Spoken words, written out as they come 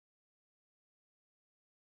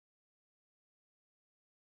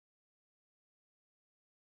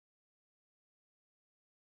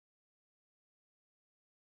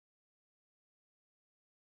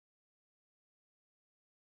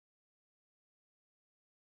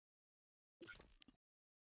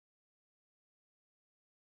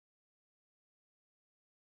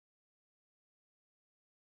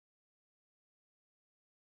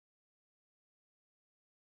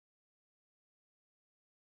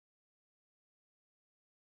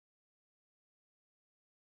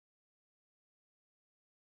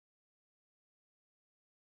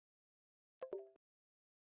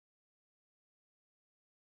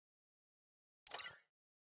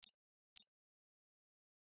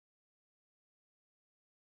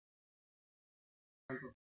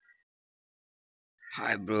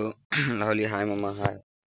Hi bro, lovely. Hi mama. Hi.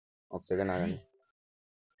 Oxygen again.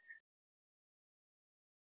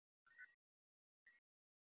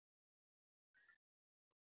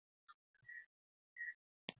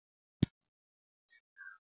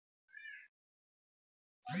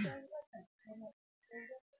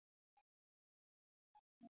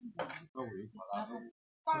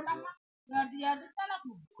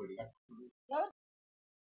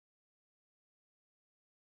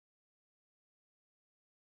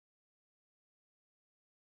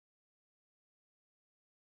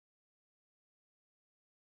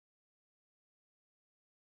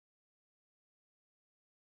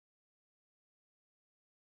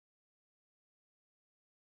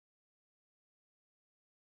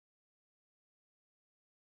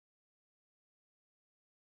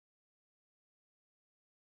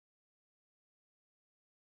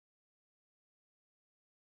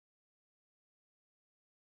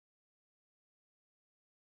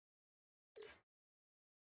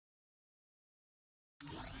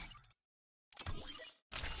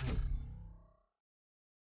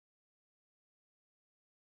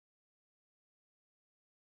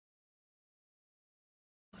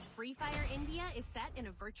 Free Fire India is set in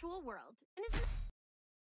a virtual world and is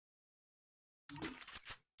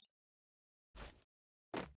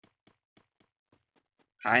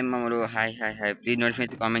Hi mama. Hi hi hi. Please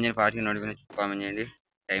notification comment and party notification comment చేయండి.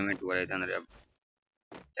 Time two అయితే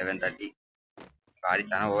 11:30. పారి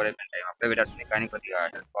చాలా over అయిపోయిన time అప్పుడే పెట్టేస్తుంది కానీ కొద్దిగా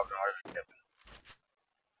health problem వల్ల మిస్ అయిపోయింది.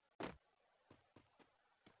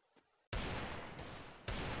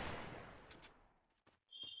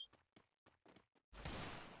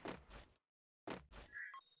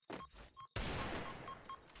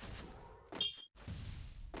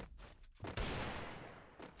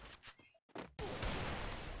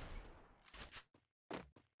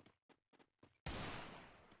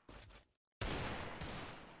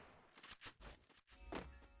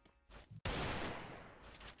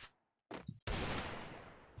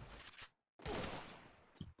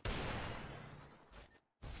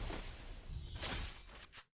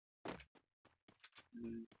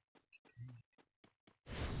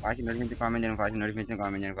 ఫాస్ట్ నోటిఫికేషన్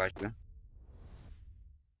కామెంట్ చేయండి ఫాస్ట్ గా.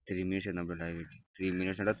 3 minutes ఉన్నప్పుడు లైవ్ 3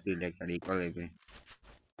 minutes అంటే 3 lakhs అది ఈక్వల్ అయిపోయి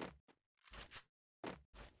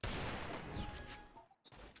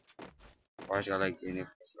ఫాస్ట్ గా లైక్ చేయండి.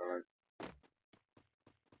 ఫాస్ట్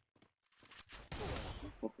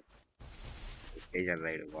గా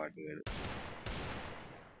రైడ్ వాట్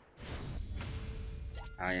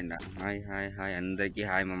హాయ్ అండి. హాయ్ హాయ్ హాయ్ అందరికి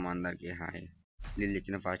హాయ్ మమ్మ అందరికి హాయ్. ప్లీజ్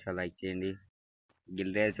ఇచ్చిన ఫాస్ట్ గా లైక్ చేయండి.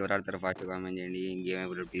 గిల్దే చివరాడతారు ఫాస్ట్ కామెంట్ చేయండి. ఇంకేం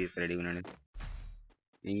ఇప్పుడు ప్లీజ్ రెడీగా ఉన్నాడు.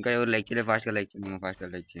 ఇంకా ఎవరు లైక్ చేయలేదు ఫాస్ట్ గా లైక్ చేయండి. ఫాస్ట్ గా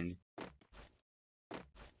లైక్ చేయండి.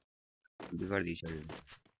 బిఫోర్ తీసాడు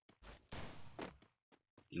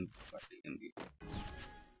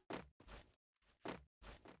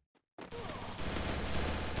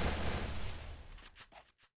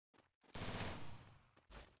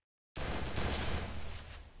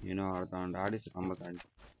నేను ఆడుతా ఉంటా ఆడిస్తే కంపల్సరీ.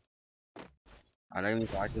 అలాగే మీ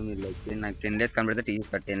ఫాస్ట్ మీరు లైక్ చేయండి. నాకు 10 days కంప్లీట్ అయితే తీసి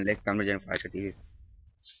 10 days కంప్లీట్ చేయండి ఫాస్ట్ తీసి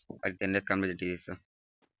అది 10 days కంప్లీట్ తీసి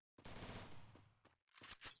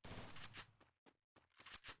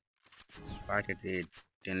ఫాస్ట్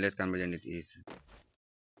 10 days కంప్లీట్ చేయండి తీసి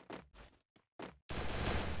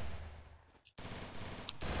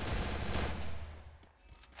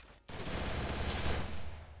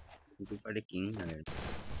ఇప్పటి king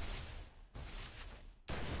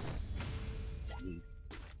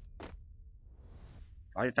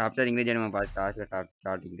fast top charge English చేయండి. మా ఫాస్ట్ టాప్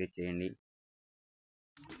చార్ట్ ఇంగ్లీష్ చేయండి.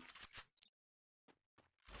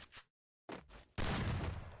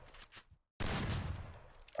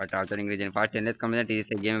 ఫాస్ట్ టాప్ చార్ట్ ఇంగ్లీష్ చేయండి. ఫాస్ట్ 10 days కంప్లీట్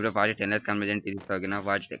తీసి గేమ్ ఇప్పుడు ఫాస్ట్ 10 days కంప్లీట్ చేయండి తీసి ఓకేనా.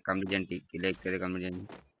 ఫాస్ట్ కంప్లీట్ చేయండి లైక్ అయితే కంప్లీట్ చేయండి.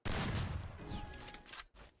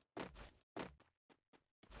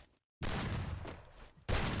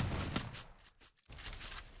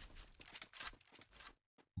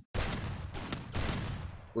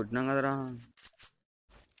 కుట్టినాం కదరా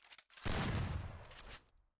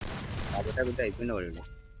కాబట్టి అయిపోయింది వాడు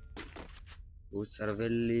ఊసర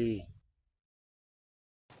వెళ్ళి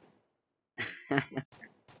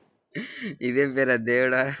ఇదేం పేరా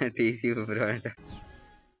దేవుడా టీసీ బ్రో అంట.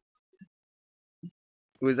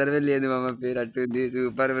 ఊసర వెళ్ళి ఏంది మామ పేరు అట్టుంది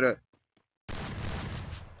సూపర్ బ్రో.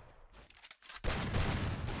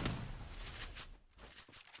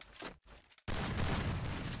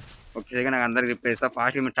 ఒక సెకండ్ నాకు అందరికి రిప్లై ఇస్తా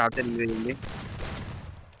ఫాస్ట్ మీరు టాప్ టెన్ చేయండి.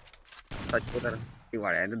 చచ్చిపోతారు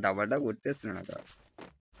వాడు అయితే దబడ్డా కొట్టేస్తున్నాడు అక్కడ.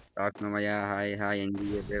 Talk మమ్మయ్య hi hi NG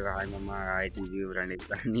hi మమ్మ హాయ్ టీజీ రండి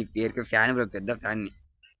నీ పేరుకి ఫ్యాన్ బ్రో పెద్ద ఫ్యాన్ ని.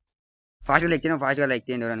 ఫాస్ట్ గా లైక్ చేయండి. ఫాస్ట్ గా లైక్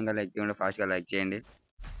చేయండి. ఎవరైనా లైక్ చేయండి. ఫాస్ట్ గా లైక్ చేయండి.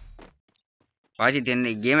 ఫాస్ట్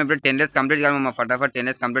 10 గేమ్ ఎప్పుడు 10 డేస్ కంప్లీట్ కావాలి మా ఫటాఫట్ 10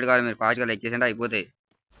 డేస్ కంప్లీట్ కావాలి మీరు ఫాస్ట్గా లైక్ చేసేయండి అయిపోతాయి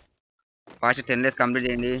ఫాస్ట్ 10 డేస్ కంప్లీట్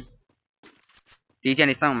చేయండి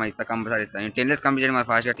టీచర్ ఇస్తాం ఇస్తా కంపల్సరీ ఇస్తాం 10 డేస్ కంప్లీట్ చేయండి మరి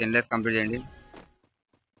ఫాస్ట్గా 10 డేస్ కంప్లీట్ చేయండి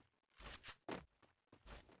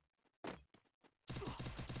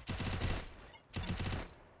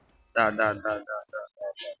దా దా దా దా దా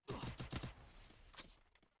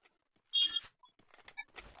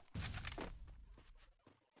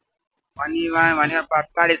వన్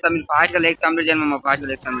పక్కా ఇస్తాం మీరు ఫాస్ట్గా లైక్ కంప్లీట్ చేయండి మా ఫాస్ట్గా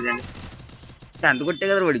లైక్ కంప్లీట్ చేయండి అంత కొట్టే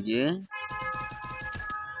కదా వాడికి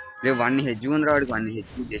రేపు 1 హెచ్ ఉంది రా వాడికి 1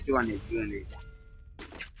 హెచ్ జస్ట్ 1 హెచ్ ఉంది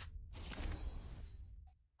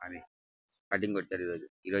అది కటింగ్ కొట్టారు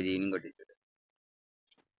ఈరోజు ఈవినింగ్ కొట్టించారు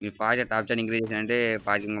మీరు ఫాస్ట్గా టాప్ చాట్ ఇంక్రీజ్ చేశారంటే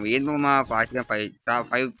ఫాస్ట్ ఏంటమ్మా ఫాస్ట్గా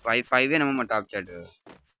 5 ఏనమ్మా టాప్ చాట్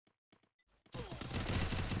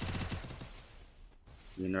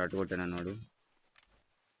నేను అటు కొట్టాను అన్నాడు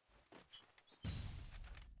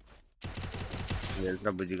నాకు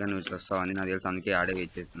తెలుసురా బుజ్జిగా నువ్వు ఇట్లా వస్తావు అని నాకు తెలుసు అందుకే ఆడే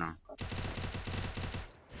వెయిట్ చేస్తున్నా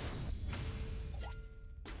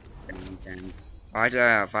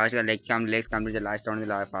ఫాస్ట్గా లెగ్స్ కంప్లీట్ చేయాలి లాస్ట్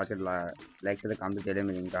రౌండ్ ఫాస్ట్గా లెగ్స్ అయితే కంప్లీట్ చేయలేదు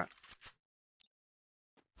మీరు ఇంకా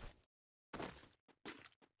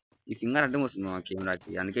ఈ ఫింగర్ అడ్డం వస్తుంది మా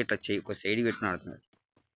కెమెరాకి అందుకే ఇట్లా ఒక సైడ్ పెట్టుకుని ఆడుతున్నారు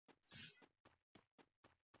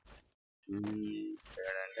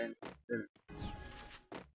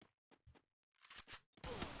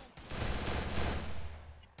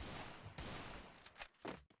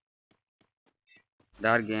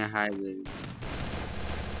డార్క్ హాయ్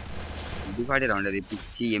MP40 రౌండ్ అది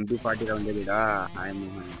పిచ్చి MP40 రౌండ్ ఇడా హాయ్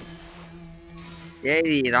మోహన్ ఏ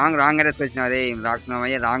రాంగ్ అడ్రస్ వచ్చినావు అదే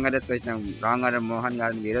రాకున్నామయ్యా రాంగ్ అడ్రస్ వచ్చినాం రాంగ్ అడ్రస్ మోహన్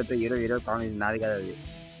కాదు హీరో కామెంట్ నాది కాదు అది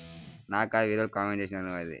నాకు కాదు హీరో కామెంట్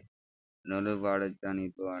చేసినాను అది నోరు పాడొచ్చా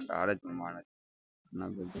నీకు అంటే ఆడొచ్చు మాడచ్చు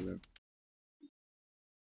నాకు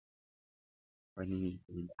పని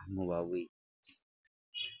అమ్మ బాబు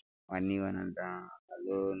వన్ అంట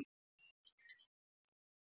హలో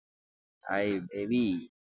హాయ్ బేబీ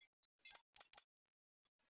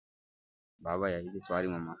బాబాయ్ ఇది సారీ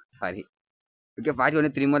మమ్మ sorry okay fast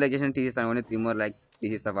only 3 more like చేసిన తీసిస్తాను only 3 more likes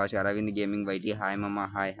తీసిస్తా fast Arvind gaming YT hi మమ్మ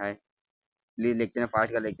హాయ్ హాయ్ ప్లీజ్ లెక్ చేయన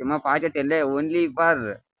ఫాస్ట్గా లెక్ చేయమా fast ten only for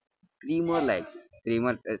 3 more likes 3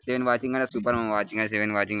 more 7 watching అంటే సూపర్ మమ్మ వాచింగ్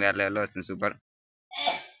 7 వాచింగ్ వేరే లెవెల్లో వస్తుంది సూపర్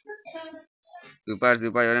సూపర్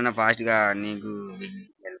సూపర్ ఎవరైనా ఫాస్ట్గా నీకు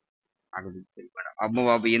నాకు అమ్మ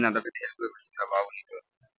బాబు ఏంది అంత పెద్ద బాబు నీకు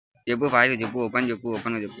చెప్పు ఫాస్ట్గా చెప్పు ఓపెన్గా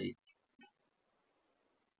చెప్పు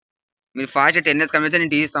మీరు ఫాస్ట్ 10 డేస్ కంప్లీట్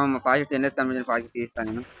నేను తీస్తాను ఫాస్ట్ 10 డేస్ కంప్లీట్ ఫాస్ట్ తీస్తాను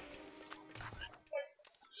నేను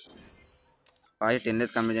ఫాస్ట్ 10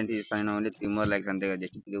 డేస్ కంప్లీట్ తీస్తాను నేను ఓన్లీ 3 మోర్ లైక్స్ అంతే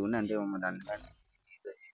జస్ట్ 3 ఉంది అంతే దాన్ని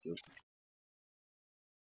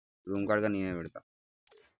రూమ్ కార్డ్గా నేనే పెడతా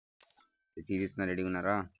తీస్తున్నా రెడీగా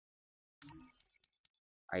ఉన్నారా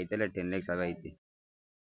అయితే 10 లైక్స్ అవి అయితే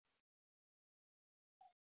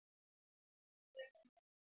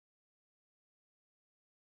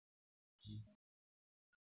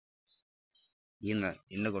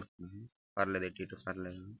ఎండ కొడుతుంది పర్లేదు ఇటు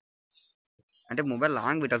పర్లేదు అంటే మొబైల్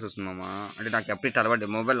లాంగ్ పెట్టాల్సి వస్తుంది మామ అంటే నాకు ఎప్పుడు ఇట్లా అలవాటు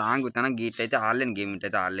మొబైల్ లాంగ్ పెట్టానా ఇట్లయితే ఆన్లైన్ గేమ్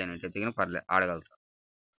ఇట్లయితే ఆన్లైన్ ఇట్లయితే పర్లేదు ఆడగలుగుతా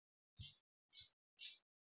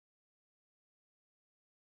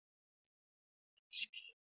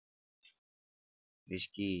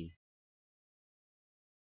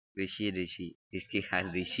రిషి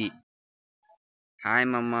రిషి హాయ్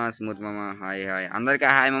మమ్మ స్మూత్ మమ్మ హాయ్ హాయ్ అందరికి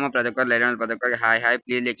హాయ్ మమ్మ ప్రతి ఒక్కరు లేని ప్రతి ఒక్కరికి హాయ్ హాయ్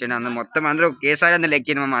ప్లీజ్ లైక్ చేయండి అందరూ మొత్తం అందరూ ఒకేసారి అందరూ లైక్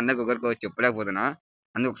చేయండి మమ్మ అందరికి ఒకరికి చెప్పలేకపోతున్నా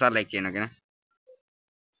అందరూ ఒకసారి లైక్ చేయండి ఓకేనా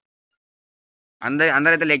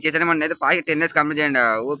అందరైతే లైక్ చేశారు మన అయితే ఫాస్ట్ 10 డేస్ కంప్లీట్ చేయండి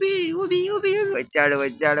ఊబి వచ్చాడు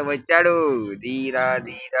ధీరా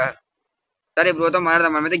సరే బ్రోతో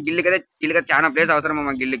మాట్లాడదాం మనమైతే గిల్లుకి చాలా ప్లేస్ అవసరం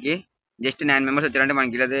మా గిల్లుకి జస్ట్ 9 మెంబర్స్ వచ్చారంటే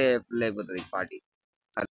మన గిల్ అయితే ఫుల్ అయిపోతుంది పార్టీ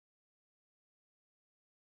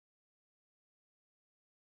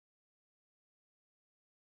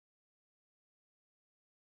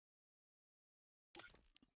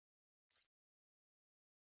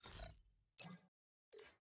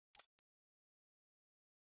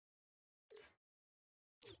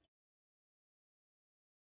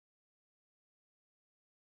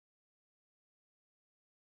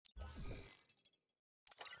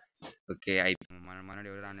ఓకే అయిపోయింది మనడు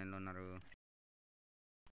ఎవరు ఆన్లైన్లో ఉన్నారు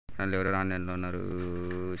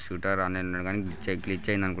షూటర్ ఆన్లైన్ ఉన్నాడు కానీ గ్లిచ్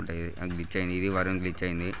అయింది అనుకుంటా ఇది గ్లిచ్ అయింది ఇది వరుణ్ గ్లిచ్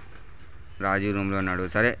అయింది రాజు రూమ్లో ఉన్నాడు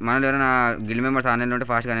సరే మనలో ఎవరైనా గిల్ మెంబర్స్ ఆన్లైన్లో ఉంటే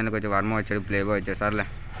ఫాస్ట్గా ఆన్లైన్లోకి వచ్చి వర్మ వచ్చాడు ప్లే బాయ్ వచ్చాడు సర్లే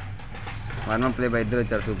వర్మ ప్లే బాయ్ ఇద్దరు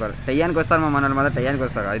వచ్చారు సూపర్ టయ్యానికి వస్తారు మా మనోళ్ళు మాత్రం టయ్యానికి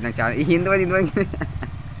వస్తారు అది నాకు చాలా ఇంతమంది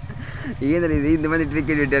ఏంది ఇది ఇంతమంది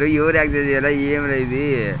ట్రికెట్ పెట్టారు ఎవరు యాక్సెస్ చేయాలా ఏమిరా ఇది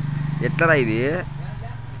ఎట్లరా ఇది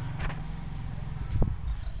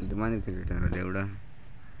ఇంతమంది ట్రికెట్ పెట్టారు దేవుడా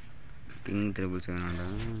కింగ్ 777 అంట.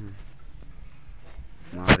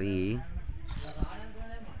 మరి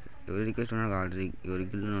ఎవరి రిక్వెస్ట్ ఉన్నాడు ఆల్రెడీ, ఎవరి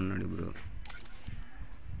గిల్డ్లో ఉన్నాడు ఇప్పుడు.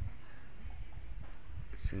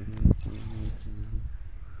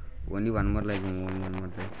 Only 1 more like, only 1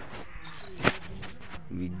 more like.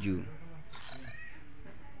 Vijju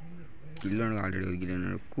గిల్లు ఉన్నాడు ఆల్రెడీ, ఎవరి గిల్లు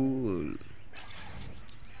ఉన్నాడు. Cool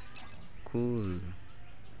cool.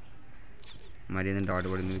 మరి ఏదంటే ఆట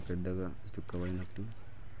పడింది పెద్దగా, చుక్క పడినట్టు.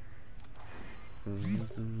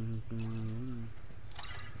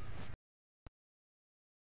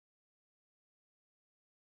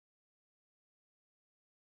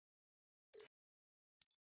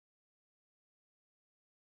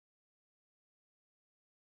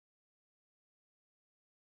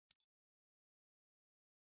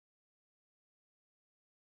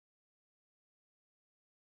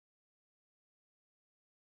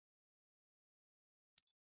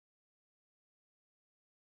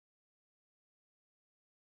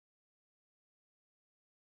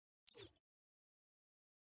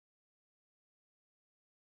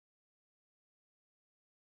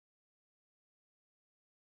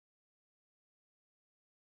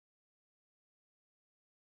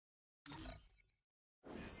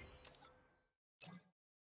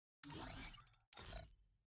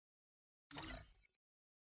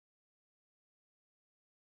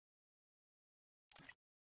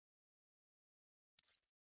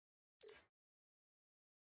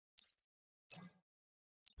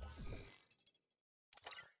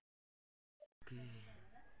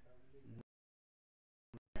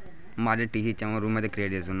 మాది టీసీ ఇచ్చాము, రూమ్ అయితే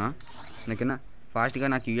క్రియేట్ చేస్తున్నా. ఓకేనా, ఫాస్ట్గా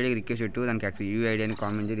నాకు యూఐడి రిక్వెస్ట్ పెట్టు, దానికి యాక్చువల్ యూఐడి అని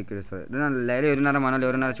కామెంట్ చేసి రిక్వెస్ట్ వస్తుంది. లైవ్లో ఎవరున్నారా, మనలో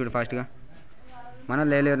ఎవరున్నారా చూడు ఫాస్ట్గా. మన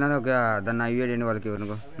లైవ్లో ఎవరున్నారో ఒక దాన్ని నా యూఐడి అండి వాళ్ళకి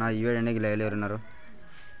ఎవరికో, నా యూఐడి అండి లైవ్లో ఎవరున్నారు.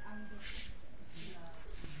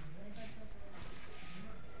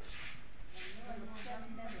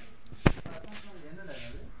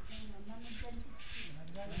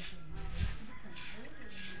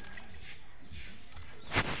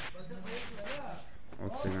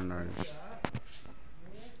 ఒక సెకండ్ ఆగి,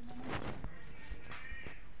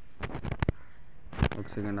 ఒక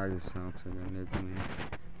సెకండ్ ఆగిస్తాను, ఒక second.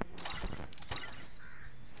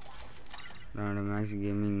 Max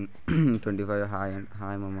gaming 25. Hi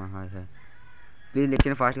hi మమ్మ, హాయ్ హాయ్. ప్లీజ్ లైక్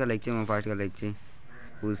చేయండి, ఫాస్ట్గా లైక్ చేయి, ఫాస్ట్గా లైక్ చేయి.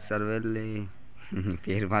 సర్వేలే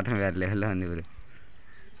పేరు మాత్రం వేరే లెవెల్లో ఉంది ఇప్పుడు.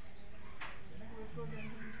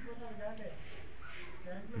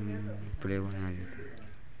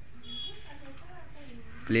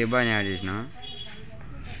 ప్లే బాయ్ యాడ్ చేసిన,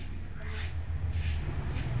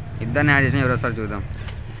 ఇద్దరిని యాడ్ చేసిన, ఎవరు వస్తారు చూద్దాం.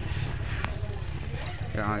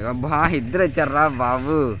 అబ్బా ఇద్దరు వచ్చారా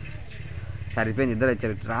బాబు, సరిపోయింది. ఇద్దరు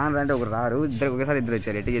వచ్చారు, రాను అంటే ఒకరు రారు, ఇద్దరు ఒకేసారి ఇద్దరు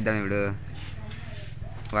వచ్చారు. ఎట్టి చేద్దాం ఇప్పుడు,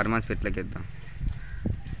 వర్మాస్ పెట్లకి ఇద్దాం.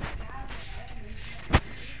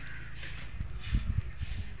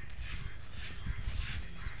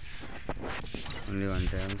 Only 1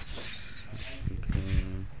 time. ఓకే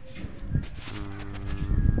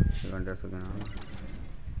 1 టైమ్స్ ఓకేనా.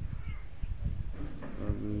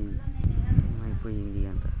 అయిపోయింది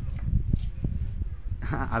అంట,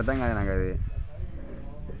 అర్థం కాదు నాకు అది.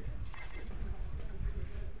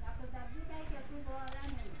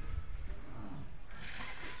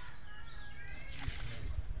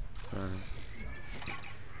 సరే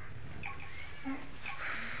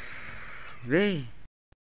రే,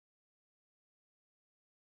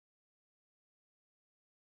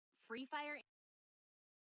 Free Fire.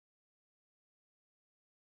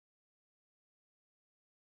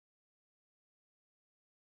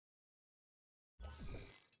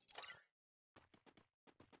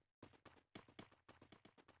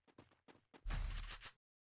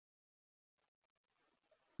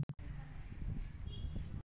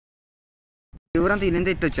 ఎవరంతా ఇల్లు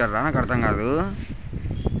ఇట్టు వచ్చారా, నాకు అర్థం కాదు.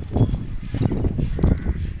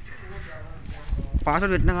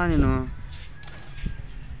 పాస్వర్డ్ పెట్టినా కదా నేను.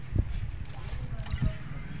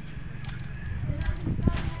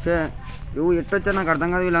 ఇవి ఎట్టు వచ్చారు నాకు అర్థం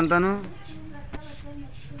కాదు, వీళ్ళంతాను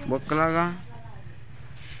బొక్కలాగా.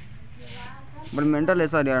 మరి మెంటల్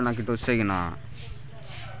వేసారు నాకు ఇటు వచ్చేగిన.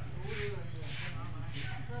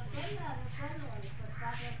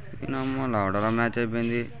 నమ్మ లావడరా, మ్యాచ్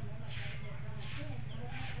అయిపోయింది.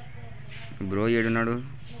 బ్రో ఏడున్నాడు,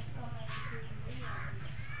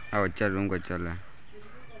 వచ్చారు రూమ్కి వచ్చారులే,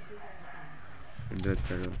 ఇద్దరు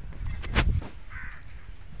వచ్చారు.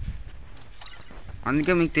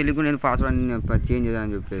 అందుకే మీకు తెలియకుండా నేను పాస్వర్డ్ చేంజ్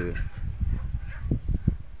చేయాలని చెప్పేది.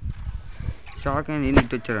 షాక్ అయింది, నేను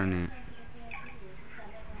ఇటు వచ్చారని.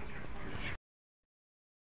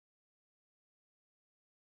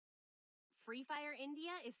 Free Fire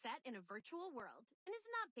India is set in a virtual world and is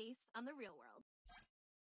not based on the real world.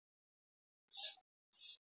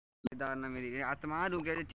 దారుణం ఇది అత్తమా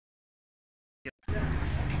నువ్వు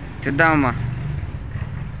చూద్దామమ్మా.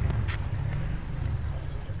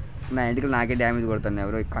 నా ఇంటికి నాకే డ్యామేజ్ కొడుతున్నాయి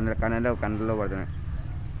ఎవరు కళ్ళలో పడుతున్నాయి.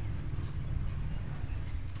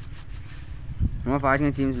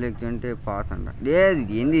 ఫాస్ట్గా సీమ్స్ లేకుంటే పాస్ అంట. లేదు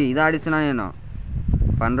ఏంది ఇది ఆడిస్తున్నా నేను,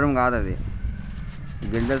 పండ్రం కాదు అది,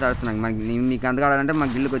 గిల్డర్స్ ఆడుతున్నాను. మీకు అంతగా ఆడాలంటే మా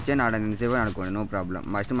గిల్లుకి వచ్చేయండి, ఆడండి ఎంతసేపు అని అనుకోండి, నో ప్రాబ్లం.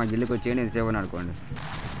 ఫస్ట్ మా గిల్లుకి వచ్చేయండి ఎంతసేపు అని అనుకోండి.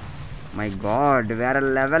 మై గాడ్ వేరే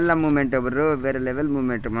లెవెల్ మూమెంట్ ఎవరు, వేరే లెవెల్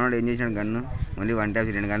మూమెంట్. మనోడు ఏం చేసినాడు, గన్ను ఓన్లీ 1 ట్యాప్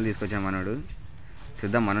 2 గన్నులు తీసుకొచ్చాను మనోడు.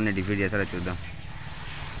 చూద్దాం మనోడిని డిఫీట్ చేస్తారా చూద్దాం.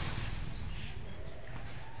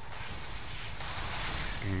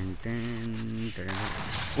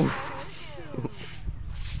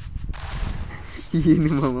 ఏంది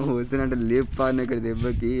మామ వస్తున్నట్టు లేపాను ఇక్కడ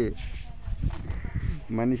దెబ్బకి.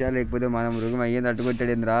 మనిషా లేకపోతే మనం మృగం అయ్యేది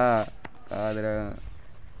అట్టుకొచ్చాడేంద్రా కాదురా.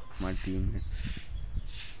 మా టీమ్మేట్స్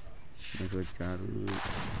వచ్చారు,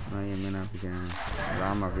 ఏమైనా ఆఫీసర్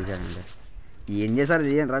రామ్ ఆఫీసర్ అంటే ఏం చేస్తారు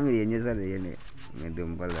చేయండి రా, మీరు ఏం చేస్తారు చేయండి. మీరు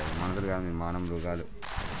దుంపలు మనుషులు కాదు, మీరు మానవ మృగాలు.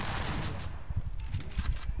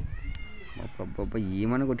 అబ్బబ్బ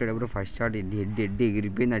ఏమని కొట్టాడు ఫస్ట్ షాట్, ఎడ్డి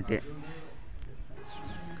ఎగిరిపోయింది.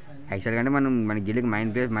 యాక్చువల్గా అంటే మన గిల్లికి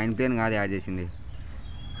మైండ్ ప్లేయర్ కాదు యాడ్ చేసింది,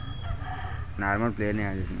 నార్మల్ ప్లేయర్ని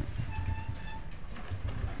యాడ్ చేసింది.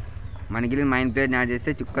 మన గిల్లికి మైండ్ ప్లేయర్ని యాడ్ చేస్తే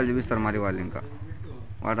చుక్కలు చూపిస్తారు మరి వాళ్ళు. ఇంకా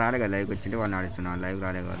వాడు రాలే కదా లైవ్కి వచ్చింటే వాళ్ళు ఆడిస్తున్నాను, లైవ్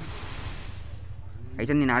రాలే కాదు.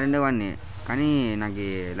 యాక్చువల్ నేను ఆడిండేవాడిని కానీ నాకు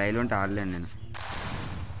లైవ్లో ఉంటే ఆడలేను నేను.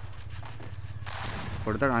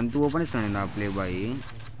 కొడతాడు అంత ఓపెన్ ఇస్తున్నాను నేను, ఆ ప్లే బాయ్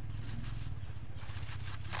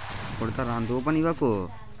కొడతారు అంత ఓపెన్ ఇవ్వకు.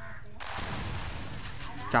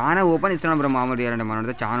 చాలా ఓపెన్ ఇస్తున్నాడు బ్రో, మామూలు చేయాలంటే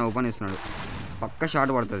మనతో చాలా ఓపెన్ ఇస్తున్నాడు, పక్క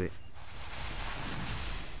షాట్ పడుతుంది.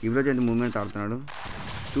 ఈరోజు ఎంత మూమెంట్ ఆడుతున్నాడు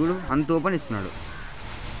చూడు, అంత ఓపెన్ ఇస్తున్నాడు.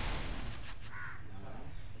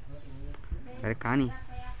 సరే కానీ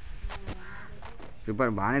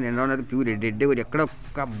సూపర్ బాగానే 2 రౌండ్ అయితే ప్యూర్ డెడ్. ఎక్కడ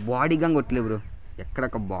ఒక్క బాడీ గంగ్ కొట్టలేదు బ్రో, ఎక్కడ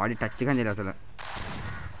ఒక బాడీ టచ్ కానీ చేయలేదు అసలు,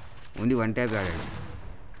 ఓన్లీ 1 ట్యాప్ ఆడాడు.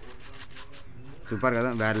 సూపర్ కదా,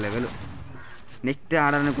 వేరే లెవెల్. నెక్స్ట్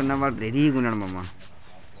ఆడాలనుకున్న వాళ్ళు రెడీగా ఉన్నాడు మామ.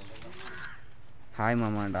 హాయ్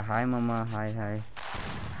మామ అంట, హాయ్ మామ, హాయ్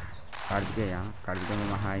కార్తికేయ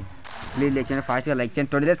మామ హాయ్. ప్లీజ్ లైక్ చేయండి, ఫాస్ట్గా లైక్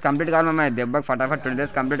చేయండి. 20 days కంప్లీట్ కావాలి మామ, దెబ్బకి ఫటాఫట్ 20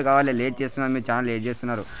 days కంప్లీట్ కావాలి. లేట్ చేస్తున్నారు మీరు, చాలా లేట్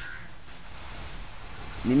చేస్తున్నారు.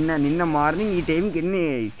 నిన్న మార్నింగ్ ఈ టైంకి ఎన్ని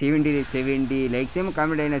 70 లైక్స్ ఏమో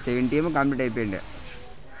కంప్లీట్ అయినా, 70 ఏమో కంప్లీట్ అయిపోయింది.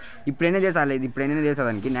 ఇప్పుడైనా చేసాలి, ఇప్పుడైనా చేసా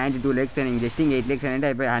దానికి 92 లైక్స్ అయినా, జస్ట్ 8 లైక్స్ అయినా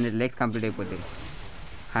అయిపోయి 100 లైక్స్ కంప్లీట్ అయిపోతాయి.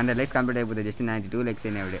 100 లైక్స్ కంప్లీట్ అయిపోతాయి, జస్ట్ 92 లైక్స్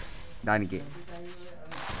అయినా ఆవిడే దానికి.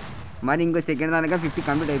 మరి ఇంకో సెకండ్ దానికా 50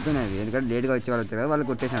 కంప్లీట్ అయిపోయినది, ఎందుకంటే లేట్గా వచ్చేవాళ్ళు వచ్చారు కదా, వాళ్ళు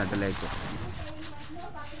కొట్టేసినట్టు లైక్.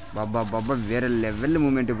 బాబా వేరే లెవెల్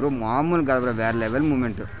మూమెంట్ బ్రో, మామూలు కాదు బ్రో, వేరే లెవెల్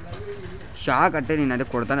మూమెంట్. షాక్ అంటే నేనంటే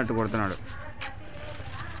కొడుతున్నాడు.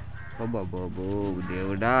 బాబో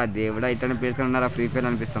దేవుడా ఇట్లనే పేసుకొని ఉన్నారా, ఫ్రీ ఫైర్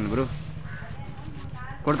అనిపిస్తుంది బ్రో.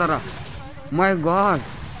 కొడతారా, మై గాడ్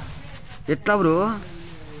ఎట్లా బ్రో.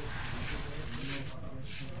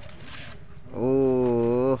 ఓ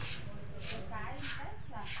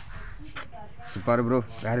సూపర్ బ్రో,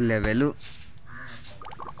 వేరే లెవెల్.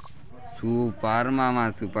 సూపర్ మామ,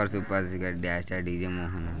 సూపర్ డాష్ డీజే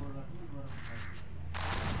మోహన్.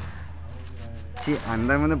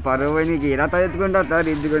 అందరి ముందు పరువు పోయి నీకు ఎలా తలెత్తుకుంటా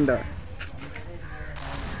ఎత్తుకుంటా,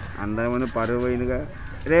 అందరి ముందు పరువు పోయిందిగా.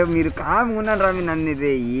 రేపు మీరు కామ్ ఉన్నాను రా, మీరు నన్ను ఇది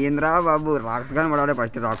ఏంద్రా బాబు, రాక్స్ కానీ పడాలి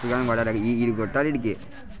ఫస్ట్, రాక్స్ కానీ పడాలి. ఇది కొట్టాలి,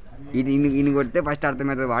 ఈయన కొడితే ఫస్ట్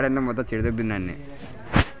అర్థమవుతుంది వాడేంత మొత్తం చెడుదొబ్బింది నన్ను.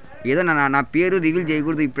 ఏదో నా పేరు రివీల్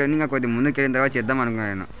చేయకూడదు ఇప్పుడైనా, ఇంకా కొద్దిగా ముందుకు వెళ్ళిన తర్వాత చేద్దాం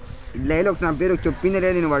అనుకున్నాను. లైవ్లో ఒక నా పేరు చెప్పిందే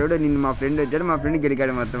లేదు, నేను వాడు నిన్ను మా ఫ్రెండ్ వచ్చాడు, మా ఫ్రెండ్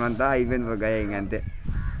గెలికాడు, మొత్తం అంతా అయిపోయింది ఒక ఇంకంతే.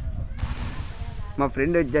 మా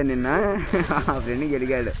ఫ్రెండ్ వచ్చాడు నిన్న, ఆ ఫ్రెండ్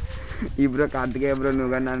గెలికాడు. ఈ బ్రో కార్తికేయ బ్రో,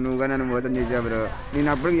 నువ్వు నన్ను మోసం చేసావు బ్రో. నేను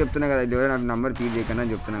అప్పటికి చెప్తున్నా కదా, ఇది నాకు నెంబర్ ఫీల్ చేయకుండా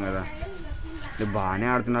అని చెప్తున్నాను కదా. బాగానే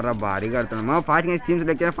ఆడుతున్నారా, భారీగా ఆడుతున్నాం. మా ఫాస్ట్గా స్టీమ్స్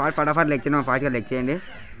లెక్ చేయండి, ఫటాఫట్ లెక్ చేయండి, ఫాస్ట్గా లెక్ చేయండి.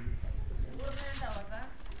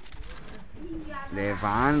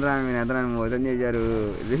 ఫాన్ రా, మీరు ఎంత నన్ను మోసం చేశారు.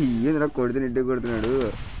 ఏంద్రా కొడుతున్నాడు,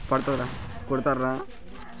 కొడతారా.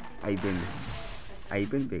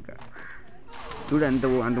 అయిపోయింది పేక. చూడు అంత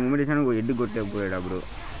మూమెంట్ చేసాను, ఎడ్డు కొట్టకపోయాడు బ్రో.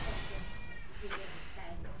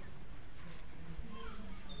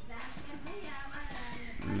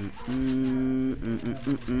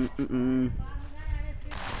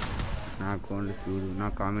 నా అకౌంట్ చూడు, నా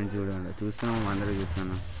కామెంట్ చూడండి, చూస్తున్నాము అందరూ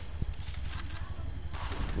చూస్తున్నాం.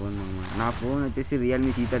 నా ఫోన్ వచ్చేసి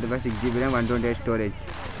Realme C35 6GB RAM 128 storage.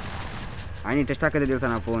 ఆయన టెస్ట్ అయితే తెలుసా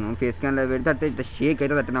నా ఫోన్, ఫేస్ స్కాన్లో పెడితే అట్టే ఇట్లా షేక్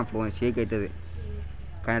అవుతుంది, అట్టే నా ఫోన్ షేక్ అవుతుంది.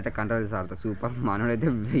 కానీ అయితే కంట్రోల్ చేసి ఆడతా సూపర్. మనోడైతే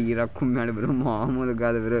 1000 రక్కున్నాడు బ్రో, మామూలు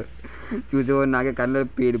కాదు బ్రో. చూసేవాడు నాకే కళ్ళు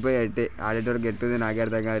పేలిపోయి అట్టే, ఆడేటోడికి ఎట్టుంది నాకే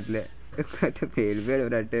అర్థం కావట్లే. పేలిపోయాడు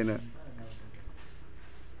బ్రో అట్టేను.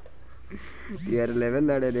 వేరే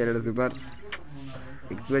లెవెల్ ఆడాడు సూపర్.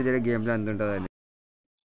 ఎక్స్పెక్ట్ చేయడం గేమ్ ప్లే అంత ఉంటుందని.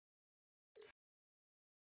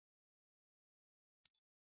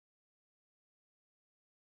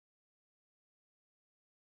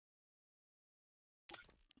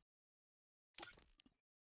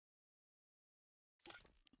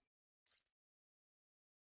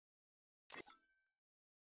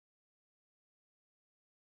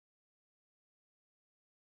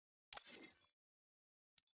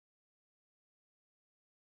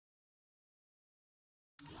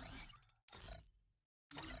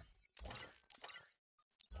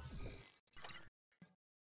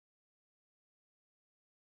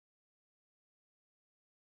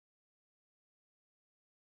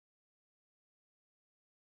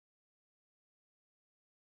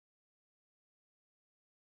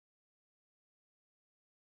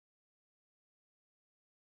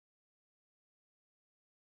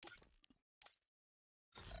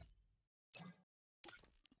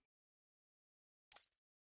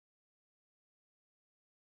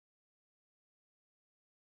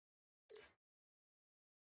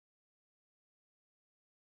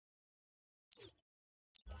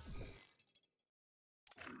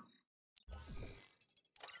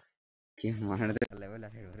 మాట్లాడితే లెవెల్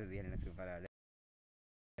ఆడాడు రియల్ సూపర్ ఆడే.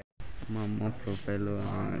 మా అమ్మ ప్రొఫైల్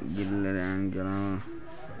గిల్ ర్యాంక్ ఎలా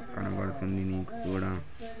కనబడుతుంది నీకు కూడా,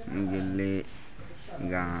 గిల్లే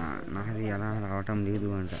ఇక నాది ఎలా రావటం లేదు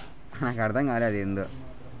అంట. నాకు అర్థం కాలేదు ఏందో.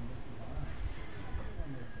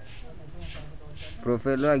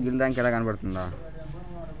 ప్రొఫైల్లో ఆ గిల్ ర్యాంక్ ఎలా కనబడుతుందా?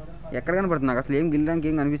 ఎక్కడ కనబడుతుంది నాకు అసలు? ఏం గిల్ ర్యాంక్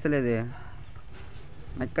ఏం కనిపిస్తలేదే.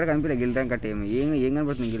 ఎక్కడ కనిపించలేదు గిల్ ర్యాంక్ అంటే ఏం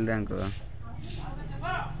కనబడుతుంది గిల్ ర్యాంక్?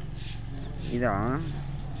 ఇదా?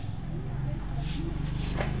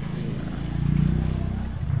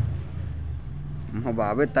 మా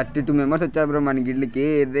బాబాయ్ 32 మెంబర్స్ వచ్చారు బ్రో మన గిల్డ్కి.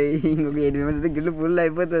 ఇంకొక 8 మెంబర్స్ అయితే గిల్డ్ ఫుల్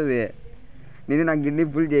అయిపోతుంది. నేను నాకు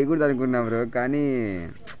గిల్డ్ ఫుల్ చేయకూడదు అనుకున్నా బ్రో, కానీ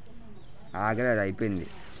ఆగలేదు, అయిపోయింది.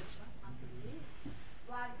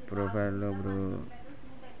 ప్రొఫైల్లో బ్రో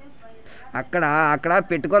అక్కడ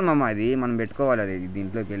పెట్టుకోవాలి మామ, అది మనం పెట్టుకోవాలి. అది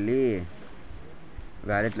దీంట్లోకి వెళ్ళి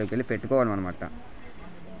వ్యాలెట్లోకి వెళ్ళి పెట్టుకోవాలి అనమాట.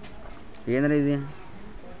 ఏంద్రా ఇది?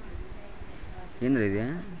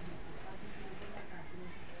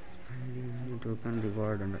 టోకన్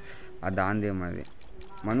రివార్డ్ అంట, అది దాందేమో. అది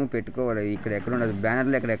మనం పెట్టుకోవాలి. ఇక్కడ ఎక్కడ ఉండదు,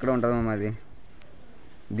 బ్యానర్లో ఎక్కడ ఉంటుందమ్మా అది,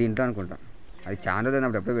 దీంట్లో అనుకుంటా. అది చాలా రోజులు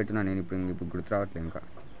అప్పుడు ఎప్పుడో పెట్టినా నేను, ఇప్పుడు గుర్తు రావట్లేదు.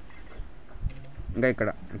 ఇంకా ఇక్కడ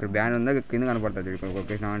బ్యానర్ ఉందా, కింద కనపడుతుంది. ఇక్కడ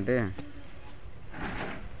ఒకేషన్ అంటే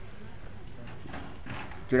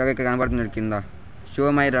చూడక ఇక్కడ కనపడుతుంది కింద, షో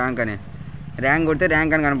మై ర్యాంక్ అని. ర్యాంక్ కొడితే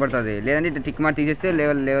ర్యాంక్ అని కనపడుతుంది, లేదంటే ఇట్లా టిక్ మార్క్ తీసేస్తే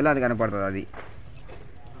లెవెల్ అది కనపడుతుంది. అది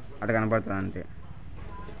అట్లా కనపడుతుంది అంతే.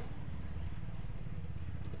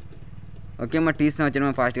 ఓకే మా టీసిన వచ్చాను,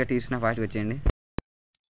 మా ఫాస్ట్గా వచ్చేయండి.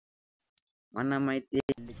 మనమైతే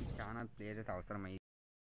గిల్లికి చాలా ప్లేయర్స్ అవసరం అయ్యి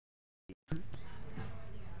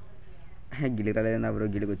గిల్లి రాలేదా బ్రో?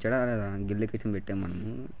 గిల్లికి వచ్చాడా లేదా? గిల్లికి వచ్చి పెట్టాం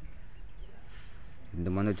మనము.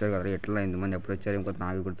 ఇంతమంది వచ్చారు కదా, ఎట్లా ఇంతమంది ఎప్పుడు వచ్చారు ఇంకొక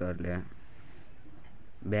నాకు గుర్తురాట్లే.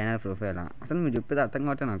 బ్యానర్ ప్రొఫైలా అసలు మీరు చెప్పేది అర్థం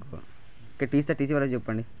కావట్లే నాకు. ఓకే టీసీ వాళ్ళకి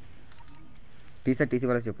చెప్పండి, టీసీ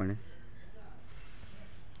వాళ్ళకి చెప్పండి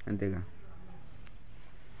అంతేగా.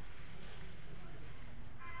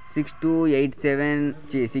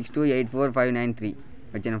 6284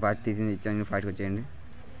 వచ్చాను. ఫాస్ట్ టీసీ ఇచ్చాను, ఫాస్ట్గా వచ్చేయండి.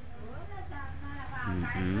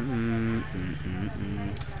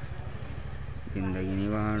 కిందగిని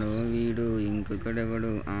వాడు వీడు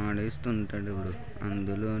ఇంకొకడెవడు ఆడేస్తుంటాడు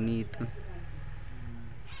అందులో నీతో.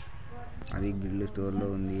 అది గిల్లు స్టోర్లో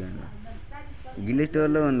ఉంది అండి. గిల్లు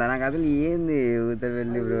స్టోర్లో ఉందా? నాకు అసలు ఏంది ఊత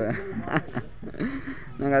వెళ్ళి బ్రో,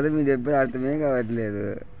 నాకు అసలు మీరు చెప్పేది అర్థమే కావట్లేదు.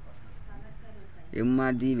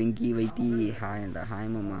 ఎంఆర్జీ వెంకీ వైటీ హాయ్ అంట. హాయ్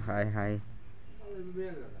మమ్మ, హాయ్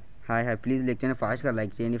ప్లీజ్ లైక్ చేయండి, ఫాస్ట్గా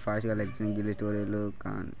లైక్ చేయండి. గిల్లు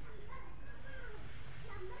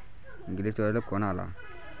స్టోరీలో కొనాలా?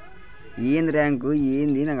 ఏంది ర్యాంకు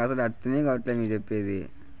ఏంది? నాకు అసలు అర్థమే కావట్లేదు మీరు చెప్పేది.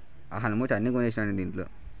 ఆల్మోస్ట్ అన్నీ కొనేసాను దీంట్లో.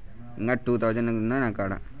 ఇంకా 2000 ఉన్నాయి నాకు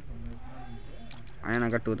కాడ, అయినా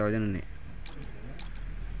నాకు 2000 ఉన్నాయి.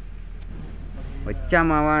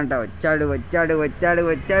 వచ్చామావా అంట, వచ్చాడు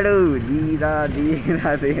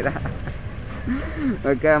ధీరా.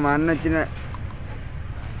 ఓకే మా అన్న వచ్చిన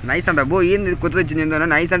నైస్ అంట. అబ్బో ఏంది కొత్తది వచ్చింది, ఏందో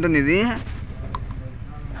నైస్ అంటుంది ఇది.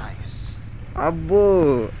 అబ్బో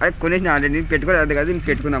అదే కొనేసిన ఆల్రెడీ, పెట్టుకోలేదు కదా, నేను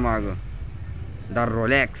పెట్టుకుందాం. మాకు the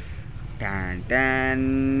Rolex tan tan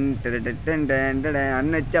ten ten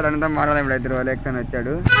అన్న వచ్చాడు అంతా మారాలి ఇప్పుడు ఇద్దరు లెక్స్ అని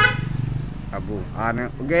వచ్చాడు అబ్బు 6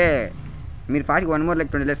 ఓకే మీరు ఫాస్ట్గా 1 more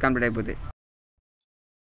లెక్ 20 లెక్స్ కంప్లీట్ అయిపోతాయి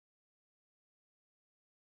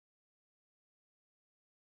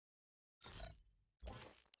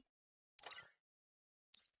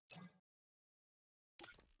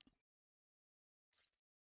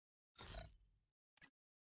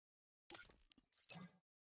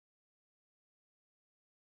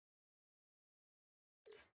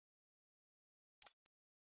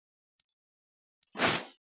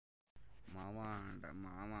మామ అంట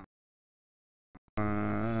మామ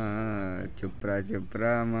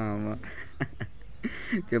చెప్పురా మామ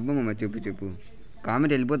చెప్పు మామ చెప్పు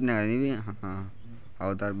కామెంట్ వెళ్ళిపోతున్నాయి కదా ఇవి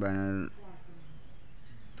అవతార్ బ్యానర్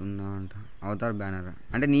తున్నా అంట అవతార్ బ్యానర్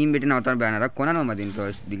అంటే నేను పెట్టిన అవతార్ బ్యానరా కొనాలి మా దీంట్లో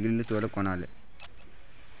దిగులు చూడ కొనాలి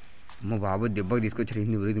అమ్మ బాబు దెబ్బకి తీసుకొచ్చారు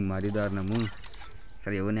ఏంది ఇది మరీ దారుణము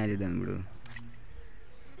సరే ఎవరిని యాడ్ చేద్దాం ఇప్పుడు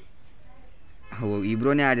ఓ ఈ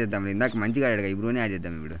బ్రోని యాడ్ చేద్దాం ఇందాక మంచిగా ఆడాడు ఈ బ్రోని యాడ్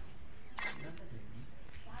చేద్దాం ఇప్పుడు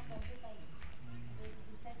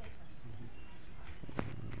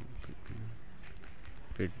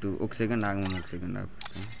పెట్టు ఒక సెకండ్ ఆగమమ్మ ఒక సెకండ్ ఆగు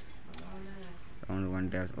రౌండ్ 1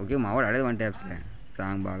 ట్యాప్స్ ఓకే మావాడు ఆడేది 1 ట్యాప్స్లే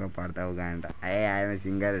సాంగ్ బాగా పాడతావు అంట ఆయన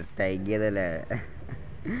సింగర్ తగ్గేదలే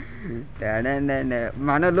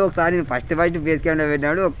మనలో ఒకసారి ఫస్ట్ ఫేస్ కెమెరా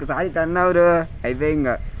పెట్టినాడు ఒక్కసారి టర్నవరు అయిపోయి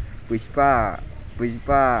ఇంకా పుష్ప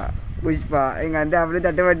ఇంక అంతే అప్పుడే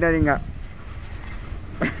తట్టబట్టినారు ఇంకా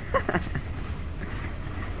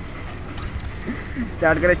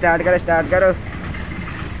స్టార్ట్ కరో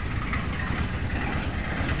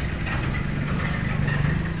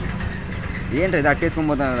ఏంటి ఇది అట్టేసుకొని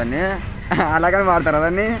పోతున్నారు దాన్ని అలాగని వాడతారా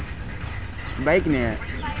దాన్ని బైక్ని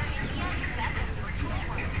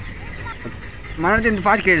మన ఇంత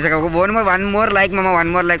ఫాస్ట్ క్రియేట్ ఒక 1 more లైక్ మామ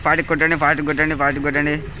 1 more లైక్ 40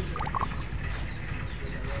 కొట్టండి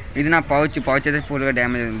ఇది నా పౌచ్ అయితే ఫుల్గా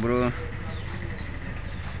డ్యామేజ్ అయింది బ్రో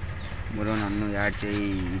నన్ను యాడ్ చేయి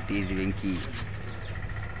ఇట్ ఈజ్ వెంకీ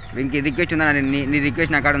రిక్వెస్ట్ ఉందా నీ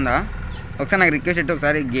రిక్వెస్ట్ నా కాడ ఉందా ఒకసారి నాకు రిక్వెస్ట్ పెట్టు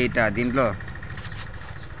ఒకసారి గేట్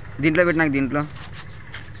దీంట్లో పెట్టి నాకు దీంట్లో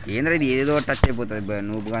ఏంద్రా ఇది ఏదో టచ్ అయిపోతుంది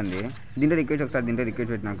నూపుగా ఉంది దీంట్లో రిక్వెస్ట్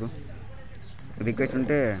పెట్టి నాకు రిక్వెస్ట్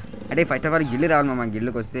ఉంటే అంటే ఫస్ట్ ఆఫ్ ఆల్ గిల్లు రావాలి మా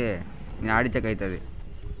గిల్లుకి వస్తే నేను ఆడిచ్చాక అవుతుంది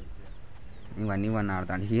ఇవన్నీ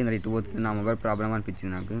ఆడతాను ఏంద్రా ఇటు పోతుంది నా మొబైల్ ప్రాబ్లం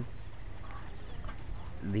అనిపించింది నాకు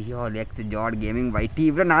రియో ఎక్స్ జాడ్ గేమింగ్ వైట్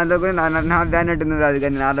ఇప్పుడు నా లోగో నా బ్యాన్ అంటుంది అది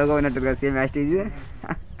కానీ నా లోగో అయినట్టు కదా సేమ్ యాస్టేజ్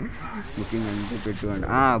బుకింగ్ అంటే పెట్టుకోండి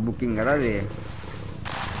బుకింగ్ కదా అది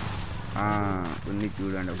ఉంది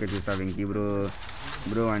చూడండి ఓకే చూస్తా వెంకీ బ్రో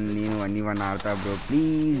నేను అన్నీ ఆడతా బ్రో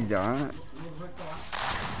ప్లీజ్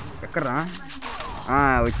ఎక్కడ్రా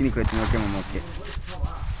వచ్చింది ఓకే మామ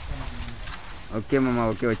ఓకే మామ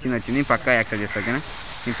ఓకే వచ్చింది పక్కా యాక్సెప్ట్ చేస్తా ఓకేనా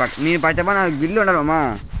నేను పచ్చబా నాకు గిల్లు ఉండాలి మామ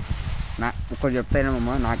నా ఒక్కటి చెప్తాయినా మామ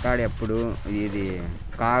నా కాడ ఎప్పుడు ఇది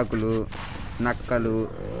కాకులు నక్కలు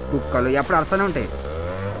కుక్కలు ఎప్పుడు అరుస్తూనే ఉంటాయి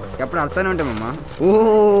మామ ఓ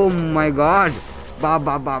మై గాడ్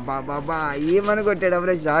బాబా ఏమని కొట్టాడు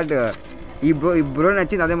అప్పుడే షార్ట్ ఈ బ్రో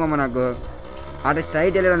నచ్చింది అదే మామ నాకు అటు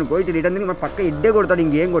స్ట్రైట్ వెళ్ళాడు అనుకో ఇటు రిటర్న్ తిరిగి పక్క ఇడ్డే కొడతాడు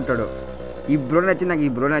ఇంకేం కొట్టాడు ఈ బ్రో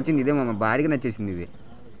నచ్చింది ఇదే మామ భారీగా నచ్చేసింది ఇది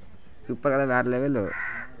సూపర్ కదా వేరే లెవెల్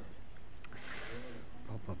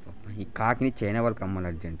ఈ కాకిని చైనా వాళ్ళకి అమ్మాలి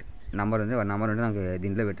అర్జెంట్ నంబర్ ఉంటే నాకు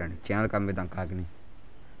దీంట్లో పెట్టండి చైనా వాళ్ళకి అమ్మేద్దాం కాకిని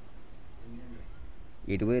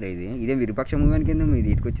ఇటు పోయి ఇది ఇదేం విరుపక్ష మూవీ అని కింద ఇది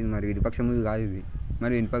ఇటుకు వచ్చింది మరి విరుపక్ష మూవీ కాదు ఇది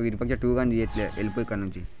మరి విరుపక్ష 2 కానీ చేయట్లే వెళ్ళిపోయి ఇక్కడ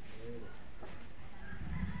నుంచి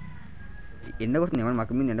ఎండ కొడుతుంది ఏమన్నా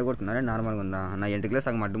మాకు మీద ఎండ కొడుతున్నారా నార్మల్గా ఉందా నా ఎంటికలే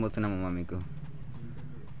సగం అడ్డం వస్తున్నామమ్మా మీకు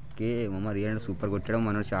ఓకే మమ్మ రియల్ సూపర్ కొట్టడం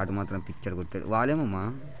మన షార్ట్ మాత్రం పిక్చర్ కొట్టాడు వాళ్ళేమమ్మా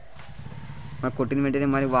మనకు కొట్టిన వెంటనే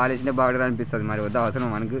మరి వాళ్ళేసింటే బాగా అనిపిస్తుంది మరి వద్ద అవసరం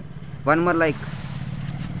మనకు 1 more లైక్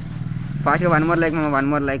ఫాస్ట్గా 1 more లైక్ మమ్మ 1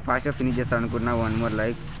 more లైక్ ఫాస్ట్గా ఫినిష్ చేస్తాను అనుకుంటున్నా 1 more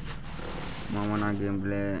లైక్ మామ నా గేమ్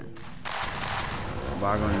ప్లే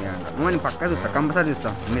బాగుంది అంట నేను పక్కా చూస్తా కంపల్సరీ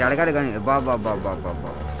చూస్తాం మీరు అడగాలి కానీ బాబా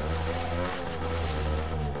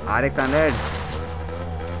RX100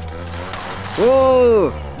 ఓ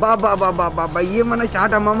బాబా ఏమన్నా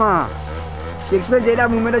షార్ట్ అమ్మమ్మ ఎక్స్ప్రెస్ చేయలే ఆ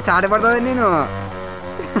మూమెంట్లో షార్ట్ పడుతుంది నేను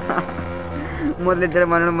మొదలెట్టాడు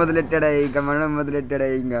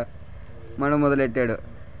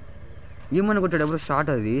ఏమన్నా కొట్టాడు ఎప్పుడు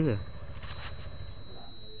షార్ట్ అది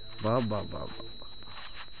బాబా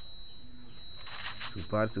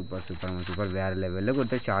సూపర్ వేరే లెవెల్లో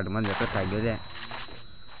కొట్టే షార్ట్ మంది ఎక్కడ తగ్గదే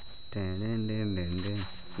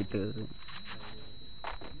ఇటు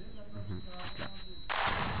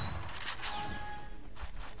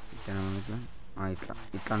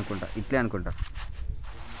ఇట్లా అనుకుంటా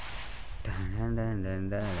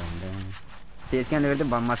ఫేస్ క్యామ్లో పెడితే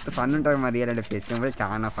మస్తు ఫన్ ఉంటుంది మరి రియల్ అంటే ఫేస్ క్యామ్ కూడా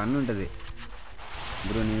చాలా ఫన్ ఉంటుంది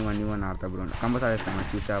బ్రో. నేను 1v1 ఆడతా బ్రో కంపల్సరీ ఆడేస్తాను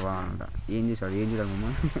చూసావా అంట. ఏం చూసాడు ఏం చూడాలి మమ్మ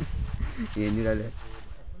ఏం చూడాలి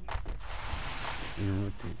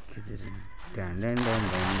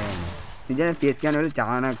నిజంగా ఫేస్ క్యామ్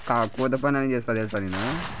చాలా కోత పని అని చేస్తా తెలుసా నేను.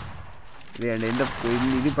 ఎంత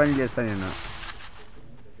ఇది పని చేస్తాను నేను.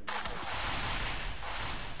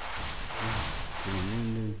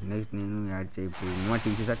 నెక్స్ట్ నేను యాడ్ చేయి మా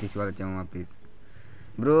టీసీ వాళ్ళు వచ్చామమ్మా ప్లీజ్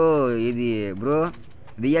బ్రో. ఇది బ్రో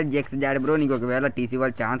రియల్ జెక్స్ డాడీ బ్రో. నీకు ఒకవేళ టీసీ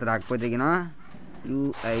వాళ్ళు ఛాన్స్ రాకపోతే కినా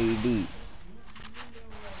యూఐడి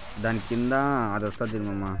దాని కింద అది వస్తుంది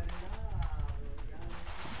మమ్మ.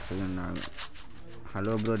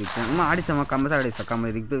 Hello bro reply ఆడిస్తామా compulsory ఆడిస్తా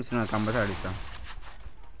request compulsory ఆడిస్తా.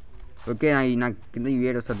 Okay నాకు కింద ఈ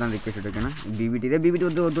వేడి వస్తుంది దాన్ని రిక్వెస్ట్ ఓకేనా. బీబీటీ వద్దు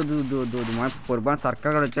వద్దు వద్దు వద్దు వద్దు వద్దు మా పొరపాటు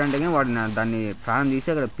సర్కార్ కూడా వచ్చాయంటే వాడు దాన్ని ప్రాణం తీసి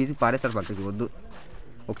అక్కడ పీసి పారేస్తారు పక్కకి వద్దు.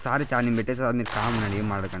 ఒకసారి చాలా నేను పెట్టేసారి మీరు కామన్నాడు ఏం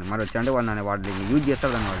మాడకండి మరి వచ్చాయంటే వాడు నన్ను వాడు యూజ్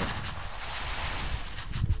చేస్తాడు దాన్ని వాడు.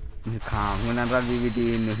 మీరు కామన్నారా బీబీటీ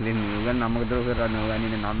నువ్వు కానీ నమ్మకరా నువ్వు కానీ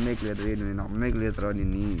నేను నమ్మేకి లేదు నేను నమ్మేకి లేదురా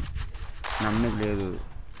నిన్ను నమ్మేకి లేదు.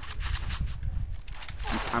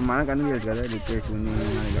 మనకు తెలుసు కదా రిక్వెస్ట్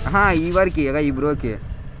ఈ వారికి ఈ బ్రోకి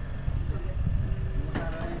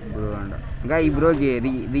బ్రో అంట ఇంకా ఈ బ్రోకి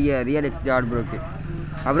రియల్ ఎక్స్ జాడ్ బ్రోకి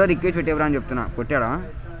ఆ బ్రో రిక్వెస్ట్ పెట్టేవరా అని చెప్తున్నా. కొట్టాడా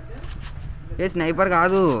ఏ స్నైపర్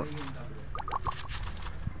కాదు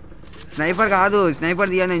స్నైపర్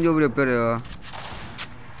తీయాలని నేను చూపు చెప్పారు.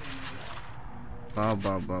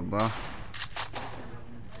 బాబా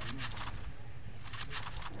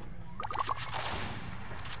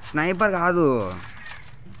స్నైపర్ కాదు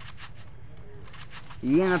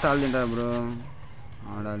ఈయన తాళ్ళు తింటారు బ్రో.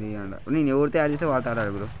 ఆడాలి నేను ఎవరితో యాడ్ చేస్తే వాళ్ళతో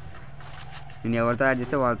ఆడాలి బ్రో. నేను ఎవరితో యాడ్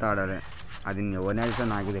చేస్తే వాళ్ళతో ఆడాలి. అది నేను ఎవరిని యాడ్ చేస్తే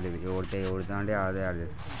నాకే తెలియదు ఎవరితో అంటే అదే యాడ్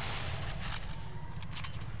చేస్తా.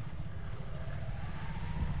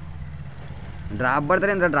 డ్రాప్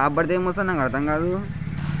పడతారు ఎంత డ్రాప్ పడితే ఏమొస్తుంది నాకు అర్థం కాదు.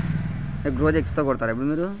 రోజు ఎక్స్తో కొడతారు ఇప్పుడు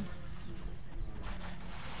మీరు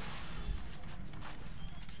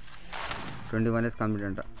 21 డేస్ కంప్లీట్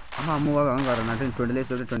అంట. అమ్మగా గారు అంటే 20 డేస్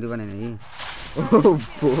 21 అయినాయి.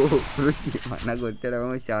 మొన్న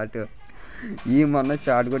కొట్టాడమ్మా షార్ట్ మొన్న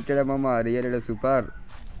షార్ట్ కొట్టాడమ్మా రియల్ సూపర్.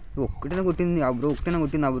 ఒక్కటేనా కొట్టింది ఆ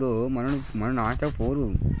బ్రో మనం నాట 4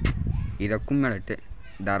 ఇది కుమ్మాడట్టే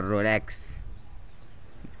ద రోలాక్స్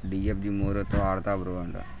డిఎఫ్జి మోరోతో ఆడతా బ్రో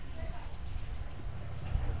అంట.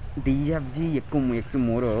 డిఎఫ్జి ఎక్స్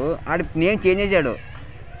మోరో ఆడ నేమ్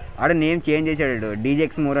చేంజ్ చేశాడు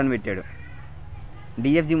డీజెక్స్ మోరో అని పెట్టాడు.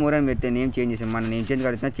 డిఎఫ్జి మోరో అని పెట్టే నేమ్ చేంజ్ చేసాను. మన నేమ్ చేంజ్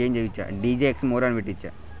కడిగినా చేంజ్ చేయించా డీజేఎక్స్ మోరో అని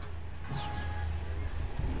పెట్టించా.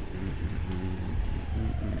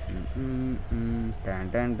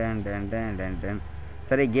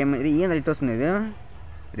 సరే గేమ్ ఇది ఏం ఇట్ వస్తుంది ఇది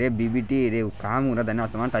రేపు బీబీటీ రేపు కామురా దాన్ని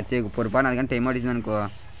అసలు టచ్ చేయకు పొరపాటు అది కానీ టైం అవుట్ ఇచ్చింది అనుకో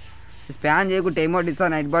స్పాన్ చేయకు టైం అవుట్ ఇస్తా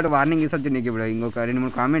నైట్ పాటు వార్నింగ్ ఇస్తా నీకు. ఇప్పుడు ఇంకొక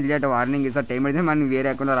 2-3 కామెంట్ చేయట వార్నింగ్ ఇస్తా టైం అవుట్ ఇస్తే మనం వేరే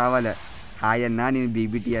అకౌంట్లో రావాలి. హాయ్ అన్నా నేను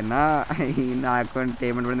బీబీటీ అన్నా నా అకౌంట్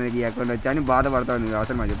పేమెంట్ పడింది నీకు ఈ అకౌంట్ వచ్చా అని బాధపడతావు నీకు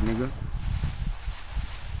అవసరం చెప్పు నీకు.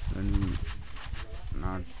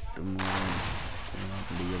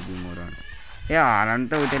 డిఎఫ్జి మోరో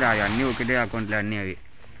అదంతా ఒకటే అన్నీ ఒకటే అకౌంట్లే అన్నీ అవి.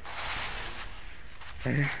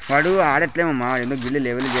 సరే వాడు ఆడట్లేమమ్మా ఎందుకు గిల్లి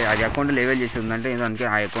లెవెల్ అది అకౌంట్ లెవెల్ చేసి ఉందంటే దానికి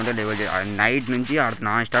ఆ అకౌంట్ లెవెల్ నైట్ నుంచి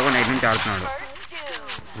ఆడుతున్నా స్టాక్ నైట్ నుంచి ఆడుతున్నాడు.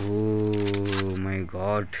 ఓ మై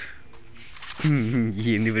గాడ్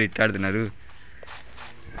ఏంది ఇప్పుడు ఇట్లా ఆడుతున్నారు.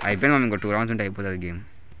 అయిపోయింది మమ్మీ ఇంకో 2 రౌండ్స్ ఉంటే అయిపోతుంది గేమ్.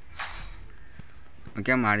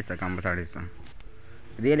 ఓకే అమ్మ ఆడిస్తా కంపల్సరీ ఆడిస్తా.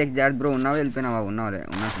 రియల్ ఎక్స్ జాడ్ బ్రో ఉన్నావా వెళ్ళిపోయినావా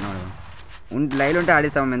ఉన్నట్టున్నావు లైవ్ ఉంటే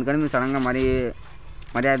ఆడిస్తాము. ఎందుకంటే మీరు సడన్గా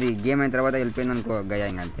మరి అది గేమ్ అయిన తర్వాత వెళ్ళిపోయింది అనుకో గయా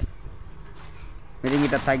ఇంకా అంతే. మీరు ఇంక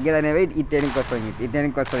ఇట్లా తగ్గేదనేవి ఈ 10కి వస్తుంది ఈ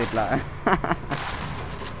 10కి వస్తుంది ఇట్లా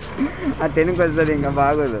ఆ 10కి వస్తుంది ఇంకా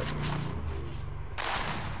బాగోదు.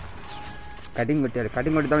 కటింగ్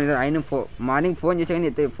కొట్టాం ఆయన మార్నింగ్ ఫోన్ చేసే కానీ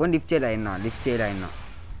ఫోన్ లిఫ్ట్ చేయలే ఆయన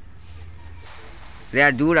రే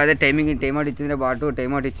చూడు అదే టైం అవుట్ ఇచ్చింది బాటు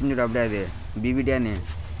టైం అవుట్ ఇచ్చింది చూడు అప్పుడే అదే బీబీటీ అని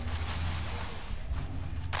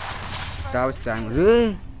స్టాప్ స్పాంగ్ రే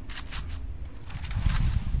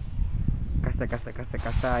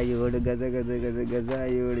కస్త అయ్యోడు గజ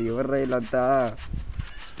అయ్యోడు ఎవరు రైలంతా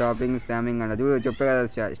స్టాపింగ్ స్పామింగ్ అంట చూడు చెప్పే కదా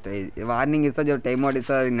వార్నింగ్ ఇస్తా టైం అవుట్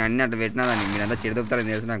ఇస్తా అన్నీ అట్లా పెట్టినాదని మీరంతా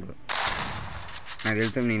చెడుతారని తెలుసు నాకు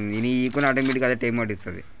తెలుసు. నేను ఈకుని ఆటోమేటిక్గా అదే టైం అవుట్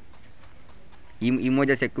ఇస్తుంది.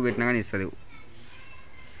 ఇమోజెస్ ఎక్కువ పెట్టినా కానీ ఇస్తుంది.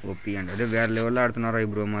 ఓపీ అంటే అదే వేరే లెవెల్లో ఆడుతున్నారా ఈ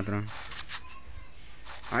బ్రో మాత్రం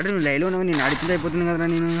ఆడ నువ్వు లైవ్లో ఉన్నావు నేను ఆడితే అయిపోతుంది కదరా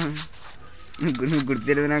నువ్వు గుర్తు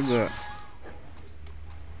తెలియదు నాకు.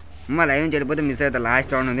 అమ్మ లైవ్ నుంచి వెళ్ళిపోతే మిస్ అవుతాను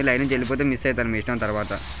లాస్ట్ రౌండ్ ఉంది లైవ్ నుంచి వెళ్ళిపోతే మిస్ అవుతాను మీ ఇష్టం.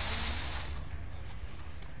 తర్వాత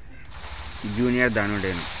జూనియర్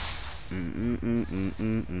ధనుడేను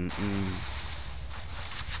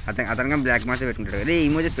అతనిగా బ్లాక్ మార్చే పెట్టుకుంటాడు. అదే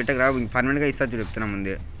ఈమోజెస్ పెట్టకు రా, పర్మనెంట్గా ఇస్తారు చూడు, చెప్తున్నా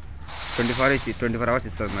ముందే. 24 hours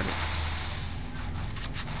ఇస్తుంది మరి.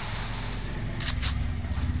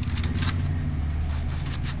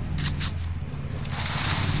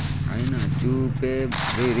 అయినా చూపే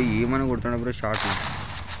ఏమని కొడుతున్నా బ్రో షార్ట్.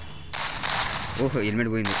 ఓహో హెల్మెట్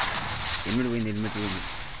పోయింది.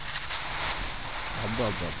 అబ్బా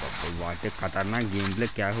అబ్బా అబ్బా వాటే ఖతర్నాక్ గేమ్ ప్లే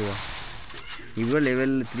క్యా హువా. ఇప్పుడు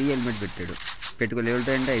లెవెల్ 3 హెల్మెట్ పెట్టాడు. పెట్టుకో లెవెల్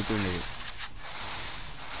 2 అంటే అయిపోయింది.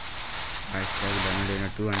 డౌన్లోడ్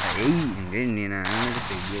 2 అంట. నేను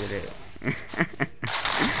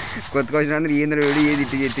కొత్త వచ్చిన అందరూ ఏంద్ర వేడి ఏది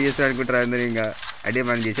ఇట్టి చేస్తాడు అనుకుంటారు అందరూ. ఇంకా అదే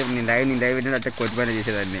మనం చేసే నేను లైవ్ పెట్టిన అట్లా కొత్త పని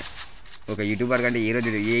చేసేదాన్ని. ఒక యూట్యూబర్ కంటే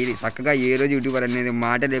చక్కగా ఏ రోజు యూట్యూబర్ అనేది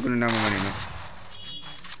మాట లేకుండా ఉన్నామమ్మా నేను.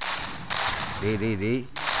 రే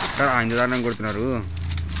ఎక్కడ ఇంద్రదారణం కొడుతున్నారు.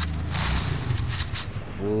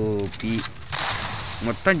 ఓపి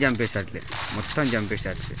మొత్తం చంపేసట్లే.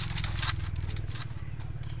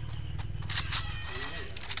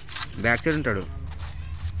 బ్యాక్ సైడ్ ఉంటాడు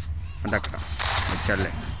అదక్క.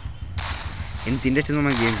 వచ్చాడులే. ఎంత ఇంట్రెస్ట్ ఉందో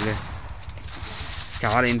మన గేమ్ ప్లే,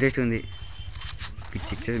 చాలా ఇంట్రెస్ట్ ఉంది.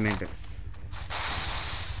 పిచ్చి ఎక్సైట్మెంట్.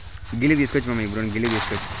 గిల్లి తీసుకొచ్చి మమ్మీ ఇప్పుడు గిల్లి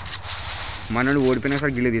తీసుకొచ్చి మనోడు ఓడిపోయినా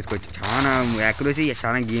సరే గిల్లి తీసుకొచ్చి. చాలా యాక్యురసీ,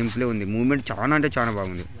 చాలా గేమ్ ప్లే ఉంది. మూవ్మెంట్ చాలా అంటే చాలా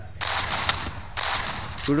బాగుంది.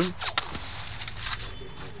 చూడు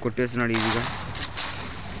కొట్టేస్తున్నాడు ఈజీగా.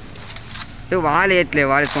 వాళ్ళు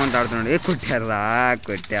ఎత్తుకొని ఆడుతున్నాడు. కొట్టారా.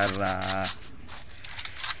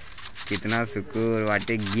 कितना सुकून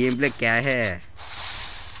वाटे. गेम प्ले क्या है,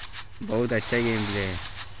 बहुत अच्छा गेम प्ले.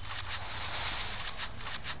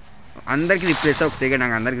 అందరికి రిప్లేస్ ఒక సెకండ్.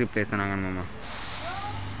 నాకు అందరికి రిప్లేస్ అమ్మ.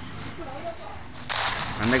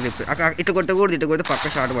 అందరికి రిప్లేస్. ఇటు కొట్టకూడదు పక్క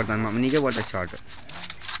షార్ట్ పడుతుంది అమ్మ. నీకే పడుతుంది షార్ట్.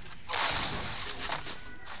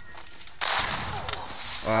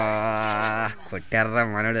 కొట్టారా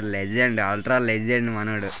మనోడు. లెజెండ్, అల్ట్రా లెజెండ్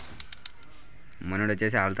మనోడు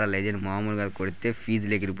వచ్చేసి అల్ట్రా లెజెండ్. మామూలుగా కొడితే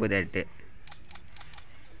ఫీజులు ఎగిరిపోతే అట్టే.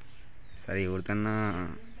 సరే ఎవరికన్నా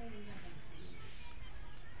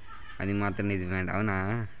అది మాత్రం నిజమే అండి. అవునా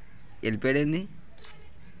వెళ్ళిపోయాడేంది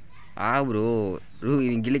బ్రో.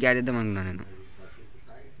 గిల్లికి యాడ్ చేద్దాం అనుకున్నా నేను.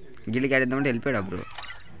 గిల్లికి యాడ్ చేద్దామంటే వెళ్ళిపోయాడు బ్రో.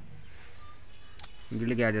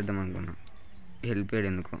 గిల్లికి యాడ్ చేద్దాం అనుకున్నా, వెళ్ళిపోయాడు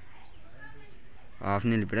ఎందుకో.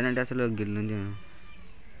 హాఫ్ని వెళ్ళిపోయాడు అంటే అసలు గిల్ నుంచి.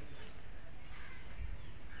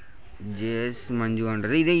 జేస్ మంజు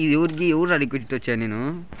అంటారు. ఎవరు రిక్వెస్ట్ వచ్చాను నేను.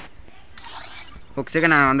 ఒక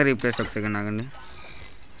సెకండ్ అందరు రిప్లేస్. ఒక సెకండ్ ఆగండి.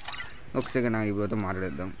 నాకు ఇప్పుడుతో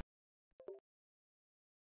మాట్లాడేద్దాం.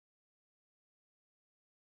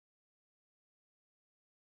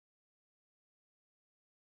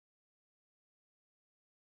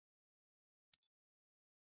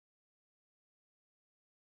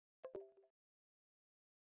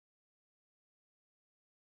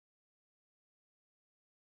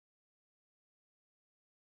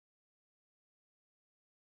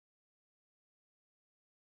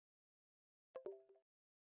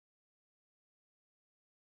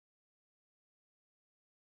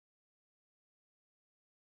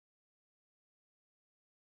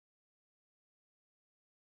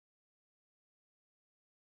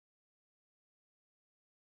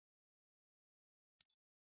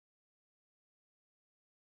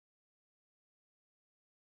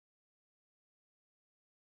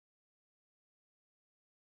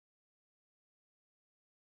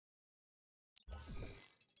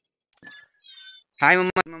 హాయ్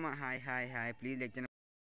మమ్మ. Hi please lecture.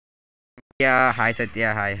 Hi Satya.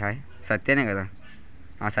 Hi సత్యనే కదా.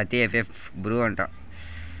 సత్య ఎఫ్ఎఫ్ బ్రూ అంట.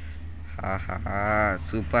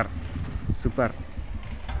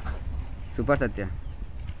 సూపర్ సత్య.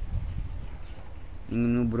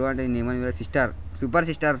 నువ్వు బ్రో అంటే నేనేమని సిస్టర్. Super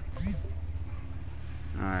sister.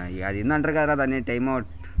 అది ఏందంటారు కదరా దాన్ని, టైం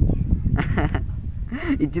అవుట్.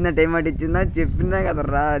 టైం అవుట్ ఇచ్చిందా చెప్పినా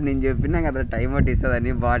కదరా. నేను చెప్పినా కదా టైం అవుట్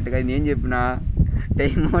ఇస్తుందని. బాట్గా నేను చెప్పిన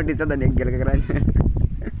టైం అవుట్ ఇస్తుందని గెలకరా.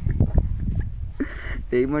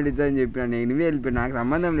 టైం అవుట్ ఇస్తుందని చెప్పిన. నువ్వే వెళ్ళిపోయి, నాకు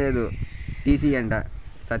సంబంధం లేదు. టీసీ అంట.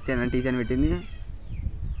 సత్యనా టీసీ అని పెట్టింది.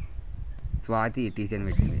 స్వాతి టీసీ అని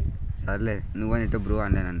పెట్టింది. సర్లే నువ్వని ఎట్టో బ్రో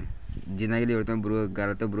అనలే నన్ను. జిందగీలో ఎవరితో బ్రో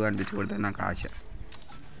గలతో బ్రో అనిపించకూడదు నాకు ఆశ.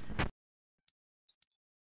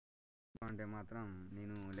 అంటే మాత్రం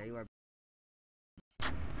నేను లైవ్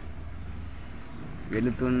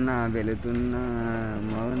వెళుతున్నా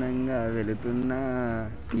మౌనంగా వెళుతున్నా.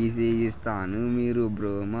 టీసీ ఇస్తాను మీరు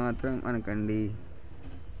బ్రో మాత్రం అనకండి.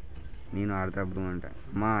 నేను ఆడతా బ్రో అంట.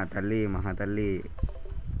 మా తల్లి మహాతల్లి.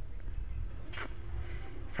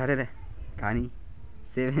 సరేలే కానీ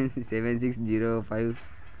 7605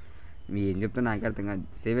 ఏం చెప్తున్నా నాకే అర్థం కాదు.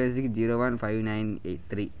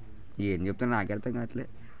 76015983 ఏం చెప్తున్నా నాకే అర్థం కావట్లే.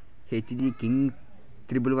 హెచ్జీ కింగ్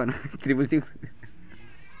 111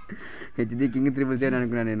 హెచ్జీ కింగ్ 777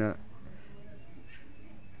 అనుకున్నా నేను.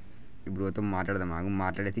 ఇప్పుడు మాట్లాడదాం ఆగు.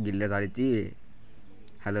 మాట్లాడేసి గిల్లే సాధించి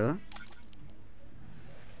హలో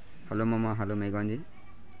హలో మామ, హలో మేఘాంజీ,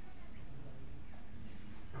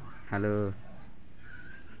 హలో.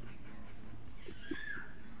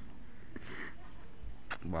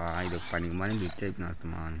 బా ఇది ఒక పనికి మనం గిట్ అయిపోయిన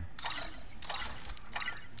వస్తామా అని.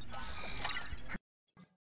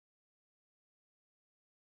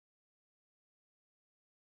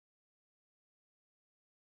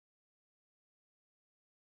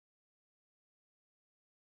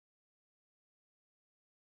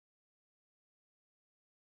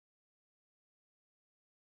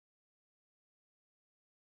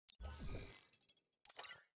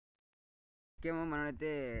 ఇంకేమో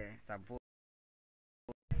మనమైతే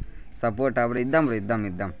సపోర్ట్ అప్పుడు ఇద్దాం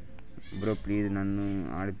బ్రో ప్లీజ్ నన్ను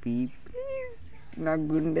ఆడిపి. నా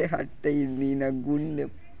గుండె హట్ అయింది, నా గుండె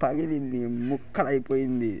పగిలింది, ముక్కలు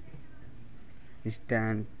అయిపోయింది.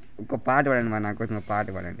 స్టాండ్ ఒక పాట పాడండి మరి, నా కోసం ఒక పాట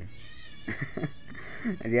పాడండి.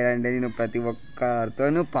 అదేంటే నేను ప్రతి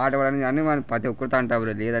ఒక్కరితోనూ పాట పాడని కానీ మనం ప్రతి ఒక్కరితో అంటా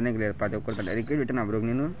బ్రో, లేదనే లేదు, ప్రతి ఒక్కరితో రిక్వెస్ట్ పెట్టినా బ్రో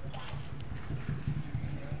నేను.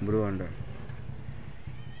 బ్రో అంట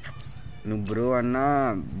నువ్వు బ్రో అన్నా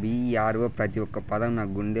BRO ప్రతి ఒక్క పదం నా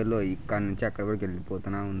గుండెలో ఇక్కడ నుంచి అక్కడ వరకు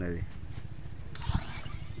వెళ్ళిపోతున్నా ఉన్నది.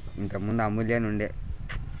 ఇంతకుముందు అమూల్యాన్ని ఉండే,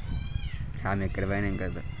 ఆమె ఎక్కడ పోయినా ఇంకా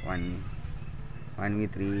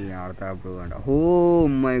 1v3 ఆడతా బ్రో అంట. ఓ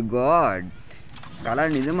మై గాడ్,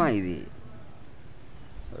 కలర్ నిజమా ఇది?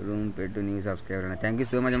 రూమ్ పెట్టు న్యూ సబ్స్క్రైబర్ అన్న, థ్యాంక్ యూ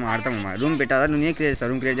సో మచ్ అమ్మ. ఆడతామమ్మా. రూమ్ పెట్టాలా? నేనే క్రియేట్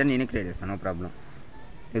చేస్తాను. రూమ్ క్రియేట్ చేయాలి, నేనే క్రియేట్ చేస్తాను, నో ప్రాబ్లం.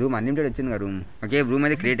 రూమ్ అన్లిమిటెడ్ వచ్చింది కదా రూమ్. ఓకే రూమ్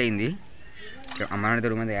అయితే క్రియేట్ అయింది. అమ్మాయితో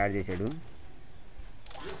రూమ్ అయితే యాడ్ చేశాడు.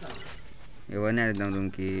 ఎవరిని యాడ్ చేద్దాం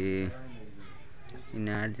రూమ్కి? నిన్ను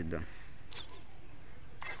యాడ్ చేద్దాం.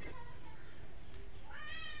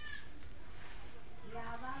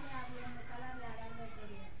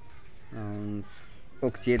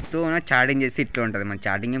 ఒక చేత్తో చాటింగ్ చేసి ఇట్లా ఉంటుంది. మన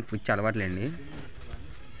చాటింగ్ ఏం పిచ్చి అలవాట్లేండి,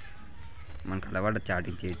 మనకు అలవాటు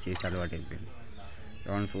చాటింగ్ చేసి అలవాటు అయిపోయింది.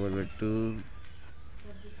 4 పెట్టు,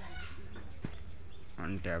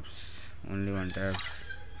 1 ట్యాప్స్, ఓన్లీ 1 ట్యాప్స్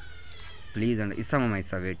ప్లీజ్ అండి. ఇస్తామమ్మా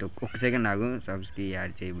ఇస్తా, వెయిట్ ఒక్క సెకండ్ నాకు. సబ్స్కి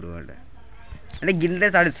యాడ్ చేయి బ్రో అంటే గిల్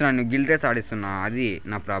రేస్ ఆడిస్తున్నాను, నువ్వు గిల్ రేస్ ఆడిస్తున్నా, అది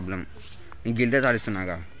నా ప్రాబ్లం. నేను గిల్ రేస్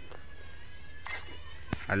ఆడిస్తున్నాగా.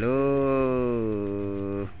 హలో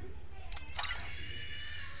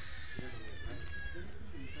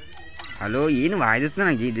హలో ఏం వాయిస్ వస్తున్నా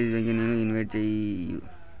నాకు? నేను ఇన్వైట్ చెయ్యి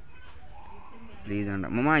ప్లీజ్ అంట.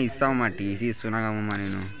 అమ్మమ్మ ఇస్తావమ్మా, టీసీ ఇస్తున్నాగా అమ్మమ్మ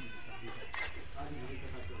నేను.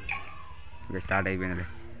 ఓకే స్టార్ట్ అయిపోయిందిలే,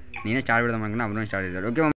 నేనే స్టార్ట్ పెడదాం అనుకున్నా, అప్పుడు స్టార్ట్ చేశాడు.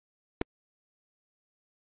 ఓకే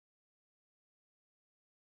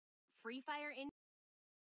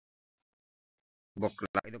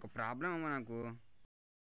బొక్కలా ఇది ఒక ప్రాబ్లం అమ్మ నాకు.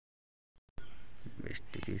 బెస్ట్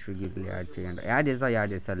తీసుకు యాడ్ చేయండి. యాడ్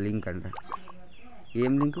చేస్తా లింక్ అంట.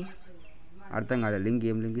 ఏం లింక్ అర్థం కాదు, లింక్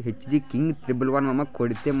ఏం లింక్? హెచ్జీ కింగ్ 111 అమ్మ.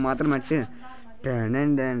 కొడితే మాత్రం అట్టే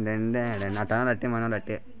అట్టే మన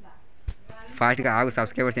అట్టే ఫాస్ట్గా ఆగు.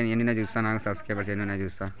 సబ్స్క్రైబర్స్ ఎన్నైనా చూస్తా, నాకు సబ్స్క్రైబర్స్ ఎన్నైనా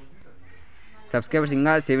చూస్తా. సబ్స్క్రైబర్స్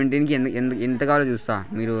ఇంకా 17కి ఎంత కావాలో చూస్తా.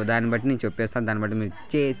 మీరు దాన్ని బట్టి నేను చెప్పేస్తాను, దాన్ని బట్టి మీరు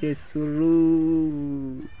చేసేసురు.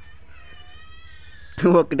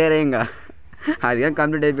 ఒక్కటే ఇంకా అది కానీ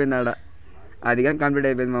కంప్లీట్ అయిపోయింది ఆడ, అది కానీ కంప్లీట్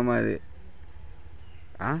అయిపోయింది మామ. అది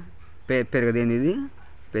పెరగదేంది ఇది?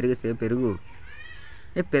 పెరుగు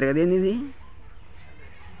పెరగదేంది ఇది?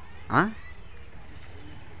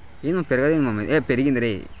 ఏమో పెరగదేంది మమ్మ. పెరిగింది రే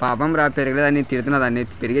పాపం రా, పెరగలేదని తిడుతున్నా దాన్ని,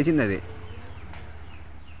 పెరిగేసింది అది.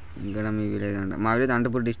 ఇక్కడ మీ విలేజ్ అంట, మా village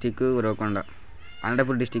Anantapur district Uravakonda.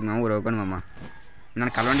 Anantapur district మా ఉరవకొండ మమ్మ.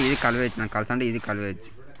 నన్ను కలవండి, ఇది కలవేయచ్చు, నాకు కలసంటే ఇది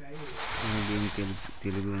కలవేయచ్చు.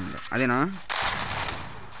 తెలుగు ఉందా అదేనా?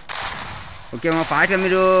 ఓకే అమ్మా ఫాస్ట్గా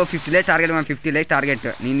మీరు 50 lakhs టార్గెట్ అమ్మా, 50 lakhs టార్గెట్.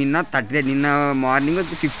 నేను నిన్న మార్నింగ్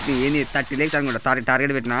 30 lakhs అనుకుంటా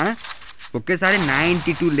టార్గెట్ పెట్టినా. ఒకేసారి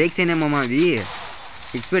 92 lakhs అయినాయమ్మా. అవి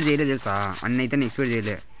ఎక్స్పెక్ట్ చేయలేదు తెలుసా, అన్నీ అయితే నేను ఎక్స్పెక్ట్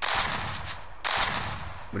చేయలే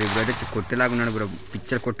బ్రో. ఇప్పుడైతే కొట్టేలాగున్నాడు బ్రో,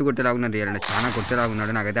 పిక్చర్ కొట్టేలాగున్నాడు, రియల్ అంటే చాలా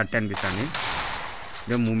కొట్టేలాగున్నాడు. నాకైతే అట్టే అనిపిస్తుంది.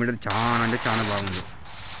 ఇదే మూమెంట్ అయితే చాలా అంటే చాలా బాగుంది.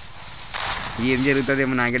 ఏం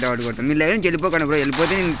జరుగుతుందేమో నాకైతే వాడు కొడతాను. మీరు లైవ్ నుంచి వెళ్ళిపోకండి బ్రో,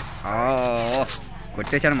 వెళ్ళిపోతే నేను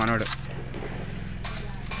కొట్టేశాడు మనోడు,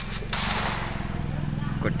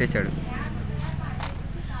 కొట్టేశాడు.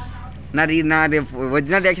 నాది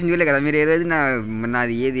ఒరిజినల్ రియాక్షన్ చూడలే కదా మీరు ఏ రోజు.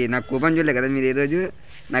 నాది ఏది నా కోపం చూడలే కదా మీరు ఏ రోజు.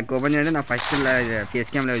 నాకు కోపం చూడండి, నా ఫస్ట్ ఫేస్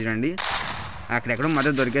క్యామ్ లైవ్ చూడండి, అక్కడెక్కడో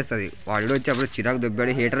మద్దతు దొరికేస్తుంది. వాడు వచ్చి అప్పుడు చిరాకు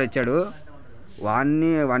దొబ్బాడు, హేటర్ వచ్చాడు.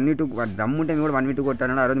 వాడిని 1v2 దమ్ముంటే కూడా 1v2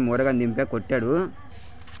 కొట్టాడు. ఆ రోజు మోరగా దింపే కొట్టాడు.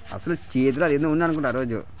 అసలు చేతిలో అది ఏదో ఉంది అనుకుంటా ఆ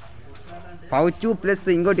రోజు. పౌచ్ ప్లస్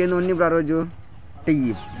ఇంకోటి ఏందో ఉంది ఇప్పుడు ఆ రోజు. అంటే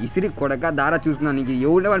ఇసిరి కొడక దారా చూసుకున్నాను. నీకు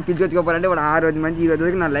ఎవడే వాడిని పిలిచిపోవాలంటే వాడు ఆ రోజు మంచి ఈ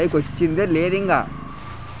రోజు నా లైఫ్ వచ్చిందే లేదు. ఇంకా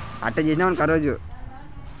అట్ట చేసినా మనకు ఆ రోజు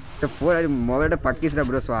ఫోన్ అది మొబైల్ పక్కిసిరా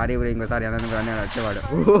బ్రో. సారీ బ్రో, ఇంకోసారి అన్నాను కానీ వచ్చేవాడు.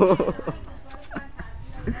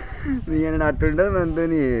 నేను అట్టుండదు మనతో.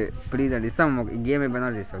 ప్లీజ్ అండి ఇస్తాం. గేమ్ అయిపోయినా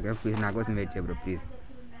చేస్తాం. ఓకే ప్లీజ్ నా కోసం వెయిట్ చేయ బ్రో ప్లీజ్.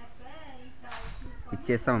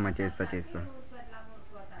 ఇచ్చేస్తామమ్మా, చేస్తా.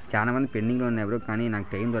 చాలా మంది పెండింగ్లో ఉన్నాయి బ్రో, కానీ నాకు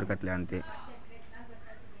టైం దొరకట్లేదు అంతే.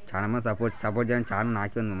 చాలా మంది సపోర్ట్ చేయడానికి చాలా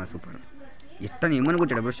నాకే ఉంది అమ్మా. సూపర్ ఇట్టని ఏమని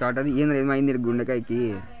కొట్టాడు బ్రో షార్ట్. అది ఏమైంది గుండెకాయకి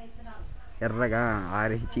ఎర్రగా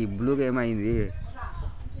ఆరిచి బ్లూగా ఏమైంది?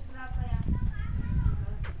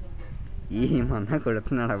 ఏమన్నా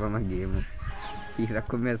కొడుతున్నాడు అబ్బా మా గేమ్. ఈ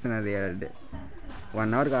రకం వేస్తున్నది అంటే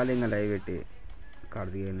 1 hour కాలేదు ఇంకా లైవ్ పెట్టి.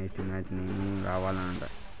 కడది నెక్స్ట్ మ్యాచ్ నేను రావాలనంట.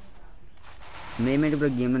 నేమ్ ఏంటి బ్రో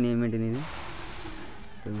గేమ్లో? నేమ్ ఏంటి నీది?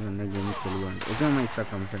 గేమ్ తెలుగు అంట. ఓకే అమ్మా ఇస్తా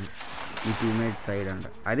కంపెనీ. ఈ టీమ్మేట్ సైడ్ అంట.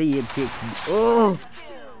 అదే ఓ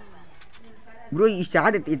బ్రో ఈ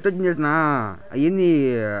షార్ట్ ఎట్టొచ్చింది చేసిన ఏంది?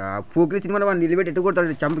 పోకిరి సినిమాలో వాడిని నిలబెట్టి ఎట్టు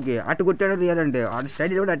కొడతాడు చంపకి. అట్టు కొట్టాడు రియాలంటే ఆ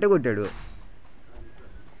స్టైల్ కూడా అట్టే కొట్టాడు.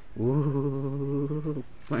 ఓ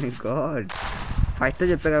మై గాడ్, ఫస్ట్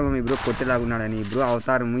చెప్పా కదా మీ బ్రో కొట్టేలాగున్నాడని. బ్రో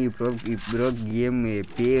అవతారము ఈ బ్రో గేమ్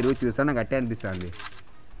పేరు చూసా నాకు అట్టే అనిపిస్తుంది.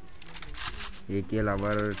 ఏకే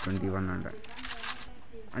లవర్ 21 అంట.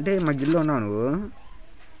 అంటే మా గిల్లో ఉన్నావు నువ్వు?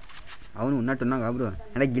 అవును ఉన్నట్టున్నావు బ్రో.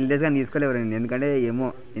 అంటే గిల్డేస్ కానీ తీసుకోలేవు ఎందుకంటే ఏమో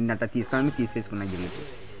నిన్న అట్లా తీసేసుకున్నా గిల్లుకి.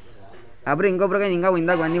 అప్పుడు ఇంకో బ్రో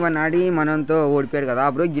ఇందాక 1v1 ఆడి మనంతో ఓడిపోయాడు కదా.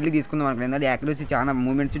 అప్పుడు గిల్లు తీసుకుందాం అనుకున్నాను. ఎందుకంటే యాక్యురసీ చాలా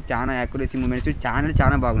మూమెంట్స్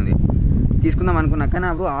చాలా బాగుంది. తీసుకుందాం అనుకున్నా కానీ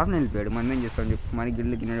అప్పుడు ఆఫ్ని వెళ్ళిపోయాడు. మనం ఏం చేస్తాం చెప్పి మన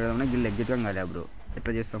గిల్లు గిన్నె గిల్లు ఎగ్జిట్గా కాదు బ్రో.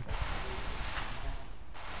 ఎట్లా చేస్తాం?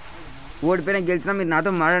 ఓడిపోయినా గెలిచినా మీరు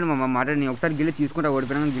నాతో మాట్లాడి నేను ఒకసారి గిల్లు తీసుకుంటా.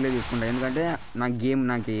 ఓడిపోయినా గిల్లే తీసుకుంటా. ఎందుకంటే నాకు గేమ్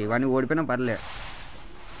నాకు వాడిని ఓడిపోయినా పర్లే.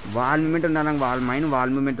 వాల్ మూమెంట్ ఉండాలి నాకు.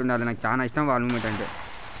 వాల్ మూమెంట్ ఉండాలి. నాకు చాలా ఇష్టం వాల్ మూమెంట్ అంటే.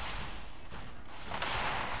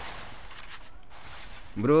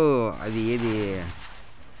 బ్రో అది ఏది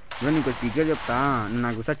బ్రో నీకు సీక్రెట్ చెప్తా.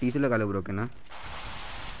 నాకు ఒకసారి టీసీలో కలవు బ్రో. ఓకేనా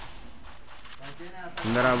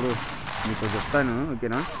ఉందరా బ్రో నీకు చెప్తాను.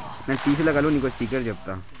 ఓకేనా నేను టీసీలో కలవు నీకు సీక్రెట్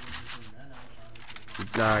చెప్తా.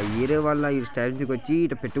 ఇట్లా వేరే వాళ్ళ ఈ స్టైల్స్కి వచ్చి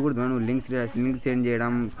ఇట్లా పెట్టకూడదు. నువ్వు లింక్స్ సెండ్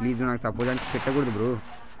చేయడం ప్లీజ్ నాకు సపోర్ట్ అని పెట్టకూడదు బ్రో.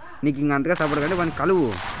 నీకు ఇంక అంతగా సపోర్ట్ కంటే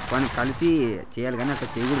వాడిని కలిసి చేయాలి కానీ అట్లా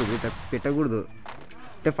చేయకూడదు బ్రో. ఇట్లా పెట్టకూడదు.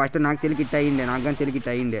 అంటే ఫస్ట్ నాకు తెలికి ఇట్ అయ్యిండే, నాకు కానీ తెలికి ఇట్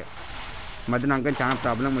అయ్యిండే. మధ్య నాకు కానీ చాలా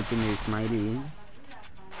ప్రాబ్లం వచ్చింది. స్మైలీ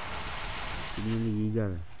ఈగా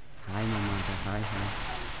హాయ్ మమ్మ అంట.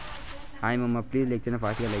 హాయ్ మమ్మ ప్లీజ్ లైక్ చేయండి.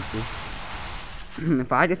 ఫాస్ట్గా లైక్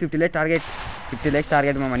ఫాస్ట్గా 50 likes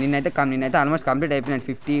టార్గెట్ మమ్మ. నిన్నైతే ఆల్మోస్ట్ కంప్లీట్ అయిపోయినాయి.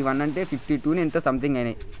 51 అంటే 52 ఎంతో సంథింగ్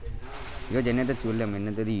అయినాయి. ఇక జన్ అయితే చూడలేము.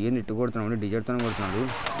 ఎన్నైతే ఏం ఇట్టు కొడుతున్నాడు, డిజర్ట్తో కొడుతున్నాడు.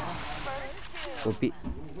 ఒప్పి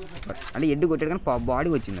అంటే ఎడ్డు కొట్టాడు కానీ బాడీ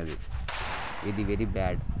వచ్చింది. అది ఇది వెరీ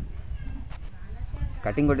బ్యాడ్.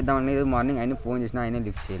 కటింగ్ కొట్టిద్దామని మార్నింగ్ ఆయన ఫోన్ చేసినా ఆయన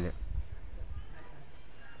లిఫ్ట్ చేయలేదు.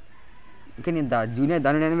 ఇంకా నేను జూనియర్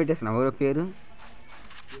దాని పెట్టేస్తున్నా. ఎవరో పేరు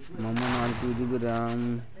మమ్మ 4 GB ర్యామ్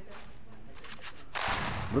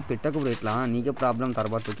బ్రో. పెట్టకు బ్రో ఇట్లా నీకే ప్రాబ్లం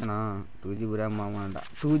తర్వాత. ఓకేనా 2 GB ర్యామ్ మామ అంట.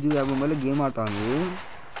 2 GB ర్యామ్ మొబైల్లో గేమ్ ఆడుతుంది.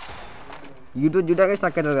 యూట్యూబ్ చూడడానికి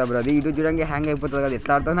స్టక్ అవుతుంది కదా బ్రో. అది యూట్యూబ్ చూడడానికి హ్యాంగ్ అయిపోతుంది కదా.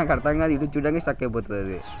 ఎట్లా ఆడుతావు నాకు అర్థం కాదు. యూట్యూబ్ చూడడానికి స్టక్ అయిపోతుంది.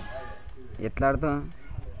 అది ఎట్లా ఆడతావు?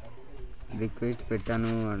 రిక్వెస్ట్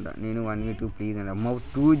పెట్టాను అంట. నేను 1v2 ప్లీజ్ అంట.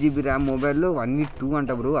 2 GB ర్యామ్ మొబైల్లో 1v2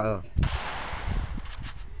 అంట బ్రో.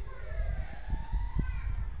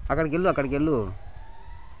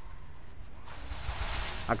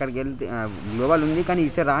 అక్కడికి వెళ్తే గ్లోబల్ ఉంది కానీ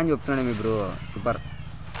ఇస్తే రా అని చెప్తున్నాడు మీ బ్రో. సూపర్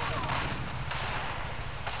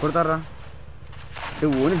కొడతారా?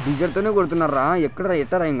 ఓన్లీ డిజర్ట్తోనే కొడుతున్నారా?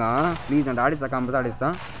 ఎట్టరా ఇంకా ప్లీజ్ అంటే ఆడిస్తా. కంపల్సరీ ఆడిస్తా.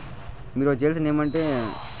 మీరు చేయాల్సింది ఏమంటే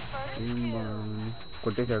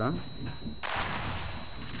కొట్టేశాడా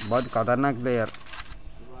బాగా ఖతర్నాక్ ప్లేయర్.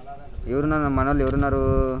 ఎవరున్నారు మన వాళ్ళు? ఎవరున్నారు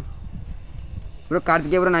బ్రో?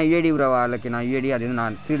 కార్తిక్ బ్రో నా యూఐడి బ్రో. వాళ్ళకి నా యూఐడి అది నా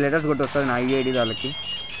 3 letters కొట్టి వస్తుంది నా యూఐడి వాళ్ళకి.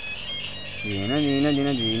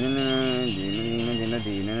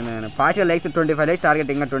 ఫాస్ట్గా లైక్స్ 25 likes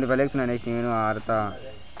టార్గెట్. ఇంకా 25 likes ఉన్నాయి. నెక్స్ట్ నేను ఆడతా.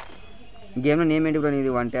 గేమ్లో నేమ్ ఏంటి బ్రో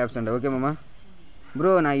నీది? 1 taps అంట. ఓకే మామ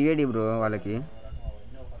బ్రో నా యూఐడి బ్రో వాళ్ళకి.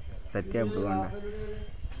 సత్య బ్రో అంట.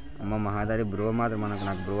 అమ్మ మహాదారి బ్రో మాత్రం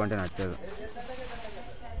నాకు బ్రో అంటే నచ్చదు.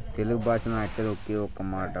 తెలుగు భాషలో నచ్చదు ఒకే ఒక్క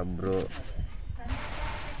మాట బ్రో.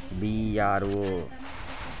 BRO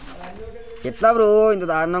ఎట్లా బ్రో ఇంత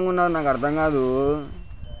దారుణంగా ఉన్నారు? నాకు అర్థం కాదు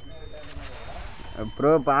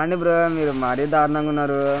బ్రో. పాండి బ్రో మీరు మరీ దారుణంగా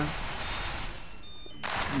ఉన్నారు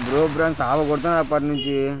బ్రో. అని సావ కొడుతున్నారు అప్పటి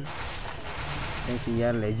నుంచి.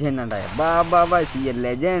 సిఆర్ లెజెండ్ అంట బాబా సిఆర్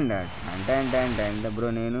లెజెండ్ అంటే అంటే అంటే ఎంత బ్రో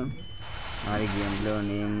నేను నాది గేమ్లో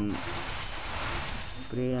నేమ్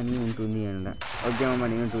ప్రే అని ఉంటుంది అంట. ఓకే అమ్మ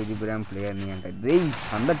నేను 2GB ర్యామ్ ప్లేయర్ని అంట. రే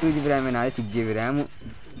అందరు 2GB ర్యామ్ నాది 6GB ర్యామ్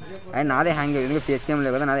అండ్ నాదే హ్యాంగ్ అయ్యింది. ఎందుకంటే ఫేస్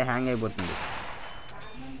లేదు కదా నాదే హ్యాంగ్ అయిపోతుంది.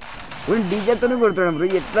 ఓన్లీ డీజేతోనే కొడుతున్నాం బ్రో.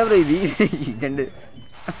 ఎట్లా బ్రో ఇది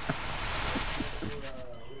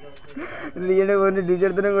రియడే ఓన్లీ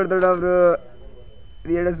డీజేతోనే కొడుతున్నాం బ్రో.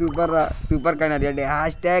 రియడే సూపర్ రా సూపర్ కానీ రియడే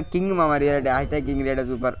 #king మామ రియడే #king రియడే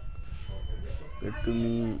సూపర్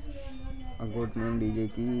పెట్టుని అకౌంట్ నేమ్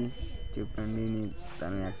డీజేకి చెప్పండి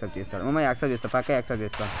తను యాక్సెప్ట్ చేస్తాడు. మమ్మ యాక్సెప్ట్ చేస్తా పక్క యాక్సెప్ట్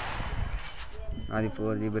చేస్తా. నాది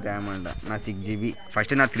 4GB ర్యామ్ అంట నా 6GB.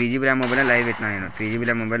 ఫస్ట్ నా 3GB ర్యామ్ మొబైల్ లైవ్ పెట్టినా నేను 3GB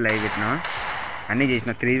ర్యామ్ మొబైల్ లైవ్ పెట్టినా అన్నీ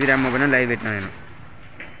చేసిన 3GB ర్యామ్ మొబైల్ లైవ్ పెట్టినా నేను.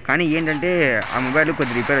 కానీ ఏంటంటే ఆ మొబైల్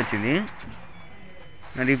కొద్ది రిపేర్ వచ్చింది.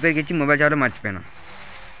 నా రిపేర్కి ఇచ్చి మొబైల్ చాలా మర్చిపోయాను.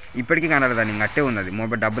 ఇప్పటికీ కనరాదు దాన్ని ఇంక అట్టే ఉన్నది.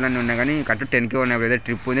 మొబైల్ డబ్బులు అన్నీ ఉన్నాయి కానీ కరెక్ట్ 10K ఉన్నాయి. ఏదో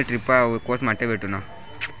ట్రిప్ ఉంది ట్రిప్ కోసం అట్టే పెట్టున్నా.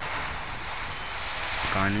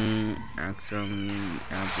 కానీ యాప్లో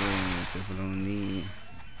ఉంది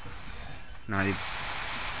నాది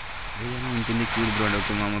ఉంటుంది క్యూర్ బ్రో.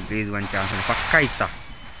 ఓకే మామ ప్లీజ్ 1 ఛాన్స్ పక్కా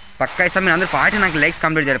ఇస్తా మీరు అందరూ ఫాస్ట్ నాకు లైక్స్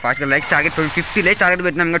కంప్లీట్ చేయాలి. ఫాస్ట్గా లైక్స్ టార్గెట్ 50 లైక్స్ టార్గెట్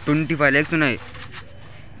పెట్టినాం. ఇంకా 25 లైక్స్ ఉన్నాయి.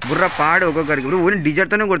 బుర్ర పాడు ఒక్కొక్కరికి బ్రో. ఓన్లీ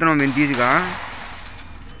డిజర్ట్తోనే కొడుతున్నాం మేము ఈజీగా.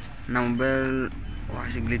 నా మొబైల్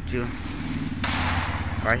వాయిస్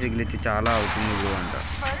గ్లిచ్ చాలా అవుతుంది బ్రో అంట.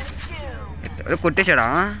 కొట్టేశాడా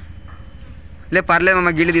లే పర్లేదు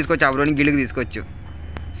మమ్మ గిల్లు తీసుకొచ్చు. ఆ బ్రోని గిల్లుకి తీసుకోవచ్చు.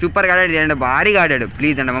 సూపర్గా ఆడాడు అండి భారీగా ఆడాడు.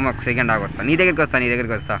 ప్లీజ్ అండి మమ్మ ఒక సెకండ్ ఆగి వస్తా. నీ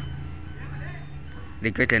దగ్గరికి వస్తా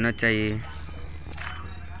రిక్వెస్ట్ ఎన్ని వచ్చాయి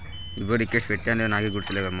ఇప్పుడు రిక్వెస్ట్ పెట్టాను నాకే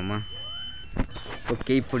గుర్తులేదు కదమ్మా.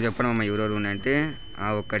 ఓకే ఇప్పుడు చెప్పండి మమ్మ ఎవరెవరు ఉన్నాయంటే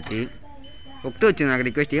ఒకటి వచ్చింది నాకు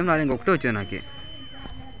రిక్వెస్ట్. ఏం రాలేదు ఇంకొకటి వచ్చింది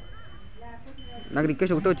నాకు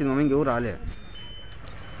రిక్వెస్ట్ ఒకటే వచ్చింది మమ్మ. ఇంకెవరు రాలే.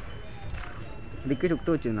 రిక్వెస్ట్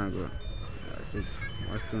ఒకటే వచ్చింది నాకు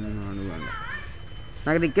వస్తున్నాను అంట.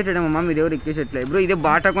 నాకు రిక్వెస్ట్ పెట్టామమ్మా మీరు ఎవరు రిక్వెస్ట్ ఎట్లా బ్రో. ఇదే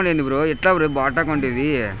బాట్ అకౌంట్ ఏంది బ్రో. ఎట్లా బ్రో బాట్ అకౌంట్ ఇది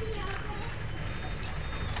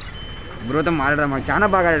బ్రోతో మాట్లాడదాం. మాకు చాలా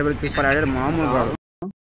బాగా ఆడాడు బ్రో. సూపర్ ఆడాడు మామూలు కాదు.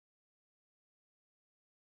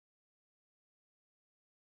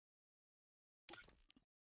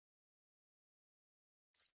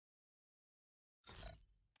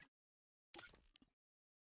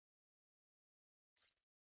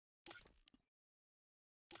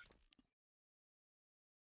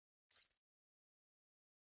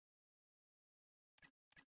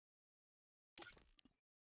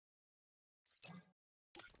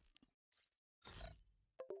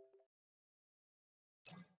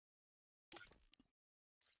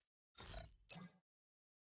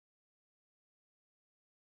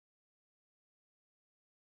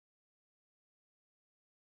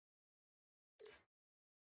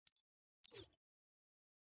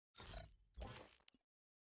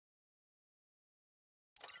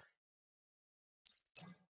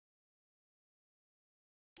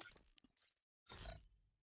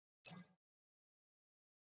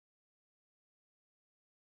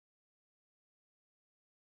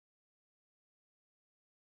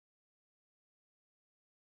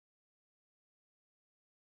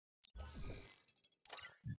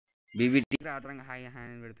 బీబీటీ రాత్రంగా హాయ్ హాయ్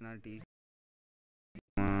అని పెడుతున్నారు. టీ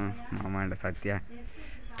మామ అంట సత్య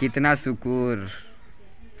కితనా సుకూర్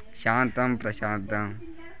శాంతం ప్రశాంతం.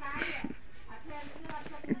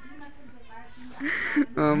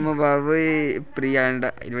 అమ్మ బాబోయ్ ప్రియా అంట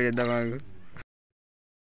ఇరవై చేద్దాం బాగు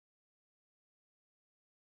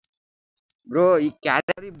బ్రో. ఈ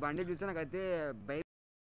క్యారీ బండి చూస్తే నాకైతే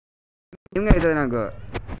భయం అవుతుంది నాకు.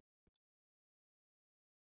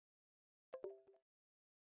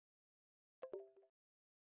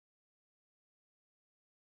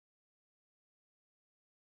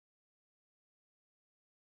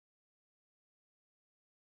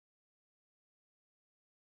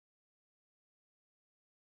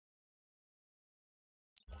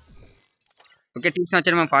 ఓకే తీసుకుని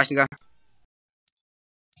వచ్చాడు మనం ఫాస్ట్గా.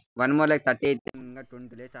 1 more like 30 అయితే ఇంకా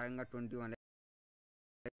 20 లేట్ ఇంకా 21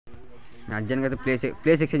 అర్జెంట్గా అయితే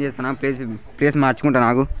ప్లేస్ ఎక్స్చేంజ్ చేస్తున్నా. ప్లేస్ మార్చుకుంటా.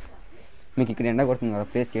 నాకు మీకు ఇక్కడ ఎండ కొడుతుంది కదా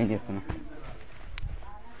ప్లేస్ చేంజ్ చేస్తున్నా.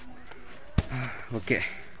 ఓకే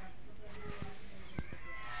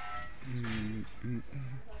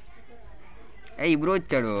ఏ బ్రో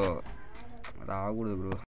వచ్చాడు రాకూడదు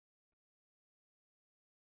బ్రో.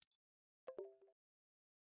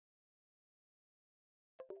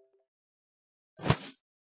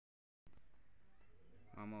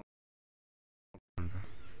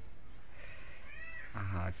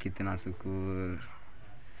 कितना सुकूर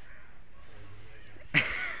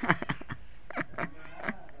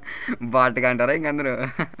బాట్ అంటారా ఇంక అందరూ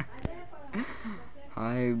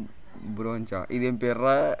హాయ్ బ్రోంచా ఇదేం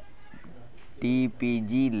పేర్రా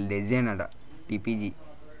టీపీజీ లెజెండ్ అట టీపీజీ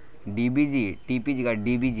డీబీజీ టీపీజీ కాదు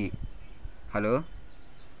డీబీజీ హలో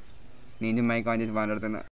నేను మైక్ ఆన్ చేసి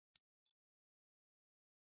మాట్లాడుతున్నా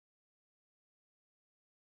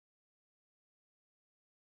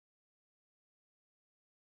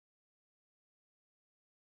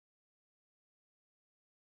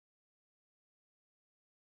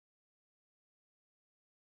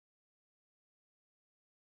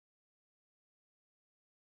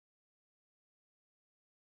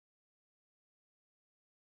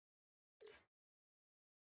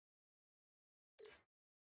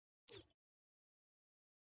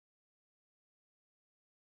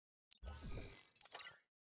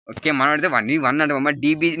ఓకే మనం అడితే వన్ అంటే అమ్మ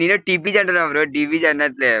డీబీజీ నేను టీపీజీ అంటున్నా బ్రో డీబీజీ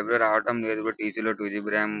అన్నట్లే బ్రో రావటం లేదు bro టీసీలో 2 GB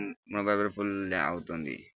RAM mobile full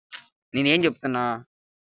అవుతుంది నేనేం చెప్తున్నా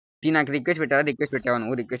నాకు రిక్వెస్ట్ పెట్టావా రిక్వెస్ట్ పెట్టావా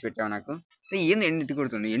నువ్వు రిక్వెస్ట్ పెట్టావా నాకు ఏంది ఎండి ఎట్టు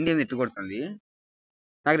కొడుతుంది ఎండి ఏమి ఎట్టు కొడుతుంది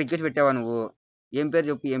నాకు రిక్వెస్ట్ పెట్టావా నువ్వు ఏం పేరు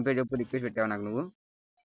చెప్పు రిక్వెస్ట్ పెట్టావా నాకు నువ్వు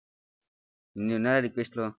ఇన్ని ఉన్నారా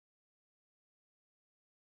రిక్వెస్ట్లో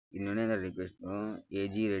ఇన్ని ఉన్నాయి రిక్వెస్ట్లో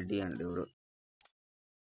ఏజీ రెడ్డి అంటే బ్రో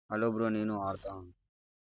హలో బ్రో నేను ఆడతా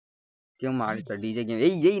గేమ్ ఆడతా డీజే గేమ్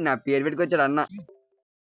ఎయ్ నా పేరు పెట్టుకొచ్చాడు అన్న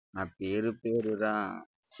నా పేరురా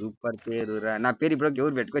సూపర్ పేరురా నా పేరు ఇప్పుడు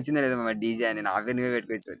ఎవరు పెట్టుకొచ్చిందే లేదు మా డీజే అని నా పేరు నువ్వే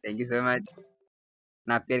పెట్టుకోవచ్చు థ్యాంక్ యూ సో మచ్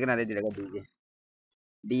నా పేరు కానీ అదే చూడగా డీజే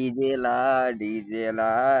డీజేలా డీజేలా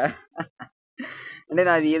అంటే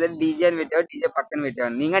నాది ఏదైనా డీజే అని పెట్టావు డీజే పక్కన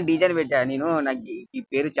పెట్టావు నేను డీజే అని పెట్టా నేను నాకు ఈ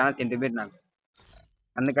పేరు చాలా సెంటిమెంట్ నాకు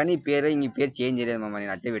అందుకని ఈ పేరు చేంజ్ చేయలేదు మమ్మ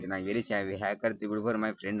నేను అట్టే పెట్టి నాకు వెరీ హ్యాకర్ 344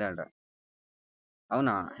 మై ఫ్రెండ్ అంట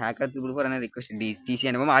అవునా హ్యాకర్ 344 అనేది రిక్వెస్ట్ టీసీ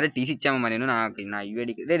అని మమ్మ అదే టీసీ ఇచ్చామమ్మా నేను నాకు నా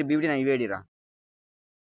యూఐడికి లేదు బీబీ నా యూఐడి రా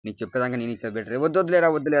నీకు చెప్పేదాకా నేను ఇచ్చా బెటర్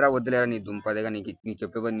వద్దులేరా నీ దుంపదేగా నీకు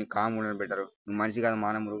చెప్పే నీకు కామ్ ఉండడం బెటర్ నువ్వు మనిషి కాదు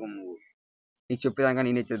మానవ మృగం నువ్వు నీకు చెప్పేదాకా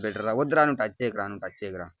నేను ఇచ్చేది బెటర్ రా వద్దురా నువ్వు టచ్ చేయకరా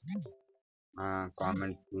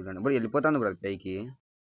కామెంట్ చూడండి ఇప్పుడు వెళ్ళిపోతాను బ్రో పైకి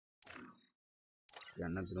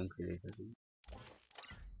అన్న రూమ్కి వెళ్ళేసరికి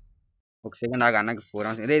ఒక సెకండ్ నాకు అన్నకి 4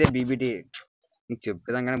 hours రే బీబీటీ నీకు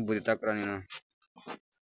చెప్పేదాకానే బుద్ధి తక్కువ నేను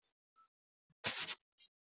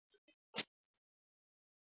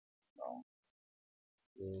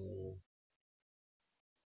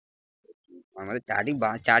మన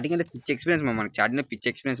చాటింగ్ అంటే పిచ్ ఎక్స్పీరియన్స్ మనకి చాటింగ్ పిచ్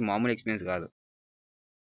ఎక్స్పీరియన్స్ మామూలు ఎక్స్పీరియన్స్ కాదు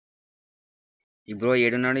ఈ బ్రో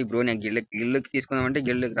ఏడున్నాడు ఈ బ్రో నేను గిల్లుకి తీసుకుందామంటే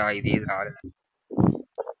గిల్లుకి రా ఇది రాలేదు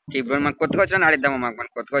ఈ బ్రో మనకు కొత్తగా వచ్చిన ఆడిద్దాం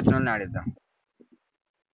మనకు కొత్తగా వచ్చిన వాళ్ళని ఆడిద్దాం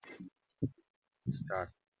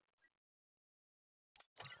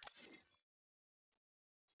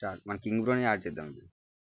స్టార్ట్ మన కింగ్ బ్రోని యాడ్ చేద్దాం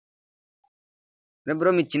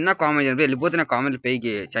బ్రో మీ చిన్న కామెంట్ వెళ్ళిపోతున్నా కామెంట్లు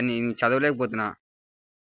పైకి నేను చదవలేకపోతున్నా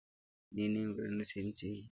నేను సెండ్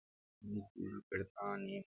చెయ్యి పెడతా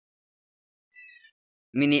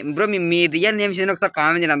బ్రో మీ రియల్ నేమ్స్ ఏదైనా ఒకసారి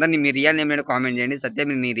కామెంట్ చేయండి అందరినీ మీ రియల్ నేమ్ ఏమైనా కామెంట్ చేయండి సత్య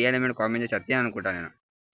మీ రియల్ నేమ్ ఏమైనా కామెంట్ చేసి సత్య అనుకుంటా నేను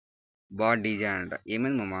డీజే అంట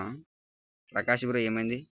ఏమైంది మామ ప్రకాష్ బ్రో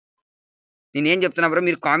ఏమైంది నేనేం చెప్తున్నా బ్రో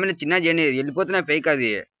మీరు కామెంట్ చిన్న చేయండి వెళ్ళిపోతున్నా పైకి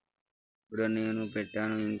అది బ్రో నేను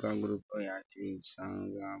పెట్టాను ఇంకా group add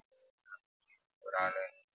చేసాగా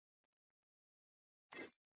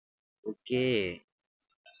okay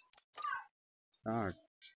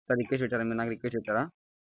sir request పెట్టారా మీరు నాకు రిక్వెస్ట్ పెట్టారా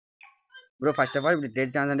బ్రో ఫస్ట్ ఆఫ్ ఆల్ ఇప్పుడు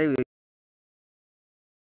డేట్ ఛాన్స్ అంటే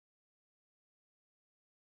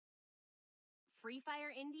Free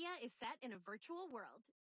Fire India is set in a virtual world.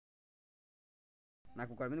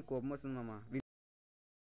 నాకు ఒక మీద కోపం వస్తుంది మామ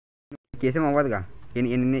కేసేం అవ్వదుగా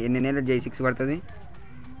ఎన్ని నెలలు J6 పడుతుంది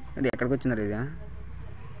అంటే ఎక్కడికి వచ్చినారు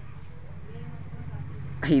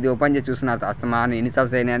ఇది ఓపెన్ చేసి చూస్తున్నారు అస్తమానం ఎన్ని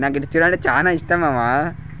సబ్స్ అయినా నాకు ఇటు చూడండి చాలా ఇష్టం మామ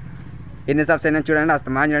ఎన్ని సబ్స్ అయినా చూడండి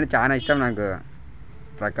అస్తమానం చూడండి చాలా ఇష్టం నాకు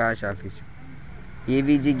Prakash office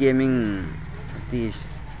AVG gaming Satish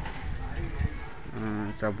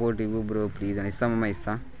support ఇవ్వు బ్రో ప్లీజ్ అని ఇస్తామమ్మా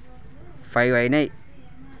ఇస్తా 5 అయినాయి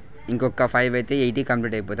ఇంకొక 5 అయితే 80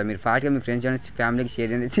 కంప్లీట్ అయిపోతా మీరు ఫాస్ట్గా మీ ఫ్రెండ్స్ ఫ్యామిలీకి షేర్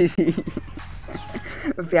చేయండి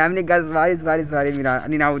ఫ్యామిలీకి కాదు సారీ మీరు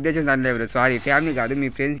నేను ఆ ఉద్దేశం దానిలే బ్రో సారీ ఫ్యామిలీ కాదు మీ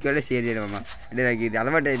ఫ్రెండ్స్కి వెళ్ళి షేర్ చేయడం అమ్మా అంటే నాకు ఇది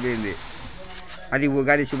అలవాటు అయిపోయింది అది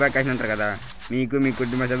ఉగాది శుభాకాంక్షలు అంటారు కదా మీకు మీ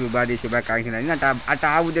కుటుంబ సభ్యులు ఉగాది శుభాకాంక్షలు అని అట్లా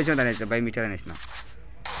ఆ ఉద్దేశం దాని బై మిస్టర్ అనేసిన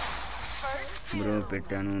బ్రో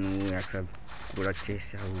పెట్టాను నువ్వు యాక్సెప్ట్ కూడా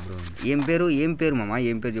చేసావు బ్రో ఏం పేరు మామ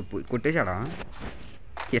ఏం పేరు చెప్పు కొట్టేశాడా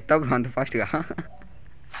ఎత్తా బ్రో అంత ఫాస్ట్గా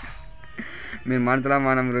మీరు మనసులా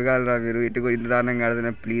మన మృగాలు రా మీరు ఇటు ఇంత దారుణంగా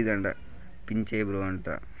ఆడుతున్నా ప్లీజ్ అంట పించే బ్రో అంట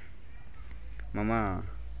మామ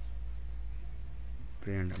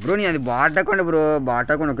బ్రో నేను అది బాటాకుండా బ్రో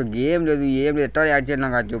బాటాకుండా ఒక గేమ్ లేదు ఏం లేదు ఎట్లా యాడ్ చేయాలి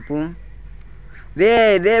నాకు అది చెప్పు రే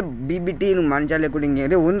బీబీటీ నువ్వు మంచిగా లేకుండా ఇంకేం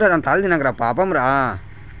రే ఉండరా దాని తల తినకరా పాపం రా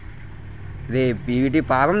రే పీవీటీ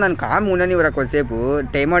పాపం దాన్ని కామ్ ఉండని రా కొద్దిసేపు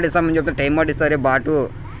టైం అవుట్ ఇస్తామని చెప్తా టైం అవుట్ ఇస్తారు రే బాటు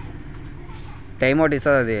టైం అవుట్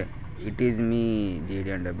ఇస్తుంది అది ఇట్ ఈజ్ మీ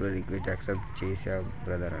జీడీ అండ్ డబ్ల్యూ రిక్వెస్ట్ యాక్సెప్ట్ చేసా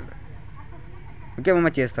బ్రదర్ అంట ఓకే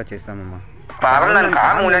మమ్మ చేస్తామమ్మ పాపం దాన్ని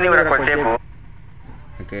కామ్ ఉండని రా కొద్దిసేపు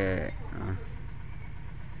okay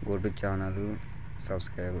go to channel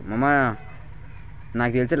subscribe మమ్మ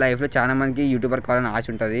నాకు తెలిసి లైఫ్లో చాలా మందికి యూట్యూబర్ కావాలని ఆశ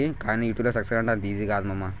ఉంటుంది కానీ యూట్యూబ్లో సక్సెస్ అంటే అంత ఈజీ కాదు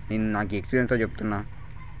మమ్మ నేను నాకు ఎక్స్పీరియన్స్తో చెప్తున్నా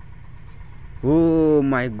ఓ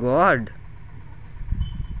మై గాడ్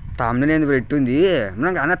తమ్నెయిల్ ఎందుకు పెట్టుంది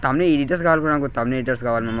నాకు అన్న తమ్నెయిల్ ఎడిటర్స్ కావాలి నాకు తమ్నెయిల్ ఎడిటర్స్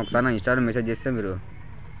కావాలి మేము ఒకసారి నా ఇన్స్టాలో మెసేజ్ చేస్తే మీరు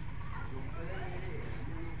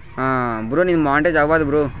బ్రో నేను మానిటైజ్ అవ్వదు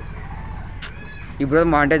బ్రో ఇప్పుడు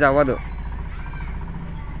మానిటైజ్ అవ్వదు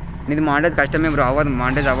నీది మానిటైజ్ కష్టమే బ్రో అవ్వదు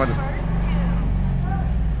మానిటైజ్ అవ్వదు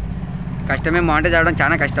కష్టమే మానిటైజ్ అవ్వడం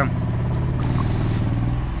చాలా కష్టం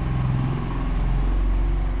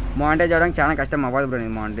మానిటైజ్ అవ్వడానికి చాలా కష్టం అవ్వదు బ్రో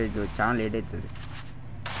నేను మానిటైజ్ చాలా లేట్ అవుతుంది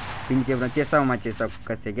పింక్ చెప్పిన చేస్తావమ్మా చేస్తా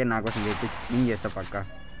ఒక్క సెకండ్ నా కోసం వెయిట్ పింక్ చేస్తా పక్క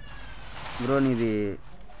బ్రో నీది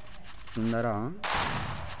ఉందరా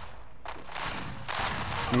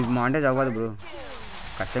నీకు మానిటైజ్ అవ్వదు బ్రో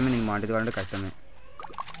కష్టమే నీకు మానిటైజ్ కావాలంటే కష్టమే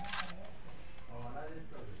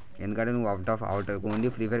ఎందుకంటే నువ్వు అవుట్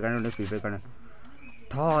ఓన్లీ ఫ్రీ ఫైర్ కానీ ఫ్రీ ఫైర్ కానీ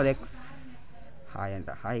థాలెక్స్ హాయ్ అంట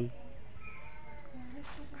hi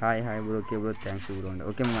bro okay bro thanks bro అండి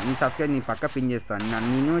ఓకే అమ్మ నీ సబ్స్క్రైబ్ నీ పక్క పిన్ చేస్తాను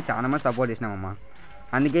నేను చాలా మంది సపోర్ట్ చేసినామమ్మా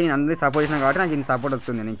అందుకే నేను అందరికీ సపోర్ట్ చేసినా కాబట్టి నాకు సపోర్ట్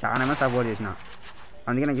వస్తుంది నేను చాలా మంది సపోర్ట్ చేసిన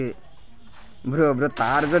అందుకే నాకు బ్రో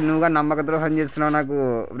తారు బ్రో నువ్వుగా నమ్మక ద్రోహం చేస్తున్నావు నాకు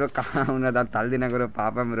బ్రో కావున దాని తల తిన్నా బ్రో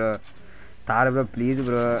పాపం bro tar bro please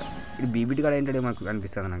bro ఇది బీబీటీ కూడా ఏంటంటే మాకు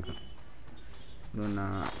అనిపిస్తుంది నాకు బ్రో నా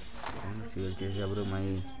షేర్ చేసా బ్రో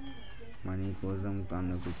మనీ కోసం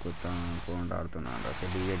తనకు కొత్త అకౌంట్ ఆడుతున్నాను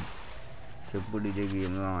డీజే చెప్పు డీజే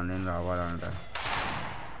గేమ్లో ఆన్లైన్ రావాలంట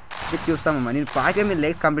చూస్తామమ్మా నేను పాకే మీరు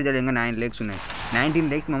లెగ్స్ కంప్లీట్ చేయలేదు ఇంకా 9 లెగ్స్ ఉన్నాయి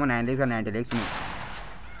 19 లెగ్స్ మమ్మ 9 లెగ్స్ 90 లెగ్స్ ఉన్నాయి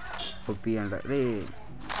ఒప్పి అంట రే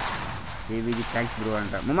ఏవిది థ్యాంక్స్ బ్రో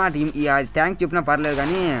అంట మమ్మ అది థ్యాంక్స్ చెప్పినా పర్లేదు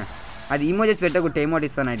కానీ అది ఇమోజెస్ పెట్టకు టైం అవుట్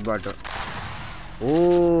ఇస్తాను నైట్ బాట్ ఓ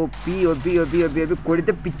ఒప్పి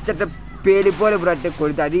కొడితే పిచ్చట పేడిపోలే బ్రో అంటే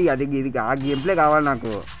కొడితే అది ఇది ఆ గేమ్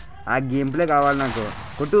ప్లే కావాలి నాకు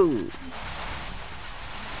కొట్టు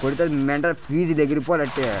కొడితే మెంటల్ ఫీజులు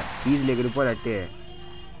ఎగిరిపోలట్టే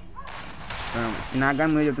నాకు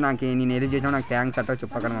కానీ మీరు చెప్తే నాకు నేను ఏది చేసినా నాకు థ్యాంక్స్ అట్లా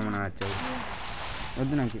చెప్పకండి మమ్మ నాకు వచ్చావు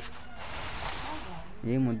వద్దు నాకు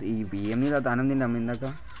ఏమొద్దు ఏం నీళ్ళు అవుతా అన్నం తింటాం ఇందాక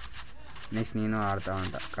నెక్స్ట్ నేను ఆడుతూ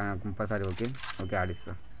ఉంటా కానీ కంపల్సరీ ఓకే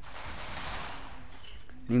ఆడిస్తా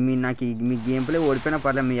నాకు మీ గేమ్ ప్లే ఓడిపోయినా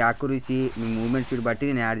పర్లేదు మీ యాక్యురసీ మీ మూవ్మెంట్ స్పీడ్ బట్టి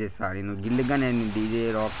నేను యాడ్ చేస్తాను నేను గిల్లుగా నేను డీజే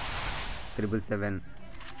రాక్ 777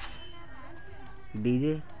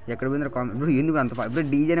 డీజే ఎక్కడ పోయిందో కామెంట్ ఇప్పుడు ఎందుకు అంత ఇప్పుడు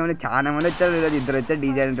డీజే అనే వాళ్ళు చాలా మంది వచ్చారు లేదా ఇద్దరు వచ్చారు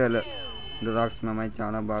డీజే అంటే వాళ్ళు రాక్స్ మామయ్య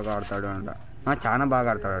చాలా బాగా ఆడతాడు అంట చాలా బాగా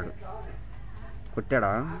ఆడతాడు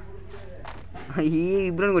కొట్టాడా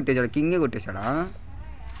ఇబ్రని కొట్టేశాడు కింగే కొట్టేశాడా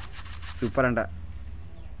సూపర్ అంట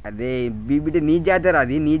అదే బీబీటీ నీ జాతర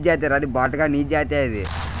అది బాటగా నీ జాతే అది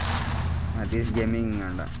సతీష్ గేమింగ్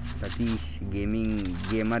అంట Satish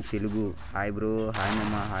gamer Telugu hi bro hi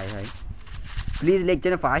మమ్మ హాయ్ ప్లీజ్ లైక్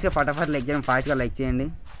చేయండి ఫాస్ట్గా ఫటాఫట్ లైక్ చేయండి ఫాస్ట్గా లైక్ చేయండి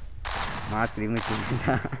మాస్క్ రిమూవ్ చేయండి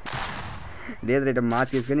లేదు రేట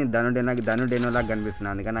మాస్క్ తీసుకొని ధనుడేనోలాగా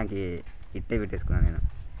కనిపిస్తున్నాను అందుకని నాకు ఇట్టే పెట్టేసుకున్నాను నేను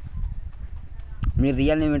మీరు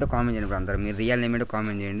రియల్ నేమ్ ఏంటో కామెంట్ చేయండి అందరూ మీరు రియల్ నేమ్ ఏంటో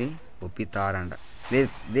కామెంట్ చేయండి ఒప్పి తార్ అంట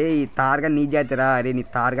రే ఈ తార్గా నీ జాతరా అరే నీ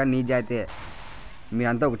తార్గా నీ జాతే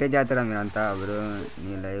మీరంతా ఒకటే జాతరా మీరంతా బ్రో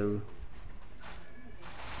నీ లైవ్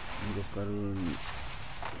ఇంకొకరు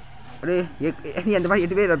అరే ఎంత బాగా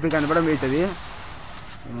ఎటు రప్పి కనపడం అవుతుంది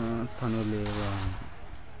తను లేవా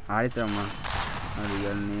ఆడిస్తామ్మా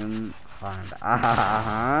రియల్ నేమ్ అంట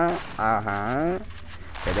ఆహా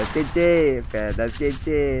పెద్ద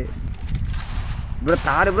తెచ్చే బ్రో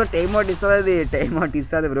తారు బ్రో టైం అవుట్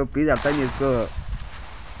ఇస్తుంది బ్రో ప్లీజ్ అర్థం చేసుకో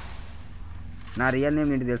నా రియల్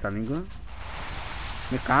నేమ్ ఏంటి తెలుసా మీకు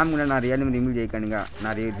మీరు కామ్గా నా రియల్ నేమ్ రిమూవ్ చేయకండి ఇంకా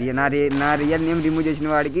నా రియల్ నేమ్ రిమూవ్ చేసిన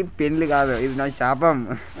వాడికి పెళ్ళి కాదు ఇది నా శాపం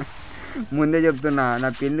ముందే చెప్తున్నా నా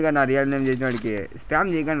పెళ్ళిగా నా రియల్ నేమ్ చేసిన వాడికి స్పామ్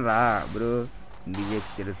చేయకండి రా బ్రో డీజే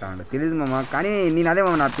తెలుసా అంట తెలియదు మామ కానీ నేను అదే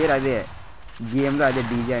మామ నా పేరు అదే గేమ్లో అదే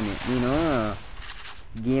డీజే అని నేను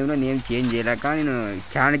గేమ్లో నేమ్ చేంజ్ చేయలేక నేను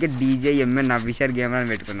ఛానల్కి డీజే ఎంఎన్ అఫీషియల్ గేమ్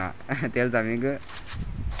అని పెట్టుకున్నా తెలుసా మీకు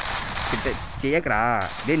చేయకరా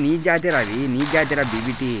అదే నీ జాతీరా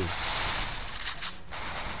బీబీటీ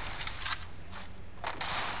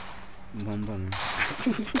బొమ్మ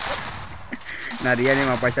నా రియల్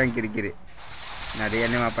నేమ్ అపాశాంక్ కిరికిరి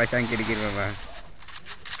బాబా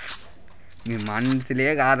మీరు మనుషులే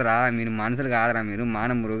కాదురా మీరు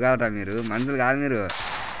మాన మృగాలరా మీరు మనుషులు కాదు మీరు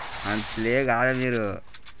మనుషులే కాదు మీరు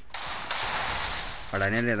వాడు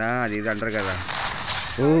అనే లేదా అది ఇది అంటారు కదా.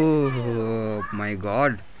 ఓ మై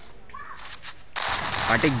గాడ్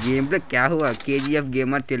అంటే గేమ్ ప్లే క్యా హువా KGF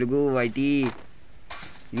gamer Telugu YT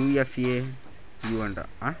UFA you అంట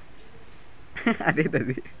అదే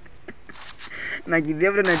నాకు ఇదే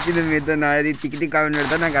ఇప్పుడు నచ్చింది మీతో నాది టిక్ కామెంట్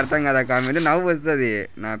పెడతా నాకు అర్థం కదా కామెంట్ నవ్వు వస్తుంది.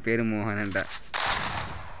 నా పేరు మోహన్ అంట.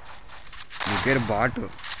 నీ పేరు బాటు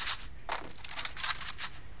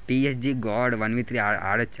టీఎస్జీ గాడ్ 1v3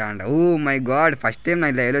 ఆడొచ్చా అంట. Oh my God first time నా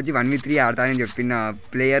లైవ్లో వచ్చి 1v3 ఆడతానని చెప్పిన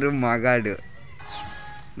ప్లేయర్ మగాడు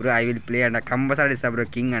బ్రో. ఐ విల్ ప్లే అంట కంపల్సరీ ఇస్తా బ్రో.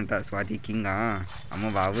 కింగ్ అంట స్వాతి కింగా. అమ్మ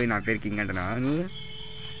బాబోయ్ నా పేరు కింగ్ అంటనా నువ్వు.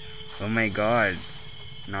 ఓ మై గాడ్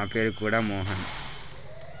నా పేరు కూడా మోహన్.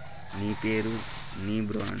 నీ పేరు నీ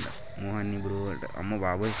బ్రో అంట. మోహన్ నీ బ్రో అంట. అమ్మ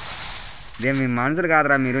బాబోయ్ ఇదే మీ మనుషులు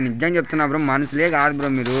కాదురా మీరు. నిజంగా చెప్తున్నా బ్రో మనుషులే కాదు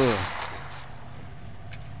బ్రో మీరు.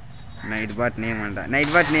 నైట్ బాట్ నేమ్ అంట.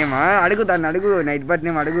 నైట్ బాట్ నేమా అడుగు దాన్ని అడుగు. నైట్ బాట్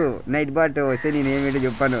నేమ్ అడుగు. నైట్ బాట్ వస్తే నేనేమిటో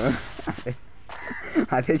చెప్పాను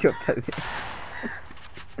అదే చెప్తుంది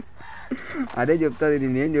అదే చెప్తుంది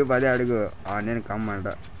నేనేం చెప్పు అదే అడుగు. నేను కమ్మంట.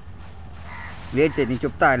 వెయిట్ చేయి నేను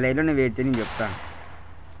చెప్తా. లైన్లోనే వెయిట్ చేయి నేను చెప్తా.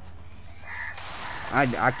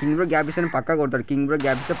 ఆ కింగ్ బ్రో గ్యాప్ ఇస్తే పక్కా కొడతాడు. కింగ్ బ్రో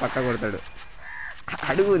గ్యాప్ ఇస్తే పక్కా కొడతాడు.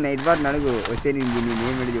 అడుగు నైట్ బాట్ని అడుగు వస్తే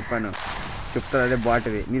నేనేమిటో చెప్పాను చెప్తాడు. అదే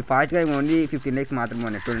బాట్ది. మీరు ఫాస్ట్గా ఓన్లీ 15 లైక్స్ మాత్రమే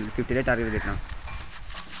 50 లైక్ టార్గెట్ పెట్టినా.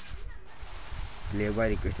 ప్లే బాయ్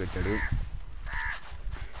రిక్వెస్ట్ పెట్టాడు.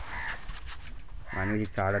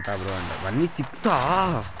 1v6 ఆడతా బ్రో అంట. 1v6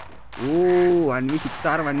 oh 1v6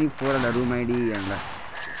 are 1v4 అంట. రూమ్ ఐడి అంట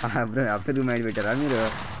బ్రో. అప్పుడు రూమ్ ఐడి పెట్టారా మీరు.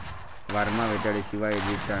 వర్మ పెట్టాడు. శివ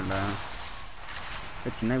ఎడిట్ అంట.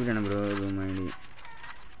 చిన్న పెట్టాను బ్రో రూమ్ ఐడి.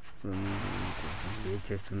 వెయిట్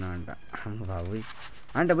చేస్తున్నా అంట. అమ్మ బాబోయ్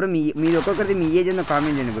అంటే బ్రో మీరు ఒక్కొక్కరిది మీ ఏజ్ ఏందో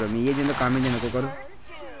కామెంట్ చేయండి బ్రో. మీ ఏజ్ ఏందో కామెంట్ చేయండి ఒక్కొక్కరు.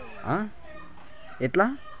 ఎట్లా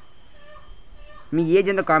మీ ఏజ్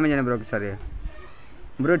ఏందో కామెంట్ చేయండి బ్రో ఒకసారి.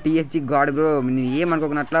 బ్రో టీఎస్జీ గాడ్ బ్రో నేను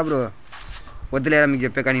ఏమనుకోకున్నట్లా బ్రో. వద్దులేరా మీకు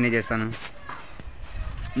చెప్పే కానీ నేనే చేస్తాను.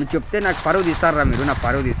 మీరు చెప్తే నాకు పరువు తీస్తారా మీరు. నా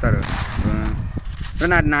పరువు తీస్తారు బ్రో.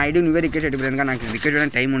 నా ఐడి నువ్వే రిక్వెస్ట్ పెట్టుకోలేదు కానీ నాకు రిక్వెస్ట్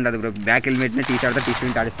చేయడానికి టైం ఉండదు బ్రో. బ్యాక్ హెల్మెట్ని టీషర్ట్తో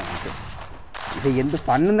టీషర్ట్ ఆడిస్తాను అంతే. ఇది ఎంత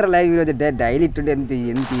ఫన్ ఉందిరా లైవ్ ఈరోజు. డైలీ ఇట్టుంటే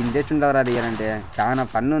ఎంత ఇంట్రెస్ట్ ఉండవురా రియల్ చాలా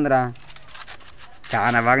ఫన్ ఉందిరా.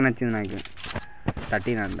 చాలా బాగా నచ్చింది నాకు.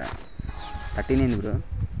 13 అంట. 13 ఏంది బ్రో.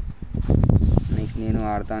 నెక్స్ట్ నేను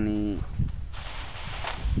ఆడతాను.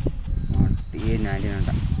 19 అంట.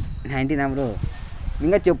 19 బ్రో.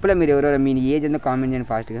 ఇంకా చెప్పులే మీరు ఎవరెవరో మీ ఏజ్ ఎంతో కామెంట్ చేయండి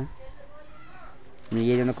ఫాస్ట్గా. మీ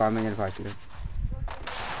ఏజ్ ఎంతో కామెంట్ చేయండి ఫాస్ట్గా.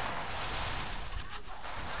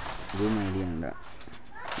 రూమ్ ఐడి అంట.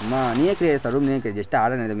 అమ్మా నేనే క్రియేట్ చేస్తాను. రూమ్ నేనే క్రియేట్ జస్ట్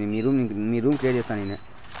ఆడలేదు. మీ రూమ్ క్రియేట్ చేస్తాను నేనే.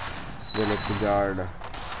 లెట్స్ గాడ్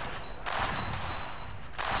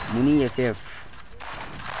ముని ఎఫ్ఎఫ్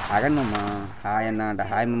ఆగండి మమ్మ. హాయ్ అన్న అంట.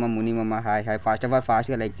 హాయ్ మమ్మ ముని మమ్మ. Hi hi. First of all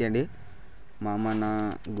ఫాస్ట్గా లైక్ చేయండి. మా అమ్మ నా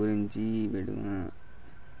గురించి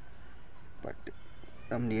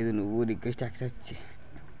పట్టడం లేదు. నువ్వు రిక్వెస్ట్ యాక్సెప్ట్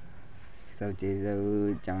చేసావు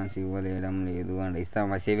ఛాన్స్ ఇవ్వలేడం లేదు అంట.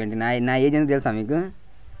 ఇస్తామా 70. నా ఏజ్ ఎంత తెలుసా మీకు.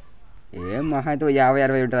 ఏం మహా అయితే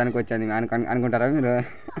 50-60 ఉంటుంది అనుకొచ్చాను అనుకుంటారా మీరు.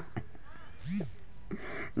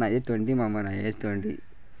 నా ఏజ్ 20 మా అమ్మ. నా ఏజ్ 20.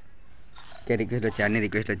 రిక్వెస్ట్ వచ్చాయి. అన్ని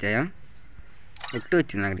రిక్వెస్ట్లు వచ్చాయా. ఒకటి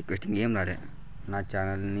వచ్చింది నాకు రిక్వెస్ట్. ఇంకేం రాలే. నా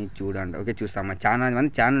ఛానల్ని చూడండి. ఓకే చూస్తామా. ఛానల్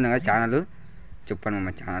మంది ఛానల్ ఉన్నాయి కదా. ఛానల్ చెప్పండి మమ్మ.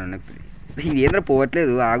 ఛానల్ ఉన్నప్పుడు ఇది ఏంద్ర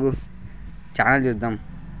పోవట్లేదు. ఆగు ఛానల్ చూద్దాం.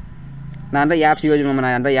 నా అంతా యాప్స్ యూజ్ మమ్మ. నా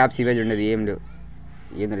అంతా యాప్స్ యూజ్ ఉండేది ఏం లేవు.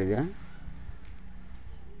 ఏంద్ర ఇది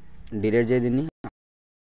డిలీట్ చేయ దీన్ని.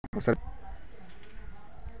 ఒకసారి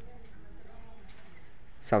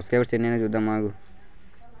సబ్స్క్రైబర్స్ ఎన్నైనా చూద్దాం. మాకు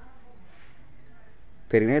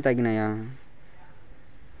పెరిగినాయా తగ్గినాయా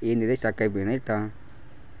ఏంది. ఇదే స్టక్ అయిపోయింది ఇట్టా.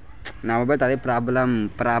 నా మొబైల్ అదే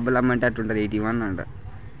ప్రాబ్లం అంటే అట్లుంటుంది. 81 అంట.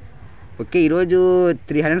 ఓకే ఈరోజు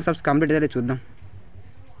 300 సబ్స్ కంప్లీట్ అయితే చూద్దాం.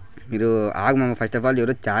 మీరు ఆగమమ్మ. ఫస్ట్ ఆఫ్ ఆల్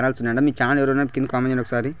ఎవరో ఛానల్స్ ఉన్నాయంట. మీ ఛానల్ ఎవరైనా కింద కామెంట్ చేయండి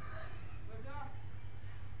ఒకసారి.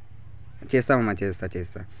 చేస్తామమ్మా.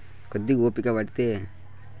 చేస్తా కొద్దిగా ఓపిక పడితే.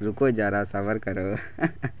 రుకో జారా సవర్ కరో.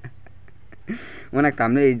 నాకు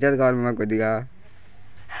తమిళ ఎడిటర్ కావాలమ్మా కొద్దిగా.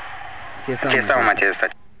 చేస్తామమ్మా.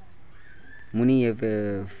 ముని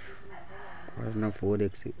ఎఫ్ఎఫ్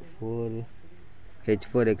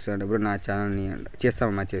 4H4X అంట బ్రో నా ఛానల్ని అంట.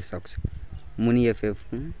 చేస్తామమ్మా. చేస్తా ఒకసారి. ముని ఎఫ్ఎఫ్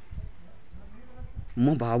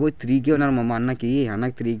అమ్మో బాబోయ్ 3K ఉన్నారు మమ్మ. అన్నకి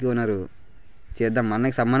 3K ఉన్నారు. చేద్దాం.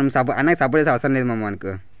 అన్నకి సపోర్ట్ చేసే అవసరం లేదు మమ్మ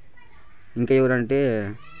అనుకో. ఇంకా ఎవరంటే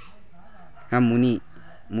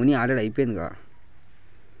ముని ఆల్రెడీ అయిపోయిందిగా.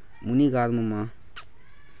 ముని కాదు మమ్మ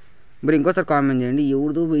బ్రో. ఇంకోసారి కామెంట్ చేయండి.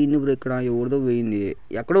 ఎవరిదో పోయింది బ్రో. ఇక్కడ ఎవరిదో పోయింది.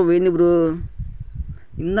 ఎక్కడో పోయింది బ్రో.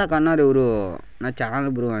 ఇందాక అన్నారు ఎవరు నా ఛానల్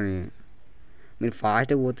బ్రో అని. మీరు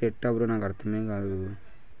ఫాస్ట్గా పోతే ఎట్టా బ్రో నాకు అర్థమే కాదు.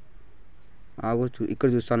 ఇక్కడ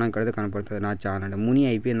చూస్తాను, ఇక్కడైతే కనపడుతుంది నా ఛానల్. ముని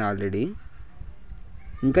అయిపోయింది ఆల్రెడీ.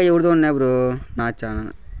 ఇంకా ఎవరిదో ఉన్నాయి బ్రో నా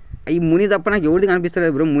ఛానల్. ఈ ముని తప్ప నాకు ఎవరిది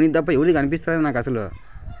కనిపిస్తలేదు బ్రో. ముని తప్ప ఎవరిది కనిపిస్తలేదు నాకు అసలు.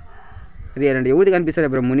 ఇది ఏంటంటే ఎవరిది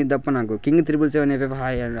కనిపిస్తలేదు బ్రో ముని తప్ప నాకు. కింగ్ 777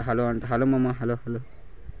 హాయ్ హలో అంట. హలో మామ, హలో హలో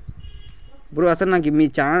బ్రో. అసలు నాకు మీ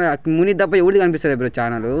ఛానల్ ముని తప్ప ఎవరిది కనిపిస్తుంది బ్రో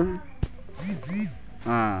ఛానల్.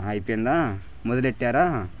 అయిపోయిందా, మొదలెట్టారా?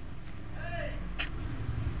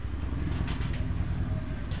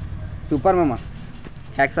 సూపర్ మామ,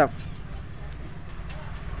 హ్యాట్స్ ఆఫ్.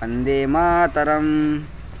 వందే మాతరం.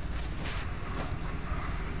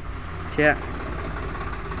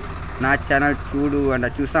 నా ఛానల్ చూడు అంట.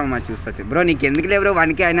 చూస్తామమ్మా, చూస్తా బ్రో. నీకు ఎందుకు లేవు బ్రో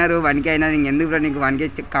 1K అయినారు నీకు ఎందుకు బ్రో? నీకు 1K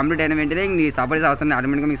కంప్లీట్ అయిన వెంటనే నీ సపోర్ట్ అవసరం,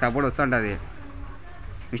 ఆటోమేటిక్గా మీకు సపోర్ట్ వస్తుంటుంది.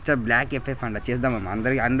 మిస్టర్ బ్లాక్ ఎఫ్ఎఫ్ అంట. చేద్దామమ్మా,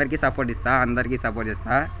 అందరికీ సపోర్ట్ ఇస్తా, అందరికీ సపోర్ట్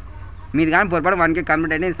చేస్తా. మీరు కానీ పొరపాటు 1K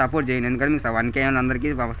కంప్లీట్ అయితే సపోర్ట్ చేయండి. ఎందుకంటే మీకు 1K అందరికీ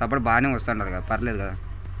సపోర్ట్ బాగానే వస్తుంటుంది కదా, పర్లేదు కదా.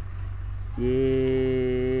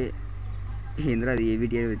 ఏంద్రా అది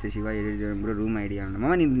ఏవిటీ వచ్చే శివ ఎడిట్ చేయడం బ్రో. రూమ్ ఐడియా అంట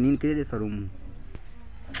మామ. నేను క్రియేట్ చేస్తాను రూమ్.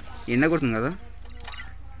 ఎండ కొడుతుంది కదా,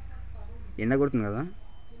 ఎండ కొడుతుంది కదా,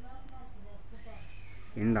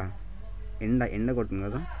 ఎండ కొడుతుంది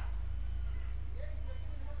కదా.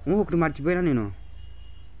 ఒకటి మర్చిపోయినా నేను,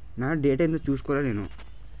 నా డేట్ ఏందో చూసుకోలే నేను.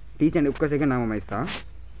 టీచర్ ఒక్క సెకండ్ నామమ్మ ఇస్తా.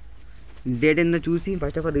 డేట్ ఏందో చూసి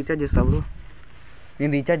ఫస్ట్ ఆఫ్ ఆల్ రీఛార్జ్ చేస్తా బ్రో.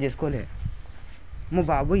 నేను రీఛార్జ్ చేసుకోలే. మా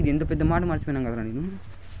బాబు ఇది ఎంత పెద్ద మాట మర్చిపోయినాను కదరా నేను.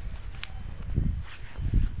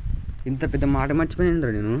 ఇంత పెద్ద మాట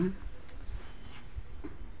మర్చిపోయినా నేను.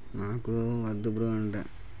 నాకు వద్దు బ్రో అంట.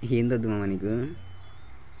 ఏం వద్దు మామ నీకు?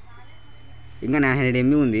 ఇంకా 900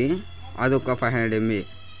 MB ఉంది, అదొక 500 MB,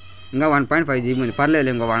 ఇంకా 1.5 GB ఉంది. పర్లేదు,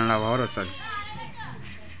 ఇంకా 1.5 hour వస్తుంది.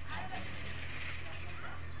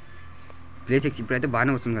 ప్లేస్ ఇప్పుడైతే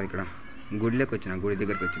బాగానే వస్తుంది కదా. ఇక్కడ గుడిలోకి వచ్చిన, గుడి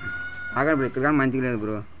దగ్గరికి వచ్చిన. ఆగా బ్రో, ఇక్కడ కానీ మంచిగా లేదు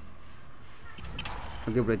బ్రో.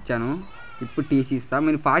 ఓకే ఇప్పుడు వచ్చాను. ఇప్పుడు టీసీ ఇస్తా.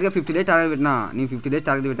 నేను ఫాస్ట్గా 50 days టార్గెట్ పెట్టినా. నేను 50 days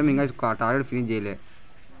టార్గెట్ పెట్టాను, ఇంకా టార్గెట్ ఫినిష్ చేయలే.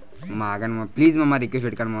 మా ఆగండి మా, ప్లీజ్ మమ్మ రిక్వెస్ట్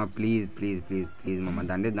పెట్టకండి మమ్మ. ప్లీజ్ ప్లీజ్ ప్లీజ్ ప్లీజ్ మమ్మ,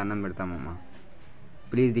 దండం పెడతామమ్మ.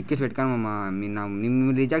 ప్లీజ్ రిక్వెస్ట్ పెట్టకండి మమ్మ.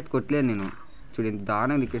 మీరు రిజెక్ట్ కొట్టలేదు నేను. చూడు ఎంత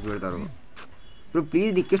దారుణంగా రిక్వెస్ట్ పెడతారు బ్రో.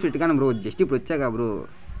 ప్లీజ్ రిక్వెస్ట్ పెట్టకండి బ్రో. జస్ట్ ఇప్పుడు వచ్చాక బ్రో.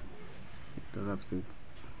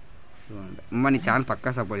 అమ్మ నీ ఛానల్ పక్కా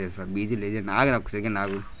సపోర్ట్ చేస్తారు. BG legend. నాకు ఒక సెకండ్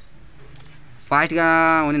నాకు ఫాస్ట్గా.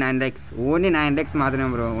 ఓన్లీ 9 lakhs, ఓన్లీ 9 lakhs మాత్రమే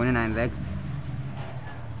bro. Only 9 lakhs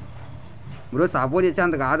bro. Support చేసే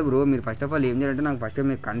అంత కాదు బ్రో. మీరు ఫస్ట్ ఆఫ్ ఆల్ ఏం చేయాలంటే, నాకు ఫస్ట్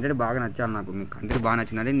మీరు కంటెంట్ బాగా నచ్చాలి. నాకు మీ కంటెంట్ బాగా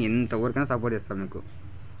నచ్చిందంటే నేను ఎంతవరకైనా సపోర్ట్ చేస్తాను మీకు.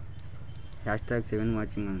 #7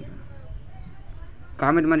 వాచింగ్ అంట.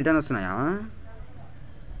 కామెంట్ మరి రిటర్న్ వస్తున్నాయా?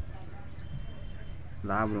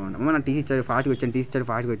 రా బ్రో అంట. అమ్మ నా టీసీ ఇచ్చాడు, ఫాస్ట్గా వచ్చాను. టీసీ ఇచ్చాడు,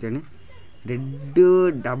 ఫాస్ట్గా వచ్చాను. రెడ్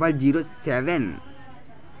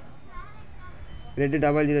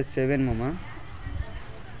 007 మామ.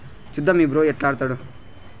 చూద్దాం మీ బ్రో ఎట్లా ఆడతాడు.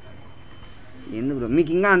 ఎందుకు బ్రో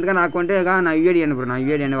మీకు ఇంకా అంతగా నాకు అంటే నా యూఐడి అండి బ్రో. నా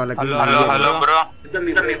యూఐడి అండి వాళ్ళకి.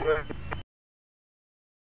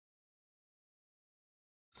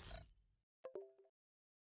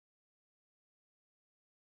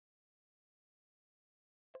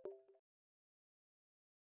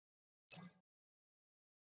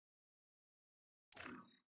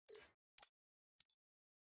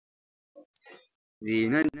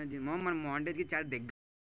 మన మాంటేజ్కి చాలా దగ్గర.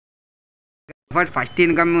 ఫస్ట్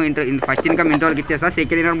ఇన్కమ్ ఇంటర్కి ఇచ్చేస్తా.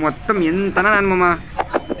 సెకండ్ ఇన్కమ్ మొత్తం ఎంత రాను మామ.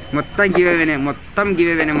 మొత్తం గివేవేనే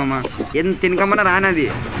మామ. ఎంత ఇన్కమ్ అన్నా రానది.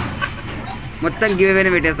 మొత్తం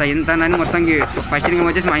గివేవేనే పెట్టేస్తా. ఎంత అని మొత్తం గివే. ఫస్ట్ ఇన్కమ్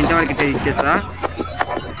వచ్చేసి మా ఇంటి వాళ్ళకి ఇచ్చేస్తా.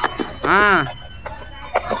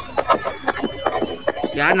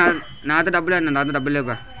 నాతో డబ్బులు అన్నా, నాతో డబ్బులు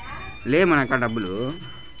లేమా నాకు ఆ డబ్బులు.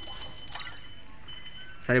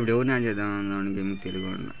 సరే ఇప్పుడు ఎవరిని యాడ్ చేద్దాం దానికి తెలుగు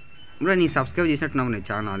బ్రో. నీ సబ్స్క్రైబ్ చేసినట్టున్నావు నేను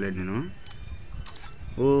ఛానల్ ఆల్రెడీ. నేను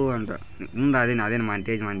అంట అదే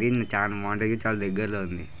మాంటేజ్ ఛానల్ మాంటేజ్ చాలా దగ్గరలో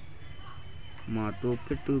ఉంది. మాతో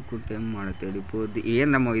పెట్టుకుంటే మన తెలిపోద్ది.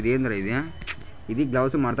 ఏందమ్మా ఇదేంద్రా ఇది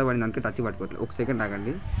గ్లౌస్ మడత పడింది, అందుకే టచ్ పట్టుకోవట్లేదు. ఒక సెకండ్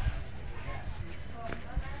ఆగండి,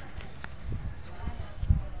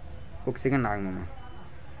 ఒక సెకండ్ ఆగమమ్మా.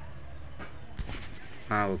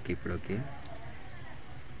 ఓకే ఇప్పుడు ఓకే.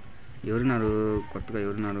 ఎవరున్నారు కొత్తగా?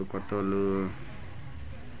 ఎవరున్నారు కొత్త వాళ్ళు?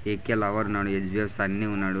 ఏకే లవర్ ఉన్నాడు, HBF సన్నీ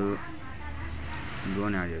ఉన్నాడు.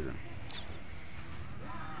 బ్రోని యాడ్ చేద్దాం.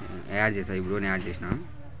 ఈ బ్రోని యాడ్ చేసిన.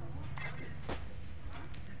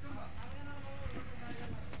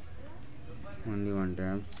 Only one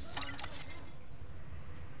tap.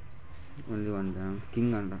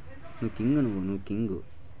 కింగ్ అంట. నువ్వు కింగ్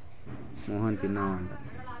మోహన్ తిన్నావు అంట.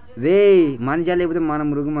 రే మనిషి లేకపోతే మన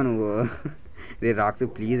మృగమా నువ్వు. రే రాక్స్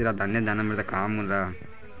ప్లీజ్ రా, దండం పెడతా కామురా.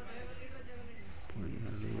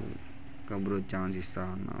 బ్రో ఛాన్స్ ఇస్తా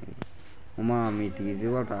అన్నావు. అమ్మా మీ టీసీ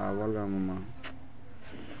వాళ్ళు రావాలిగా అమ్మమ్మ.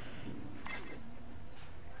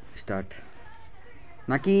 స్టార్ట్.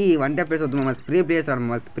 నాకు ఈ వన్ ట్యాప్ ప్లేస్ వద్దు మమ్మ, స్ప్రే ప్లేస్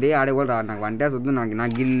రాదు, స్ప్రే ఆడే కూడా రాదు నాకు. వన్ ట్యాప్స్ వద్దు నాకు.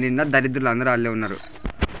 నాకు గిన్నె దరిద్రులు అందరూ వాళ్ళే ఉన్నారు.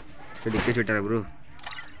 డిక్కేసి పెట్టారు బ్రో.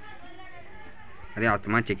 అదే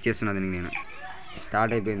అత్తమా చెక్ చేస్తున్నది నేను.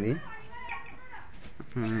 స్టార్ట్ అయిపోయింది.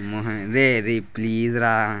 మోహన్ రే ప్లీజ్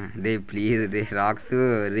రా, ప్లీజ్ రాక్స్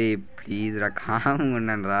ప్లీజ్ రా, కామ్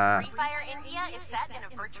ఉండండి రా.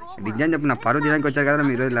 నిజం చెప్పు, నా పరువు తీయడానికి వచ్చారు కదా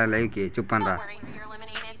మీరు లైవ్కి. చెప్పండి రా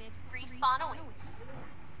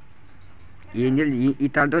ఏం చేయాలి.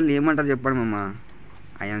 ఇట్లాంటి వాళ్ళు ఏమంటారు చెప్పండి మమ్మ.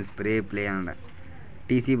 ఐఎమ్ స్ప్రే ప్లే అంట,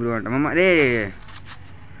 టీసీ బ్రో అంట మమ్మ. రే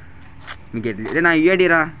మీకు ఎట్లా నా యూఐడి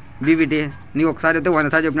రా బీబీటీ. నీకు ఒకసారి చెప్తే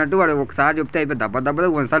 100 సార్లు చెప్పినట్టు వాడు ఒకసారి చెప్తే అయిపోయి దెబ్బ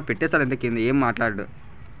 100 సార్లు పెట్టేస్తాడు అంతే కింద. ఏం మాట్లాడు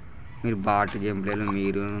మీరు. బాట్ గేమ్ ప్లేలు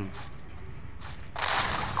మీరు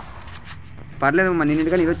పర్లేదు మన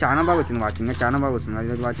నిన్నటిగా ఈరోజు చాలా బాగా వచ్చింది వాచింగ్, చాలా బాగా వస్తుంది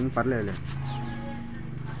ఈరోజు వాచింగ్. పర్లేదు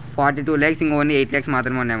 42 lakhs, ఇంకా ఓన్లీ 8 lakhs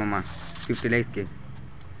మాత్రమే ఉన్నాయమ్మా 50 lakhsకి.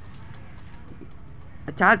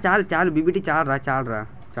 చాలు బీబీటీ చాలు రా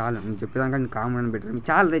నేను చెప్పేదానికంటే కామన్ పెట్టాను.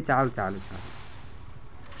 చాలు రే చాలు.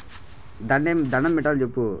 దండం పెట్టాలి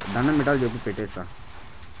చెప్పు పెట్టేస్తా.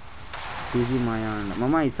 టీసీ మాయా అండి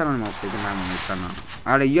మమ్మ. ఇస్తాను మా మమ్మ, ఇస్తాను.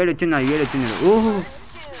 ఆడ యూఐడి వచ్చింది. ఓహో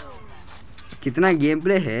కితనా గేమ్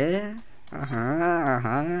ప్లే హే.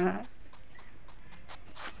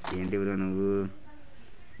 ఏంటి బ్రో నువ్వు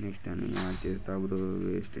నెక్స్ట్ అని చేస్తావు బ్రో.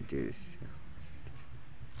 వేస్ట్ చేసి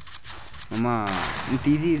మమ్మ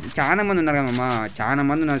టీసీ చాలా మంది ఉన్నారు కదా మమ్మ, చాలా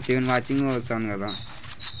మంది ఉన్నారు. 7 వాచింగ్ వస్తాను కదా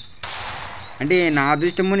అంటే నా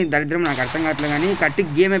అదృష్టము నీ దరిద్రం నాకు అర్థం కావట్లేదు. కానీ కట్టి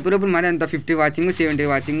గేమ్ అయిపోయినప్పుడు మరి అంత 50 వాచింగ్ 70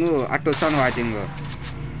 వాచింగ్ అట్టు వస్తాను వాచింగ్.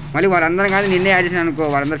 మళ్ళీ వాళ్ళందరూ కానీ నిన్నే యాడ్ చేసిన అనుకో,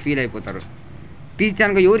 వాళ్ళందరూ ఫీల్ అయిపోతారు. టీసీ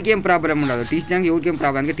ఛానల్కి ఎవరికి ఏం ప్రాబ్లం ఉండదు. టీసీ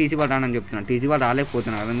అంటే టీసీ వాళ్ళు రానని చెప్తున్నాను. టీసీ వాళ్ళు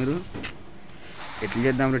రాలేకపోతున్నారు కదా మీరు. ఎట్లా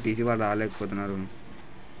చేద్దాం బ్రో, టీసీ వాళ్ళు రాలేకపోతున్నారు.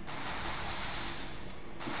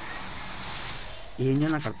 ఏం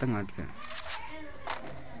చేయాలి నాకు అర్థం కావట్లేదు.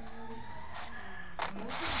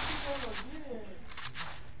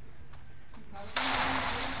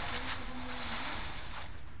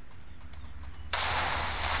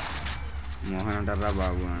 మోహన్ అంటారా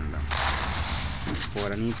బాబు అంట.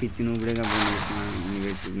 పోరని పిచ్చి నువ్వుగా మీ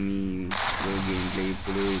గేమ్ ప్లే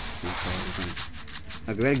ఇప్పుడు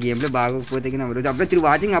ఒకవేళ గేమ్ ప్లే బాగోకపోతే బ్రో అప్పుడే తిరిగి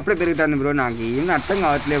వాచింగ్ అప్పుడే పెరుగుతుంది బ్రో. నాకు ఏం అర్థం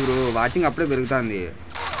కావట్లేదు బ్రో. వాచింగ్ అప్పుడే పెరుగుతుంది.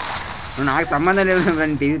 నాకు సంబంధం లేదు.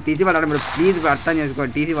 టీసీ వాడాను బ్రో, ప్లీజ్ అర్థం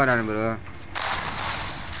చేసుకోండి. టీసీ వాడాను బ్రో.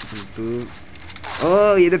 ఓ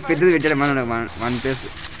ఏదో పెద్దది పెట్టాడు మన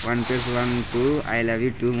 1+1 2 ఐ లవ్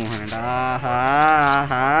యూ 2 మోహన్ అంట.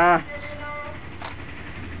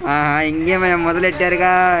 ఇంకేమయ్యా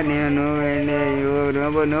మొదలెట్టారుగా. నేను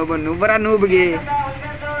నువ్వురా నువ్వుకి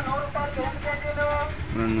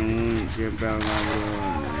నువ్వు చెప్పావు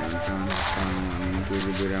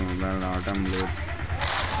రావటం లేదు.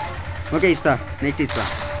 ఓకే ఇస్తా, నెక్స్ట్ ఇస్తా.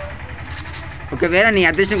 ఒకవేళ నీ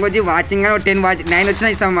అదృష్టంకి వచ్చి వాచింగ్ 9 వచ్చినా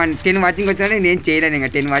ఇస్తాం. 10 వాచింగ్ వచ్చినా నేను చేయలేను. ఇంకా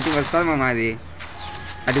 10 వాచింగ్ వస్తుంది మా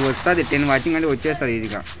అది వస్తుంది. 10 వాచింగ్ అంటే వచ్చేస్తుంది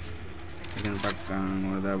ఈజీగా.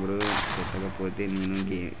 పక్కన బ్రో పెట్టకపోతే నేను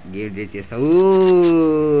గేమ్ డేట్ చేస్తావు.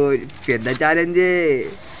 పెద్ద ఛాలెంజ్.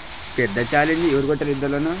 ఎవరు కొట్టారు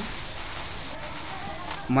ఇద్దరులోనూ?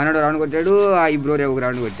 మనోడు రౌండ్ కొట్టాడు, ఆ ఈ బ్రో ఒక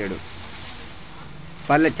రౌండ్ కొట్టాడు.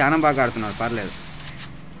 పర్లేదు చాలా బాగా ఆడుతున్నారు. పర్లేదు.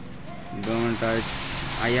 Don't touch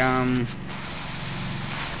I'm.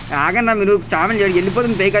 ఆగన్నా మీరు చామన్ చేయడానికి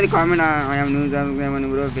వెళ్ళిపోతుంది పైకి. అది కామెంట్ ఐయామ్ నువ్వు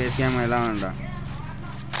బ్రో ఫేస్ క్యామ్ ఎలా అంట.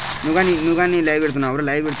 నువ్వు కానీ లైవ్ పెడుతున్నావు బ్రో.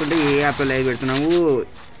 లైవ్ పెడుతుంటే ఏ యాప్లో లైవ్ పెడుతున్నావు,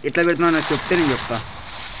 ఎట్లా పెడుతున్నావు నాకు చెప్తే నేను చెప్తా.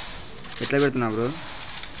 ఎట్లా పెడుతున్నావు బ్రో?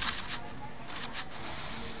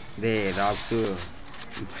 రే రాక్స్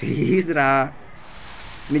ప్లీజ్ రా.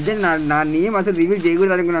 నిజంగా నా నేమ్ అసలు రివీల్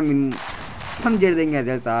చేయకూడదు అనుకున్నా. మొత్తం చేయదు ఇంకా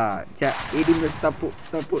తెలుసా. 18 తప్పు.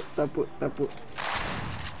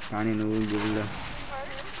 కానీ నువ్వు గిల్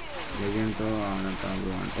లెజెండ్తో ఆడతావు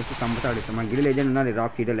బ్రో అంటే ఓకే కంపల్సరీ ఆడిస్తాను. మా గిల్ లెజెండ్ ఉన్నారు.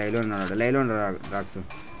 రాక్స్ ఇటే లైవ్లో ఉన్నాడు. రాక్స్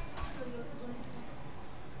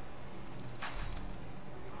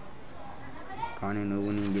కానీ నువ్వు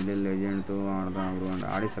నీ గిల్ లెజెండ్తో ఆడతావు బ్రో అంటే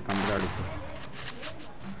ఆడిస్తా, కంపల్సరీ ఆడిస్తా.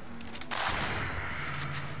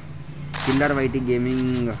 Killer YT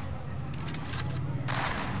gaming.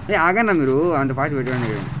 ఆగన్నా మీరు అంత ఫాస్ట్ పెట్టండి.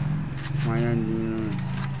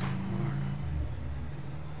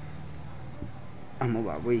 అమ్మ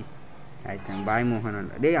బాబోయ్. బాయ్ మోహన్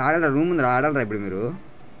అంట. డే ఆడాలరా, రూమ్ ఉంది ఆడాలరా ఇప్పుడు మీరు.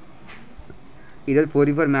 ఈరోజు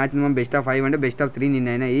 44 మ్యాచ్ బెస్ట్ ఆఫ్ 5 అంటే బెస్ట్ ఆఫ్ 3 నిన్న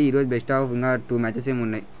అయినాయి. ఈరోజు బెస్ట్ ఆఫ్ ఇంకా 2 మ్యాచెస్ ఏమి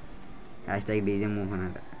ఉన్నాయి. డీజే మోహన్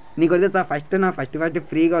అంట. నీకు వదిలేస్తా ఫస్ట్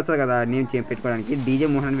ఫ్రీగా వస్తుంది కదా నేమ్ పెట్టుకోవడానికి. డీజే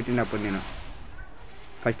మోహన్ అని పెట్టినప్పుడు నేను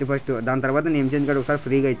ఫస్ట్ దాని తర్వాత నేమ్ చేంజ్ కూడా ఒకసారి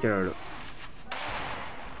ఫ్రీగా ఇచ్చాడు.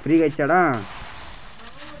 ఫ్రీగా ఇచ్చాడా.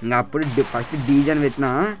 ఇంకా అప్పుడు ఫస్ట్ డీజన్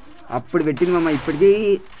పెట్టినా, అప్పుడు పెట్టింది మామ. ఇప్పటికీ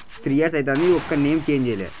 3 years అవుతుంది, ఒక్క నేమ్ చేంజ్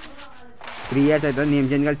చేయలే. 3 years అవుతుంది నేమ్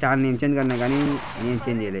చేంజ్ కాదు, చాలా నేమ్ చేంజ్ కన్నా కానీ నేమ్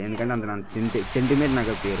చేంజ్ చేయలేదు. ఎందుకంటే అంత నాకు సెంటిమెంట్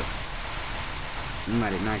నాకు పేరు.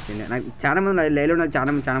 మరి నాకు చాలా మంది లైవ్లో నాకు చాలా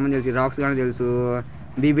మంది తెలుసు. రాక్స్ కానీ తెలుసు,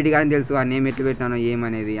 బీబీటీ కానీ తెలుసు. ఆ నేమ్ ఎట్లు పెట్టినాను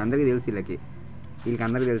ఏమనేది అందరికీ తెలుసు. వీళ్ళకి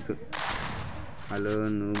అందరికీ తెలుసు. హలో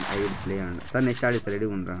నువ్వు ఐడి ప్లే అండి సార్. నెక్స్ట్ ఆడిస్తా,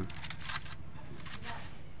 రెడీగా ఉండరా.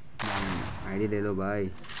 ID లేలో bye.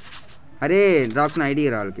 అరే రాక్స్ నా ఐడి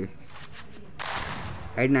రా వాళ్ళకి.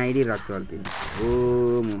 నా ఐడి రాక్స్ వాళ్ళకి. ఓ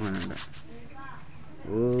మోహన్ అంట.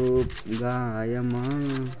 ఓ గాయమా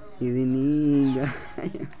ఇది నీ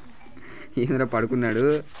గాయం. ఏంద్రా పడుకున్నాడు,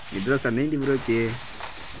 నిద్ర వస్తుంది ఏంటి బ్రోకి.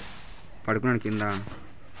 పడుకున్నాడు కింద.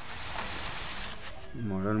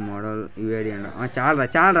 మోడల్ ఇవేడి అంట.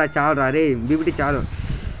 చాలరా రే బీబీటీ చాలు.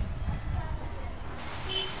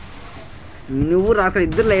 నువ్వు రాక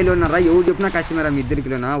ఇద్దరు లైవ్లో ఉన్నారా. ఎవరు చెప్పినా కష్టమేరా మీ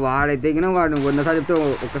ఇద్దరికిలోనా. వాడైతే వాడు 100 సార్లు చెప్తే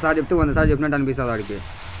ఒక్కసారి చెప్తే 100 సార్లు చెప్పినట్టు అనిపిస్తుంది వాడికి.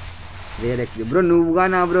 రియల్ బ్రో నువ్వుగా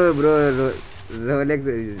నా బ్రో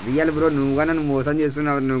రియల్ బ్రో నువ్వుగా నన్ను మోసం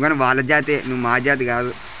చేస్తున్నావు. నువ్వు కానీ వాళ్ళ జాతే, నువ్వు మా జాతి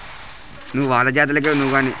కాదు. నువ్వు వాళ్ళ జాతులకే,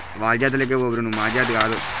 నువ్వు కానీ వాళ్ళ జాతులకే పో బ్రో, నువ్వు మా జాతి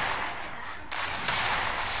కాదు.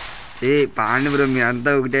 పాండి బ్రో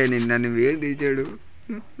మీరంతా ఒకటే. నన్ను వేలు తీసాడు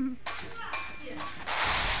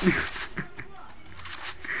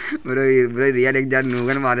బ్రో. రియల్ ఎగ్జామ్ నువ్వు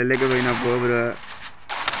కానీ వాళ్ళకే పోయినా పో బ్రో.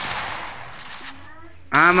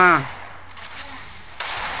 ఆమా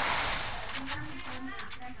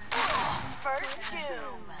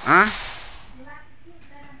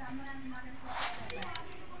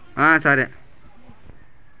సరే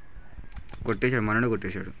కొట్టేశాడు, మనోడు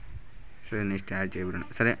కొట్టేశాడు. సరే నెక్స్ట్ యాడ్ చేయబడి.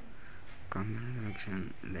 సరే కాంబినేషన్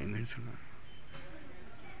డైమండ్స్.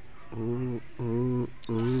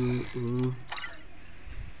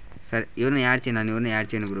 సరే ఎవరిని యాడ్ చేయను, ఎవరిని యాడ్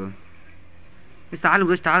చేయను బ్రో. చాలు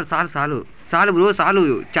బ్రో, చాలు బ్రో,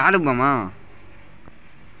 చాలు మామ,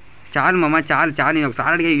 చాలు నేను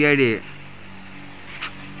ఒకసారి అడిగా ఇవ్వాడి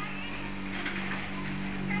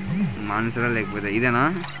మనసులో. లేకపోతే ఇదేనా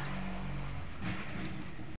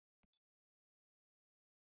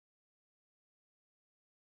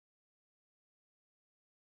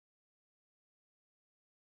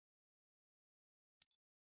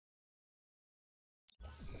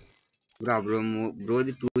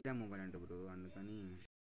బ్రోది 2 మొబైల్ అంట బ్రో. అందుకని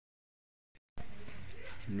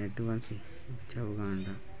నెట్వర్క్ ఇచ్చావుగా అంట.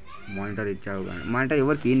 మానిటర్ ఇచ్చావుగా. మానిటర్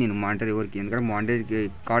ఎవరికి నేను మానిటర్ ఎవరికి, ఎందుకంటే మానిటర్కి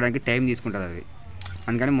కావడానికి టైం తీసుకుంటుంది అది.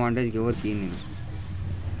 అందుకని మానిటర్కి ఎవరికి నేను.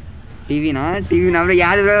 టీవీ నా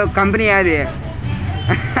యాది బ్రో, కంపెనీ యాది.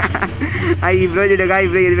 ఈ బ్రో చూడగా ఈ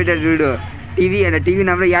బ్రో ఏది పెట్టాడు చూడు. టీవీ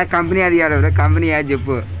నా యా కంపెనీ అది యాదు బ్రో. కంపెనీ యాది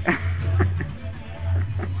చెప్పు.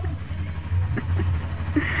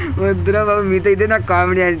 వద్దురా బాబు, మీతో ఇదే నాకు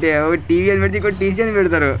కామెడీ అంటే. ఒక టీవీ అని పెడితే ఇంకో టీసీ అని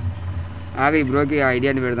పెడతారు. ఆగా ఈ బ్రోకి ఐడియా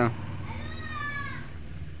అని పెడదాం.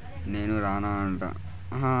 నేను రానా అంట.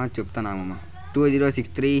 చెప్తానామమ్మ.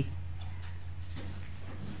 2063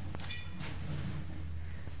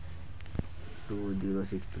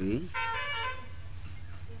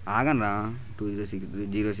 ఆగనరా.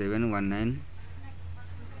 2063 0719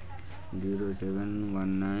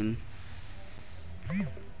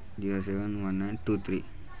 23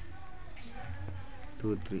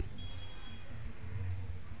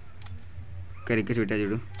 రిక్వెస్ట్ పెట్టా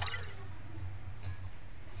చూడు.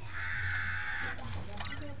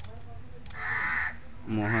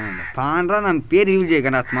 మోహన్ అంట. పాండ్రా నా పేరు రివీల్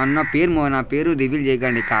చేయకండి. అసలు నా పేరు రివీల్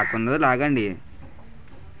చేయకండి. కొన్ని రోజులు ఆగండి.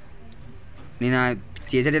 నేను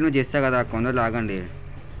చేసేటేమో చేస్తా కదా, కొన్ని రోజులు ఆగండి.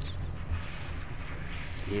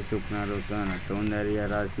 ఏ స్వప్నాలు నా సౌందర్య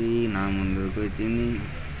రాసి నా ముందుకు వచ్చింది.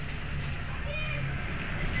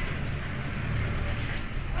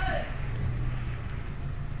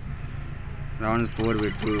 రౌండ్ 4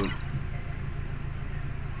 పెట్టు.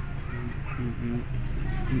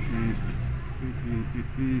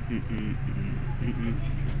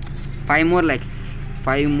 5 more likes.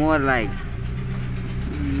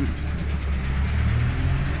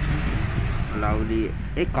 Lovely.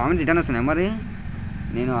 Comment return వస్తున్నాయి మరి.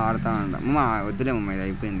 నేను ఆడతా అంట. వద్దులే మమ్మ, ఇది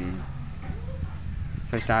అయిపోయింది.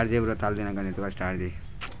 సరే స్టార్ట్ చేయ బ్రో. తల తినక నెట్గా స్టార్ట్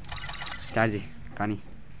చేయి కానీ.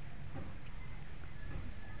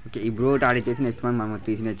 ఓకే ఈ బ్రో ఆడిచ్చేసి నెక్స్ట్ మంత్ మనం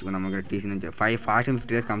టీసీ నేర్చుకున్నాం. ఇక్కడ టీసీ నుంచి 5 ఫాస్ట్ అండ్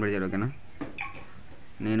 50 days కంప్లీట్ చేయాలి. ఓకేనా.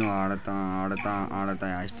 నేను ఆడతా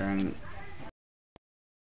hashtag.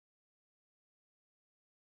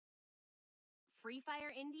 Free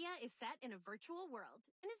Fire India is set in a virtual world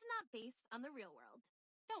and is not based on the real world.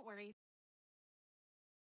 Don't worry.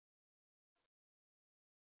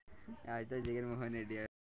 Jaganmohan Reddy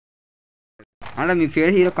అంటే మీ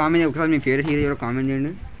ఫేవరెట్ హీరో కామెంట్. ఒకసారి మీ ఫేవరెట్ హీరో కామెంట్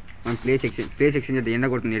చేయండి. మనం place exchange చేద్దాం. ఎండ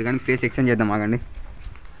కొడుతుంది కానీ ప్లేస్ ఎక్స్చేంజ్ చేద్దాం. ఆగండి.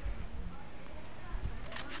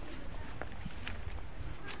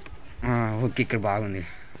 ఓకే, ఇక్కడ బాగుంది.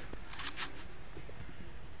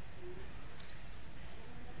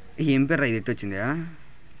 ఏం పేరు ఇది ఎట్టు వచ్చిందా?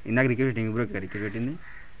 ఇందాక రిక్వెస్ట్ పెట్టింది బ్రో, రిక్వెస్ట్ పెట్టింది.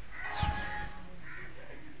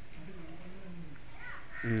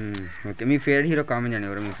 ఓకే, మీ ఫేవరెట్ హీరో కామెంట్ చేయండి.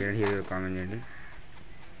 ఎవరు మీ ఫేవరెట్ హీరో కామెంట్ చేయండి.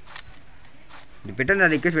 ఇది పెట్టండి,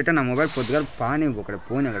 రిక్వెస్ట్ పెట్టండి. నా మొబైల్ పొద్దుగా పానే అక్కడ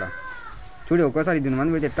ఫోన్ అక్కడ చూడు. ఒక్కోసారి 10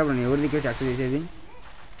 మంది పెడితే ఎట్లా ఎవరు రిక్వెస్ట్ యాక్సెప్ట్ చేసేది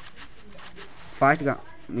ఫాస్ట్గా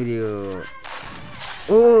మీరు?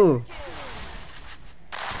 ఓ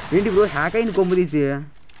ఏంటి బ్రో, హ్యాక్ అయింది కొమ్ము తీసి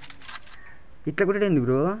ఇట్లా కొట్టేయండి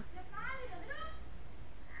బ్రో.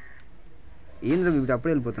 ఏంద్రా ఇప్పుడు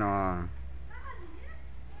అప్పుడే వెళ్ళిపోతున్నావా?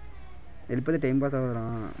 వెళ్ళిపోతే టైం పాస్ అవ్వదురా.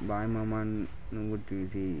 బాయ్ మామ, నువ్వు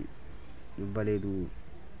టీసీ ఇవ్వలేదు.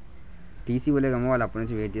 టీసీ ఇవ్వలేదమ్మా, వాళ్ళు అప్పటి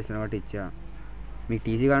నుంచి వెయిట్ చేస్తున్నారు కాబట్టి ఇచ్చా. మీకు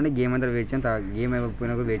టీసీ కావాలంటే గేమ్ అంతా వెయిట్ చేయండి. గేమ్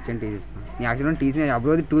అయిపోయినా కూడా వెయిట్ చేయండి, టీసీ ఇస్తాను. నీ యాక్చువల్గా టీసీ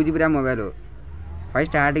అప్పుడు 2GB RAM mobile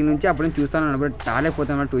first starting నుంచి అప్పుడు నుంచి చూస్తాను. అప్పుడు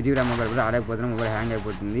రాలేకపోతున్నాను, 2GB ర్యామ్ మొబైల్ కూడా రాలేకపోతున్నాను. మొబైల్ హ్యాంగ్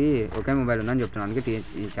అయిపోతుంది. ఒకే మొబైల్ ఉందని చెప్తున్నాను, అందుకే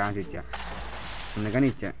ఛాన్స్ ఇచ్చా, అందుకని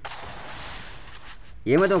ఇచ్చా.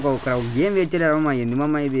 ఏమైతే ఒక గేమ్ వెయిట్ చేయలేరమ్మా,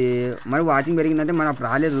 ఎందుమమ్మా ఇది? మరి వాచింగ్ పెరిగిందంటే మనం అప్పుడు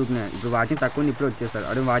రాలేదు ఊరికినా. ఇప్పుడు వాచింగ్ తక్కువ ఉంది, ఇప్పుడు వచ్చేస్తారు.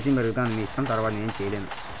 అదే వాచింగ్ పెరుగుతుంది, మీ ఇష్టం. తర్వాత నేను చేయలేను.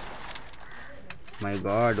 My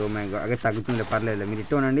God, oh my God, అదే తగ్గుతుంది, పర్లేదు. మీరు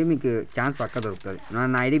ఇట్టు ఉండండి, మీకు ఛాన్స్ పక్కా దొరుకుతుంది.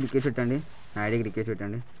 నా ఐడికి రిక్వెస్ట్ పెట్టండి, నా ఐడికి రిక్వెస్ట్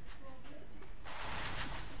పెట్టండి.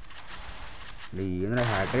 ఏంద్రా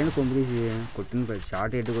హ్యాకర్ అయినా పంపిణీ కొట్టిన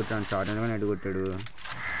షార్ట్ ఎటు కొట్టాను, షార్ట్ అయినా ఎటు కొట్టాడు.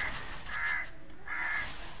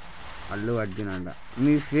 అల్లు అర్జున్ అంట.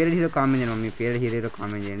 మీ ఫేవరెట్ హీరో కామెంట్ చేయండి. మీ ఫేవరెట్ హీరో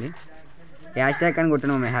కామెంట్ చేయండి. హ్యాష్ ట్యాగ్ అని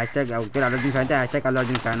కొట్టండి మమ్మీ. హ్యాష్ ట్యాగ్ ఒకవేళ అల్లు అర్జున్ అయితే hash tag Allu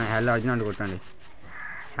Arjun fan, Allu Arjun అని కొట్టండి.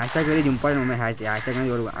 Hash tag very important mummy. Hash tag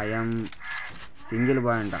అనేది ఎవరు? ఐఎమ్ సింగిల్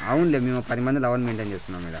బాయ్ అంట. అవునులే, మేము 10 మంది లవర్ మెయింటైన్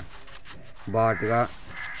చేస్తున్నాం ఇక్కడ బాట్గా.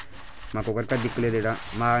 మాకు ఒకరికా దిక్కులేదు ఇక్కడ.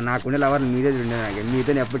 నాకుండే లవర్లు మీరే ఉండే. నాకు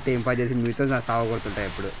మీతో ఎప్పుడు టైం పాస్ చేసి మీతో సాగు కొడుతుంటాయి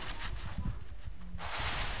ఎప్పుడు.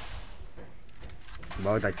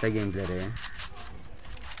 బాగా అచ్చా గేమ్ ప్లేరే.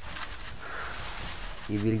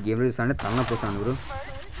 ఈ వీళ్ళకి గేమ్లో చూస్తానంటే తలనొప్పిస్తాను గురు.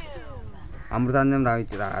 అమృతాంజం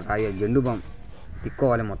రాయి గెండు బామ్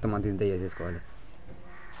తిక్కోవాలి, మొత్తం అంత ఇంత చేసేసుకోవాలి.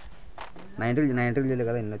 నా ఇంటర్వ్యూ చేయలేదు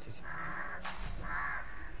కదా ఎన్ని వచ్చేసి.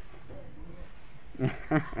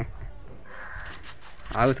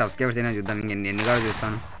 ఆగు, సబ్స్క్రైబర్స్ అయినా చూద్దాం. ఎన్ని కాదు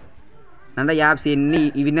చూస్తాను. అంటే యాప్స్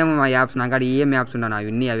ఇవినేమో మా యాప్స్. నాకు అక్కడ ఏం యాప్స్ ఉన్నాను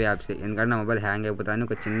అవన్నీ అవి యాప్స్. ఎందుకంటే నా మొబైల్ హ్యాంగ్ అయిపోతాను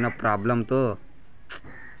ఒక చిన్న ప్రాబ్లంతో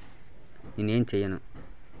నేనేం చేయను.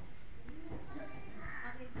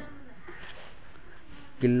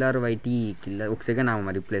 కిల్లర్ వైటీ కిల్లర్ ఒక సెకండ్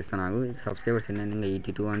అమ్మ రిప్లై ఇస్తాను. నాకు సబ్స్క్రైబర్స్ ఎన్ని? ఇంకా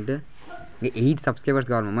 82 అంటే ఇంకా 8 సబ్స్క్రైబర్స్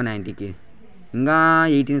కావాలమ్మ 90కి. ఇంకా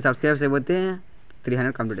 18 సబ్స్క్రైబర్స్ అయిపోతే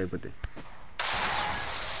 300 కంప్లీట్ అయిపోతాయి.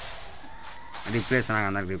 రిప్లై ఇస్తాను,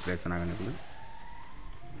 అందరికి రిప్లై ఇస్తాను. ఇప్పుడు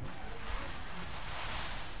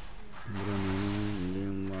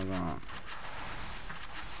ఏం బాగా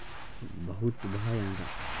బహుత్ బాయ్ అంట.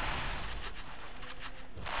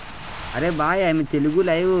 అరే bye, I'm Telugu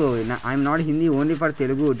live, I'm not Hindi, only for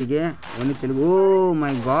Telugu. TK only Telugu. Oh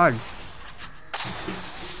my God,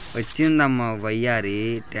 వచ్చిందమ్మా వయ్యారి.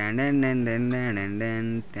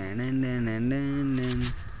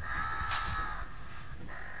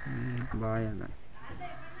 బాయ్ అంట.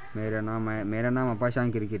 మేరా నామ్ అపాషాన్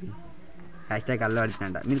కిరికిరి. హ్యాష్ ట్యాగ్ అల్లు అర్జున్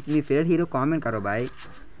అంట. మీరు మీ ఫేవరెట్ హీరో కామెంట్ करो भाई.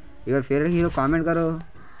 యువర్ ఫేవరెట్ హీరో కామెంట్ करो.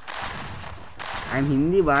 I'm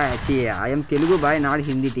Hindi bye. I'm Telugu bye, not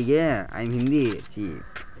Hindi. TK I'm Hindi.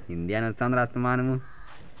 Hindi అని వస్తుంది రాస్తున్నాము.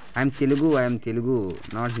 I'm Telugu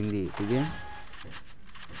not Hindi. టీకే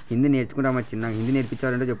హిందీ నేర్చుకుంటామా చిన్న. హిందీ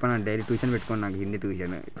నేర్పించాలంటే చెప్పాను, డైలీ ట్యూషన్ పెట్టుకోండి నాకు. హిందీ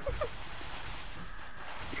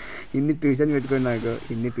ట్యూషన్ పెట్టుకోండి నాకు.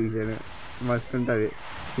 హిందీ ట్యూషన్ మస్తు ఉంటుంది.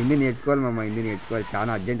 హిందీ నేర్చుకోవాలి మమ్మ, హిందీ నేర్చుకోవాలి. చాలా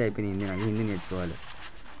అర్జెంట్ అయిపోయింది హిందీ నాకు. హిందీ నేర్చుకోవాలి.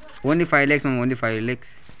 ఓన్లీ 5 lakhs మమ్మ, ఓన్లీ 5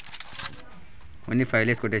 lakhs. ఓన్లీ 5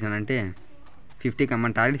 lakhs కొట్టేసానంటే 50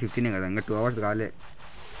 కమ్మని. టార్గెట్ 15 కదా, ఇంకా 2 hours కాలే.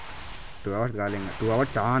 2 hours కాలే, ఇంకా 2 hours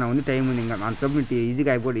చాలా ఉంది, టైం ఉంది. ఇంకా అంతలో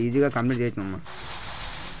ఈజీగా అయిపోతుంది, ఈజీగా కంప్లీట్ చేయొచ్చు మమ్మ.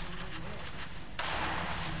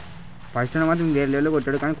 ఫస్ట్ మాత్రం వేరే లెవెల్లో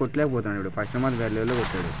కొట్టాడు, కానీ కొట్టలేకపోతున్నాడు ఇప్పుడు. ఫస్ట్ మాత్రం వేరే లెవెల్లో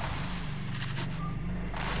కొట్టాడు.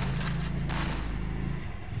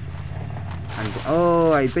 అనుకో. ఓ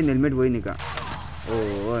అయిపోయింది, హెల్మెట్ పోయింది ఇక. ఓ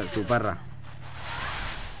సూపర్ రా,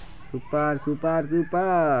 సూపర్ సూపర్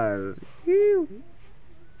సూపర్.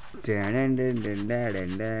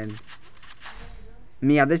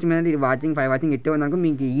 మీ అదృష్టం ఏంటంటే వాచింగ్ 5 వాచింగ్ ఇట్టే ఉందనుకో,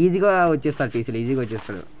 మీకు ఈజీగా వచ్చేస్తారు టీసీలు, ఈజీగా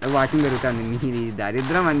వచ్చేస్తారు. వాచింగ్ పెరుగుతుంది. మీ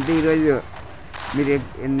దరిద్రం అంతే ఈరోజు. మీరు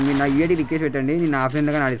నా ఈఏడి రిక్వెస్ట్ పెట్టండి, నేను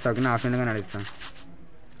ఆఫ్లైన్గా నడుస్తాను. ఓకే, ఆఫ్లైన్గా నడుస్తాను.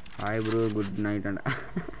 హాయ్ బ్రో, గుడ్ నైట్ అంట.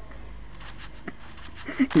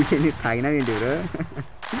 తాగినా ఏంటి బ్రో?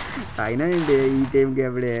 అయినా ఏంటి ఈ టైంకి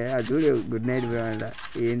అప్పుడే అది చూడు గుడ్ నైట్ బ్రో అంట.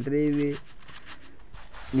 ఏంటి ఇది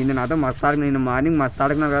నిన్న నాతో మస్తు నిన్న మార్నింగ్ మస్తు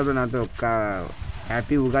ఆడుకున్నావు కదా నాతో ఒక్క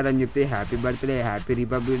హ్యాపీ ఉగాది అని చెప్పి happy birthday, happy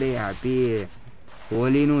republic day, happy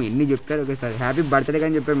హోలీను ఎన్ని చెప్పారు ఒకేసారి. హ్యాపీ బర్త్డే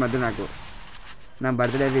అని చెప్పారు మధ్య నాకు. నా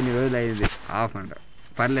బర్త్డే అయితే ఇన్ని రోజులు అయింది ఆఫ్ అంట.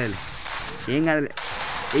 పర్లేదు ఏం కాదులే.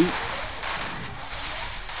 ఎయ్యి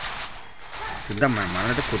చూద్దాం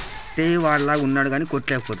మనమైతే కొట్టే వాళ్ళలాగా ఉన్నాడు కానీ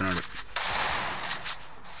కొట్టలేకపోతున్నాడు.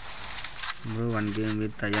 Bro 1 game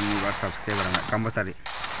with I'm your subscriber అన్న కంపల్సరీ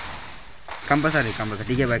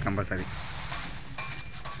టీకే బాయ్ కంపల్సరీ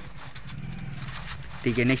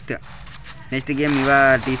టీకే. నెక్స్ట్ గేమ్ ఇవా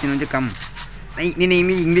టీసీ నుంచి కమ్. నేను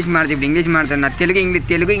ఇంగ్లీష్ మాట్లాడు ఇంగ్లీష్ మాట్లాడతాను. నా తెలుగు ఇంగ్లీష్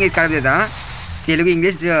కలపలేదా? తెలుగు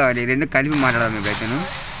ఇంగ్లీష్ రెండు కలిపి మాట్లాడాలి మీకు అయితే.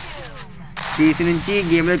 టీసీ నుంచి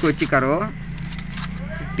గేమ్లోకి వచ్చి కరో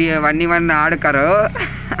 1v1 ఆడుకరో.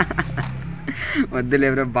 వద్దులే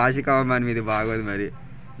బ్రో భాష కావాలి మీది బాగోదు మరి.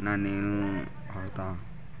 నేను ఆడతా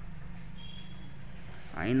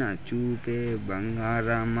అయినా చూపే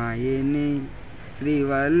బంగారమాయనే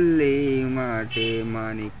శ్రీవల్లి మాటే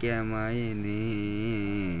మాణిక్యమాయనే.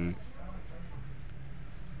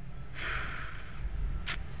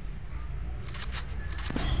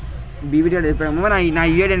 బీబీడీ చెప్పాము నా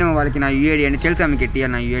యూఐడి అని వాళ్ళకి. నా యూఐడి అని తెలుసా మీకు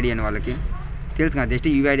ఎట్టియాలి? నా యూఐడి అని వాళ్ళకి తెలుసు కదా. జస్ట్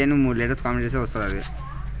యూఐడి అని 3 letters కామెంట్ చేస్తే వస్తుంది. అది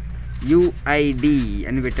యూఐడి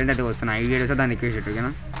అని పెట్టండి అయితే వస్తుంది. యూఐడి వస్తే దాన్ని ఎక్కువ చెట్టు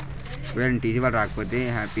ఓకేనా. ఇప్పుడు టీసీ వాళ్ళు రాకపోతే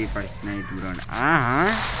హ్యాపీ ఫస్ట్ నైట్ బ్రో అండి.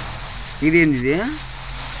 ఇదేంది ఇది?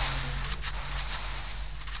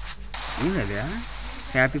 ఏం కదా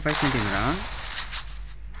హ్యాపీ ఫస్ట్ నైట్ ఏందిరా?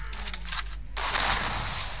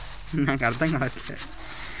 నాకు అర్థం కావట్లేదు.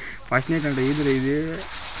 ఫస్ట్ నైట్ అంటే ఇది ఇది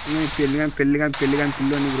పెళ్ళి కానీ పిల్లు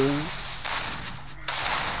అని బ్రో.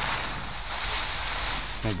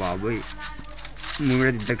 మా బాబోయ్ మూవీ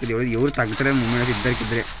అయితే ఇద్దరికి ఎవరు తగ్గుతలేదు. మూవీ అయితే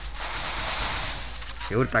ఇద్దరే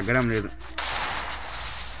ఎవరు తగ్గడం లేదు.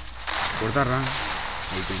 కొడతారా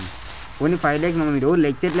అయిపోయింది. ఓన్లీ 5 lakhs మమ్మ. మీరు ఎవరు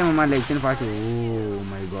లెక్ చేయట్లేమమ్మా. లెక్ చేయని ఫాస్ట్. ఓ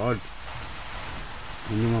మై గాడ్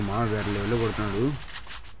ఇది మమ్మ వేరే లెవెల్లో కొడుతున్నాడు.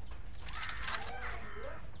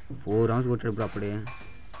 4 rounds కొట్టాడు ఇప్పుడు అప్పుడే.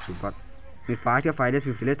 సూపర్. మీరు ఫాస్ట్గా 5 lakhs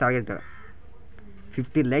 50 lakhs target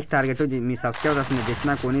 50 lakhs target. మీ సబ్స్క్రైబర్స్ వస్తుంది. జస్ట్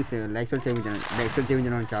నాకు కొన్ని లైక్స్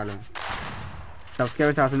చేయించాను చాలు.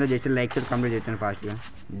 సబ్స్క్రైబర్స్ వస్తుంది. జస్ట్ లైక్స్ కంప్లీట్ చేస్తాను ఫాస్ట్గా.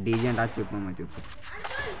 డీజే అంటే చెప్పమ్మా చెప్పు.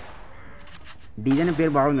 డీజే అనే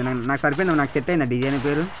పేరు బాగుంది. నాకు సరిపోయింది. నాకు సెట్ అయిందా డీజే అనే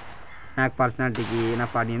పేరు? నాకు పర్సనాలిటీకి నా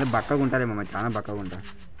పార్టీ ఏదో బక్కగా ఉంటుందేమో. చాలా బక్కగా ఉంటా.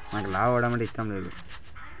 నాకు లావ్ అవ్వడం అంటే ఇష్టం లేదు.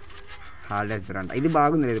 హాలిడేస్ పేరు అంట. ఇది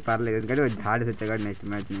బాగుంది. లేదు పర్లేదు. ఎందుకంటే హాలిడేస్ వచ్చాయి కాబట్టి నెక్స్ట్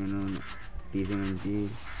మ్యాచ్ నేను టీసీ నుంచి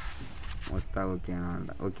వస్తా. ఓకే అంట.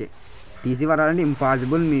 ఓకే టీసీ వాళ్ళంటే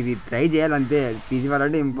ఇంపాసిబుల్. మీది ట్రై చేయాలంతే. టీసీ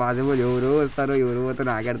వాళ్ళంటే ఇంపాసిబుల్. ఎవరు వస్తారో ఎవరు పోతారో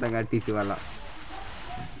నాకే అర్థం కాదు టీసీ వాళ్ళ.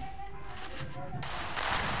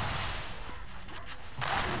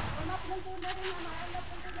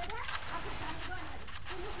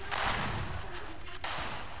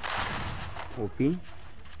 ఓపీ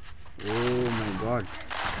ఓ మై గాడ్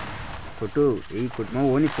కొట్టు మా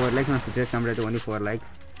ఓన్లీ 4 lakhs. నా ఫిక్చర్స్ కంప్లీట్ అయితే ఓన్లీ 4 lakhs.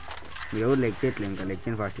 మీరు ఎవరు లెక్ చేయట్లేదు. ఇంకా లెక్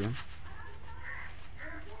చేయను ఫాస్ట్గా.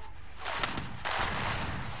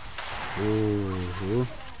 ఓహో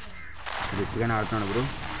గట్టిగానే ఆడుతున్నాడు బ్రో.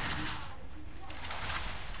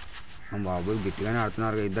 బాబు గట్టిగానే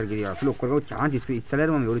ఆడుతున్నారు ఇద్దరికి. అసలు ఒక్కరికి ఛాన్స్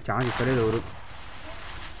ఇస్తలేరు మమ్మీ. ఎవరు ఛాన్స్ ఇస్తలేదు. ఎవరు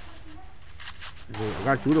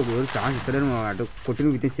చూడు ఎవరు ఛాన్స్ ఇస్తలేరు. అటు కొట్టిన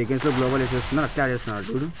విత్ ఇన్ సెకండ్స్లో గ్లోబల్ వేసేస్తున్నారు. అట్లా ఆడేస్తున్నారు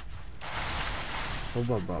చూడు. ఓ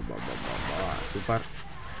బాబా సూపర్.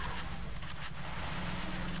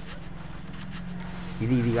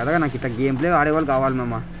 ఇది కదా నాకు ఇట్లా గేమ్ ప్లే ఆడేవాళ్ళు కావాలి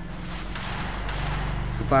మమ్మ.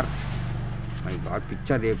 సూపర్. మై గాడ్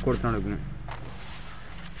పిక్చర్ రేపు కొడుతున్నాడు.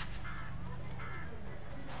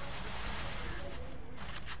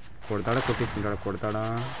 కొడతాడా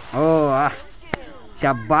ఓ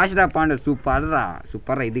శబ్బాష్ రా పాండు. సూపర్ రా.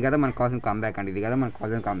 ఇది కదా మన కోసం కంబ్యాక్ అండి. ఇది కదా మన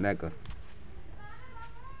కోసం కంబ్యాక్.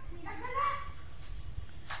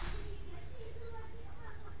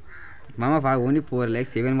 మామ ఓన్లీ 4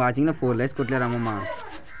 lakhs 7 వాచింగ్లో 4 lakhs కొట్టలేరు అమ్మమ్మ.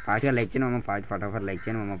 ఫాస్ట్గా లైక్ చేయను అమ్మ. ఫటాఫట్ లైక్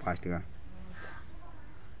చేయను అమ్మ ఫాస్ట్గా.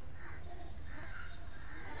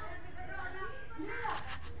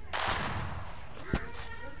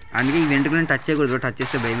 అందుకే ఈ వెంట్రుకలను టచ్ చేయకూడదు. టచ్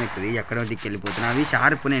చేస్తే భయం అవుతుంది. ఎక్కడో దిక్కు వెళ్ళిపోతున్నాయి. అవి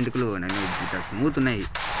షార్ప్ ఉన్న వెంట్రుకలు నన్ను స్మూత్ ఉన్నాయి.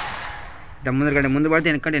 ముందర కంటే ముందు పడితే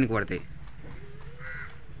వెనక పడతాయి.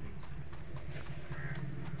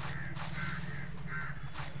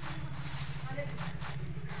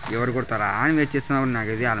 ఎవరు కొడతారా అని వెయిట్ చేస్తున్నప్పుడు నాకు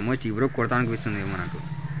ఇది ఆల్మోస్ట్ ఎవరో కొడతానిపిస్తుంది ఏమో నాకు.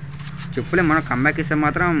 చెప్పులే మనం కంబ్యాక్ ఇస్తే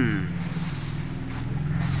మాత్రం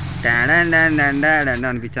డాండా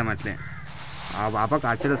అనిపించాము అట్లే. ఆ పాప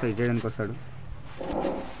కాల్చడు. సైడ్ చేయడానికి వస్తాడు.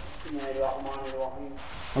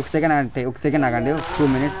 ఒక సెకండ్ అంటే ఒక సెకండ్ ఆగండి 2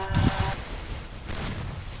 minutes.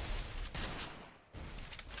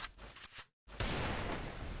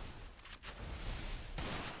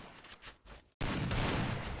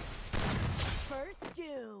 First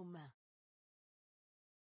doom.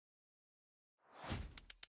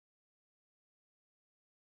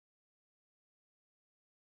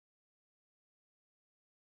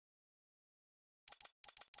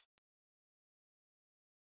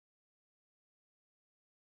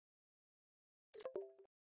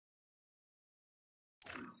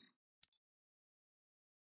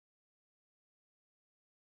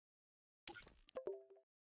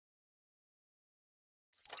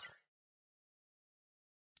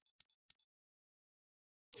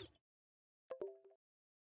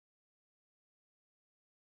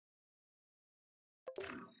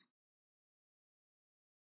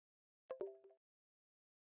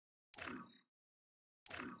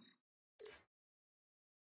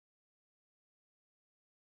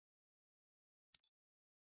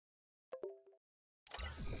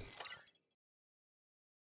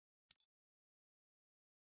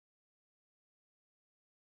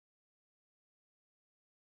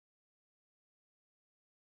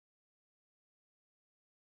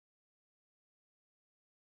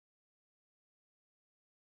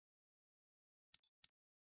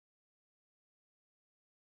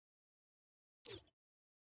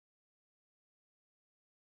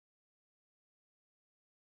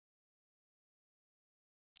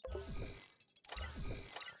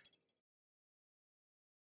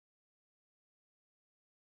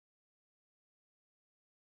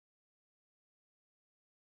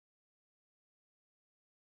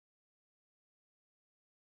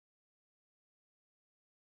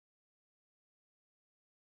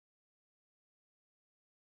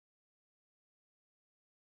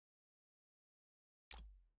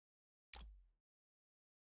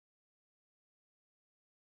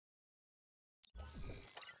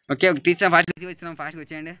 ఓకే తీసిన ఫాస్ట్గా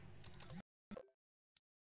వచ్చేయండి.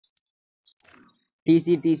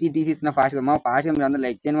 టీసీ ఇచ్చిన ఫాస్ట్గా మా ఫాస్ట్గా మీరు అందరూ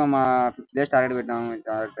లైక్ చేయండి. మా 50 days టార్గెట్ పెట్టాము.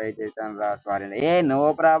 ట్రై చేశాను రా సారీ అండి. No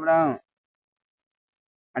problem.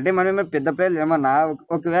 అంటే మనం ఏమైనా పెద్ద ప్లేయర్లు ఏమన్నా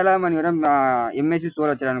ఒకవేళ మనం ఎవరైనా ఎంఎస్సి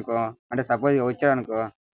స్టోర్ వచ్చాడు అనుకో, అంటే సపోజ్ వచ్చాడు అనుకో,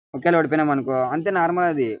 ఒకవేళ ఓడిపోయినాం అనుకో, అంతే నార్మల్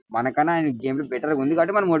అది. మనకన్నా ఆయన గేమ్ లో బెటర్ ఉంది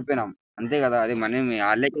కాబట్టి మనం ఓడిపోయినాం. అంతే కదా, అది మనం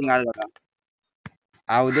ఆలేకం కాదు కదా.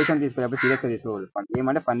 ఆ ఉద్దేశం తీసుకోవాలి, సీరియస్ గా తీసుకోవాలి.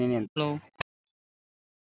 ఏమంటే ఫన్నీ హలో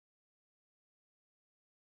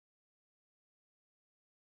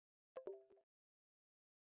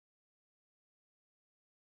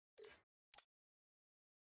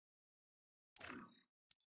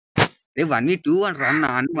రే 1v2 అంటారా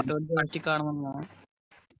అన్న ఇటువంటి వచ్చి కాడమన్నా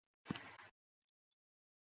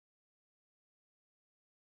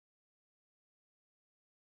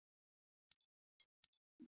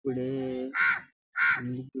ఇప్పుడే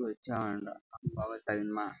ఇంటికి వచ్చామంట బాబా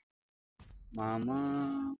సరిమా మామ.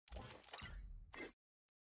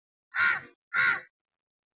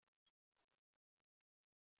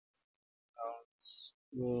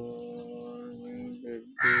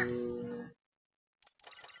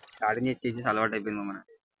 స్టార్టింగ్ చేసి అలవాటు అయిపోయింది మన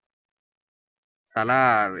చాలా.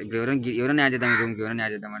 ఇప్పుడు ఎవరైనా యాడ్ చేద్దాం, రూమ్కి ఎవరైనా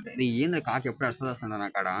యాడ్ చేద్దాం అంటే ఏంది కాకి ఎప్పుడు వస్తుందా నా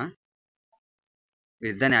కాడ.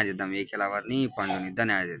 ఇద్దరిని యాడ్ చేద్దాం, ఏకేలవర్ని పండుని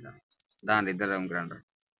ఇద్దరిని యాడ్ చేద్దాం. దాని ఇద్దరు రూమ్కి రండి.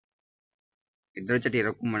 ఇద్దరు వచ్చేటి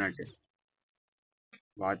ఇరక్కుమ్మన్నట్టు.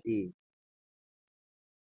 వాతి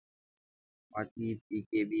వాతి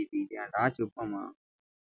పీకేబీ టీటీ అంట చెప్పమ్మా.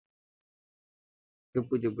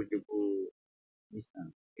 చెప్పు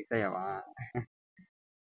మిస్ అయ్యావా.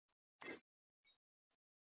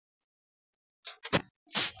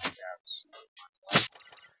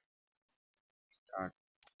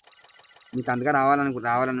 నీకు అంతగా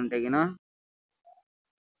రావాలని ఉంటే గిన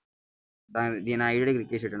దీని ఐడికి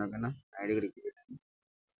రిక్వెస్ట్ పెట్టండి. ఓకేనా, ఐడికి రిక్వెస్ట్ పెట్టండి.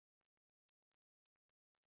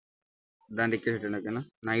 దాని రిక్వెస్ట్ పెట్టండి. ఓకేనా,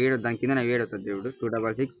 నా ఏడు దాని కింద నా ఏడు వస్తుంది చూడు,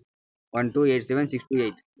 266 1287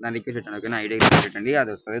 628. దాని రిక్వెస్ట్ పెట్టండి. ఓకేనా, ఐడి రిక్వెస్ట్ పెట్టండి,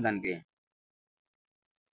 అది వస్తుంది. దానికి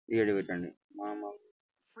ఏడు పెట్టండి. మామ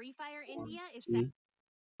Free Fire India is set.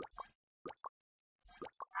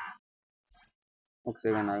 ఒక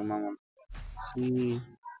సెకండ్ ఆగు మామ.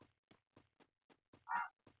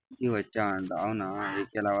 వచ్చామంట అవునా,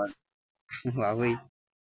 ఎక్కేలా బాబోయ్.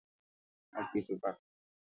 Okay super.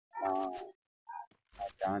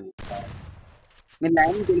 మీరు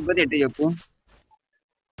లైన్ వెళ్ళిపోతే ఎట్టు చెప్పు.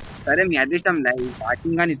 సరే మీ అదృష్టం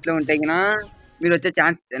వాచింగ్ కానీ ఇట్లా ఉంటే గినా మీరు వచ్చే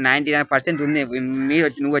ఛాన్స్ 99% ఉంది. మీరు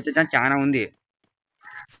వచ్చి నువ్వు వచ్చే ఛాన్స్ చాలా ఉంది.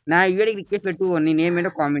 నా వీడియోకి రిక్వెస్ట్ పెట్టు,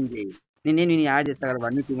 నేనేమేంటో కామెంట్ చేయి. నేను యాడ్ చేస్తా కదా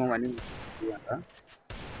 1 2 1 అంట.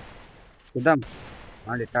 చూద్దాం,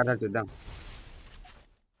 స్టార్ట్ చూద్దాం.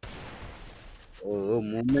 ఓ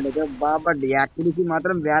మూమెంట్ అయితే బాబా యాక్టివిటీ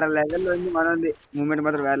మాత్రం వేరే లెవెల్లో ఉంది మనది. మూమెంట్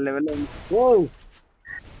మాత్రం వేరే లెవెల్లో ఉంది. ఓ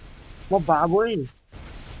మా బాబోయ్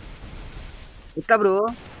ఎట్లా బ్రో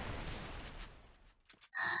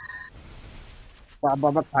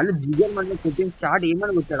బాబా కళ్ళు జిగర్ మన కొట్టిన షాట్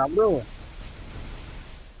ఏమని కొట్టాడు బ్రో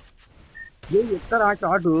ఏ ఎక్కరా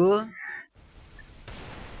షాట్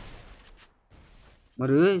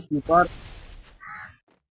మరి సూపర్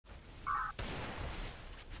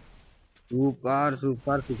సూపర్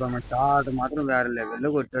సూపర్ సూపర్ మా షాట్ మాత్రం వేరే లెవెల్లో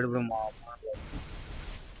కొట్టాడు బ్రో మా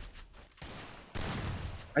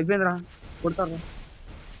అయిపోయిందిరా కొడతారా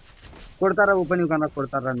కొడతారా ఓపెన్ కన్నా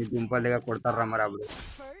కొడతారా మీ దుంపలుగా కొడతారా మరి అప్పుడు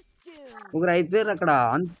First doom. ఒకరు అయిపోయారు అక్కడ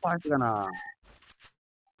అంత ఫాస్ట్ గానా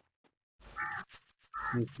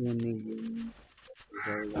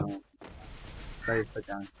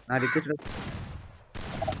నా రిక్వెస్ట్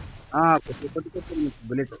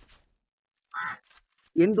బుల్లెట్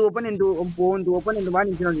ఎంత ఓపెన్ ఎంత ఓపెన్ ఎంత బాగా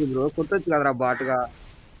నిలిచినాడు బ్రో కొట్టొచ్చు కదరా బాటుగా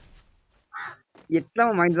ఎట్లా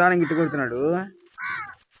మా ఇంటి దానికి ఇట్టు కొడుతున్నాడు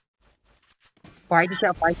ఫైట్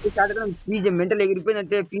షాట్ ఫీజు మెంటల్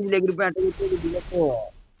ఎగిరిపోయినట్టే ఫీజులు ఎగిరిపోయినట్టే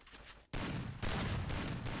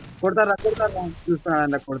కొడతారా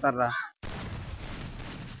చూస్తున్నాడు కొడతారా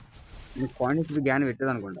నీకు కాయిన్స్ జ్ఞానం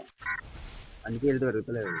పెట్టదు అనుకుంటా అందుకే వెళ్తూ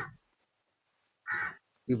పెరుగుతలేదు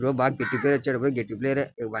ఈ బ్రో బాగా గట్టి ప్లేయర్ వచ్చాడు బ్రో గట్టి ప్లేయరే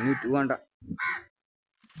 1v2 అంట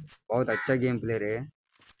बहुत अच्छा गेम प्लेयर है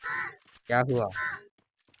क्या हुआ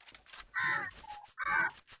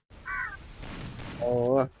ओ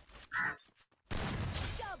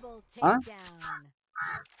Double हाँ takedown.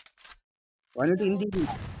 1v2 Hindi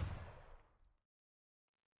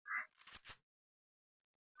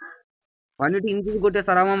 1v2 Hindi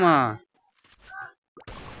కొట్టేసారా మామ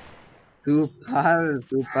సూపర్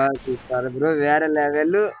బ్రో వేరే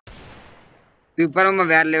లెవెల్ సూపర్ అమ్మ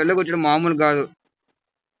వేరే లెవెల్లో కొట్టాడు మామూలు కాదు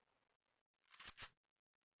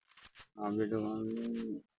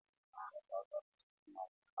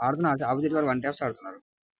ఆడుతున్నారు ఆపోజిట్ వాళ్ళు 1 ట్యాప్స్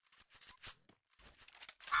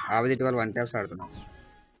ఆడుతున్నారు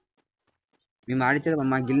మేము ఆడిచ్చేది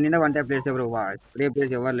మా గిల్ నిండా 1 ట్యాప్ ప్లేయర్స్ ఎవరు స్ప్రే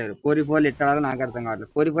ప్లేయర్స్ ఎవరు లేరు 4v4 ఎట్లా ఆడాలో నాకు అర్థం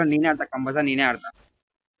కావట్లేదు 4v4 నేనే ఆడతా కంపల్సరీ నేనే ఆడతా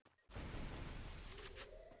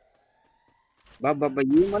బాబా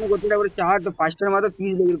ఏమని కొట్టాడు ఎవరు షార్ట్ ఫస్ట్ టైం మాత్రం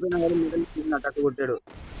ఫీజు ఎగిరిపోయినా కానీ మిడిల్ ఫీజు నట్టు కొట్టాడు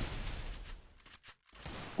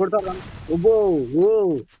కొడతారా ఓబో ఓ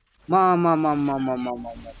మా మా మా మా మా మా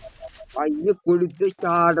మా మా అయ్యో కొడితే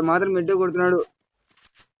షార్ట్ మాత్రం మెట్టే కొడుతున్నాడు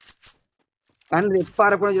కానీ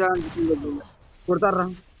రెప్పారకుండా చూడాలనిపిస్తుంది కొడతారా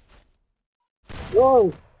ఓ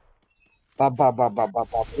బాబా బాబా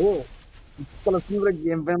బాబు ఇక్కడ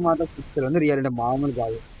గేమ్ పై మాత్రం పిక్చర్ రియల్ అంటే మామూలు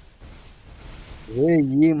కాదు ఏ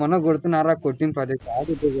ఏమన్నా కొడుతున్నారా కొట్టిన 10 షాట్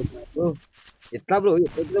కొడుతున్నారు ఎట్లా బ్రో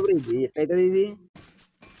ఎట్లయితుంది బ్రో ఇది ఎట్లయితుంది ఇది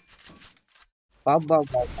బాబా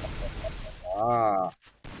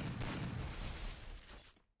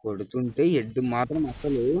కొడుతుంటే హెడ్ మాత్రం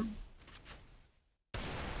అసలు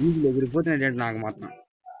ఫీజులు ఎగిరిపోతున్నాడు నాకు మాత్రం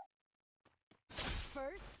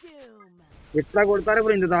First doom. ఎట్లా కొడతారు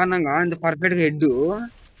ఇప్పుడు ఇంత దారుణంగా ఇంత పర్ఫెక్ట్ గా హెడ్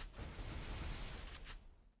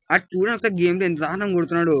ఆ చూడండి ఒకసారి గేమ్ లో ఎంత దారుణంగా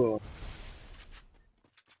కొడుతున్నాడు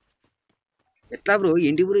ఎట్లా బ్రో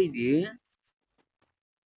ఏంటి బ్రో ఇది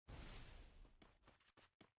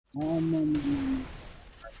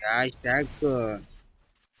హ్యాష్ ట్యాగ్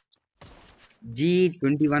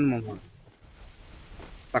G21 మమ్మ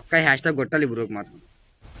పక్కా హ్యాష్ ట్యాగ్ కొట్టాలి బ్రోకి మాత్రం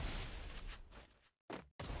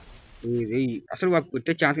అసలు వాడు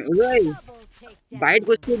కొట్టే ఛాన్స్ Double బయటకు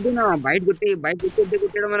takedown. వచ్చేద్దునా బయటకు వచ్చేద్దే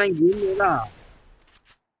కొట్టాడు మన ఏం లేదా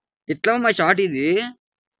ఎట్లా మా షాట్ ఇది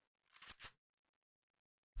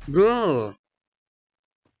బ్రో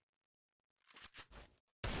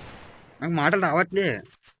నాకు మాటలు రావట్లే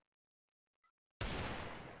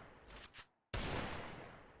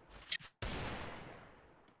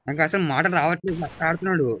నాకు అసలు మాటలు రావట్లేదు అట్లా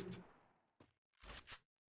ఆడుతున్నాడు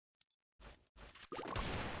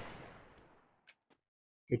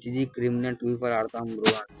హెచ్జీ క్రిమినల్ 2 ఆడతాం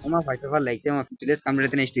బ్రో మా ఫస్ట్ ఆఫ్ ఆల్ లైక్ మా 50 డేస్ కంప్లీట్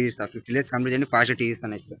అయితే నెక్స్ట్ ఇస్తా 50 డేస్ కంప్లీట్ చేయండి ఫాస్ట్ టీ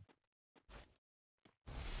ఇస్తాను నెక్స్ట్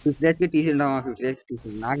 50 డేస్ కి టీసీ ఉంటాం 50 డేస్ కి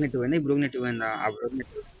టీసీ నాకు నెట్ పోయిందా ఈ బ్రోకి నెట్ పోయిందా ఆ బ్రోకి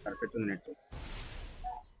నెట్ పర్ఫెక్ట్ ఉంది నెట్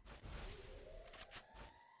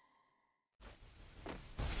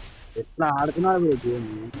ఎట్లా ఆడుతున్నారు bro game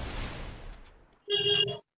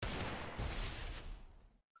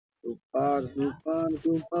super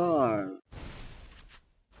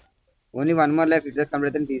only 1 more life 50 days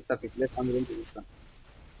complete అయితే తీస్తా 50 డేస్ కంప్లీట్ తీస్తా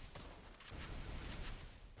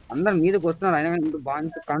అందరు మీదకి వస్తున్నారు అయినా కానీ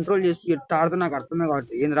బాగా కంట్రోల్ చేసి ఎట్లా ఆడుతున్నా నాకు అర్థమే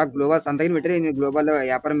కాబట్టి ఏంది రా గ్లోబల్ సంతగిన పెట్టరే గ్లోబల్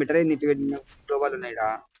వ్యాపారం పెట్టరే గ్లోబల్ ఉన్నాయిడా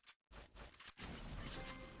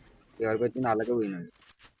ఎవరికి వచ్చింది అలాగే పోయినాడు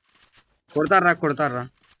కొడతారా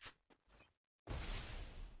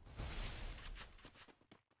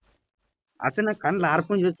అసలు నా కళ్ళు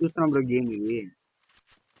ఆర్పుని చూసి చూస్తున్నాం బ్రో గేమ్ ఇది.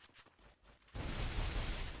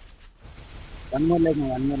 1 మోర్ లైక్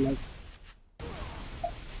 1 మోర్ లైక్.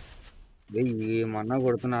 ఏమన్నా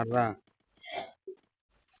కొడుతున్నారా?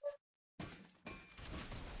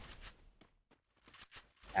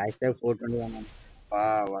 హ్యాష్ ట్యాగ్ 421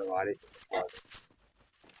 వాడు వాడేసి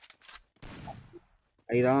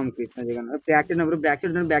అయ్యాం Krishna Jagan back side bro, back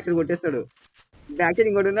side కొట్టేస్తాడు. Back side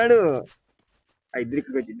ఇంకోటి ఉన్నాడు. ఇద్దరికి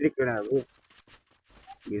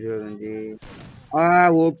నుంచి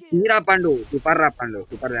ఓ పీరా పండు సూపర్ రా పండు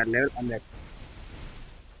సూపర్ లెవెల్ కంబ్యాక్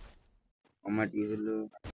అమ్మ టీజర్లు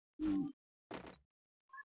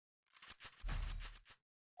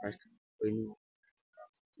ఫస్ట్ పోయింది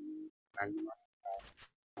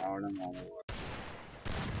రావడం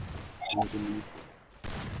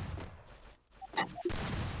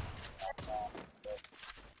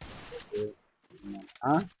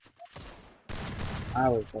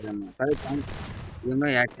సరేమ్మా సరే థ్యాంక్స్. ఏమో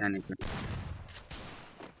యాడ్ చేయను ఇక్కడ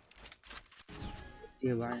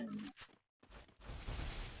బాయ్.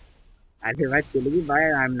 అదే bye Telugu bye,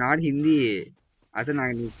 I'm not Hindi. అసలు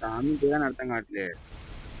నాకు నీ కామెంట్ ఏదని అర్థం కావట్లేదు.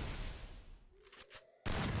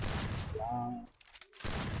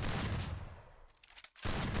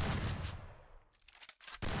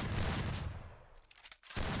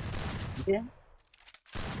 అంటే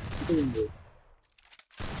అంటే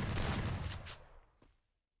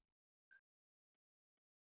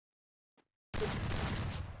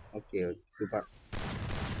ఓకే సూపర్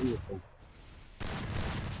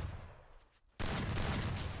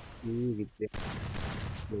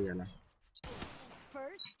చేయాలా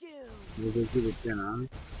చెప్పానా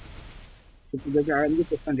ఇప్పుడు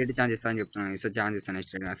చెప్తాను, డేట్ ఛాన్స్ ఇస్తా అని చెప్తున్నాను. ఇస్తా ఛాన్స్ ఇస్తాను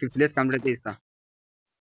నెక్స్ట్ 50 డేస్ కంప్లీట్ అయితే ఇస్తా.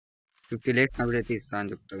 50 డేస్ కంప్లీట్ అయితే ఇస్తా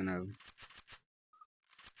అని చెప్తాను. నాకు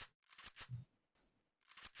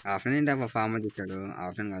ఆఫ్లైన్ ఏంటి ఫామ్ అని ఇచ్చాడు,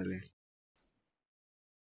 ఆఫ్లైన్ కాదులే.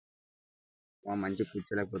 మంచి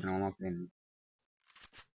కూర్చోలేకపోతున్నాం offline.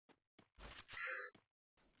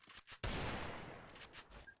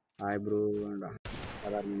 Hi bro,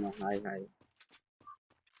 hi hi.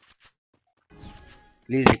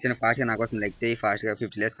 Please ఇచ్చిన ఫాస్ట్గా నా కోసం లైక్ చేయి ఫాస్ట్గా.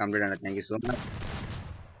 50 డేస్ కంప్లీట్ అండి. Thank you so much.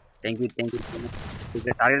 Thank you so much.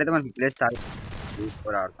 Target అయితే మన 50 డేస్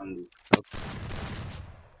టార్గెట్ ఆడుతుంది.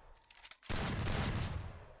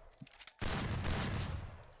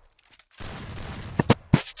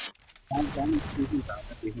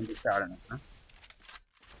 ఆడను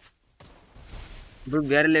ఇప్పుడు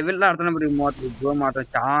వేరే లెవెల్లో ఆడుతున్నాం. ఇప్పుడు మాత్రం మాత్రం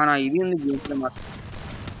చాలా ఇది ఉంది గేమ్స్ లో మాత్రం.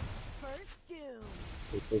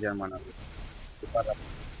 మన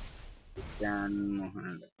మోహన్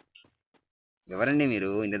అండి, ఎవరండి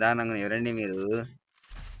మీరు? ఇంత దారుణంగా ఎవరండి మీరు?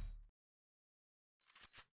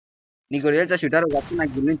 నీకు తెలుసా షూటర్ ఒకప్పుడు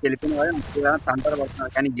నాకు గిల్లి తెలిపిన వాడు తంటారు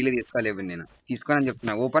పడుతున్నాడు, కానీ గిల్లి తీసుకోలేవు. నేను తీసుకోనని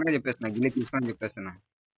చెప్తున్నా, ఓపెన్ గా చెప్పేస్తున్నా, గిల్లి తీసుకోని చెప్పేస్తున్నా.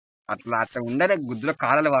 అట్లా అట్లా ఉండాలి గుద్దులో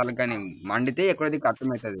కాలాలి వాళ్ళకి, కానీ మండితే ఎక్కడో దిక్కు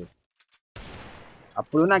అర్థమవుతుంది.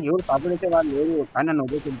 అప్పుడు నాకు ఎవరు సపోర్ట్ చేసే వాళ్ళు లేదు, కానీ నన్ను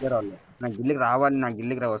వదిలేసి వెళ్ళిపోయారు వాళ్ళు. నాకు గిల్లికి రావాలి, నాకు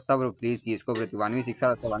గిల్లికి వస్తా బ్రో ప్లీజ్ తీసుకో బ్రో. 1v6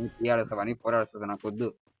 ఆడొస్తా, 1v3 ఆడొస్తా, 1v4 ఆడొస్తా, నాకు వద్దు.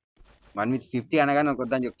 1v50 అనగానే నాకు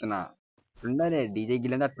వద్దని చెప్తున్నా. ఉండాలి డీజే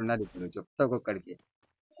గిల్ అంటే అట్లా ఉండాలి. ఇప్పుడు చెప్తా ఒక్కొక్కడికి.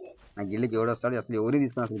 నా గిల్లికి ఎవడు వస్తాడు అసలు, ఎవరు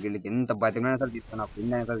తీసుకున్నా అసలు గిల్లికి ఎంత బతిమైనా సరే తీసుకున్నా,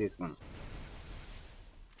 ఫ్రెండ్ అయినా సరే తీసుకున్నాను.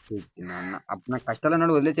 అన్న అప్పుడు నాకు కష్టాలు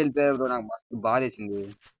ఉన్నాడు వదిలేసి వెళ్ళిపోయారు బ్రో, నాకు మస్తు బాధ వేసింది.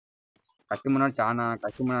 కష్టం ఉన్నాడు, చాలా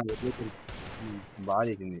కష్టం ఉన్నాడు, వదిలేసి బాధ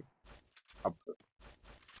వేసింది. అప్పుడు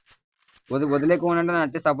వదిలేకుండా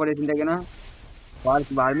అంటే సపోర్ట్ చేసింటే కదా వాళ్ళ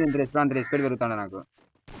మీద అంత రెస్పెక్ట్ పెరుగుతాడు నాకు.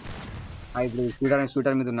 ఇప్పుడు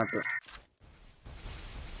షూటర్ మీద ఉన్నట్టు.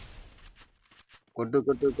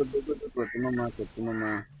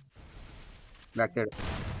 కొట్టుమమ్మా బ్యాక్ సైడ్.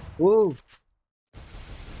 ఓ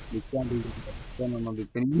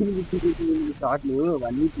షాట్లు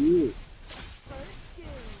అన్నిటి.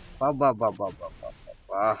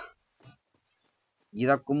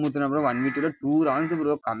 ఇలా కుమ్ముతున్నప్పుడు 1v2లో 2 రౌండ్స్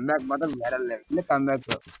బ్రో. కంబ్యాక్ మాత్రం వేరే లెవెల్ కంబ్యాక్.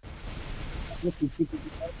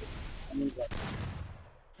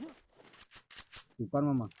 సూపర్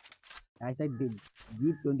మమ్మ. హ్యాష్ ట్యాగ్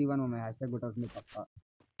G21 మమ్మ, హ్యాష్ ట్యాగ్ కొట్టాల్సింది పక్క.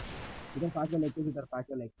 ఇదే ఫాస్ట్గా లెక్కి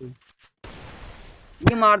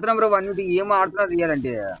ఏం ఆడుతున్నాం బ్రో. 1v2 ఏం ఆడుతున్నారు రియల్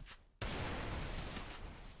అంటే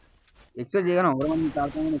ఎక్స్పెక్ట్ చేయగానే ఎవరైనా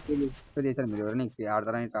ఆడతామని ఎక్స్పెక్ట్ చేశారు మీరు? ఎవరైనా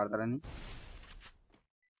ఆడతారని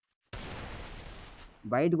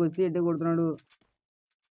బయటకు వచ్చి ఎడ్డ కొడుతున్నాడు.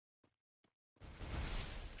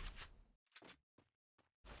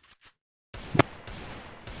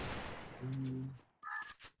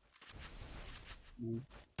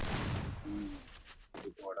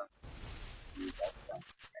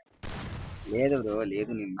 లేదు బ్రో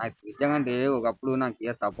లేదు, నేను నాకు నిజంగా అంటే ఒకప్పుడు నాకు ఏ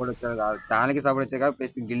సపోర్ట్ వచ్చేది కాదు, దానికి సపోర్ట్ వచ్చేది కాదు,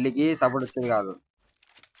 ప్లస్ గిల్లికి సపోర్ట్ వచ్చేది కాదు.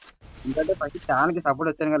 ఎందుకంటే ఫస్ట్ ఛానల్‌కి సపోర్ట్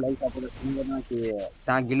వచ్చాను కదా! లైక్ సపోర్ట్ వస్తుంది కదా! నాకు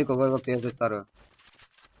గిల్లీకి ఒక్కొక్క పేరు ఇస్తారు.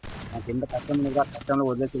 నాకెంత కష్టం ఉన్నదో ఆ కష్టంలో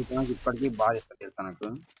వదిలేసి వెళ్ళిపోయినందుకు ఇప్పటికి బాధేస్తది తెలుసా నాకు.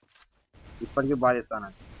 ఇప్పటికి బాధేస్తది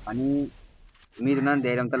నాకు. కానీ మీరున్న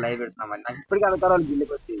ధైర్యంతో లైవ్ పెడుతున్నా మరి. నాకు ఇప్పటికి అడుగుతారు వాళ్ళు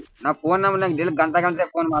గిల్లీకొచ్చి. నా ఫోన్ నంబర్ నాకు డైలీ గంట గంట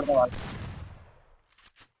సేపు ఫోన్ మాట్లాడతా వాళ్ళతో.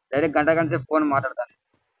 డైరెక్ట్ గంట గంట సేపు ఫోన్ మాట్లాడతాను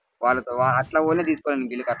వాళ్ళతో. అట్లా ఓన్లే తీసుకోలేను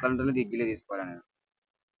గిల్లీకి అట్లాంటోళ్ళని గిల్లి తీసుకోలేను నేను.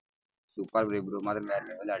 సూపర్ బ్రో మాత్రం వేరే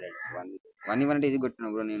లెవెల్ ఆడాడు. 1v1 అంటే ఇది కొట్టిన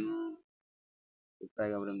బ్రో నేను.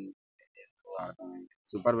 చెప్పాగా బ్రో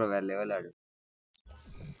సూపర్ బ్రో వేరే లెవెల్ ఆడు.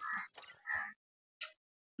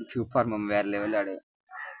 సూపర్ మమ్ వేరే లెవెల్ ఆడు.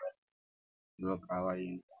 బ్రో కావాలి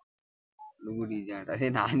నువ్వు డీజే అంట. అరే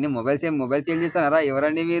నాన్ని మొబైల్ సేల్ చేస్తున్నారా?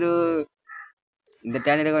 ఎవరండి మీరు? ఇంత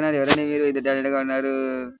టాలెంట్ గా ఉన్నారు. ఎవరండి మీరు ఇంత టాలెంట్ గా ఉన్నారు?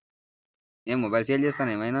 నేను మొబైల్ సేల్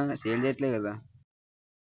చేస్తాను ఏమైనా సేల్ చేయట్లేదు కదా.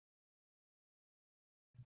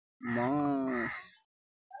 మా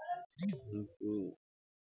నీకు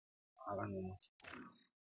అలానే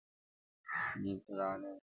నీకు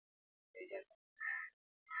రాలే లెజెండ్.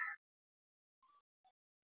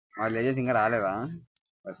 మా లెజెండ్స్ ఇంకా రాలేదా?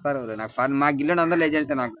 వస్తారు బ్రో. నాకు మా గిల్లో అందరూ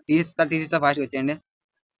లెజెండ్స్. నాకు టీసీస్తా ఫాస్ట్ వచ్చేయండి.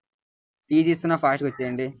 టీసీస్తున్నా ఫాస్ట్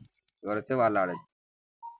వచ్చేయండి. ఎవరు వస్తే వాళ్ళు ఆడచ్చు.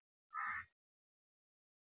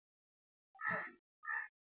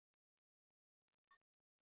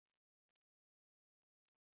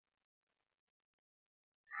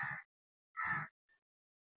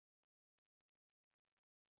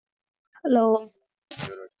 హలో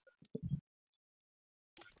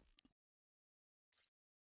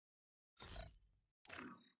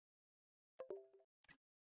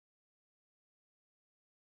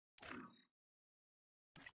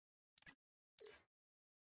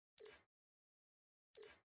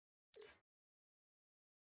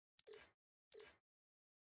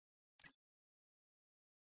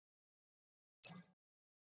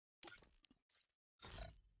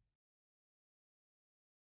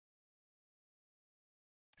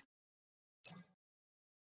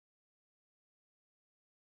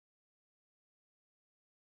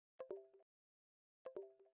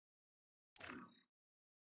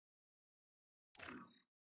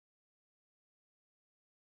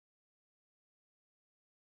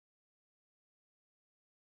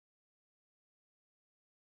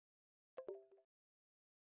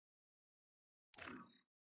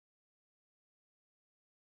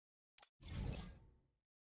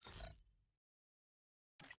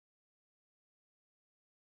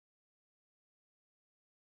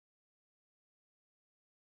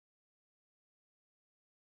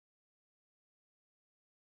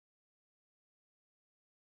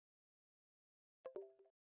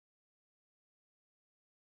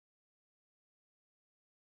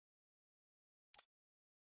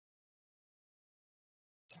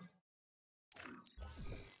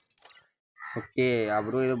ఓకే ఆ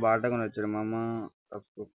బ్రో ఏదో బాటగా వచ్చాడు మామ.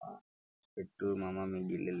 పెట్టు మామ మీ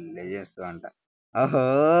గిల్లు లెజెండ్స్ తో అంట. ఓహో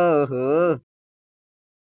ఓహో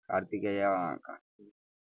కార్తికేయ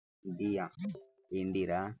డియా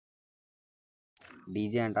ఏండిరా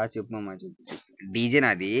డీజే అంట చెప్పు మామ చెప్పు. డీజే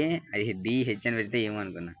నాది అది డిహెచ్ అని పెడితే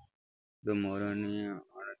ఏమనుకున్నా. ఇప్పుడు మోరోని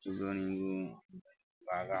ఆడొచ్చు బ్రో నీకు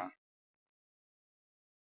బాగా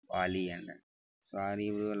వాలి అంట. Sorry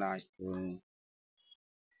bro last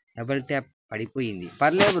double tap పడిపోయింది.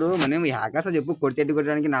 పర్లేదు బ్రో మనం హ్యాకర్స్ చెప్పు కొడితెట్టు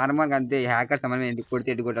కొట్టడానికి నార్మల్గా అంతే. హ్యాకర్స్ మనం ఏంటి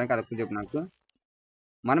కొడితెట్టు కొట్టడానికి అదొక చెప్పు నాకు.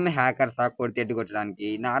 మనం హ్యాకర్సా కొడితెట్టు కొట్టడానికి?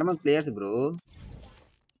 Normal players bro.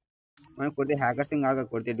 మనం కొడితే హ్యాకర్స్ కాదు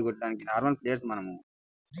కొడితెట్టు కొట్టడానికి. నార్మల్ ప్లేయర్స్ మనము.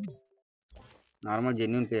 Normal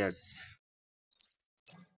genuine players.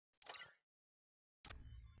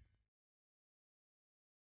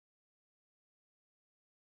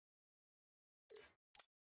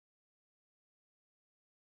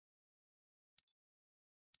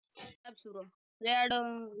 బ్రో రేయడం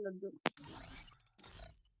వద్దు.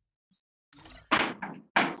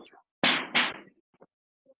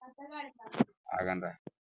 ఆగండ్రా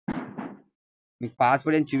మీకు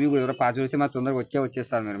పాస్వర్డ్ ఏం చూపించకూడదు. పాస్వర్డ్ ఇస్తే మాకు తొందరగా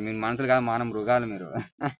వచ్చేస్తారు మీరు. మీ మనుషులు కాదు మానం మృగాలు మీరు.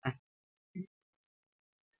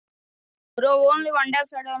 బ్రో ఓన్లీ వన్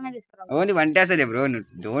డాష్ ఆడవనే తీసుకురా. Only one ట్యాసలే bro.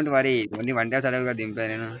 Don't worry. Only one ట్యాస్ అడవిగా దింపా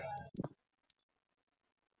నేను.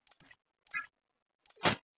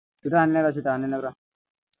 చుట్టా అన్నరా చుట్టా అన్నరా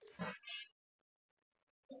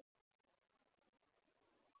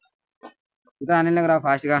చుట్టా అన్నరా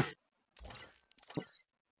ఫాస్ట్ గా.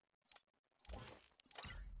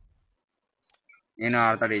 నేను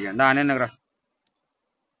ఆడతాడు ఏజెంట్ అన్నరా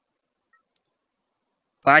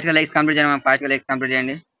ఫాస్ట్ గా లైక్స్ కంప్లీట్ చేయండి. ఫాస్ట్ గా లైక్స్ కంప్లీట్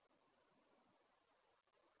చేయండి.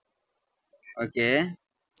 ఓకే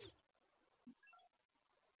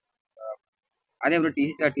అదే బ్రో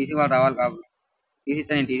టీసీ వాళ్ళు రావాలి కాబట్టి టీసీ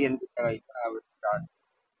ఇస్తా. నేను టీసీ ఎందుకు ఇస్తా కాబట్టి రాడు.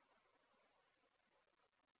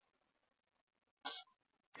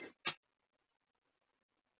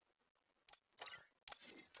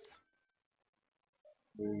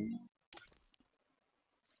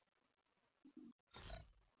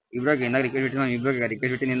 ఇబ్రోకి ఇందాక రిక్వెస్ట్ పెట్టిన ఇబ్రోకి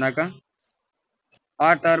రిక్వెస్ట్ పెట్టింది ఇందాక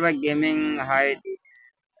hot or gaming hi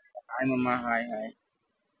hi మమ్మ hi hi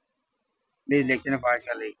please lecture fast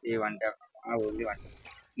గా like one tap only one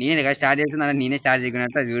నేనే కదా స్టార్ట్ చేస్తున్నా నేనే స్టార్ట్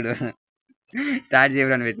చేయకున్నట్టు అది చూడు స్టార్ట్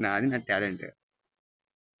చేయడానికి పెట్టిన అది నా talent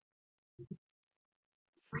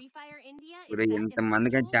Free Fire India is bro set ఎంత in a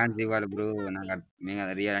మందికి virtual ఛాన్స్ world, ఇవ్వాలి and బ్రో it's not నాకు based. మేము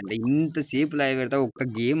రియల్ అంటే ఇంతసేపు లైవ్ పెడతా ఒక్క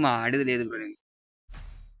గేమ్ ఆడేది లేదు బ్రో నేను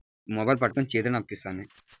మొబైల్ పట్టుకొని చేతులు నప్పిస్తాను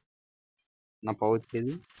నా పౌచ్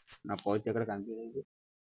ఏది నా పౌచ్ ఎక్కడ కనిపించలేదు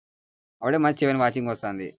అప్పుడే మంచి 7 వాచింగ్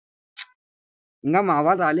వస్తుంది ఇంకా మా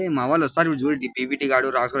వాళ్ళు రాలే మా వాళ్ళు వస్తారు ఇప్పుడు చూడండి పీపీటీ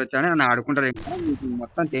గాడు రాసుకొని వచ్చాను నన్ను ఆడుకుంటారు ఇంకా మీకు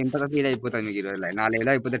మొత్తం టైం పాస్ ఫీల్ అయిపోతుంది మీకు ఈరోజు నా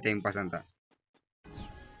లైవ్లో అయిపోతే టైం పాస్ అంతా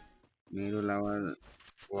మీరు లవర్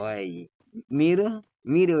బాయ్ మీరు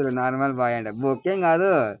మీరు నార్మల్ బాయ్ అంట బొక్కేం కాదు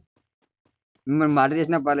మిమ్మల్ని మాట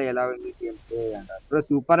చేసిన పర్లేదు ఎలా ఉంది గేమ్ ప్లే అంట బ్రో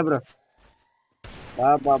సూపర్ బ్రో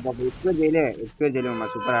బాబా బాబా ఎక్స్ప్లోర్ చేయలేము మా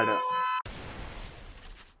సూపర్ ఆడు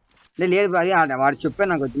లేదు బ్రో అది ఆడ వాడు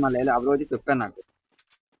చెప్పాను నాకు వచ్చి మళ్ళీ ఆ రోజు చెప్పాను నాకు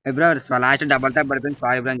బ్రో లాస్ట్ డబల్ ట్యాప్ పడిపోయింది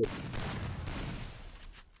సారీ బ్రో అని చెప్పి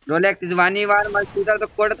రోలెక్స్ ఇది 1v1 మరి చూసారు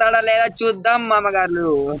కొడతాడా లేదా చూద్దాం మామగారులు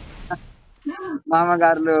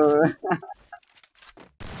మామగారులు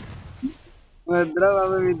వద్దురా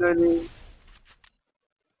బాబు మీతోని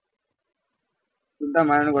చూద్దాం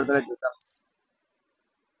మనని కొడతారా చూద్దాం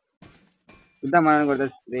చూద్దాం మనని కొడతా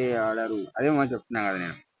స్ప్రే ఆడారు అదే మనం చెప్తున్నా కదా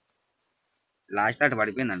నేను లాస్ట్ అటు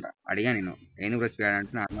పడిపోయిందంట అడిగా నేను ఎందుకు స్ప్రే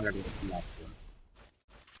ఆడంటే నార్మల్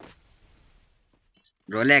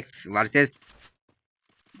రోలెక్స్ వర్సెస్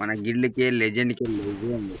మన గిల్డ్కి లెజెండ్కి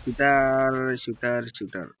లెజెండ్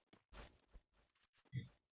షూటర్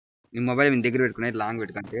మీ మొబైల్ మీ దగ్గర పెట్టుకునే లాంగ్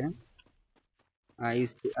పెట్టుకుంటే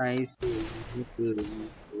ఐస్ ఐస్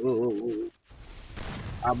ఓ ఓ ఓ.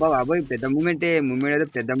 అబ్బా బాబోయ్ పెద్ద మూమెంట్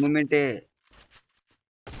అయితే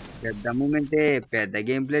పెద్ద మూమెంటే పెద్ద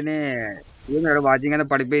గేమ్ ప్లేనే ఏం వాచింగ్ అంతా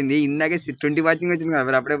పడిపోయింది ఇందాకే 20 వాచింగ్ వచ్చింది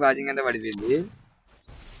కదా అప్పుడే వాచింగ్ అంతా పడిపోయింది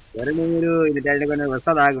సరే మీరు ఇది డైరెక్ట్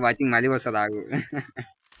వస్తుంది ఆగు వాచింగ్ మళ్ళీ వస్తుంది ఆగు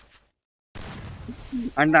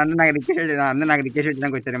అంటే అందరు నాకు రిక్వెస్ట్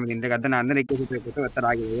పెట్టడానికి వచ్చారు మరి ఇంటికి అందరు రిక్వెస్ట్ పెట్టకపోతే వస్తారు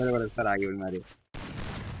ఆగి ఎవరు వస్తారు ఆగి మరి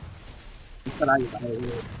వస్తారు ఆగి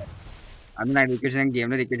అందరు నాకు రిక్వెస్ట్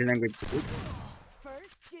గేమ్ లో రిక్వెస్ట్ చేయడానికి వచ్చారు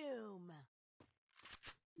First Doom.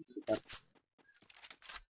 సూపర్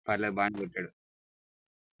పర్లేదు బాగా కొట్టాడు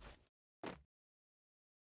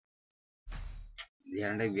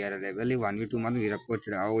అంటే వేరే లెవెల్ 1v2 మాత్రం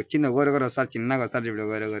విరక్కొచ్చాడు వచ్చింది ఒకరొకరు వస్తారు చిన్నగా వస్తారు ఇప్పుడు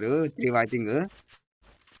ఒకరొకరు 3 వాచింగ్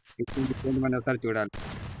 15 మంది వస్తారు చూడాలి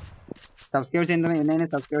సబ్స్క్రైబర్స్ ఎన్నైనా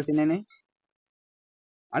సబ్స్క్రైబర్స్ ఎన్నైనా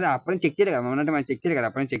అదే అప్పుడు చెక్ చేయలేదు కదా మనం చెక్ చేయలేదు కదా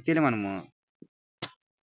అప్పుడు చెక్ చేయలేదు మనము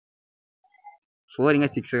 4 ఇంకా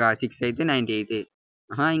 6 అయితే 90 అయితే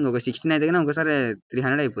ఇంకొక 16 అయితే కానీ ఒకసారి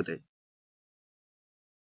 300 అయిపోతాయి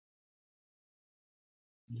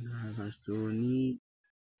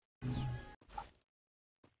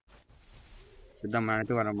చూద్దాం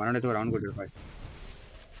మనైతే రౌండ్ కొట్టాడు ఫస్ట్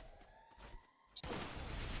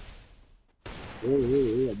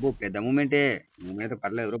అబ్బో పెద్ద మూమెంట్ అయితే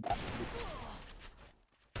పర్లేదు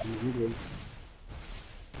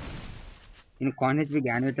నేను కాన్హెచ్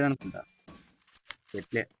గ్యాన్ పెట్టేది అనుకుంటా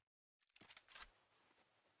ఎట్లే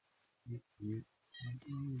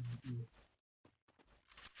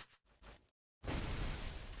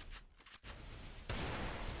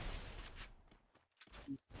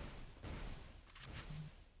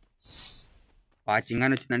వాచింగ్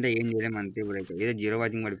అని వచ్చిందంటే ఏం చేయలేము అంతే ఇప్పుడైతే ఏదో 0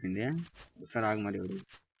 వాచింగ్ పడిపోయింది ఒకసారి ఆగు మరి ఎవరు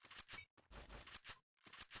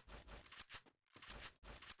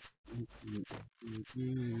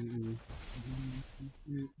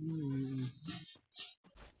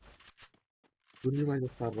పుల్లి వాళ్ళు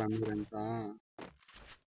వస్తారా మీరంతా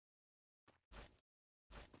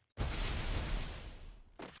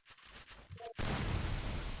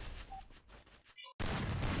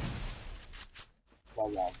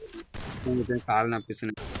కాలు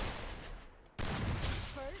నప్పిస్తున్నాయి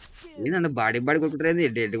First Doom. ఏంటంటే బాడీ కొట్టుకుంటారు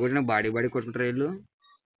ఎడ్డు కొట్టిన బాడీ కొట్టుకుంటారు వీళ్ళు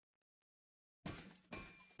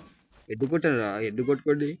ఎడ్డు కొట్టారా ఎడ్డు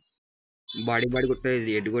కొట్టుకోండి బాడీ కొట్టారు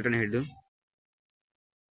ఇది ఎడ్డు కొట్టిన హెడ్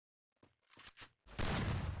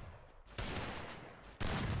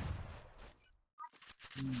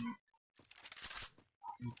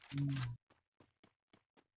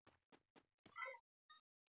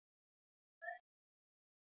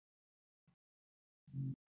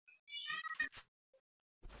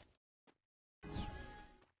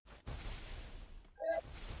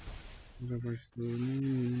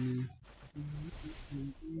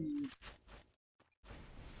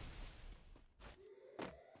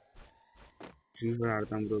ఫ్రీ ఫైర్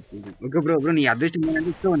ఆడతాం బ్రో. Okay bro. బ్రో నీ అదృష్టం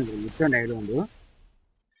ఏంటంటే ఇష్టం బ్రో. మొత్తం డైలాగ్ ఉండు.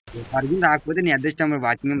 పర్గింగ్ రాకపోతే నీ అదృష్టం,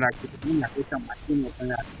 వాచింగ్ రాకపోతే నీ అదృష్టం మంచి మొత్తం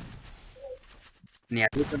నీ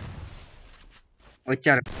అదృష్టం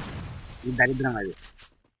వచ్చారు. ఈ దరిద్రం అది.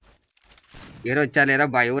 ఎవరు వచ్చారు లేరా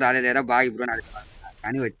బా, ఎవరు రాలేదేరా బా ఇప్పుడు అని అడుగుతున్నారు.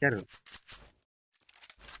 కానీ వచ్చారు.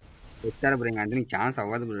 వచ్చారు బ్రో. ఇంకా అంటే నీకు ఛాన్స్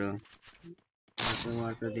అవ్వదు బ్రో. వాటర్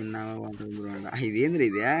వాటర్ తిన్నావా వాటర్ బ్రో అంట. ఇదేంద్ర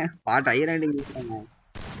ఇదే పాట అయ్యారంటే మీ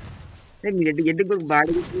హెడ్ హెడ్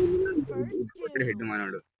బాడీ First కొట్టాడు హెడ్ doom.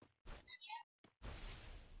 మనోడు.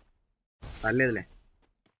 పర్లేదులే,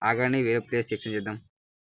 ఆగండి వేరే ప్లేస్ ఎక్స్చేంజ్ చేద్దాం.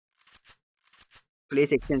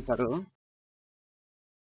 ప్లేస్ ఎక్స్చేంజ్ కరో.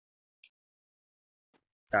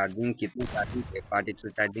 Charging కిतना charging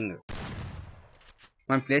 42 charging.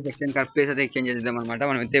 మనం ప్లేస్ ఎక్స్చేంజ్ ప్లేస్ అయితే ఎక్స్చేంజ్ చేద్దాం అనమాట.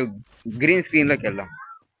 మనం అయితే గ్రీన్ స్క్రీన్ లోకి వెళ్దాం.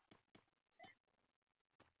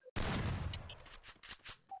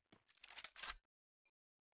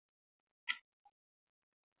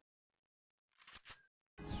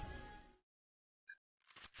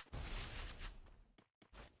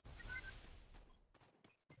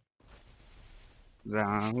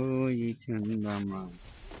 రావోయి చందమా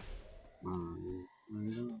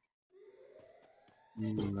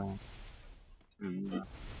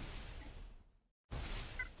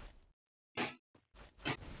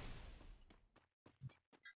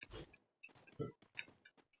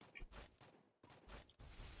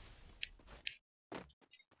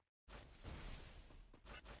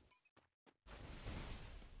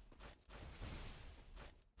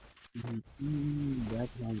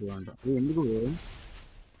ఎందుకు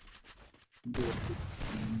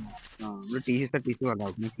తీసిస్తా తీసి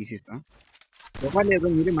వాళ్ళు తీసిస్తా. ఎవరు లేదు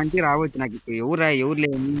మీరు మంచిగా రావచ్చు. నాకు ఇప్పుడు ఎవరు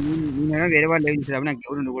లేదు. నేనైనా వేరే వాళ్ళు లేదు. నాకు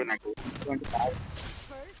ఎవరు ఉండకూడదు. నాకు ఎవరు అంటే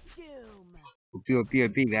First doom. ఒప్పి ఒప్పి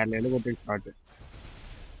ఒప్పి వేరే లెవెల్ కొట్టే స్పాట్.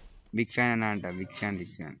 బిగ్ ఫ్యాన్ అన్న అంట. Big fan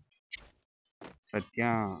big fan. సత్య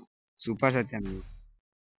సూపర్. సత్య నువ్వు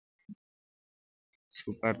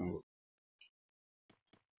సూపర్. నువ్వు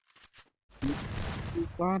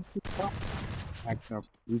సూపర్ సూపర్. వాట్సాప్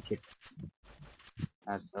ఈ చెక్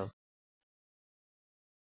వాట్సాప్.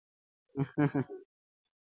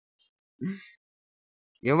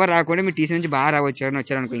 ఎవరు రాకుండా మీ టీసీ నుంచి బాగా రావచ్చు. ఎవరైనా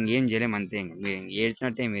వచ్చారనుకో ఇంకేం చేయలేము అంతే. ఇంకా మీరు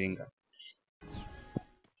ఏడ్చినట్టే మీరు ఇంకా.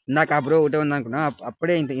 ఇందాక ఆ బ్రో ఒకటే ఉంది అనుకున్నా.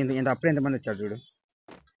 అప్పుడే ఇంత ఇంత ఇంత అప్పుడే ఎంతమంది వచ్చారు చూడు.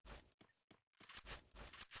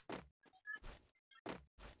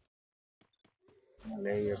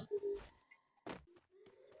 మళ్ళీ ఎప్పుడు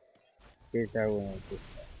చేసావు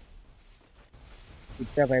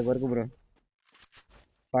 65 వరకు బ్రో.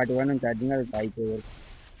 41 నుంచి ఛార్జింగ్ అది అయిపోయే వరకు.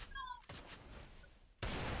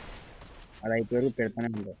 అది అయిపోయే వరకు పెడతానే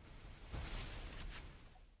ఉంటా.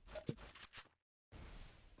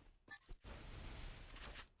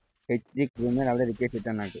 హెచ్డి క్రీమర్ ఆల్రెడీ రిక్వెస్ట్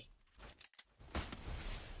పెట్టాను నాకు.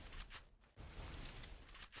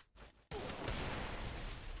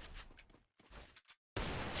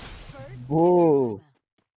 First ఓ doom.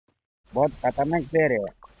 बहुत खतरनाक प्लेयर है.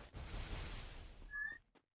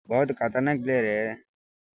 बहुत खतरनाक प्लेयर है.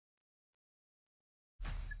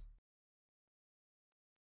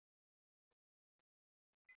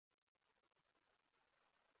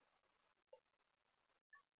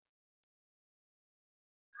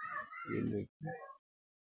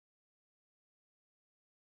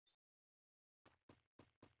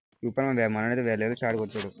 సూపర్ మనైతే వేరే లేదు చాడు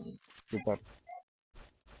కొట్టాడు. సూపర్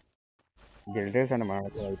జనరేటర్స్ అంటే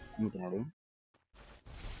అనుకుంటున్నాడు.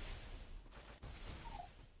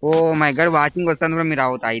 ఓ మై గాడ్ వాచింగ్ వస్తుంది కూడా. మీరు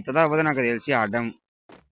అవుతుందా అవ్వదు నాకు తెలిసి ఆడడం.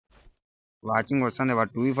 వాచింగ్ వస్తుంది.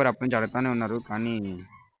 వాడు 2v4 అప్పటి నుంచి అడుగుతానే ఉన్నారు కానీ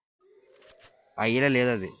అయ్యేలా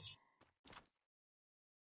లేదు అది.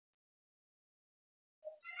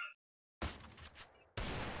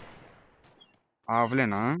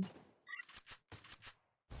 ఆఫ్లేనా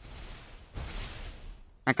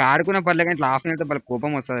నాకు ఆడుకున్న పర్లేదు కానీ ఇట్లా ఆఫ్లైన్ అయితే వాళ్ళ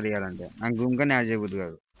కోపం వస్తుంది రియాలంటే. నాకు రూమ్ కానీ యాడ్ చేయబుద్ది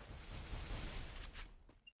కాదు.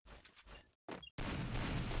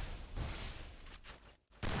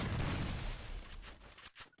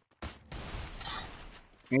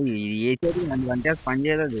 ఇది ఏ చేతి అంటే పని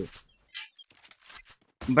చేయదు అది.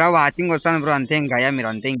 బ్రో వాచింగ్ వస్తాను బ్రో అంతే. ఇంక అయ్యా మీరు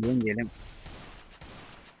అంతే ఇంకేం చేయలేం.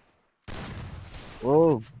 ఓ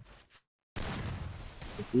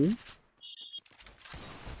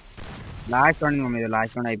లాస్ట్ రౌండ్ మీద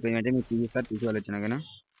లాస్ట్ రౌండ్ అయిపోయింది అంటే మీరు తీస్తారు తీసుకోవాలి వచ్చినా కానీ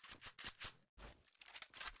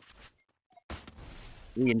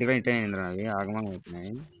ఇంటికి ఇంటే అవి ఆగమం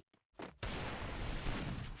అవుతున్నాయి.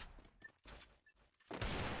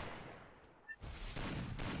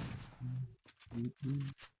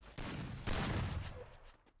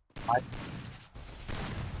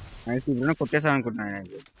 ఇప్పుడు కొట్టేసాను అనుకుంటున్నాను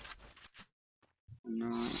నేను.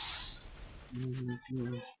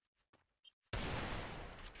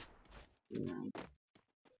 ఏం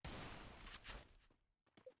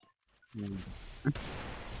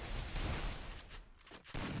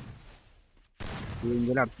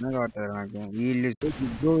చేయాలో అర్థమే కావట్లేదు నాకు. వీళ్ళు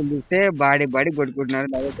ఇస్తే బాడీ బాడీ కొట్టుకుంటున్నారు.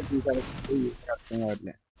 లేకపోతే తీసారు అర్థం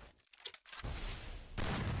కావట్లేదు.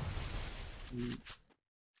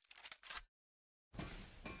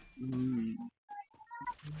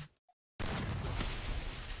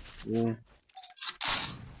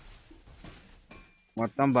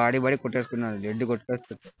 మొత్తం బాడీ బాడీ కొట్టేసుకున్నారు. రెడ్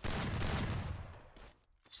కొట్టేసుకుంటారు.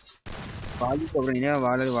 వాళ్ళు తీసుకో నేనే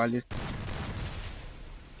వాళ్ళు తీసుకో.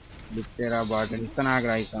 లిఫ్టేరా బాటిల్ ఇస్తా నాకు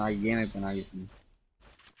రా ఇస్తా నాకు గేమ్ అయిపోయి నాకు ఇస్తుంది.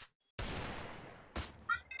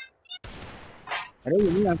 అరే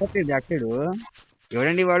ఎందుకు అంత బ్యాక్ సైడ్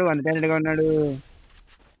ఎవడండి వాడు అంత టాలెంట్ గా ఉన్నాడు.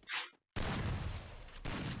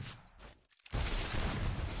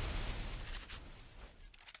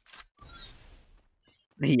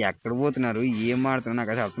 ఎక్కడ పోతున్నారు ఏం ఆడుతున్నారు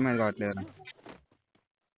నాకు అసలు అర్థమైంది కావట్లేదు.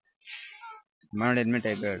 మనోడు అడ్మిట్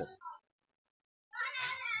అయిపోయాడు.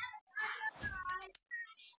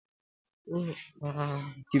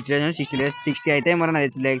 50 60 అయితే మరి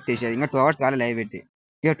నాకు లైక్ చేసేది. ఇంకా 2 hours కాలే లైవ్ పెట్టి.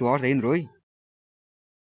 ఇక 2 hours అయింది రోయ్.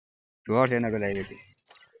 2 hours అయినా లైవ్ పెట్టి.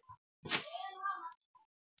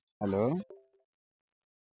 హలో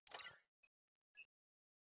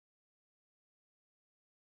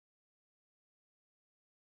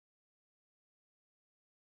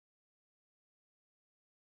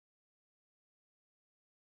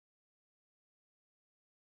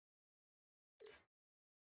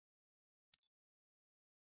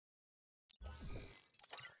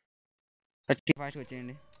ఫాస్ట్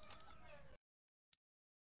వచ్చేయండి.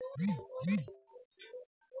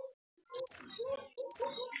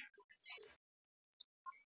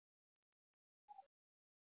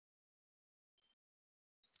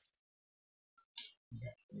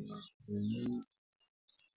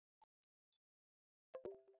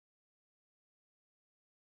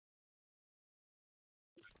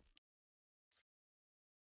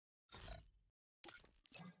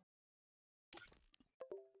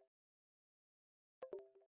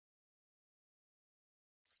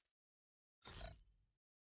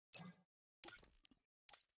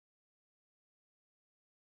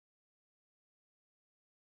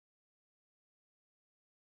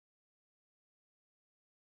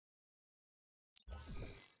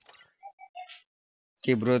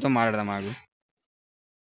 బ్రోతో మాట్లాడదాం మాకు.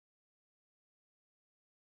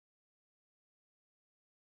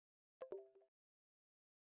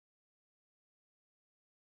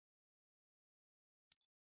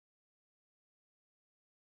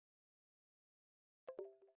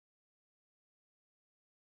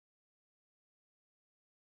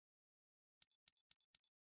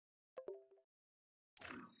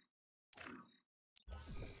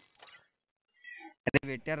 అదే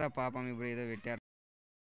పెట్టారా పాపం ఇప్పుడు ఏదో పెట్టారు.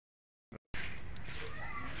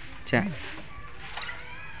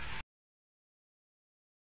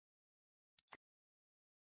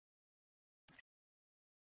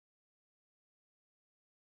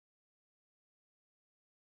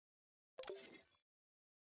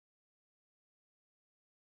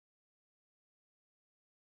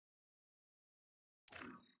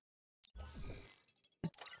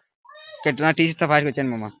 నా టీచర్తో ఫాస్ట్గా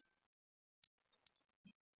వచ్చాను మామ.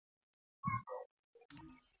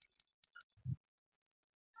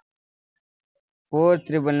 ఫోర్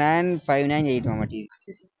 999 598 మామ టీ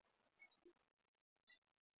వచ్చేసి.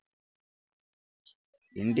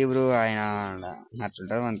 ఏంటి బ్రో ఆయన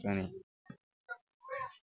అట్లుంటుంది మనతోని.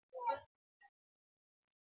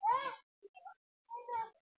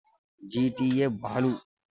 GTA Balu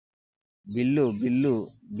bill bill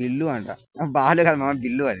bill అంట. బాలు కదా మామ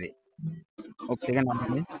బిల్లు అది. ఒక సెకండ్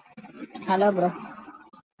ఆగండి. Hello bro.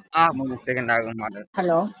 ఒక సెకండ్ ఆగండి మాట్లాడు.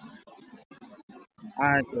 హలో.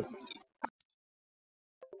 ఇప్పుడు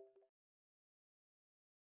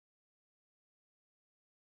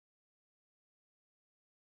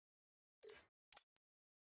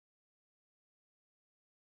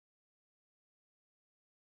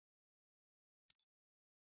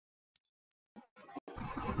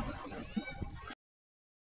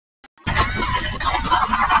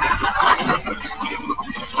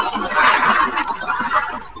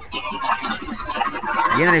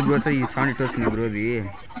ఏనా బ్రో ఈ సౌండ్ ఇట్ వస్తుంది బ్రోది.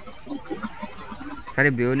 సరే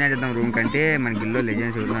బ్రోని అడుగుదాం రూమ్ కంటే మన గిల్లో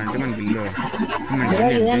లెజెండ్స్ ఎవరు అంటే మన గిల్లో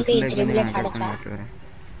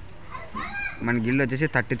మన గిల్లో వచ్చేసి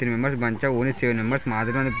 33 మెంబర్స్ మంచిగా ఓన్లీ 7 మెంబర్స్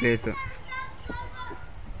మాత్రమే ఉంది place.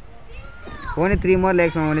 Only 3 more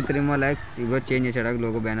likes only 3 more likes. ఇప్పుడు చేంజ్ చేశాడు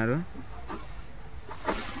లోగో బ్యానరు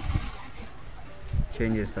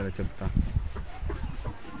చేంజ్ చేస్తారో చెప్తా.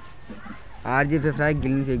 ఆర్జీపీ ఫ్రై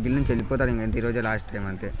గిల్ నుంచి వెళ్ళిపోతాడు ఇంకంతే. ఈరోజే లాస్ట్ టైం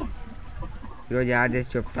అంతే. ఈరోజు యాడ్ చేసి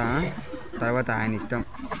చెప్తా, తర్వాత ఆయన ఇష్టం.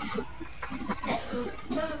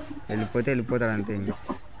 వెళ్ళిపోతాడు అంతే.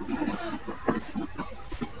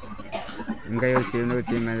 ఇంకా ఎవరు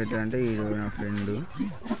టీమ్ మీద పెట్టారంటే ఈరోజు నా ఫ్రెండ్.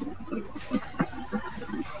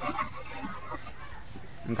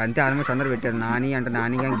 ఇంకంతే ఆల్మోస్ట్ అందరు పెట్టారు. నాని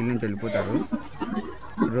కానీ గిల్ నుంచి వెళ్ళిపోతాడు.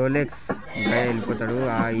 రోలెక్స్ ఇంకా వెళ్ళిపోతాడు.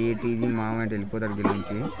 ఆ ఏటీజీ మామ అంటే వెళ్ళిపోతాడు గిల్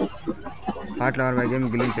నుంచి. Hot lover by game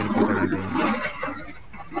Gill నుంచి వెళ్ళిపోతాడు అంతే.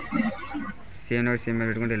 సేమ్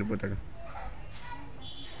పెట్టుకుంటే వెళ్ళిపోతాడు.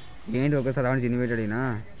 ఏంటి ఒకసారి రావడానికి చిన్ని పెట్టాడు ఈయన.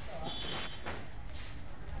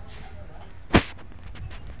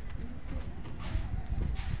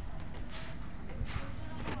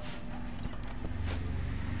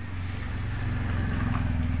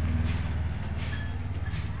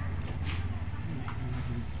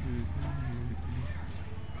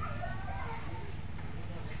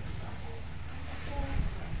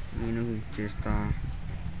 నేను చేస్తా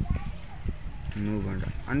నువ్వు అంట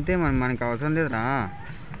అంతే. మనకి అవసరం లేదురా.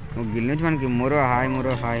 నువ్వు గిల్ నుంచి మనకి మరో హాయ్.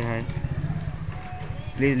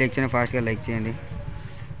 ప్లీజ్ లైక్ చేయండి, ఫాస్ట్గా లైక్ చేయండి.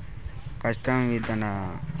 కష్టం విత్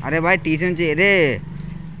అరే బాయ్ టీసీ నుంచి అరే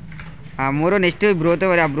మరో నెక్స్ట్ బ్రోతో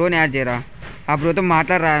ఆ బ్రోని యాడ్ చేయరా. ఆ బ్రోతో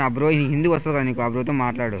మాట్లాడరా. ఆ బ్రో హిందీ వస్తుంది కదా నీకు. ఆ బ్రోతో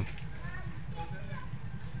మాట్లాడు.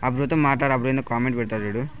 ఆ బ్రో ఏదో కామెంట్ పెడతాడు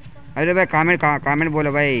చూడు. అరే బాయ్ కామెంట్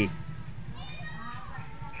బోలో బాయ్.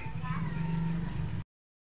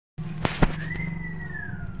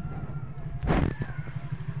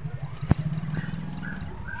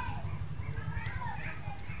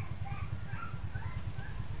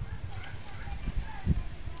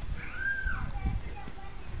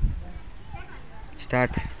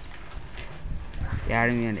 స్టార్ట్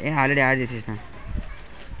యాడ్ మీ అంటే ఆల్రెడీ యాడ్ చేసేసిన.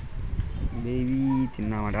 బేబీ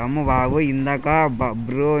తిన్నామాట. అమ్మ బాబు ఇందాక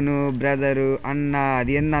బ్రోను బ్రదరు అన్న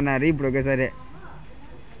అది ఏందన్నారు ఇప్పుడు ఒకేసారి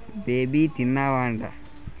బేబీ తిన్నావా అంట.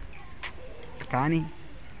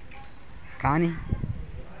 కానీ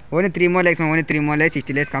only 3 more likes.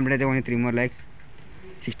 60 likes complete అయితే ఓన్లీ 3 more likes.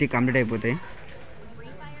 60 కంప్లీట్ అయిపోతాయి.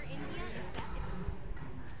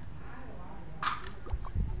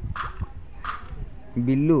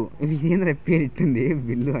 బిల్లు ఇదేంద్ర పేరు ఇట్టుంది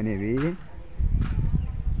బిల్లు అనేది.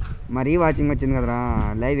 మరీ వాచింగ్ వచ్చింది కదరా.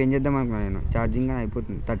 లైవ్ ఏం చేద్దాం అనుకున్నాను నేను. ఛార్జింగ్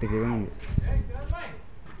అయిపోతుంది. 37 ఉంది.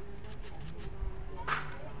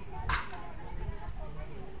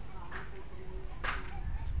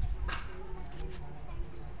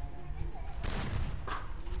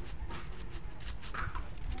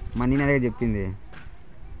 మనీ అదే చెప్పింది.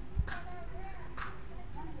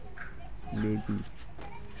 బేబీ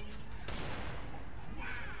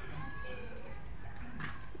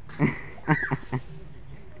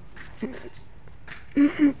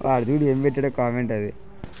వాడు చూడు ఏం పెట్టాడో కామెంట్. అది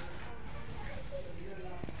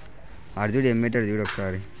వాడు చూడు ఏం పెట్టాడు చూడు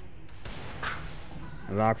ఒకసారి.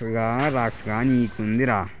 రాక్స్గా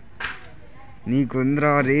నీకుందిరా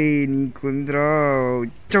రే నీకుందిరా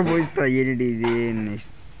ఉచ్చపోయిస్తా. ఏంటి డీజే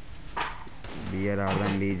నెక్స్ట్ బియర్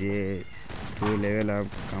ఆడదాం DJ 2 level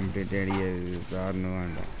up completed sir నువ్వు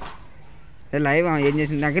అంట. లైవ్ ఏం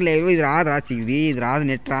చేసింది నాకు. లైవ్ ఇది రాదు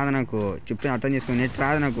నెట్ రాదు నాకు. చెప్తే అర్థం చేసుకో. నెట్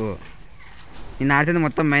రాదు నాకు. నేను ఆడుతుంది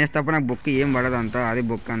మొత్తం మైనస్ తప్ప నాకు బొక్క ఏం పడదు అంతా. అది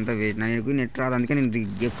బొక్క అంతా వెయిట్. నాకు నెట్ రాదు. అందుకే నేను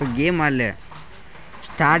ఒక్క గేమ్ ఆడలే.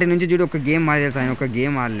 స్టార్టింగ్ నుంచి చూడు ఒక గేమ్ ఆడలేదు. ఒక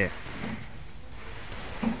గేమ్ ఆడలే.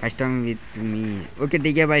 కష్టం with me. Okay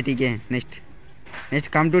TK bye TK.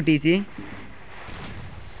 Next come to TC.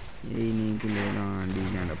 ఏ నీకు లేదా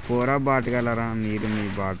డీజే అంట. పోరా బాట్ గలరా మీరు మీ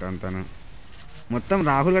బాట్ అంతాను. మొత్తం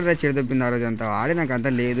రాహుల్ గడ్డ చెడదొప్పింది ఆ రోజు అంతా. ఆడే నాకు అంతా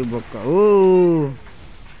లేదు బొక్క. Oh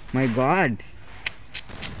my God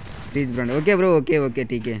please brand. Okay bro okay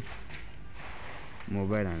TK.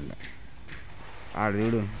 Mobile అంట ఆడు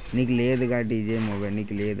చూడు. నీకు లేదుగా డీజే మొబైల్.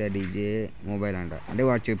 నీకు లేదా డీజే మొబైల్ అంట. అంటే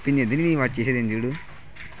వాడు చెప్పింది ఏంది వాడు చేసేది ఏంది చూడు.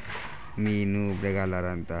 మీ నువ్వు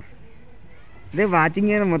బ్రెగాలంతా అదే వాచింగ్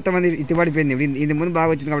అయినా మొత్తం మంది ఇటు పడిపోయింది. ఇది ముందు బాగా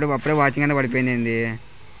వచ్చింది కాబట్టి అప్పుడే వాచింగ్ అయినా పడిపోయింది. ఏంది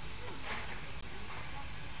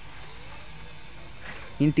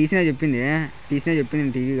నేను టీసీనే చెప్పింది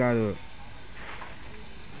నేను టీవీ కాదు.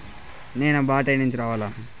 నేను ఆ బాట నుంచి రావాలా.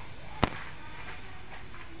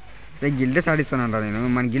 గిల్డ్ సాధిస్తాను రా నేను.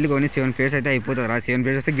 మన గిల్డ్ ఓన్లీ 7 players అయితే అయిపోతుంది రా. 7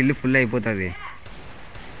 players వస్తే గిల్డ్ ఫుల్ అయిపోతుంది.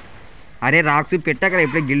 అరే రాక్స్ పెట్టాక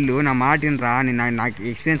ఇప్పుడే గిల్డ్ నా మాట రా. నాకు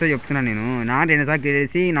ఎక్స్పీరియన్స్తో చెప్తున్నాను నేను. 2 సార్లు క్రియేట్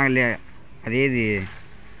చేసి నాకు అదేది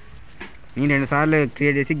నేను 2 సార్లు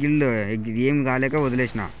క్రియేట్ చేసి గిల్డ్ ఏం కాలేక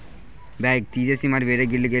వదిలేసిన. బ్యాగ్ తీసేసి మరి వేరే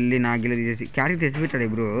గిల్డ్కి వెళ్ళి నా గిల్డ్ తీసేసి క్యారెక్టర్ ఎసి పెట్టాడు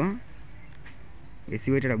బ్రో.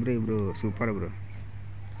 Super bro.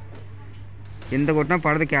 ఎంత కొట్టినా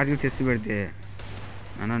పడదు క్యారెక్టర్ ఎసి పెడితే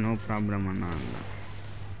అన్న. నో ప్రాబ్లం అన్న.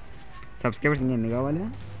 సబ్స్క్రైబర్స్ ఇంకెన్ని కావాలి.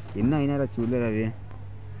 ఎన్ని అయినారా చూడలేదు అవి.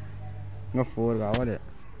 ఇంకా 4 కావాలి,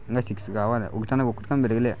 ఇంకా 6 కావాలి. ఒకటి కానీ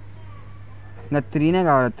పెరగలే. ఇంకా 3నే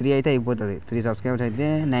కావాలి. 3 అయితే అయిపోతుంది. 3 సబ్స్క్రైబర్స్ అయితే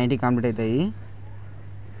 90 కంప్లీట్ అవుతాయి.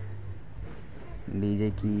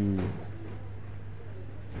 డీజేకి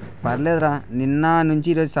పర్లేదురా. నిన్న నుంచి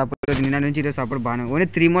ఈరోజు సపోర్ట్ బాగానే. ఓన్లీ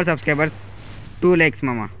 3 more సబ్స్క్రైబర్స్ 2 likes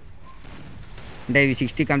మామ. అంటే ఇవి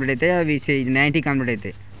 60 కంప్లీట్ అయితే అవి 90 కంప్లీట్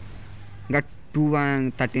అవుతాయి. ఇంకా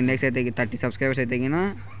 13 likes అయితే 30 సబ్స్క్రైబర్స్ అయితే కినా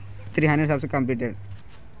 300 సబ్స్ కంప్లీటెడ్.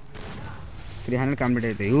 300 కంప్లీట్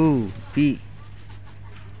అవుతాయి. P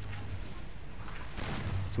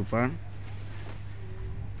super.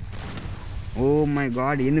 Oh my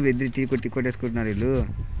God, ఎందుకు ఎదురు టీ కొట్టేసుకుంటున్నారు వీళ్ళు.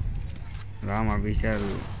 రామ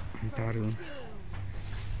విషయాలు అంటారు.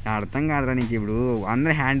 అర్థం కాదురా నీకు. ఇప్పుడు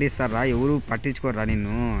అందరూ హ్యాండ్ ఇస్తారా, ఎవరు పట్టించుకోరా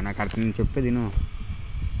నిన్ను. నాకు అర్థం, నేను చెప్పేది విను.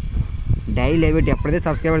 డైలీ పెట్టి ఎప్పుడైతే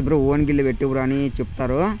సబ్స్క్రైబర్స్ బ్రో ఓన్ గిల్లు పెట్టు బ్రో అని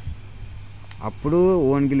చెప్తారో అప్పుడు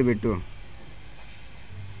ఓన్ గిల్లు పెట్టు.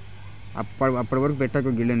 అప్పటి వరకు పెట్టకు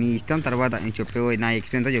గిల్లు, నీ ఇష్టం. తర్వాత నేను చెప్పే నా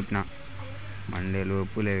ఎక్స్పీరియన్స్తో చెప్పిన. మండే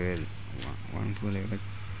లోపు లెవెల్ 1 2 లెవెల్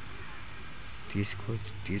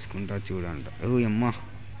తీసుకుంటా చూడంట. అమ్మా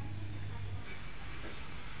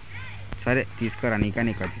సరే తీసుకోరా. నీకా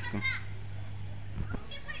తీసుకోరా.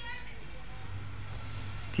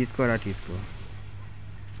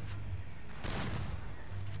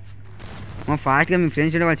 ఫాస్ట్గా మీ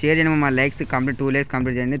ఫ్రెండ్స్ ఉంటే వాళ్ళు షేర్ చేయండి. మా లైక్స్ కంప్లీట్ 2 likes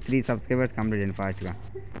కంప్లీట్ చేయండి. 3 సబ్స్క్రైబర్స్ కంప్లీట్ చేయండి ఫాస్ట్గా.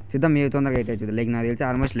 చూద్దాం మీరు తొందరగా అయితే చూద్దాం. లైక్ నాకు తెలిసి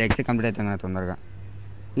ఆల్మోస్ట్ లైక్స్ కంప్లీట్ అవుతాయి కదా తొందరగా.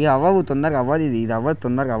 ఇది తొందరగా అవ్వదు. ఇది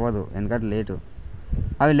తొందరగా అవ్వదు ఎందుకంటే లేటు.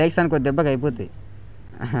 అవి లైక్స్ అనుకో దెబ్బకి అయిపోతాయి.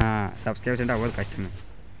 సబ్స్క్రైబర్స్ అంటే అవ్వదు, కష్టమే.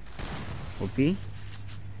 ఓపి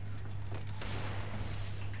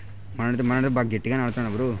మనతో బాగా గట్టిగానే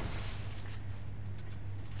ఆడుతున్నాడు బ్రో.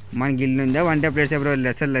 మన గిల్లు ఉందా 1 day ప్లేయర్స్ బ్రో.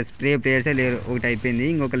 అసలు స్ప్రే ప్లేయర్సే లేరు. ఒకటి అయిపోయింది.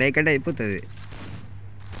 ఇంకొక లైక్ అంటే అయిపోతుంది.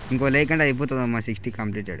 అమ్మా 60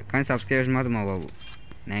 కంప్లీటెడ్. కానీ సబ్స్క్రైబర్స్ మాత్రం మా బాబు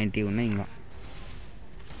 90 ఉన్నాయి.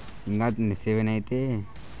 ఇంకా 7 అయితే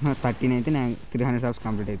 13 అయితే 300 సబ్స్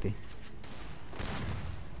కంప్లీట్ అవుతాయి.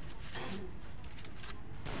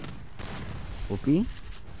 ఓపి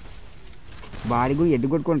బాడీ కూడా హెడ్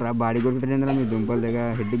కొట్టుకోండి రా. బాడీ కొట్టుకుంటే మీ దుంపల దగ్గర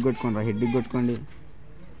హెడ్కి కొట్టుకోండి.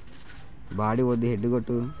 బాడీ వద్దు, హెడ్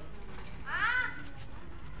కొట్టు.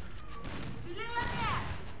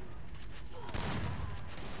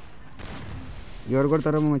 ఎవరు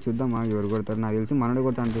కొడతారో చూద్దామా. ఎవరు కొడతారు నాకు తెలిసి మనోడు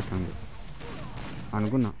కొడతా అనిపిస్తుంది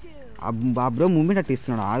అనుకున్నా. ఆ బ్రో మూమెంట్ అట్టు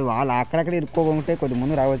ఇస్తున్నాడు. అది వాళ్ళు అక్కడక్కడ ఇరుక్కోకుంటే కొద్ది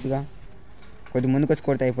ముందు రావచ్చుగా. కొద్ది ముందుకు వచ్చి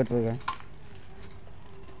కొడితే అయిపోతుందిగా.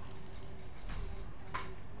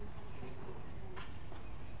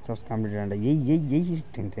 సబ్స్ కంప్లీట్ అంట.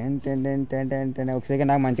 ఒక సెకండ్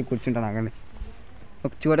నాకు మంచిగా కూర్చుంటాను. అక్కడ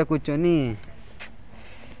ఒక చోట కూర్చొని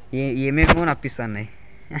ఏమేమో నప్పిస్తున్నాయి.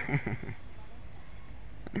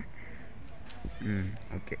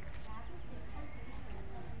 ఓకే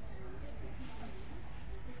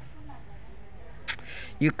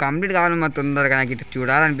ఇవి కంప్లీట్ కావాలి మా తొందరగా. నాకు ఇటు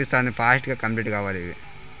చూడాలనిపిస్తుంది. ఫాస్ట్గా కంప్లీట్ కావాలి ఇవి.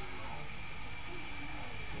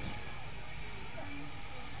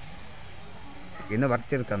 ఏదో వర్క్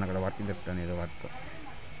జరుగుతుంది అక్కడ. ఏదో వర్క్.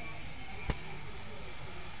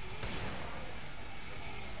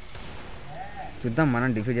 చూద్దాం మనం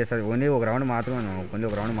డిఫీట్ చేస్తారు. ఓన్లీ ఒక రౌండ్ మాత్రమే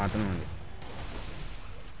ఉంది.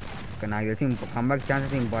 నాకు తెలిసి కంబ్యాక్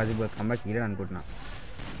ఛాన్సెస్ ఇంపాసిబుల్. కంబ్యాక్ ఇయ్యడం అనుకుంటున్నా.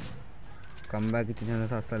 కంబ్యాక్ ఇచ్చే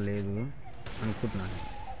ఛాన్సెస్ అసలు లేదు అనుకుంటున్నాను.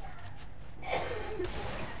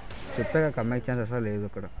 చెప్పాక కంబ్యాక్ ఛాన్స్ అసలు లేదు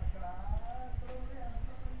అక్కడ.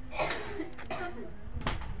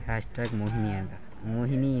 #, మోహిని అంట.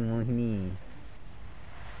 మోహిని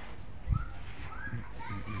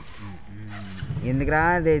ఎందుకురా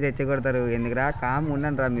తెచ్చి కొడతారు. ఎందుకురా కామ్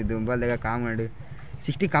ఉన్నాను రా. మీ దుంపల దగ్గర కామ్ ఉన్నాడు.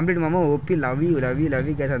 60 కంప్లీట్ మామ. ఓపీ లవ్ యూ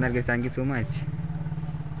గైస్ అందరికి. Thank you so much.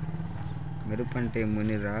 మెరుపంటే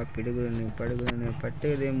Munira, పడుగుని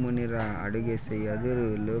పట్టేదే Munira, అడుగేసే ఎదురు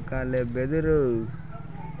లోకాలే బెదురు,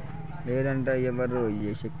 లేదంట ఎవరు,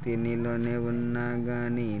 ఏ శక్తి నీలోనే ఉన్నా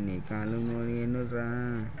కానీ నీ కాలు మోయనురా.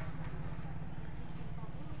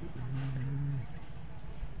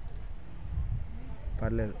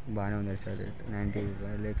 పర్లేదు బాగానే ఉంది.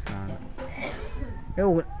 95 likes.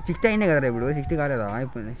 60 అయిందే కదరా ఇప్పుడు. 60 కాలేదా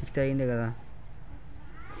ఇప్పుడు? 60 అయిందే కదా.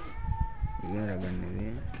 ఏం రకండి ఇది.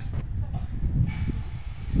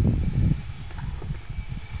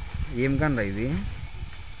 ఏం కనరా ఇది.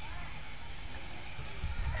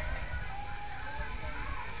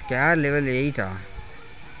 Scar level 8.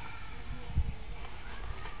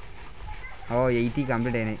 80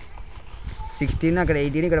 కంప్లీట్ అయినాయి. 16 అక్కడ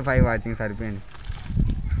 18 ఇక్కడ 5 వాచింగ్ సరిపోయింది.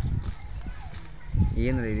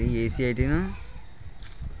 ఏంద్రా ఇది. AC 18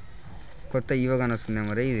 కొత్త ఈవో కానీ వస్తుంది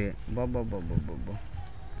మరి ఇది. బాబా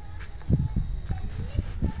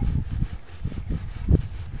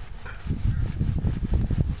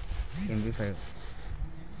 45.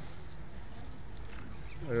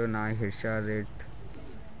 నా హెడ్ షాట్ రేట్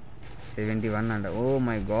 71 అంట. Oh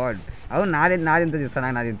my God. అవును నాది ఎంత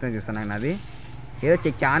చూస్తాను, నాకు నాది ఏదో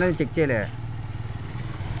ఛానల్ చెక్ చేయలే.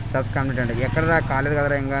 సబ్స్ కంప్లీట్ అంటే ఎక్కడ కాలేదు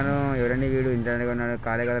కదరా ఇంకాను. ఎవరండి వీడు ఇంటర్నెట్గా ఉన్నాడు,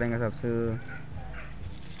 కాలేదు కదరా ఇంకా సబ్స్.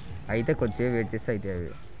 అయితే కొద్దిసేపు వెయిట్ చేస్తే అయితే అవి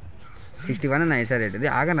 61 నా హెడ్ షాట్ రేట్. ఇది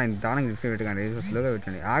ఆగండి, దానికి గిఫ్ట్ పెట్టకండి, స్లోగా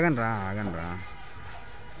పెట్టండి. ఆగండి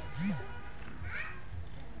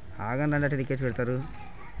అంటే రిక్వెస్ట్ పెడతారు.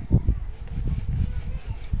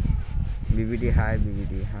 బీబీటీ హాయ్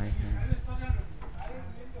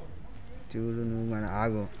చూడు నువ్వు మన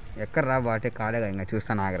ఆగు. ఎక్కడ రా బాటే కాలేగా ఇంకా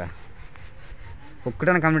చూస్తాను, ఆగరా.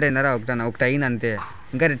 ఒక్కటన కంప్లీట్ అయిందారా? ఒకటి అయింది అంతే.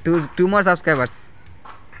 ఇంకా two more subscribers.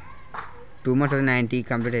 2 months 90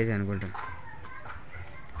 complete అయ్యింది అనుకుంటా.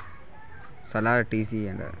 Salaar TC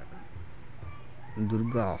and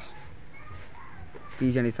Durga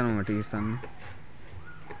TC అని ఇస్తాను, టీసీ ఇస్తాను.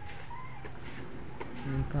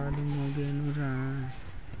 కాదు మోగేనురా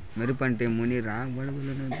మెరుపంటే మునిరా,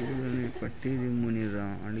 బడుగులను దురులని పట్టిది మునిరా,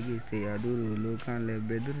 అడిగిస్తే అదురు లోకాలే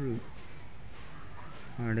బెదురు.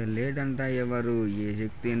 ఆడలేడంట ఎవరు, ఏ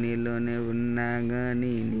శక్తి నీలోనే ఉన్నా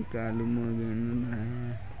కానీ నీ కాలు మోగేనురా.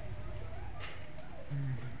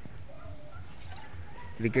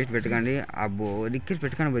 రిక్వెస్ట్ పెట్టకండి. అబ్బో రిక్వెస్ట్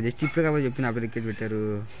పెట్టకండి, జస్ట్ ఇప్పుడు కాబట్టి చెప్పిన అప్పుడు రిక్వెస్ట్ పెట్టారు.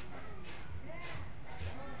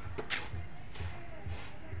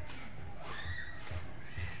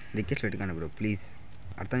 రిక్వెస్ట్ పెట్టకండి బ్రో ప్లీజ్.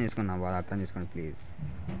 అర్థం చేసుకోండి, నా బాధ అర్థం చేసుకోండి ప్లీజ్.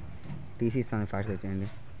 టీసీ ఇస్తాను, ఫాస్ట్గా వచ్చేయండి.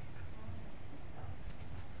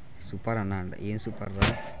 సూపర్ అన్న అంట. ఏం సూపర్ రా.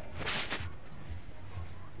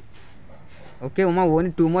 Okay Uma,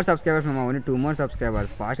 only 2 more subscribers Uma, only 2 more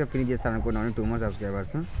subscribers. ఫాస్ట్గా ఫినిష్ చేస్తాను అనుకున్నా. Only 2 more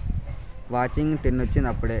subscribers. వాచింగ్ 10 వచ్చింది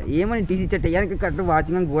అప్పుడే. ఏమని టీసీ ఇచ్చే టయానికి కరెక్ట్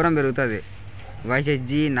వాచింగ్ ఘోరం పెరుగుతుంది.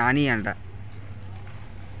 వైఎస్జీ నాని అంట.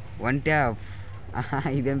 1 tap.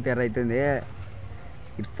 ఇదేం పేరు అవుతుంది.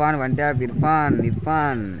 ఇర్ఫాన్ 1 tap.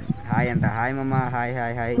 ఇర్ఫాన్ హాయ్ అంట. హాయ్ మమ్మ.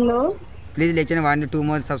 Hi please లేచండి. 1 to 2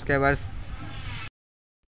 more subscribers.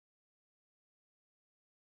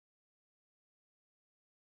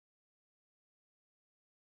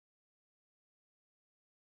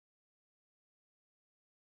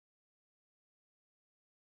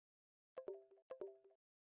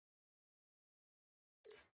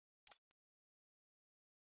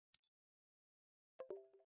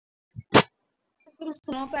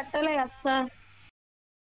 Snow పెట్టలే అస్సలు.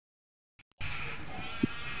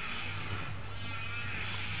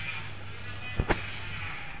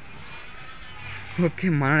 ఓకే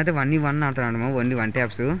మనమైతే 1v1 ఆడుతున్నాడు. Only 1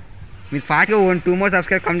 taps. మీరు ఫాస్ట్గా 2 more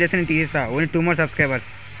సబ్స్క్రైబ్ కమ్ చేస్తే నేను తీసేస్తా. Only 2 more subscribers.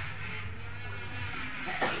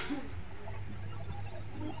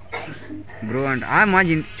 బ్రో అంట మా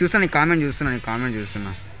చూస్తాను, నీ కామెంట్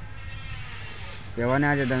చూస్తున్నా. ఎవరిని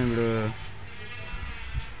యాడ్ చేద్దాం ఇప్పుడు?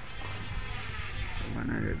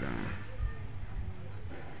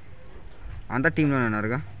 అంతా టీంలోనే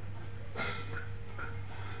ఉన్నారుగా.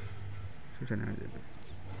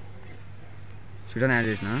 షూటర్ని యాడ్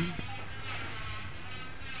చేసిన.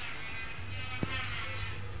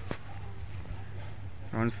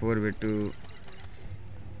 రౌండ్స్ 4 పెట్టు.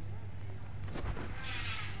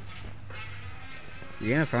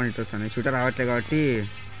 ఏమైనా సౌండ్ ఇట్ వస్తుంది. షూటర్ రావట్లేదు కాబట్టి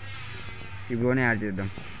ఇప్పుడునే యాడ్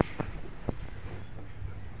చేద్దాం.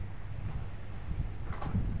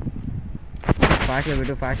 ఫాస్ట్గా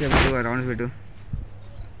పెట్టు రౌండ్స్ పెట్టు.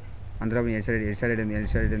 అందరూ ఎడ్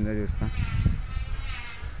సైడ్ ఎందో చూస్తా.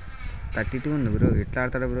 32 ఉంది బ్రో. ఎట్లా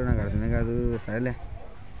ఆడతాడు బ్రో, నాకు అర్థమే కాదు. సరేలే.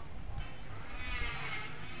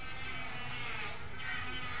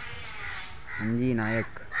 అంజీ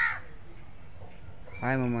నాయక్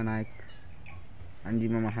హాయ్ మమ్మ. నాయక్ అంజీ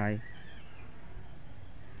మమ్మ హాయ్.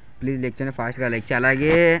 ప్లీజ్ లైక్ చేయండి, ఫాస్ట్గా లైక్ చేయి.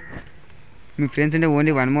 అలాగే మీ ఫ్రెండ్స్ ఉంటే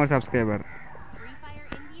only 1 more subscriber.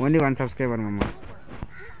 Only 1 subscriber మమ్మ.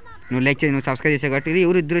 నువ్వు లైక్ చేయి, నువ్వు సబ్స్క్రైబ్ చేసావు కాబట్టి. ఇది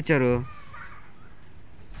ఎవరు ఇద్దరు వచ్చారు?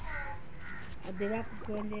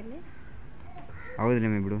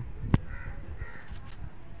 అవుదులేము ఇప్పుడు.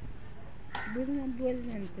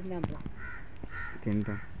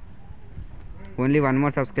 తింటా. ఓన్లీ 1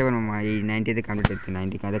 more సబ్స్క్రైబర్ మమ్మ. ఈ 90 అయితే కంప్లీట్ అవుతుంది.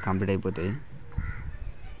 90 అయితే కంప్లీట్ అయిపోతాయి.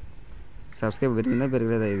 సబ్స్క్రైబ్ పెరిగిందా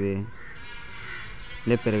పెరగలేదా? ఇది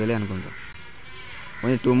లేదు, పెరగలే అనుకుంటా.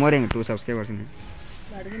 ఓన్లీ 2 more 2 సబ్స్క్రైబర్స్ ఉన్నాయి.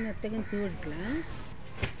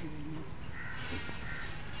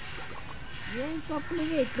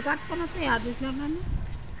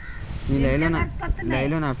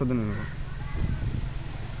 లైవ్లో నడుస్తుంది నువ్వు.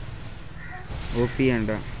 ఓపీ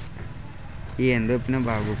అంట. ఏం దొప్పినా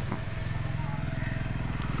బాగా గొప్ప.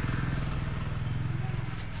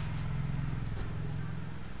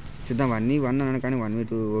 చూద్దాం. 1v1 అన్నాను కానీ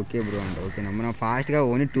 1v2 ఓకే బ్రో అంట. ఓకే నమ్మ ఫాస్ట్గా.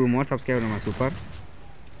 ఓన్లీ 2 more సబ్స్క్రైబర్ అమ్మా. సూపర్.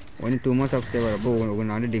 Only 2 more subscriber. అబ్బో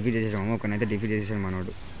ఒకనాడు డిఫీట్ చేసేసాము, ఒకనైతే డిఫీట్ చేసేసాడు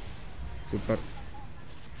మనోడు. సూపర్.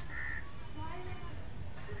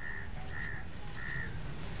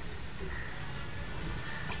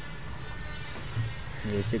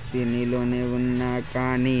 ఏ శక్తి నీలోనే ఉన్నా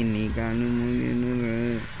కానీ నీ కాను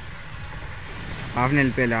హాఫ్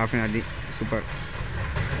వెళ్ళిపోయాలి, హాఫ్ అది సూపర్.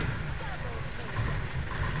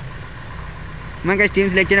 మనకి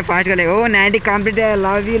టీమ్స్ లెక్చర్ ఫాస్ట్గా లేవు. 90 కంప్లీట్.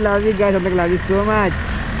 లవ్ యూ గైస్, అందరికి love you so much,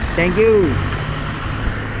 thank you.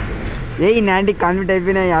 A 90 complete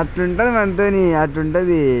అయిపోయినాయి. అట్లుంటుంది మనతో,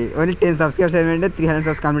 అట్లుంటుంది. ఓన్లీ 10 సబ్స్క్రైబర్స్ అయిపోయింటే 300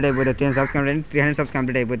 సబ్స్ కంప్లీట్ అయిపోతాయి. 10 సబ్స్ కంప్లీట్ అయితే 300 సబ్స్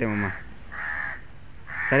కంప్లీట్ అయిపోతాయమ్మ.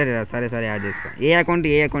 సరే రా, సరే యాడ్ చేస్తా. ఏ అకౌంట్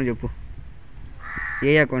చెప్పు,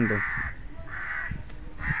 ఏ అకౌంట్?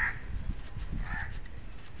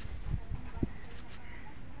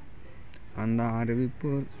 అంద అరవి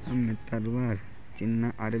పోర్ అమ్మె తర్వార్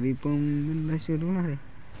చిన్న అరవి పొంగుల శురువారే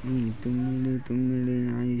నీ తుమ్మిడి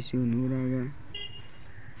ఆయుష్ నూరాగా.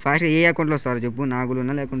 ఫాస్ట్గా ఏ అకౌంట్లో వస్తారు చెప్పు,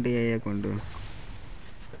 నాగులున్నా లేకుంటే ఏ అకౌంట్?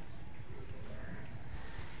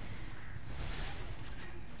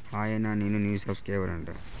 ఆయన నేను న్యూ సబ్స్క్రైబర్ అంట.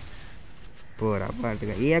 పోరా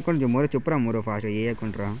పాటుగా ఏ అకౌంట్ మరో చెప్పురా, మరో ఫాస్ట్గా ఏ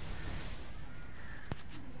అకౌంట్ రా?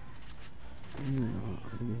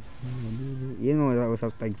 ఏమో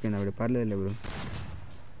సబ్స్ తగ్గిపోయింది అప్పుడు, పర్లేదు బ్రో.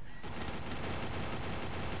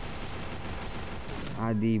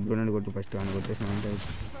 అది ఇప్పుడు నన్ను కొట్టు, ఫస్ట్ అని కొట్టేసాను అంటే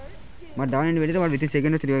మరి డౌన్ అండ్ వెళ్తే వాడు విత్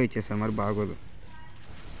సెకండ్ 3 ఇచ్చేస్తాను, మరి బాగోదు.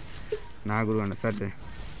 నా గురువు అంట. సరే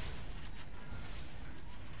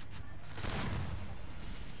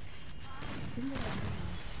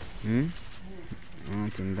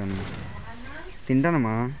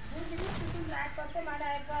తింటానమ్మా.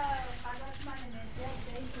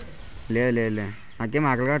 లేదు నాకేం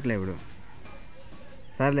ఆకలి కావట్లేదు ఇప్పుడు.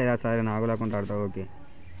 సరే నాకు లేకుండా ఆడతావు.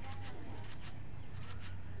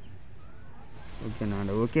 ఓకేనా?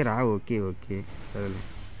 ఓకే రా, ఓకే సరేలే.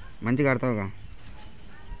 మంచిగా ఆడతావుగా.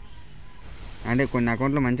 అంటే కొన్ని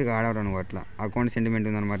అకౌంట్లో మంచిగా ఆడవరా నువ్వు, అట్లా అకౌంట్ సెంటిమెంట్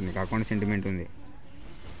ఉంది అనమాట నీకు. అకౌంట్ సెంటిమెంట్ ఉంది.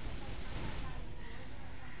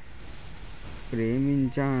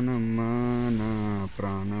 ప్రేమించానమ్మా నా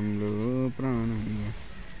ప్రాణంలో ప్రాణంగా.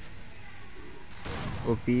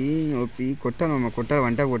 ఓపి కొట్టాలమ్మా, కొట్టాలి.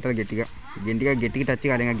 వంట కొట్టాలి గట్టిగా టచ్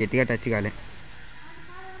కాలే, ఇంకా గట్టిగా టచ్ కాలే.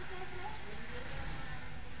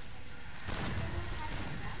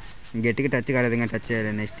 గట్టిగా టచ్ కాలేదు, ఇంకా టచ్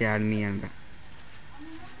చేయాలి. నెక్స్ట్ యాడ్ మీ అంట.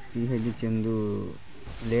 సిహెచ్ చందు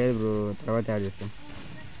లేదు బ్రో, తర్వాత యాడ్ చేస్తాం.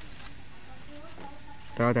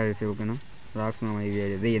 ఓకేనా? రాక్స్ మామ ఇవి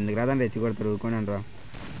అదే ఎందుకు రాదని రెచ్చి కొడతారు, ఊరుకోనండి రా.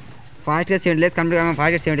 ఫాస్ట్గా 70 days కంప్లీట్ కావాలి.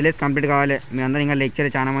 ఫాస్ట్గా 70 days కంప్లీట్ కావాలి. మీ అందరూ ఇంకా లెక్చర్,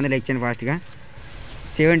 చాలా మంది లెక్చర్ ఫాస్ట్గా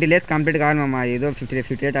 70 days కంప్లీట్ కావాలి మామ. ఏదో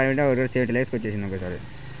 58 ఆడితే 70 days వచ్చేసింది ఒకసారి.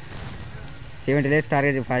 70 days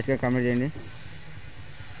టార్గెట్ ఫాస్ట్గా కంప్లీట్ చేయండి.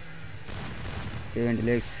 70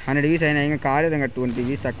 days 100 views అయినా ఇంకా కాలేదు, ఇంకా 20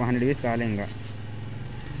 views తక్కువ. 100 views కాలేదు ఇంకా.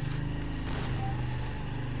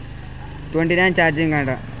 29 ఛార్జింగ్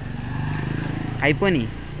అంట. అయిపోయి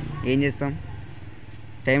ఏం చేస్తాం,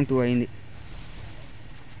 టైం 2 అయింది.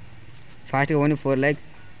 ఫాస్ట్గా ఓన్లీ 4 likes.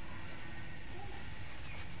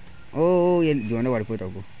 జోన్లో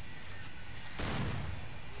పడిపోతావు,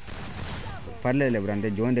 పర్లేదు ఇప్పుడు అంతే.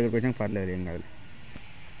 జోన్ దగ్గరకు వచ్చినా పర్లేదు, ఏం కాదు.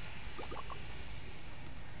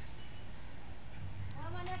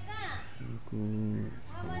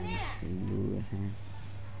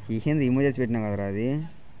 ఏంది ఇమోజెస్ పెట్టినా కదరా అది.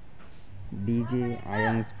 డీజే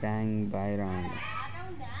ఐఎమ్ స్పాంగ్ బాయ్రా అంట,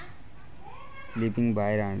 స్లీపింగ్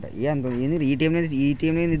బాయ్రా అంట. అంత ఏంది ఈ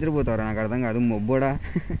టైంలో నిద్రపోతారా? నాకు అర్థం కాదు. మొబ్బోడా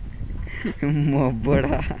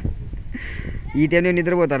ఈ టైంలో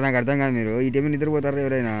నిద్రపోతారు, నాకు అర్థం కాదు. మీరు ఈ టైంలో నిద్రపోతారా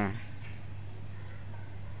ఎవరైనా?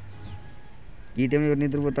 ఈ టైంలో ఎవరు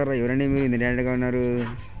నిద్రపోతారా? ఎవరైనా మీరు ఇండియాగా ఉన్నారు.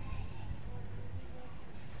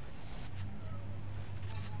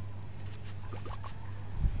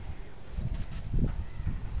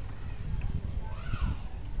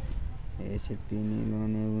 ఏ శక్తి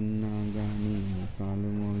నీలోనే ఉన్నా కానీ కాలు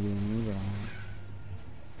మోగేను రా.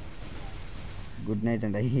 గుడ్ నైట్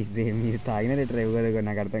అంట. ఇదే మీరు తాగినారు డ్రైవ్ కదా,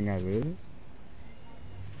 నాకు అర్థం కాదు.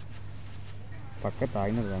 పక్క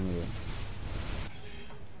తాగినారు రా మీరు.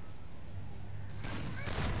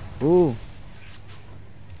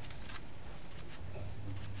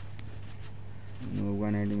 నువ్వు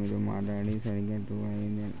కానీ మీరు మాట్లాడి సరిగ్గా 2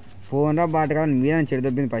 అయింది. ఫోన్ రా బాట కాదు, మీరే చెడు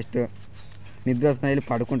దొబ్బింది. ఫస్ట్ నిద్ర వస్తున్నాయి, వెళ్ళి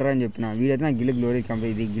పడుకుంటారని చెప్పిన. వీడైతే నాకు గిల్లు గ్లోరీ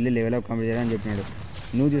కంప్లీట్, ఇది గిల్లు లెవెల్ అప్ కంప్లీట్ చేయాలని చెప్పినాడు.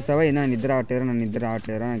 నువ్వు చూస్తావా నా నిద్ర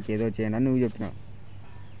రావట్లేరా నాకు ఏదో చేయండి అని నువ్వు చెప్పినావు.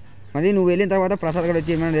 మళ్ళీ నువ్వు వెళ్ళిన తర్వాత ప్రసాద్ గడు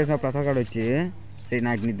వచ్చి ఏమైనా చేసినావు. ప్రసాద్ గడు వచ్చి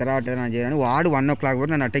నాకు నిద్ర రావట్లేదు అని చేయాలని వాడు 1 o'clock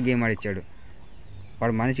వరకు నన్ను అట్టే గేమ్ ఆడిచ్చాడు.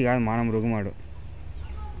 వాడు మనిషి కాదు, మానం మృగమాడు.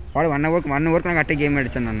 వాడు 1 hour వరకు నాకు అట్టే గేమ్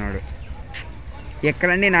ఆడిచ్చాను అన్నాడు.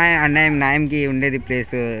 ఎక్కడండి అన్యాయం న్యాయంకి ఉండేది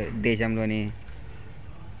ప్లేస్ దేశంలోని?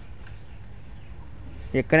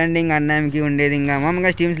 ఎక్కడండి ఇంకా అన్యాయంకి ఉండేది? ఇంకా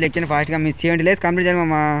మామూలుగా స్టీమ్ సెలెక్షన్ ఫాస్ట్గా మీ 70 లైక్స్ కంప్లీట్ చేయాలి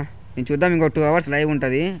మామ. నేను చూద్దాం, ఇంకో 2 hours లైవ్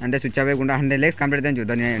ఉంటుంది, అంటే స్విచ్ ఆఫ్ అవ్వకుండా 100 లైక్స్ కంప్లీట్ అవుతాను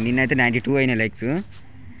చూద్దాం. నిన్నైతే 92 అయిన లైక్స్,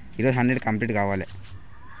 ఈరోజు 100 కంప్లీట్ కావాలి.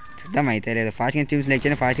 చూద్దాం అయితే లేదు. ఫాస్ట్గా స్టీమ్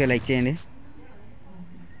సెలెక్షన్ ఫాస్ట్గా లైక్ చేయండి.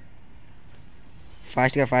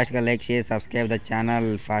 ఫాస్ట్గా లైక్ చేసి సబ్స్క్రైబ్ ద ఛానల్.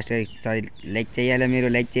 ఫాస్ట్గా లైక్ చేయాలి. మీరు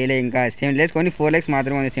లైక్ చేయలే ఇంకా 70 లైక్స్, ఓన్లీ 4 లైక్స్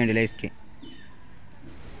మాత్రమే ఉంది. 70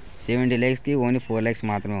 లైక్స్కి ఓన్లీ 4 లైక్స్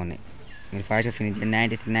మాత్రమే ఉన్నాయి. మీరు ఫాస్ట్గా ఫినిష్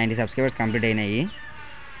చేయండి. 90 సబ్స్క్రైబర్స్ కంప్లీట్ అయినాయి.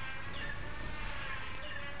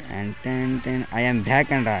 ఐఎమ్ బ్యాక్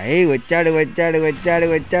అంట. వచ్చాడు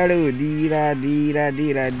ధీరా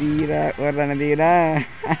వర్రన ధీరా.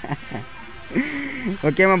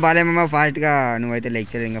 ఓకే అమ్మా, బాలేమమ్మా. ఫాస్ట్గా నువ్వైతే లైక్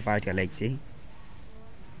చేయలేదు, ఇంకా ఫాస్ట్గా లైక్ చేయి.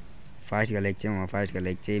 ఫాస్ట్గా లైక్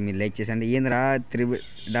చేయి. మీరు లైక్ చేసండి. ఏంద్రా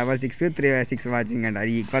 366 వాచింగ్ అంట,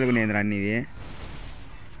 అది ఈక్వల్గా ఉన్నాయండి అన్నివి.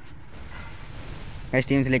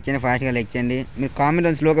 స్టీమ్ సెలెక్ట్ చేయండి, ఫాస్ట్గా లైక్ చేయండి. మీరు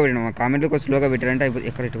కామెంట్లో స్లోగా పెట్టండి. కామెంట్లో కొంచెం స్లోగా పెట్టారంటే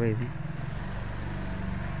ఎక్కడ ఇటుపోయింది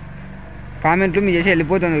కామెంట్లు మీరు చేసి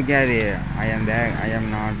వెళ్ళిపోతుంది. ఓకే, అది ఐఎమ్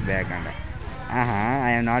నాట్ బ్యాక్ అంట.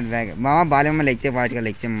 I'm not back. మామ బాలేమ్మ లైక్ చేయి, ఫాస్ట్గా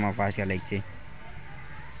లైక్ చేయి. ఫాస్ట్గా లైక్ చేయి.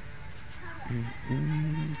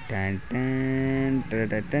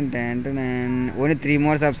 Only 3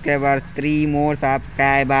 more subscribers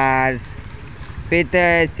with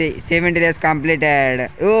 70 days completed.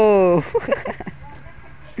 ఓ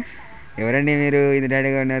ఎవరండి మీరు? ఇది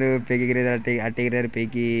డాడీగా ఉన్నారు. పెకి అట్టెగిరారు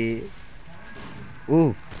పెకి. ఓ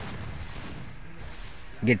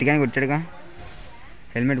గట్టిగానే కొట్టాడుగా,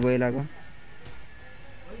 హెల్మెట్ పోయేలాగా.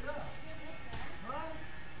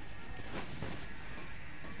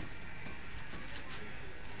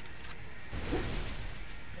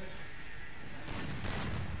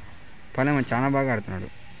 పలేమో చాలా బాగా ఆడుతున్నాడు.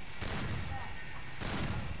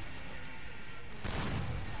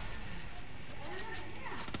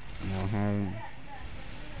 మోహన్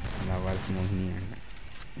లవర్స్ మోహిని అంట.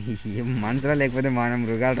 ఏం మనసురా లేకపోతే మనం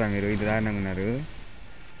మృగాలరా మీరు? ఇది దారుణంగా ఉన్నారు.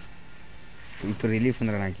 ఇప్పుడు రిలీఫ్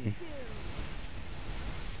ఉందిరా నాకు.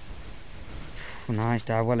 నా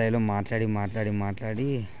స్టాఫ్ లైవ్లో మాట్లాడి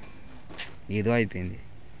ఏదో అయిపోయింది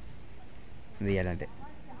రియల్.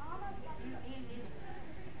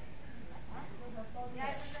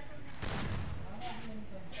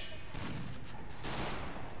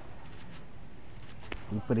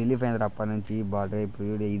 ఇప్పుడు రిలీఫ్ అయింది అప్పటి నుంచి బాగా.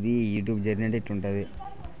 ఇప్పుడు ఇది యూట్యూబ్ జర్నీ అంటే ఇట్లుంటుంది.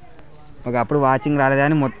 ఒకప్పుడు వాచింగ్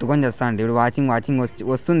రాలేదని మొత్తుకొని చేస్తా అంటే ఇప్పుడు వాచింగ్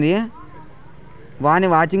వస్తుంది.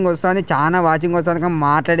 వాచింగ్ వస్తుంది, చాలా వాచింగ్ వస్తుంది, కానీ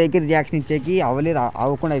మాట్లాడేకి రియాక్షన్ ఇచ్చేకి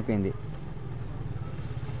అవ్వకుండా అయిపోయింది.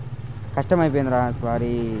 కష్టం అయిపోయిందిరా.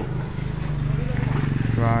 సారీ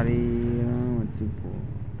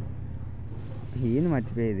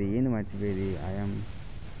మర్చిపోయేది ఐఎమ్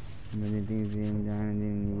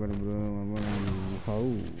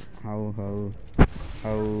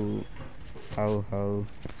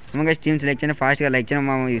ఇంకా స్టీమ్ సెలెక్ట్ చేయండి, ఫాస్ట్గా లైక్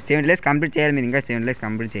చేయండి. 7 లైక్స్ కంప్లీట్ చేయాలి. మీరు ఇంకా 7 లైక్స్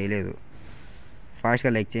కంప్లీట్ చేయలేదు.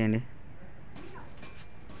 ఫాస్ట్గా లైక్ చేయండి.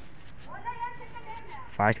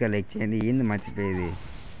 ఏంది మర్చిపోయేది?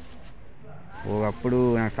 అప్పుడు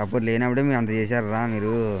నాకు సపోర్ట్ లేనప్పుడే మీరు అంత చేశారు రా.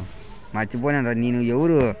 మీరు మర్చిపోయాను రా. నేను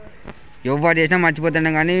ఎవరు చేసినా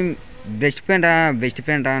మర్చిపోతాను, కానీ బెస్ట్ ఫ్రెండ్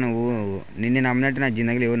రా నువ్వు. నిన్ను నమ్మినట్టు నా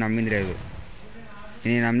జిందగీలో ఎవరు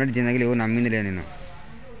నమ్మింది లేదు. నేను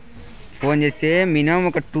ఫోన్ చేస్తే మినిమం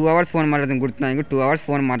ఒక 2 hours ఫోన్ మాట్లాడుతాను గుర్తున్నా. ఇంకో 2 hours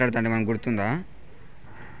ఫోన్ మాట్లాడుతాంటే మనకు గుర్తుందా?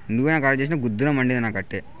 నువ్వే నాకు కాల్ చేసిన గుద్దురం మండిది నాకు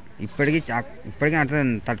అట్టే. ఇప్పటికీ అట్లా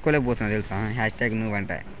తట్టుకోలేకపోతున్నా తెలుసా. #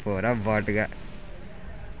 నువ్వంట పోరా బాటుగా.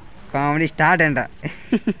 కామెడీ స్టార్ట్ అంట.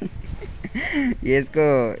 వేసుకో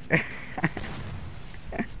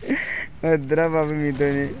వద్దురా బాబు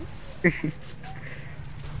మీతోని.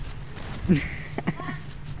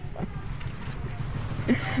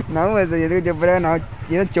 నవ్వు వస్తుంది ఎందుకు చెప్పలే?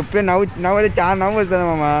 ఏదో చెప్పలే నవ్వు అయితే చాలా నవ్వు వస్తుంది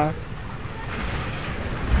మామ.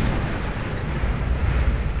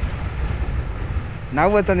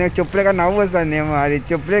 నవ్వు వస్తుంది నేను చెప్పలే, కానీ నవ్వు వస్తుంది ఏమో. అది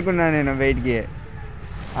చెప్పలేకున్నా నేను బయటికి.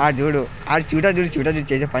 చూడు షూటర్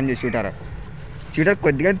చేసే పని చూసి షూటర్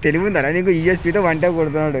కొద్దిగా తెలివి ఉందా నీకు? ESPతో 1 tap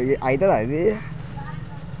కొడుతున్నాడు. అవుతుందా అది?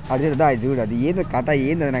 చూడు అది ఏంది కథ,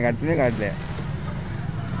 ఏంది అది నాకు అర్థమే కావట్లే.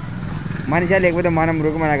 మనిషా లేకపోతే మనం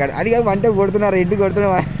మృగం నాకు అది కాదు. 1 tap కొడుతున్నారు, ఎడ్డు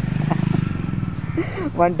కొడుతున్నాడు.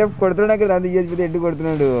 1 tap కొడుతున్నాడు కదా, అది ESPతో ఎడ్డు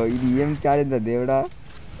కొడుతున్నాడు. ఇది ఏం ఛాలెంజ్ దేవుడా?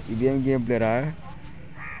 ఇది ఏం గేమ్ ప్లేరా?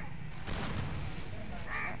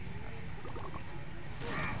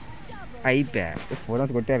 అయిపోయా 4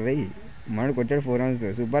 rounds కొట్టారు రై. మనడు కొట్టాడు 4 rounds.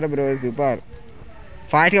 Super bro super.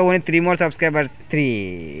 ఫాస్ట్గా only 3 more subscribers.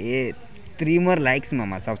 3 more likes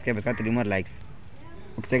మామ. సబ్స్క్రైబర్స్ కాదు, 3 more likes.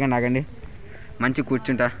 ఒక సెకండ్ ఆగండి. మంచి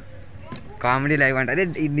కూర్చుంటా. కామెడీ లైవ్ అంట. అదే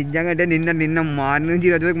నిజంగా అంటే నిన్న మార్నింగ్ నుంచి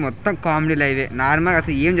ఈరోజు వరకు మొత్తం కామెడీ లైవే. నార్మల్గా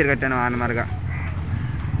అసలు ఏం జరగట్టాను నార్మల్గా.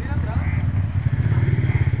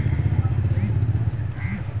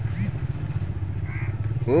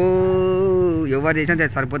 ఓ ఎవరు చేసినా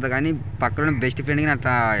సరిపోతుంది కానీ పక్కన బెస్ట్ ఫ్రెండ్కి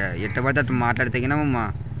అట్లా ఎట్టబడితే అట్లా మాట్లాడితే కినా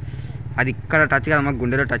అది ఇక్కడ టచ్ కదమ్మా,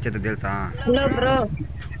 గుండెలో టచ్ అవుతుంది తెలుసా. Hello bro.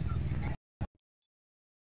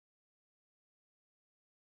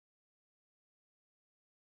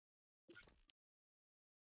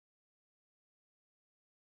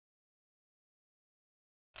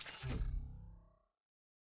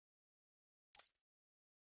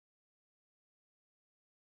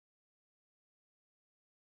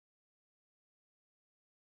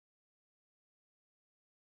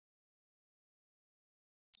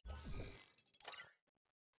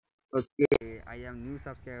 Okay, I am new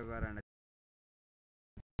subscriber and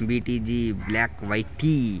BTG black white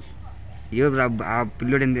tea. ఎవరు ఆ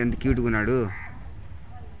పిల్లోడు ఎంత క్యూట్గా ఉన్నాడు.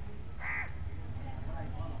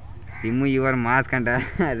 రిమూవ్ యువర్ మాస్క్ అంట.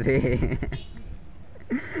 అరే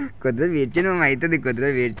కొద్దిరోజు వెయిట్ చేయను అవుతుంది,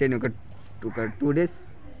 కొద్దిరోజు వెయిట్ చేయను. ఒక 2 days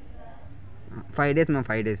 5 days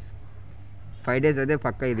 5 days అయితే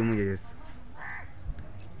పక్కా రిమూవ్ చేసేసి.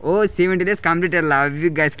 ఓ 70 days completed. Love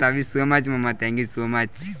you guys, love you so much మమ్మ, thank you so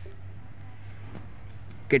much.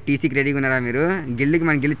 Okay, టీసీకి రెడీగా ఉన్నారా మీరు? గిల్డ్కి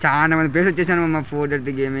మన గిల్డ్ చాలా మంది ప్లేస్ వచ్చేసాను మమ్మ.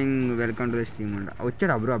 430 gaming welcome to the stream అంట.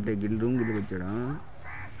 వచ్చాడు అబ్రో అప్పుడే గిల్డ్కి వచ్చాడు.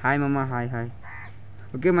 హాయ్ మమ్మ, హాయ్ హాయ్.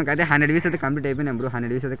 ఓకే, మనకైతే 100 views అయితే కంప్లీట్ అయిపోయినాయి బ్రో.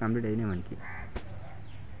 100 views అయితే కంప్లీట్ అయినాయి మనకి.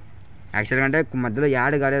 యాక్చువల్గా అంటే మధ్యలో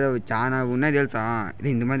యాడ్ కాలేదు, చాలా ఉన్నాయి తెలుసా. ఇది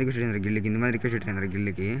ఇంతమంది రిక్వెస్ట్ అయినారు గిల్డ్కి, ఇంతమంది రిక్వెస్ట్ పెట్టినారు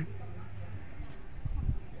గిల్డ్కి.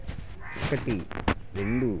 1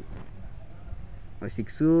 2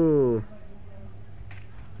 6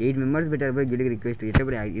 8 members పెట్టారు బ్రో గిల్డ్కి రిక్వెస్ట్. ఎట్లా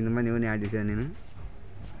బ్రో ఇంతమంది ఎవరిని యాడ్ చేశాను నేను?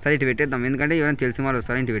 సరే ఇటు పెట్టేద్దాం, ఎందుకంటే ఎవరైనా తెలిసిన వాళ్ళు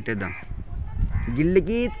వస్తారని ఇటు పెట్టేద్దాం.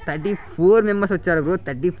 గిల్డ్కి 34 members వచ్చారు బ్రో.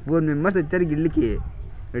 34 members వచ్చారు గిల్డ్కి.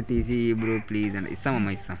 టీసీ బ్రో ప్లీజ్ అండి.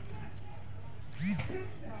 ఇస్తామమ్మా ఇస్తాం.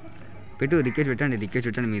 పెట్టు, రిక్వెస్ట్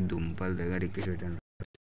పెట్టండి మీ దుంపలు దగ్గర రిక్వెస్ట్ పెట్టండి.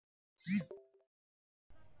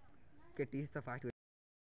 ఓకే, టీసీ ఫాస్ట్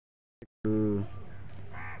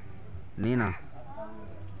నేనా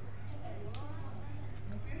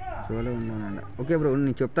సోలో ఉన్నానండి. ఓకే బ్రో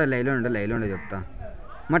నేను చెప్తా, లైవ్లో ఉండే చెప్తా.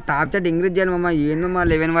 మా టాప్ చాట్ ఇంక్రీజ్ చేయాలి మమ్మ. ఏందమ్మా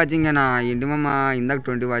 11 వాచింగ్ అయినా ఏంటి మమ్మ? ఇందాక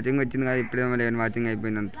 20 వాచింగ్ వచ్చింది కదా, ఇప్పుడేమో 11 వాచింగ్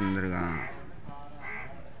అయిపోయింది అంత తొందరగా.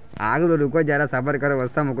 ఆగురు రుకో జరా సఫర్ కరో,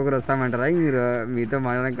 వస్తాం ఒక్కొక్కరు వస్తామంటారా మీరు? మీతో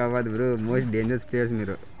మాట్లాడడం కావాలి బ్రో. మోస్ట్ డేంజరస్ ప్లేయర్స్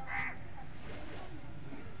మీరు.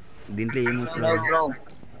 దీంట్లో ఏం వస్తుంది?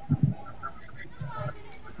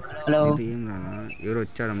 దీంట్లో ఏం రాదా? ఎవరు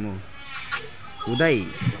వచ్చారమ్మో? ఉదయ్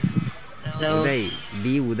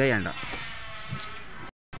డి ఉదయ్ అంట.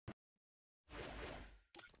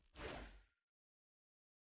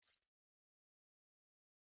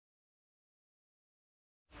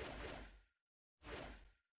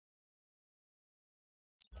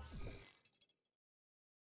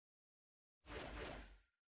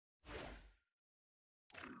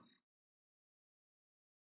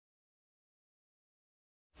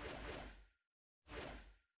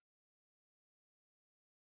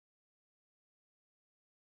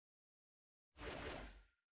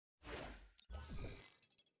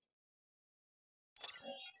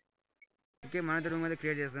 ఓకే, మన రూమ్ అయితే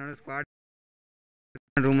క్రియేట్ చేస్తున్నాడు. స్క్వాడ్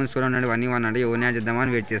రూమ్ చూడండి, 1v1 అంటే ఎవరిని యాడ్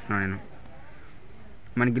చేద్దామని వెయిట్ చేస్తున్నాను నేను.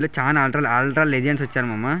 మనకి చాలా అల్ట్రా లెజెండ్స్ వచ్చారు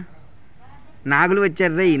మమ్మ. నాగులు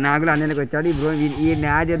వచ్చారు రే, నాగులు అందరికి వచ్చాడు. ఇప్పుడు ఈ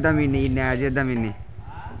యాడ్ చేద్దాం, ఇన్ని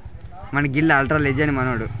మన గిల్ అల్ట్రా లెజెండ్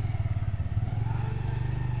మనోడు.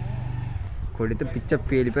 కొడితే పిచ్చ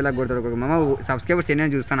పేలిపేలా కొడతాడు మమ్మ. సబ్స్క్రైబర్స్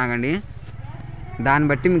ఎన్నో చూస్తాను ఆగండి, దాన్ని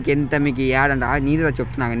బట్టి మీకు యాడ్ అంట. నీదే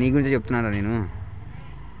చెప్తున్నా, నీ గురించి చెప్తున్నారా నేను?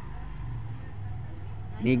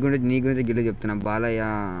 నీ గురించి గిల్లు చెప్తున్నా. బాలయ్య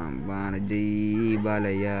జై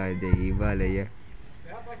బాలయ్య, జై బాలయ్య.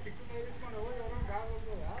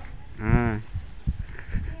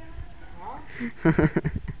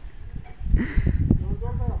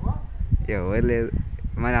 ఎవరు లేదు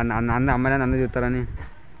మరి అమ్మాయి అందరూ చూస్తారని.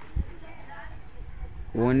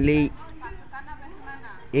 Only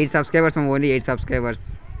 8 subscribers, only 8 subscribers.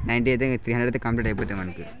 90 అయితే 300 అయితే కంప్లీట్ అయిపోతాయి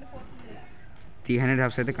మనకి. 300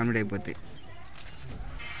 సబ్స్ అయితే కంప్లీట్ అయిపోతాయి.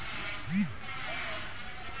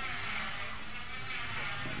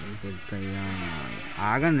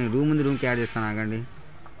 ఆగండి, రూమ్కి యాడ్ చేస్తాను ఆగండి.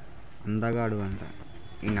 అందగాడు అంట,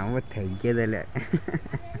 ఈ నవ్వ తగ్గేదలే.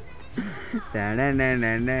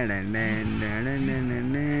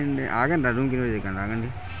 ఆగండి రా, రూమ్కి ఇన్వైట్ చేయకండి, ఆగండి.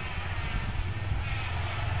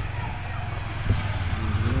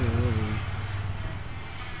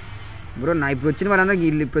 బ్రో నా ఇప్పుడు వచ్చిన వాళ్ళందరూ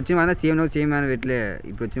ఇప్పుడు వచ్చిన వాళ్ళందరూ సేమ్ అని పెట్టలే.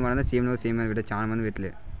 ఇప్పుడు వచ్చిన వాళ్ళందరూ సేమ్ అని పెట్టలే, చాలా మంది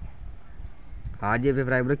పెట్టలే. హార్డ్ చెప్పే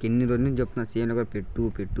ఫ్రై బ్రోకి ఎన్ని రోజుల నుంచి చెప్తున్నా సేమ్ కూడా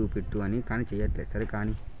పెట్టు అని, కానీ చేయట్లేదు. సరే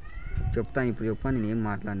కానీ చెప్తాను, ఇప్పుడు చెప్పాను, నేను ఏం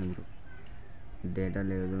మాట్లాడను. ఇప్పుడు డేటా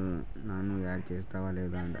లేదు, నన్ను యాడ్ చేస్తావా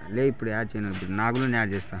లేదా అంట. లే ఇప్పుడు యాడ్ చేయను, ఇప్పుడు నాగులు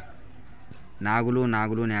యాడ్ చేస్తా. నాగులు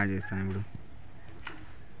యాడ్ చేస్తాను ఇప్పుడు.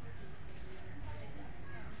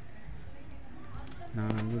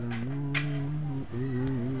 నాగులను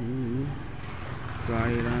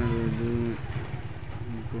సారీ రాదు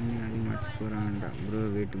కొన్ని అది మర్చిపోరా అంట. బ్రో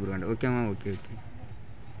వెయిట్ బ్రో అంట. ఓకే అమ్మా, ఓకే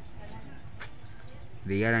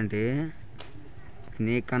రియల్ అంటే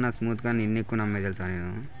స్నేక్ కన్నా స్మూత్ కన్నా నిన్న ఎక్కువ నమ్మే తెలుసా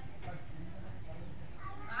నేను.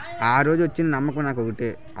 ఆ రోజు వచ్చిన నమ్మకం నాకు ఒకటే,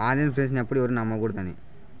 ఆన్లైన్ ఫ్రెండ్స్ని ఎప్పుడు ఎవరు నమ్మకూడదని.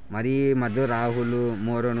 మరీ మధ్య రాహుల్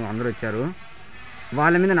మోరోను అందరూ వచ్చారు,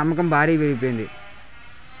 వాళ్ళ మీద నమ్మకం భారీ పెరిగిపోయింది.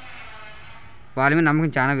 వాళ్ళ మీద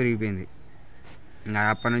నమ్మకం చాలా పెరిగిపోయింది. ఇంకా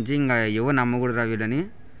అప్పటి నుంచి ఇంకా ఎవరు నమ్మకూడదురా వీళ్ళని,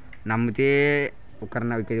 నమ్మితే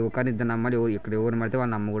ఒకరినిద్దరు నమ్మాలి, ఇక్కడ ఎవరు నమ్మితే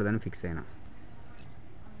వాళ్ళు నమ్మకూడదని ఫిక్స్ అయినా.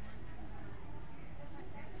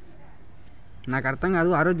 నాకు అర్థం కాదు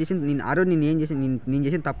ఆ రోజు నేను ఏం చేసి నేను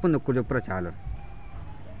చేసిన తప్పు ఉంది ఒక్కటి చెప్పురా చాలు.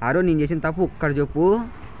 ఆ రోజు నేను చేసిన తప్పు ఒక్కటి చెప్పు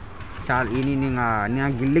చాలు,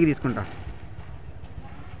 నేను గిల్లికి తీసుకుంటా.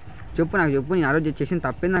 చెప్పు నాకు చెప్పు, నేను ఆ రోజు చేసిన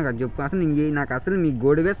తప్పేది నాకు అది చెప్పు. అసలు నాకు అసలు మీ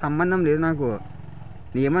గోడువే సంబంధం లేదు నాకు.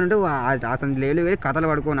 నేను ఏమనంటే అతని లేలు వేరే కథలు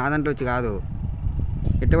పడుకో, నా దాంట్లో వచ్చి కాదు.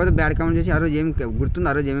 ఎట్టపోతే బ్యాడ్ కామెంట్ చేసి ఆ రోజు ఏం గుర్తుంది,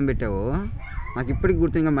 ఆ రోజు ఏమేమి పెట్టావు నాకు ఇప్పటికి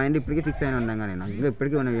గుర్తు. ఇంకా మైండ్ ఇప్పటికీ ఫిక్స్ అయిన ఉండగా నేను ఇంకా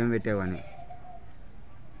ఇప్పటికీ ఉన్నావు ఏం పెట్టావు అని.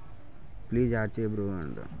 ప్లీజ్ యాడ్ చేయ బ్రో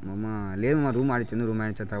అంట. అమ్మ లేదు మా రూమ్ ఆడిచ్చింది, రూమ్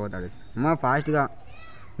ఆడిచ్చిన తర్వాత ఆడిస్తాను. అమ్మ ఫాస్ట్గా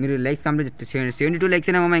మీరు లైక్స్ కంప్లీట్ 72 లైక్స్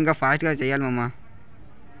అయినా ఇంకా ఫాస్ట్గా చేయాలి మమ్మ.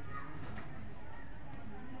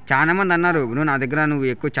 చాలా మంది అన్నారు బ్రో నా దగ్గర నువ్వు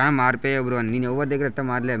ఎక్కువ చాలా మారిపోయావు బ్రో అని. నేను ఎవరి దగ్గర ఎట్లా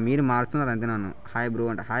మారలే, మీరు మారుతున్నారు అంతే నన్ను. హాయ్ బ్రో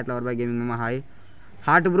అంటే హాయ్ ఫ్లవర్ బై గేమింగ్ మమ్మ హాయ్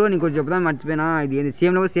హార్ట్ బ్రో. నీకు కొంచెం చెప్తాను మర్చిపోయినా, ఇది ఏంది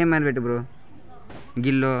సేమ్లో సేమ్ మ్యాన్ పెట్టు బ్రో,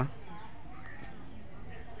 గిల్లో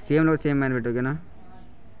సేమ్లో సేమ్ మ్యాన్ పెట్టు ఓకేనా.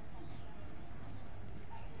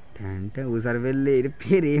 అంటే ఊసరి వెళ్ళి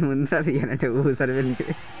పేరు ఏముంది అంటే ఊసరి వెళ్ళి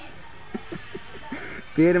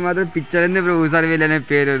పేరు మాత్రం పిక్చర్ ఉంది బ్రో. ఊసరి వెళ్ళి అనే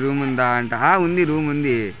పేరు రూమ్ ఉందా అంట. ఉంది రూమ్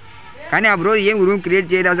ఉంది, కానీ ఆ బ్రో ఏం రూమ్ క్రియేట్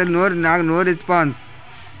చేయలేదు అసలు. నాకు నో రెస్పాన్స్.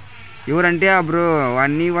 ఎవరంటే ఆ బ్రో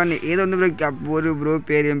వన్ ఏదో ఉంది బ్రో, బ్రో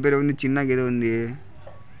పేరు ఏం పేరు ఉంది చిన్నగా ఏదో ఉంది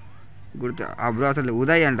గుర్తు. ఆ బ్రో అసలు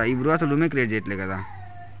ఉదయ్ అంట. ఈ బ్రో అసలు రూమే క్రియేట్ చేయట్లేదు కదా.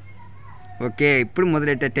 ఓకే ఇప్పుడు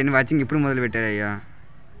మొదలెట్టారు 10 వాచింగ్ ఇప్పుడు మొదలు పెట్టారయ్యా.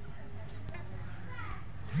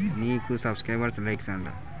 నీకు సబ్స్క్రైబర్స్ లైక్స్ అంట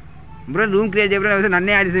బ్రో. రూమ్ క్రియేట్ చేయ బ్రో,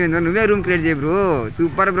 నన్నే యాడ్ చేసేది నువ్వే రూమ్ క్రియేట్ చేయ బ్రో.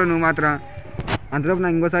 సూపర్ బ్రో నువ్వు మాత్రం. అంతలోపు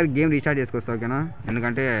నాకు ఇంకోసారి గేమ్ రీస్టార్ట్ చేసుకొస్తా ఓకేనా.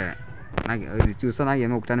 ఎందుకంటే నాకు చూస్తా నాకు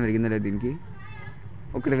ఏమో ఒకటానే పెరిగిందో లేదు, దీనికి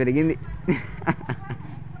ఒకటి పెరిగింది.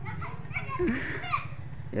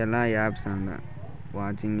 ఎలా యాప్స్ అంట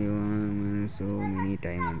వాచింగ్ సో మెనీ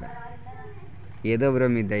టైం అంట. ఏదో బ్రో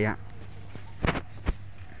మీ దయ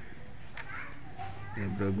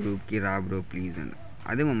బ్రో. గ్రూప్కి రా బ్రో ప్లీజ్ అంట.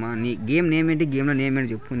 అదే మమ్మ నీ గేమ్ నేమ్ ఏంటి, గేమ్లో నేమ్ ఏంటి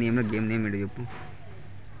చెప్పు, గేమ్ నేమ్ ఏంటి చెప్పు.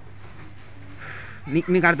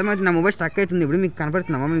 మీకు అర్థమవుతుంది. నా మొబైల్ స్టక్ అవుతుంది ఇప్పుడు. మీకు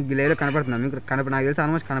కనపడుతుందమ్మా, మీకు లైవ్లో కనపడుతుందా మీకు నాకు తెలిసి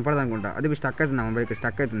ఆల్మోస్ట్ కనపడదు అనుకుంటా. అది మీకు స్టక్ అవుతుంది, మొబైల్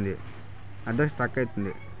స్టక్ అవుతుంది, అడ్రస్ స్టక్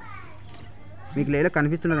అవుతుంది. మీకు లైవ్లో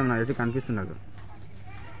కనిపిస్తున్నదమ్మా, నాకు తెలిసి కనిపిస్తున్నది.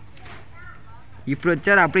 ఇప్పుడు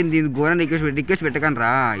వచ్చారు అప్పుడు దీనికి ఘోరం రిక్వెస్ట్ పెట్టకండి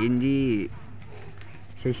రా. ఎన్జీ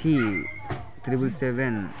శశి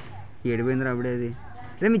 777 ఏడిపోయిందిరా అప్పుడే. అది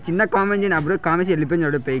అదే మీ చిన్న కామెంట్ చేయండి, అప్పుడే కామెంట్స్ వెళ్ళిపోయింది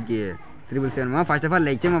అప్పుడే పైకి 777. ఫస్ట్ ఆఫ్ ఆల్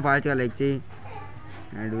లైక్ చేయమా, ఫాస్ట్గా లైక్ చేయి.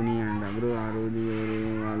 అడుగుని అంట బ్రో. ఆ రోజు ఎవరు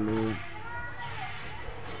వాళ్ళు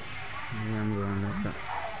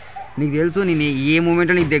నీకు తెలుసు నేను ఏ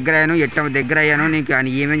మూమెంట్లో నీకు దగ్గర అయ్యాను, ఎట్ట దగ్గర అయ్యాను, నీకు అని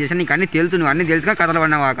ఏమేం చేశాను నీకు అన్నీ తెలుసు. నువ్వు అన్నీ తెలుసుగా కథలు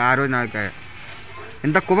పడినావు ఆ రోజు. నాకు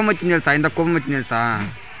ఎంత కోపం వచ్చింది తెలుసా, ఎంత కోపం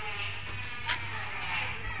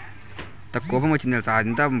వచ్చింది తెలుసా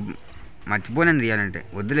అదంతా మర్చిపోలేను రియాలంటే.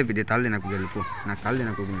 వద్దులే పెద్ద తలది నాకు గెలుపు, నాకు తలది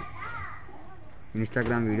నాకు.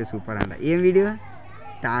 ఇన్స్టాగ్రామ్ వీడియో సూపర్ అంట. ఏం వీడియో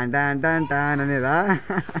టాన్ అనేదా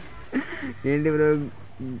ఏంటి బ్రో.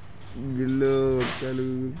 గిల్లు ఒక్కలు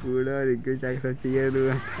కూడా రిక్వెస్ట్ యాక్సెప్ట్ చేయదు.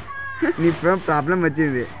 నీ ప్రాబ్లం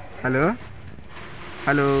వచ్చింది.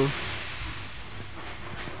 హలో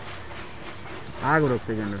ఆగు బ్రో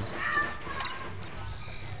సెకండ్.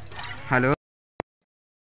 హలో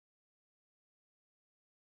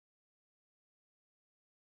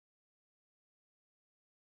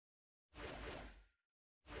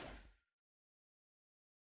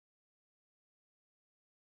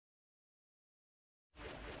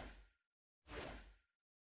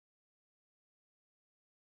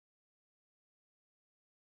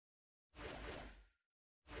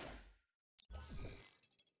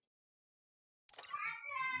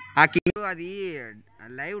ఆ కింగ్ అది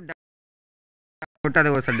లైవ్ కొట్టు అదే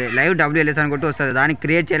వస్తుంది. లైవ్ WLS అని కొట్టి వస్తుంది. దాన్ని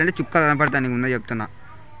క్రియేట్ చేయాలంటే చుక్కలు కనపడతాను నీకు ముందే చెప్తున్నా.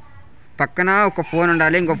 పక్కన ఒక ఫోన్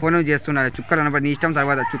ఉండాలి, ఇంకో ఫోన్ చేస్తుండాలి. చుక్కలు కనపడతాయి నీ ఇష్టం.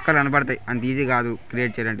 తర్వాత చుక్కలు కనపడతాయి. అంత ఈజీ కాదు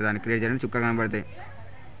క్రియేట్ చేయాలంటే. దాన్ని క్రియేట్ చేయాలంటే చుక్కలు కనపడతాయి.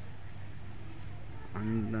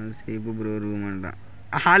 అంతసేపు బ్రో రూమ్ అంట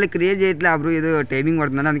హాల్ క్రియేట్ చేయట్లే బ్రో, ఏదో టైమింగ్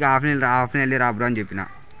పడుతుందని అందుకే హాఫ్ అన్ వెళ్ళి రా బ్రో అని చెప్పిన.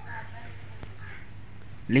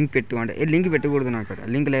 లింక్ పెట్టు అంటే లింక్ పెట్టకూడదు నాకు.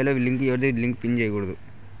 లింక్ లైవ్లో లింక్ ఎవరిది లింక్ పిన్ చేయకూడదు.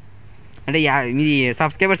 అంటే మీ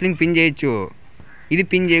సబ్స్క్రైబర్స్ లింక్ పిన్ చేయొచ్చు, ఇది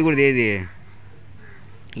పిన్ చేయకూడదు. ఏది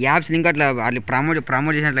యాప్స్ లింక్ అట్లా వాళ్ళు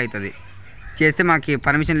ప్రమోట్ చేసినట్లు అవుతుంది. చేస్తే మాకు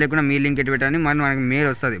పర్మిషన్ లేకుండా మీ లింక్ ఎట్టు పెట్టాలని మరి మనకి మెయిల్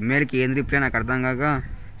వస్తుంది. మెయిల్కి ఏం రిప్లై నాకు అర్థం కాక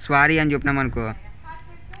సారీ అని చెప్పినాం అనుకో,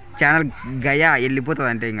 ఛానల్ గయా వెళ్ళిపోతుంది.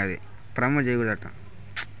 అంటే ఇంకా అది ప్రమోట్ చేయకూడదు. అట్లా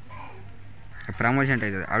ప్రమోషన్ అంటే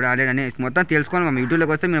అవుతుంది. ఆవిడ ఆల్రెడీ అని మొత్తం తెలుసుకోవాలి. మేము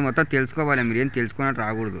యూట్యూబ్లోకి వస్తే మీరు మొత్తం తెలుసుకోవాలి. మీరు ఏం తెలుసుకున్నట్టు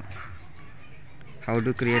రాకూడదు. హౌ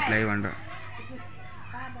టు క్రియేట్ లైవ్ అంట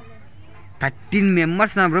 13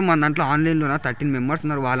 మెంబర్స్ ఉన్నారు బ్రో మన దాంట్లో. ఆన్లైన్లో 13 మెంబర్స్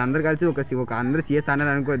ఉన్నారు. వాళ్ళందరూ కలిసి ఒక అందరూ CS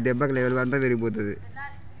అన్నారు అనుకో, దెబ్బకి లెవెల్ అంతా పెరిగిపోతుంది.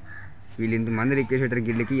 వీళ్ళు ఇంతమంది రిక్వెస్ట్ పెట్టారు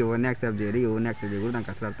గిల్డ్కి, ఎవరిని యాక్సెప్ట్ చేయాలి ఎవరిని యాక్సెప్ట్ చేయకూడదు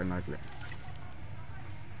నాకు అసలు అర్థం కావట్లేదు.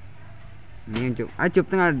 నేను అది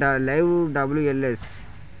చెప్తున్నా లైవ్ WLS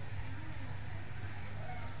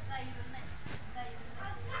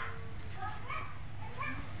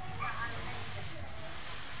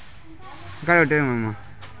ఇక్కడ పెట్టేమమ్మ.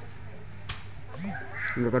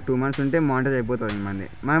 ఇంకొక 2 months ఉంటే మానిటైజ్ అయిపోతుంది.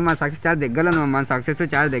 మన సక్సెస్ చాలా దగ్గరలో ఉంది. మన సక్సెస్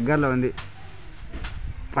చాలా దగ్గరలో ఉంది.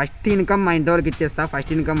 ఫస్ట్ ఇన్కమ్ మా ఇంటి వాళ్ళకి ఇచ్చేస్తా.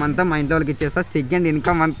 ఫస్ట్ ఇన్కమ్ అంతా మా ఇంటి వాళ్ళకి ఇచ్చేస్తా. సెకండ్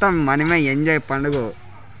ఇన్కమ్ అంతా మనమే ఎంజాయ్ పండుగ.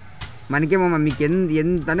 మనకేమో మీకు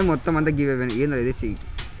ఎంత అంటే మొత్తం అంతా గివ్ అయిపోయింది. ఏంది అదే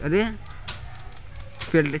అదే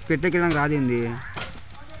స్పెట్లకి వెళ్ళడానికి రాదేంది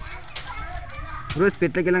బ్రో,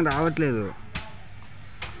 స్పెట్లకి వెళ్ళడానికి రావట్లేదు.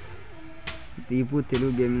 Deepu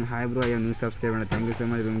Telugu gaming hi bro, అయ్యా న్యూ సబ్స్క్రైబ్ అండి. Thank you so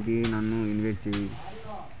much. రూమ్కి నన్ను ఇన్వైట్ చేయి.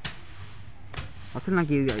 అసలు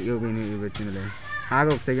నాకు ఇది వచ్చిందిలే. ఆగ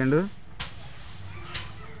ఒక సెకండ్.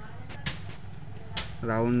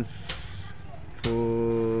 రౌండ్స్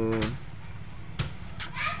 4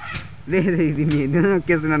 లేదు ఇది నేను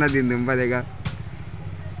నొక్కేస్తున్నాను. దీని దింపదేగా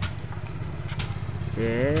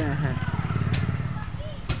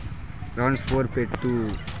రౌండ్స్ 4 పెట్టు.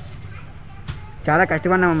 చాలా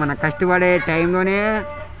కష్టపడినామమ్మా. నాకు కష్టపడే టైంలోనే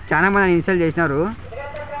చాలా మంది ఇన్స్టాల్ చేసినారు.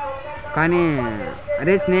 కానీ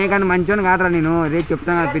అరే స్నేక్ అని మంచోని కాదురా నేను. రేపు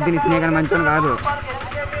చెప్తాను కదా పెద్ద స్నేక్ అని మంచోని కాదు.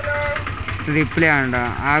 రిప్లై అంట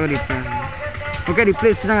ఆగు. రిప్లై ఓకే రిప్లై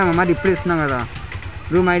ఇస్తున్నాం కదమ్మా. రిప్లై ఇస్తున్నాం కదా.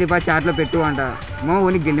 రూమ్ ID పాస్ చాట్లో పెట్టు అంట.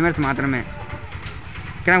 ఓన్లీ గిల్మెట్స్ మాత్రమే.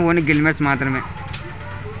 ఇక్కడ ఓన్లీ గిల్మెట్స్ మాత్రమే.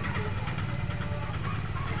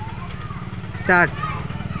 స్టార్ట్.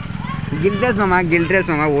 గిల్డ్రెస్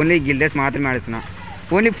మామ ఓన్లీ గిల్డ్రెస్ మాత్రమే ఆడుతున్నా.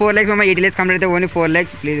 ఓన్లీ 4 lakhs మామ. 80 lakhs కంప్లీట్ అయితే ఓన్లీ 4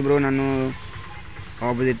 lakhs. ప్లీజ్ బ్రో నన్ను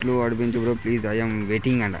ఆపోజిట్లు ఆడిపించు బ్రో ప్లీజ్. ఐఎమ్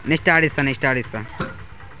వెయిటింగ్ అంట. నెక్స్ట్ ఆడిస్తా.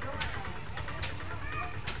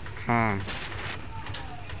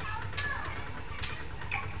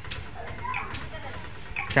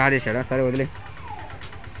 స్టార్ట్ చేశాడా? సరే వదిలే.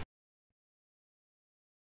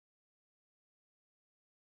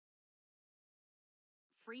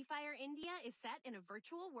 Free Fire India is set in a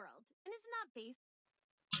virtual world and is not based.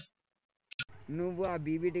 నువ్వు ఆ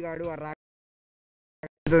BBT గాడు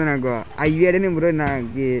నాకు అయ్యాడని బ్రో.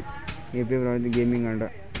 నాకు గేమింగ్ అంట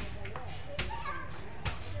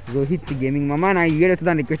రోహిత్ గేమింగ్ మామ. నా వీడియో వస్తుంది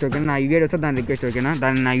దాని రిక్వెస్ట్ ఓకేనా? నా వీడియో వస్తుంది దాని రిక్వెస్ట్ ఓకేనా?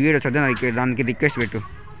 నా వీడియో వస్తుంది దానికి రిక్వెస్ట్ పెట్టు.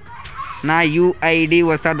 నా UID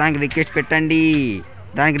వస్తా దానికి రిక్వెస్ట్ పెట్టండి.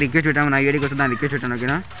 దానికి రిక్వెస్ట్ పెట్టాము. నా UIDకి వస్తుంది దానికి రిక్వెస్ట్ పెట్టాను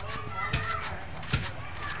ఓకేనా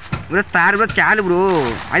బ్రో? స్టార్ బ్రో చాలు బ్రో,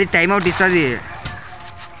 అది టైం అవుట్ ఇస్తుంది.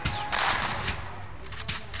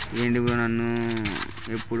 ఏంటి బ్రో నన్ను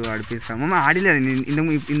ఎప్పుడు ఆడిపిస్తాము మా? ఆడలేదు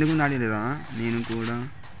ఇంతకుముందు ఆడలేదా? నేను కూడా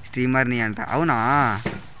స్ట్రీమర్ని అంట. అవునా?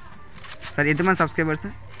 సరే ఎంతమంది సబ్స్క్రైబర్స్?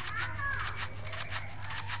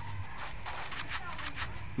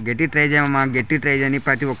 గట్టి ట్రై చేయమమ్మా. గట్టి ట్రై చేయని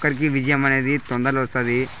ప్రతి ఒక్కరికి విజయం అనేది తొందరలో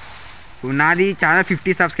వస్తుంది. నాది చాలా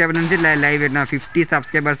 50 సబ్స్క్రైబర్ నుంచి లైవ్ పెట్టిన. 50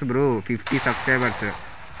 సబ్స్క్రైబర్స్ బ్రో. 50 సబ్స్క్రైబర్స్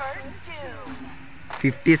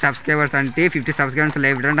 50 సబ్స్క్రైబర్స్ అంటే 50 సబ్స్క్రైబర్స్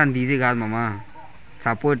లైవ్ పెట్టాలంటే అంత ఈజీ కాదు మామ.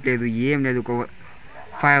 సపోర్ట్ లేదు ఏం లేదు. ఒక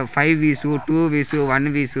 5 views 2 views 1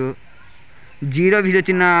 views 0 views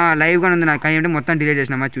వచ్చిన లైవ్ కానీ ఉంది నాకు. కానీ అంటే మొత్తం డిలీట్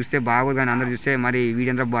చేసిన. మరి చూస్తే బాగోదు కానీ అందరూ చూస్తే మరి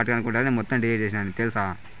వీడియో అంతా బాగా అనుకుంటారు. నేను మొత్తం డిలీట్ చేసినాను తెలుసా.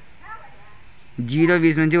 0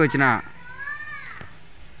 views నుంచి వచ్చిన.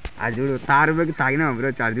 అది చూడు తారుబోకి తాగినా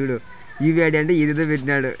బ్రో. చాలు చూడు UID అంటే ఇదితో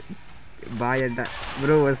పెట్టినాడు. బాయ్ అంట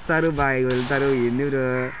బ్రో. వస్తారు బాయ్ వెళ్తారు. ఏంది బ్రో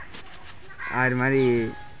అది మరి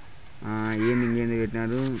ఇంకేంది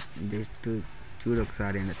పెట్టినారు. జస్ట్ చూడు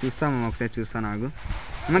ఒకసారి అండి. చూస్తాము ఒకసారి చూస్తాను. నాకు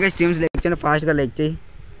మనకి స్ట్రీమ్స్ లైక్ చేయండి. ఫాస్ట్గా లైక్ చేయి.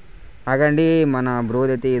 ఆగండి మన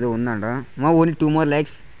బ్రోది అయితే ఏదో ఉందంట మా. ఓన్లీ 2 more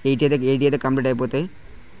likes 80 అయితే కంప్లీట్ అయిపోతాయి.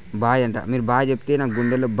 బాయ్ అంట. మీరు బాయ్ చెప్తే నాకు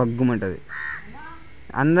గుండెల్లో బగ్గుమంటుంది.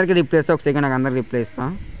 అందరికీ రిప్లై ఇస్తా. ఒక సెకండ్ నాకు అందరికి రిప్లై ఇస్తా.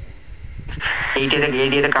 8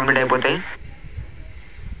 అయితే కంప్లీట్ అయిపోతాయి.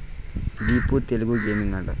 దీపు తెలుగు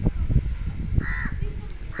గేమింగ్ అంట.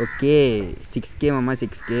 ఓకే 6K అమ్మ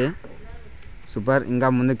 6K సూపర్. ఇంకా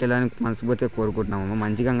ముందుకు వెళ్ళడానికి మనస్ఫూర్తిగా కోరుకుంటున్నామమ్మ.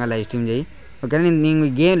 మంచిగా ఇంకా లైవ్ స్ట్రీమ్ చేయి. ఓకేనా. నేను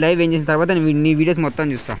గేమ్ లైవ్ ఏం చేసిన తర్వాత నీ వీడియోస్ మొత్తం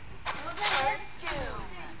చూస్తా.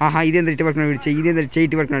 ఇదేంత ఇటు పడుతున్నాడు వీడు. ఇదేంత చెయ్యి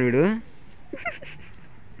ఇటు పడుతున్నాడు వీడు.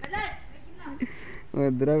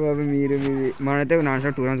 వద్దురా బాబు మీరు మనైతే నాన్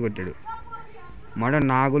స్టాప్ 2 రౌండ్స్ కొట్టాడు.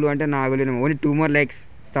 నాగులు అంటే నాగులు ఓన్లీ 2 more likes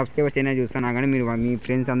సబ్స్క్రైబర్స్ అయినా చూస్తాను. కానీ మీరు మీ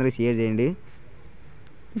ఫ్రెండ్స్ అందరికీ షేర్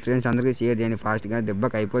చేయండి. ఫాస్ట్గా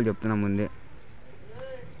దెబ్బకి అయిపోయి చెప్తున్నా ముందే.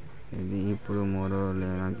 ఇది ఇప్పుడు మోరో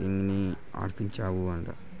లేదా కింగ్ని ఆడిపించావు అంట.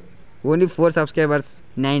 Only 4 subscribers.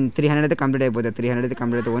 300 అయితే కంప్లీట్ అయిపోతుంది. 300 అయితే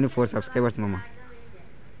కంప్లీట్ అవుతుంది. ఓన్లీ 4 సబ్స్క్రైబర్స్ మామ.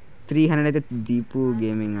 300 అయితే దీపు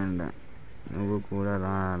గేమింగ్ అంట. నువ్వు కూడా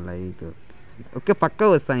రా లైక్. ఓకే పక్కా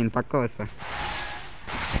వస్తా.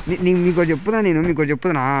 మీకు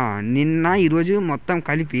చెప్తున్నా నిన్న ఈరోజు మొత్తం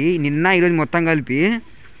కలిపి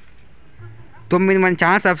 9 మంది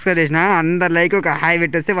ఛానల్ సబ్స్క్రైబ్ చేసిన. అందరు లైక్ ఒక హాయ్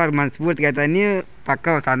పెట్టేస్తే వారు మన స్ఫూర్తిగా అవుతాయని పక్కా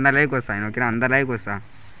వస్తా. అందరు లైక్ వస్తాను. ఓకేనా. అందరు లైక్ వస్తా.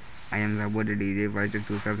 I'm support DJ first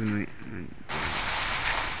 2 subs.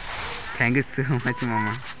 Thank you so much మామ.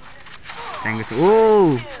 Thank you oh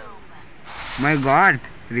my God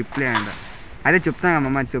reply అంట. అదే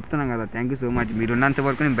చెప్తున్నాం కదా. Thank you so much. మీరు ఉన్నంత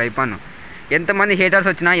వరకు నేను భయపడను. ఎంతమంది హేటర్స్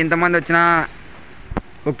వచ్చినా ఎంతమంది వచ్చినా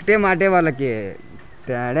ఒకటే మాటే వాళ్ళకి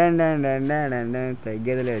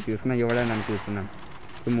తగ్గేది లేదు. చూసుకున్నా ఎవడని నన్ను చూస్తున్నాను.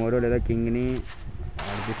 ఇప్పుడు మోరో లేదా కింగ్ని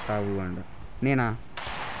ఆడిపిస్తావు అంట. నేనా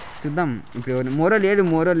చూద్దాం. ఇప్పుడు మోరో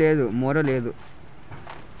లేదు.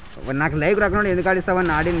 నాకు లైవ్ రాకుండా ఎందుకు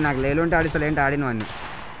ఆడిస్తావని ఆడింది. నాకు లేలు ఉంటే ఆడిస్తా. ఏంటి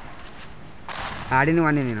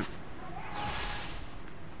ఆడినవన్నీ నేను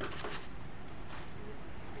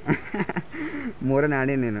మోరని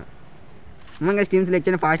ఆడాను నేను. ఇంకా స్టీమ్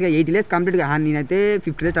సెలెక్షన్ ఫాస్ట్గా 80 lakhs కంప్లీట్గా. నేనైతే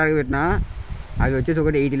 50 lakhs టార్గెట్ పెట్టినా. అవి వచ్చేసి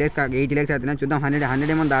ఒకటి 80 lakhs అవుతున్నా. చూద్దాం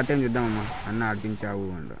 100 ఏమో దాటేమో చూద్దామమ్మా. అన్న ఆడిపించావు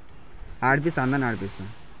అంట. అందరిని ఆడిపిస్తా.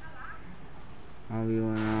 అవి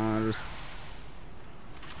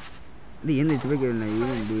ఏంది ఇటుపైకి వెళ్ళినాయి.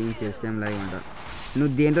 డూయింగ్ చేస్తాం లైవ్ అంట.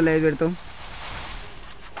 నువ్వు దేంట్లో లైవ్ పెడతావు?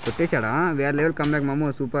 కొట్టేశాడా? వేరే లెవెల్ కమ్బ్యాక్ మామో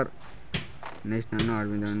సూపర్. నెక్స్ట్ నన్ను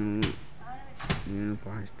ఆడిపించాను. నేను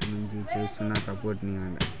ఫాస్ట్ నుంచి చేస్తున్నా సపోర్ట్ని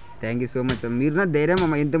అంట. Thank you so much. మీరు నా ధైర్యం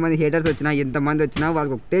అమ్మ. ఎంతమంది హేటర్స్ వచ్చినా ఎంతమంది వచ్చినా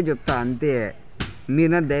వాళ్ళకి ఒకటే చెప్తా అంతే. మీరు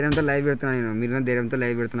నా ధైర్యంతో లైవ్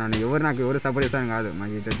పెడుతున్నాను. ఎవరు సపోర్ట్ చేస్తాను కాదు. మా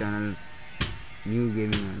యూట్యూబ్ ఛానల్ న్యూ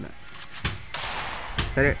గేమింగ్ అంట.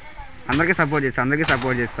 సరే అందరికీ సపోర్ట్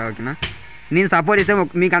చేస్తా. ఓకేనా. నేను సపోర్ట్ చేస్తే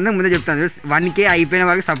మీకు అందరికి ముందే చెప్తాను. 1K అయిపోయిన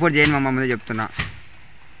వాళ్ళకి సపోర్ట్ చేయండి మా ముందే చెప్తున్నా.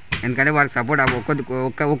 ఎందుకంటే వాళ్ళకి సపోర్ట్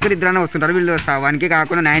ఒక్కరిద్దరైనా వస్తుంటారు. వీళ్ళు 1K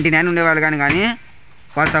కాకుండా 99 ఉండేవాళ్ళు కానీ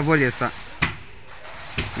వాళ్ళు సపోర్ట్ చేస్తా.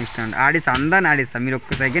 నెక్స్ట్ అండి అందరిని ఆడిస్తా. మీరు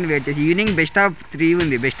ఒక్క సెకండ్ వెయిట్ చేసి. ఈవినింగ్ బెస్ట్ ఆఫ్ 3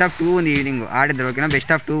 ఉంది. బెస్ట్ ఆఫ్ 2 ఉంది. ఈవినింగ్ ఆడిద్దరు. ఓకేనా.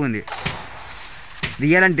 బెస్ట్ ఆఫ్ 2 ఉంది.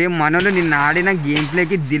 రియల్ అంటే మనోళ్ళు నిన్న ఆడిన గేమ్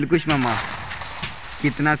ప్లేకి దిల్కుష్ మామ.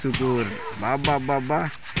 కితనా సుకూర్ బాబా.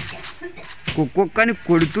 ఒక్కొక్కని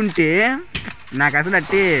కొడుతుంటే నాకు అసలు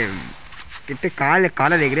అట్టే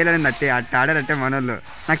కాళ్ళ ఎగిరేయాలని అట్టే ఆడారంటే మనోళ్ళు.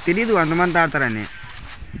 నాకు తెలియదు అంతమంది ఆడతారని.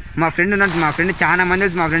 మా ఫ్రెండ్ చాలా మంది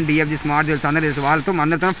తెలుసు. మా ఫ్రెండ్ డిఎఫ్జీ స్మార్ట్ తెలుసు. అందరూ తెలుసు.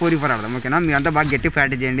 అందరితో 4v4 ఆడదాం. ఓకేనా. మీరంతా బాగా గట్టిగా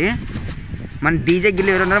ప్రాక్టీస్ చేయండి. మన డీజే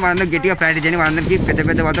గిల్లు ఎవరు ఉన్నారో వాళ్ళందరూ గట్టిగా ప్రాక్టీస్ చేయండి. వాళ్ళందరికీ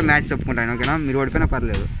పెద్ద వాళ్ళతో మ్యాచ్ చెప్పుకుంటాను. ఓకేనా. మీరు ఓడిపోయినా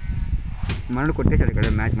పర్లేదు. మనల్ని కొట్టేశాడు ఇక్కడ.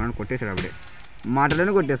 మ్యాచ్ మనల్ని కొట్టేశాడు అప్పుడే.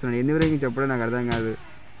 మాటలోనే కొట్టేస్తున్నాడు. ఎందుకు ఇంక చెప్పడం నాకు అర్థం కాదు.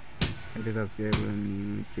 అయితే సబ్స్క్రైబ్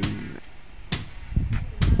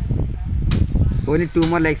ఓన్లీ 2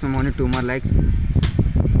 more likes మామ. Only 2 more likes.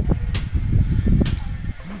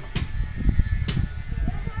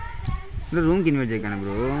 రూమ్కి ఇన్వైట్ చేయకండి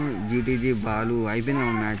బ్రో. జీటీజీ బాలు అయిపోయింది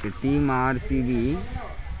మ్యాచ్. టీమ్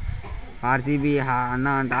ఆర్సీబీ అన్న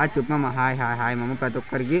అంట. చెప్పమ్మా హాయ్ మామ ప్రతి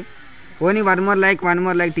ఒక్కరికి. Only 1 more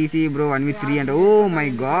like TC bro 1v3 అంట. Oh my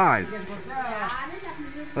God.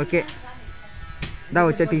 ఓకే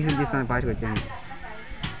వచ్చా టీసీలు తీస్తాను. ఫాస్ట్గా వచ్చాను.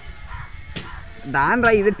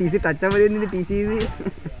 ఇది టీసీ టచ్ అవ్వలేదు. టీసీ ఇది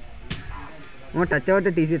టచ్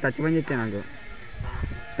అవ్వట్టే. టీసీ టచ్ పని చెప్తే నాకు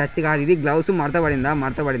టచ్ కాదు. ఇది గ్లౌస్ మడత పడింది.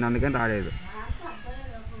 అందుకని రాలేదు.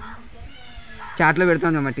 చాట్లో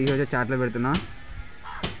పెడుతున్నాను అమ్మా. టీసీ వచ్చి చాట్లో పెడుతున్నా.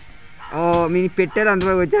 మీకు పెట్టారు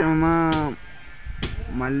అంతవరకు వచ్చానమ్మా.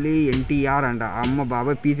 మళ్ళీ ఎన్టీఆర్ అంట. అమ్మ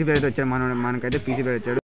బాబాయ్ పీసీ ప్లేయర్ వచ్చాడు. మనకైతే పీసీ ప్లేయర్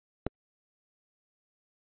వచ్చాడు.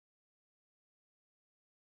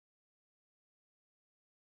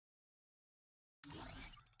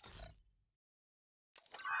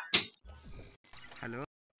 హలో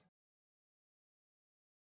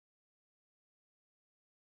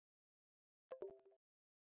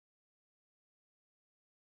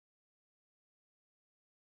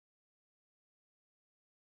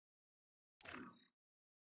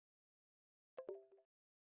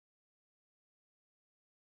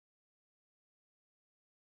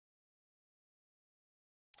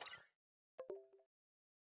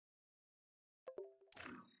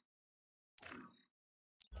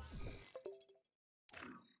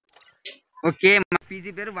ఓకే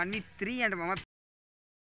పీసీ పేరు 1v3 అంట మామ.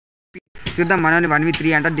 చూద్దాం మనల్ని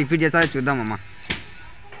 1v3 అంట డిఫీట్ చేస్తా చూద్దాం అమ్మ.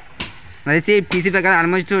 అదే పీసీ ప్రకారం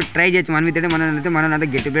ఆల్మోస్ట్ ట్రై చేయొచ్చు 1v3. మనం అయితే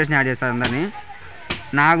గెట్ ప్లేయర్స్ని యాడ్ చేస్తారు అందరినీ.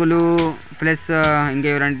 నాగులు ప్లస్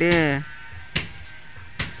ఇంకెవరంటే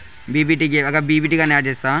బీబీటీకి బీబీటీ కానీ యాడ్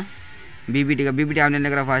చేస్తా. బీబీటీ ఆన్లైన్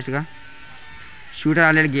దగ్గర ఫాస్ట్గా. షూటర్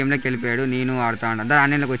ఆల్రెడీ గేమ్లోకి వెళ్ళిపోయాడు, నేను ఆడుతా ఉంటాను. దాని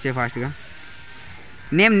ఆన్లైన్లోకి వచ్చే ఫాస్ట్గా.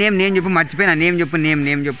 నేమ్ చెప్పు, మర్చిపోయినా. నేమ్ చెప్పు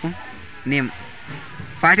నేమ్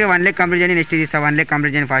ఫాస్ట్గా. 1 లైక్ కంప్లీట్ చేయండి, నెక్స్ట్ తీస్తా. 1 లైక్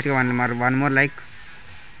కంప్లీట్ చేయండి ఫాస్ట్గా. 1 మోర్ లైక్.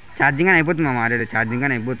 ఛార్జింగ్ అని అయిపోతుంది మా ఆల్రెడీ. ఛార్జింగ్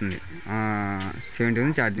అని అయిపోతుంది. 70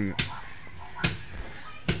 ఉంది ఛార్జింగ్.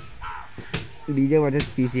 డీజే వర్సెస్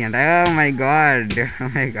పీసీ అంట. మై గాడ్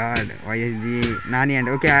వైఎస్జీ నాని అంట.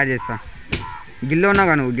 ఓకే యాడ్ చేస్తా. గిల్లో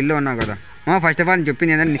ఉన్నావు కదా ఫస్ట్ ఆఫ్ ఆల్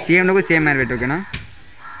చెప్పింది ఏంటంటే సేమ్లో సేమ్ మ్యాన్ పెట్టు. ఓకేనా?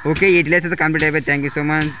 ఓకే 8 లైక్స్ అయితే కంప్లీట్ అయిపోయి. Thank you so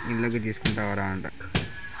much. ఇంట్లోకి తీసుకుంటావరా అంట.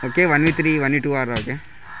 ఓకే 1v3 1v2 ఆరా.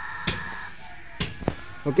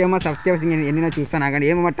 ఓకే అమ్మ సబ్స్క్రైబర్స్ ఎన్నైనా చూస్తాను నాకండి.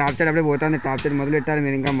 ఏమమ్మా టాప్ సైడ్ అప్పుడే పోతుంది. Top side మొదలెట్టాలి.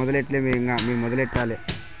 మీరు ఇంకా మీరు మొదలెట్టాలి.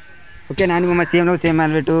 ఓకే నాని మమ్మ సేమ్లో సేమ్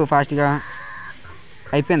మ్యాన్ పెట్టు ఫాస్ట్గా.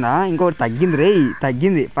 అయిపోయిందా? ఇంకొకటి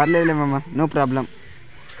తగ్గింది పర్లేదులే మమ్మ, నో ప్రాబ్లం.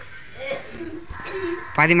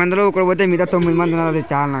 10 మందిలో ఒకటి పోతే మిగతా 9 మంది ఉన్నారు. అది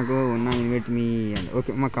చాలా నాకు ఉన్నా ఇన్వైట్ మీ.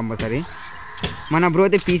 ఓకే మా కంపల్సరీ. మన బ్రో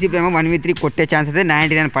అయితే పీసీ ప్లేయర్ 1v3 కొట్టే ఛాన్స్ అయితే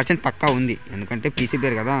 99% పక్కా ఉంది. ఎందుకంటే పీసీ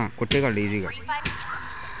ప్లేయర్ కదా, కొట్టేయగలడు ఈజీగా.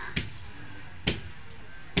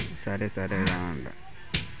 సరే రా అంట.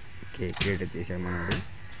 ఓకే క్రియేట్ చేశాడు మనడు.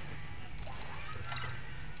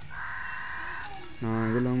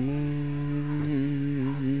 నాగులము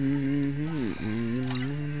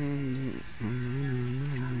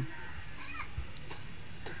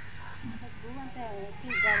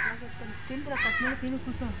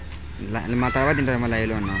మా తర్వాత తింటుంది మా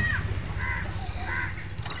లైవ్లో ఉన్నా.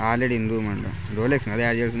 ఆల్రెడీ ఇన్ రూమ్ అంట. రోలెక్స్ అదే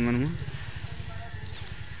యాడ్ చేస్తుంది మనము.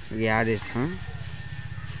 యాడ్ చేస్తాం.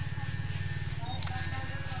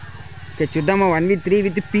 ఓకే చూద్దామా 1v3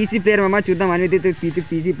 విత్ పీసీ ప్లేయర్ అమ్మా. చూద్దాం 1v3 with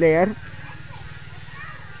PC player.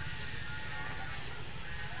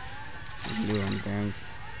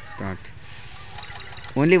 Start.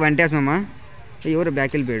 Only 1 taps అమ్మా. ఎవరు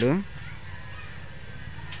బ్యాక్ వెళ్ళిపోయాడు?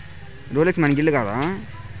 రోలెక్స్ మన గిల్లు కాదా?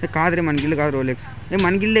 కాదురే మన గిల్లు కాదు రోలెక్స్.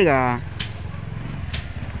 మన గిల్లేగా.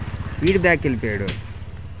 వీడు బ్యాక్ వెళ్ళిపోయాడు.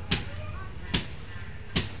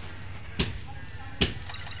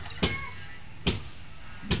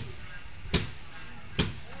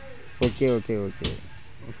 ఓకే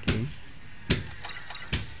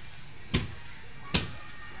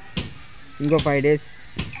ఇంకో 5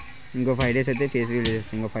 డేస్ అయితే ఫేస్ రివీల్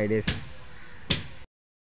చేస్తాం. ఇంకో 5 days.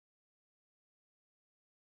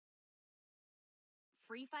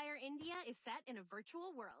 Free Fire India is set in a virtual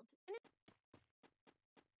world.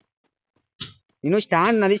 నేను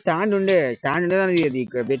స్టాండ్ ఉండే అది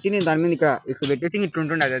ఇక్కడ పెట్టి నేను దాని మీద ఇక్కడ పెట్టేసి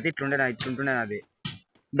ఇట్లుంటుండే. అది ఇట్లుంటుండే అది.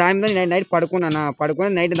 దాని మీద నైట్ పడుకుని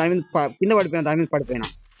నైట్ దాని మీద కింద పడిపోయినా. దాని మీద పడిపోయినా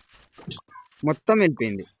మొత్తం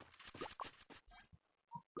వెళ్ళిపోయింది.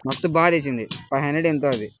 మస్తు బాగా వేసింది. 500 ఎంతో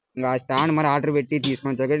అది. ఇంకా ఆ స్టాండ్ మరి ఆర్డర్ పెట్టి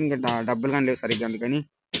తీసుకొని దగ్గర ఇంకా డబ్బులు కానీ లేవు సరిగ్గా. అందుకని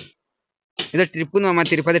ఏదో ట్రిప్ ఉంది మామ,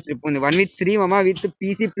 తిరుపతి ట్రిప్ ఉంది. 1v3 మామ విత్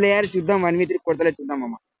పీసీ ప్లేయర్. చూద్దాం 1v3 కొడతలే చూద్దాం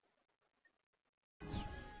మామ.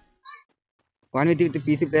 1v3 విత్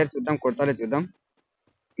పీసీ ప్లేయర్ చూద్దాం, కొడతలే చూద్దాం.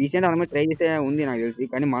 పీసీ అంటే ఆల్మోస్ట్ ట్రై చేస్తే ఉంది నాకు తెలిసి.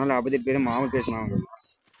 కానీ మనలో ఆపోజిట్ ప్లేయర్ మామూలు ప్లేయర్స్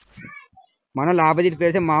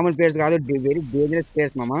మామూలు ప్లేయర్స్ కాదు. వెరీ డేంజరస్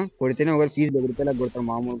ప్లేయర్స్ మామ. కొడితేనే ఒకరు ఫీజు దగ్గర కొడతారు,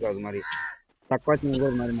 మామూలు కాదు. మరి తక్కువ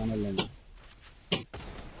మరి మనల్ని.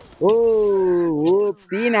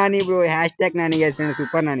 OP Nani bro. #నాని చేస్తాను.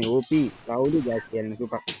 సూపర్ నాని. ఓపీ రౌడీ చేస్తాను.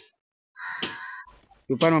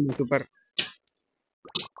 సూపర్ మామ సూపర్.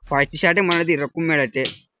 ఫస్ట్ షాటే మనది రక్కుమ్మేడట్టే.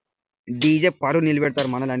 డీజే పరువు నిలబెడతారు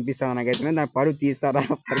మనల్ని అనిపిస్తుంది నాకైతే. దాని పరువు తీస్తారా?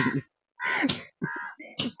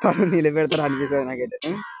 పరువు నిలబెడతారా అనిపిస్తుంది నాకైతే.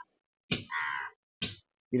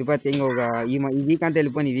 తిరుపతి ఇంకొక ఈ వీక్ అంతా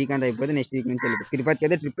వెళ్ళిపోయి. ఈ వీక్ అంతా అయిపోతే నెక్స్ట్ వీక్ నుంచి వెళ్ళిపోయి తిరుపతికి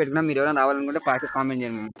అయితే ట్రిప్ పెట్టుకున్నా. మీరు ఎవరైనా రావాలనుకుంటే ఫాస్ట్ కామెంట్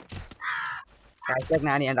చేయండి.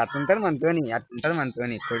 నాని అంటే అట్లుంటుంది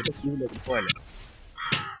మనతోని కొడితే ఫీజు పెట్టుకోవాలి.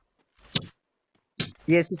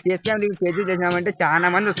 ఫేస్ చేసినామంటే చాలా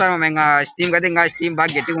మంది వస్తారు. ఇంకా స్టీమ్ అయితే ఇంకా స్టీమ్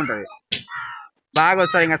బాగా గట్టిగా ఉంటుంది. బాగా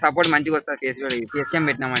వస్తారు. ఇంకా సపోర్ట్ మంచిగా వస్తుంది. ఫేస్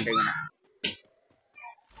పెట్టినామంటే ఇంకా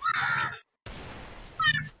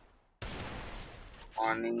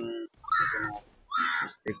మార్నింగ్.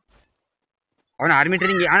 అవును ఆర్మీ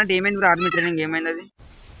ట్రైనింగ్ అంటే ఏమైంది బ్రో? ఆర్మీ ట్రైనింగ్ ఏమైంది అది?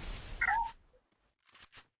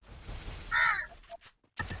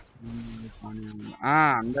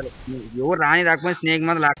 అందరు ఎవరు రాకపోతే స్నేక్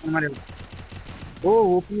మంది లాక్కుని మరి.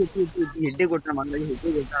 ఓపీ హెడ్ కొట్టిన మన హెడ్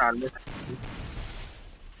కొట్టినారు ఆల్మోస్ట్.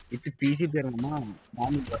 పీసీ పేరు అమ్మా.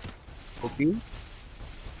 ఓపీ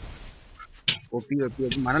ఓపి ఓపి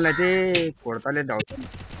ఓపి మనల్ని అయితే కొడతాలే డౌట్.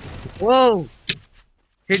 ఓ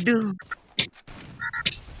హెడ్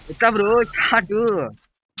ఎట్లా బ్రో షాట్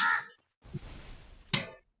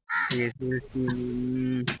చేసేసి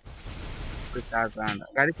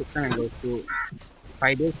కానీ చెప్తాను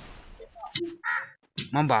 5 days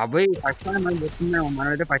మా బాబాయ్ ఫస్ట్ మనం చెప్తున్నాము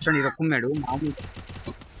మనమైతే ఫస్ట్ ఇరక్కున్నాడు మామూలు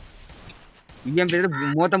ఈఎంపీ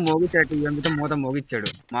మూత మోగించాడు ఈఎంపీతో మూత మోగించాడు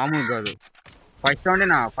మామూలు కాదు ఫస్ట్ రౌండ్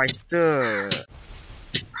నా ఫస్ట్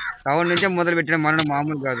రౌండ్ నుంచే మొదలు పెట్టిన మన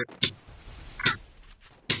మామూలు కాదు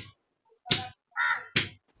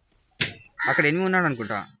అక్కడ ఎన్ని ఉన్నాడు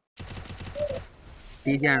అనుకుంటా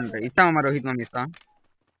టీజీ అంట ఇస్తామా మా రోహిత్ మమ్మీ ఇస్తా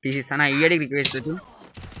టీసీ ఇస్తా నా ఈఏడికి రిక్వెస్ట్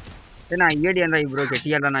నా ఈఏడి అంతా బ్రో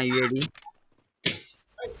చెట్టియాలా నా ఈఏడి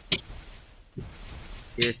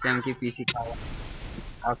సిస్టమ్కి పీసీ కావాలి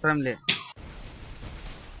అవసరం లే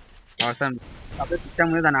అవసరం అప్పుడు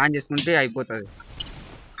సిస్టమ్ దాన్ని ఆన్ చేసుకుంటే అయిపోతుంది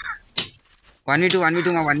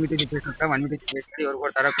 1v2 మా 1v2 సిచ్యువేషన్ 1v2 సిచ్యువేషన్ ఎవరు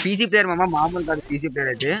కొడతారా పీసీ ప్లేయర్ మామూలు కాదు పీసీ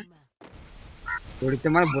ప్లేయర్ అయితే కొడితే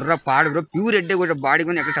మన బుర్ర పాడు బ్రో ప్యూర్ రెడ్డే కొట్టాడు బాడీ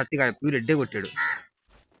కొని ఎక్కడ టచ్ కాదు ప్యూర్ రెడ్డే కొట్టాడు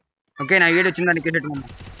ఓకే నా వీడియో వచ్చిందా నీకు మమ్మ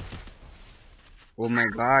oh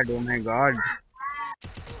my God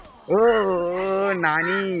oh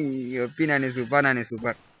Nani ఒప్పి Nani super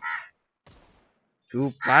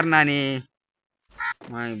Nani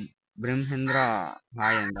my Brahmendra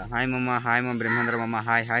hi అంట హాయ్ మమ్మ బ్రహ్మేంద్ర మమ్మ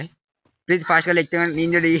హాయ్ ప్లీజ్ ఫాస్ట్గా లెక్ చేయండి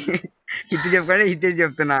నేను చూడి హిట్ చెప్పండి హిట్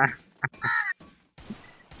చెప్తున్నా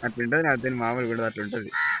అట్లుంటుంది నా అర్థం మామూలు కూడా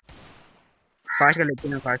అట్లుంటుంది ఫాస్ట్గా లెక్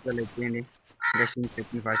చేయండి గెస్టింగ్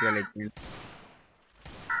చెప్పి ఫాస్ట్గా లెక్ చేయండి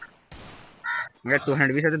ఇంకా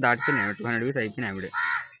 200 వీస్ అయితే దాటుతున్నాయి 200 వీస్ అయిపోయినాయి అప్పుడే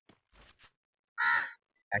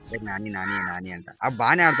హ్యాష్ట్యాగ్ నాని అంట ఆ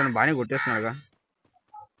బాగానే ఆడుతున్నాడు బాగానే కొట్టేస్తున్నాడుగా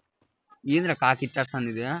ఏంద్రా కాకి ఇచ్చేస్తుంది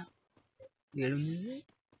ఇది ఏడుంది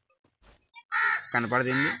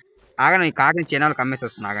కనపడదేంది ఆగండి ఈ కాకిని చైనాలు కమ్మేసి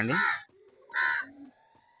వస్తుంది ఆగండి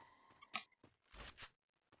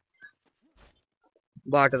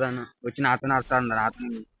బాగుంటుందన్న వచ్చి నాతో ఆడుతున్నారు నాతో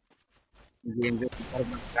గేమ్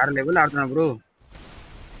వేరే లెవెల్ ఆడుతున్నా బ్రో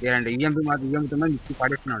ఏరంటే ఈఎంపీ మాత్రం ఈఎంపీ మిక్కి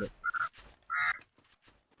పడేస్తున్నాడు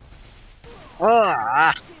ఓ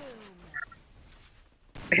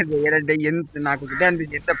వేరంటే ఎంత నాకు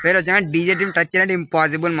అనిపించింది ఎంత పేరు వచ్చినా డీజే టీమ్ టచ్ అయినట్టు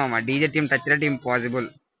ఇంపాసిబుల్ మామ డీజే టీమ్ టచ్ అయినట్టు ఇంపాసిబుల్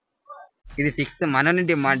ఇది ఫిక్స్ మన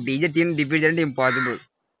నుండి మా డీజే టీమ్ డిఫీట్ చేయాలంటే ఇంపాసిబుల్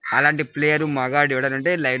అలాంటి ప్లేయర్ మగాడు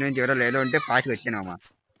ఎవడంటే లైవ్ నుంచి ఎవరో లైవ్ లో ఉంటే ఫాస్ట్గా వచ్చానమ్మా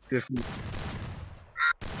చూసుకుని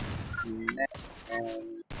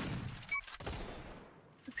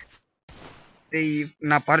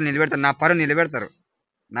నా పరువు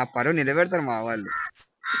నిలబెడతారు మా వాళ్ళు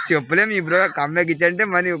చెప్పలేము ఈ బ్రో కమ్బ్యాక్ ఇచ్చాడంటే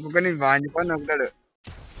మరి ఒక్కొక్కరిని వాంచిపోని ఒకటాడు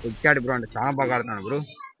వచ్చాడు బ్రో అంటే చాలా బాగా ఆడుతున్నాడు బ్రో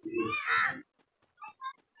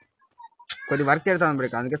కొద్ది వర్క్ జరుగుతుంది బ్రో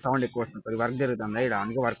అందుకే సౌండ్ ఎక్కువ వస్తుంది కొద్ది వర్క్ జరుగుతుంది ఇక్కడ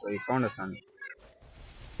అందుకే వర్క్ సౌండ్ వస్తుంది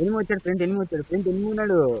ఎనిమి వచ్చాడు ఫ్రెండ్ ఎనిమి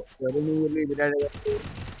ఉన్నాడు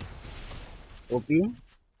ఓపీ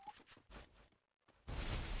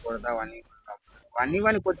కొడతా వన్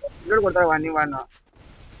కొట్టాడు కొడతాడు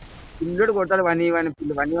పిల్లడు కొడతాడు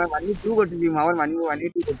 1v2 కొట్టింది మా వాళ్ళు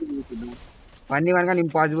 1v2 కొట్టింది 1v1 కానీ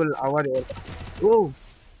ఇంపాసిబుల్ అవ్వదు ఓ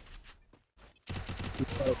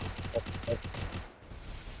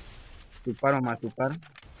సూపర్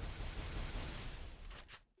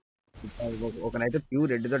ఒకనైతే ప్యూర్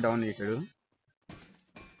రెడ్ తో డౌన్ చేశాడు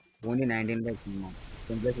only 19 lakhs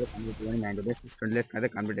 10 lakhs complete only 90 lakhs 20 lakhs అయితే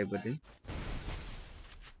కంప్లీట్ అయిపోతుంది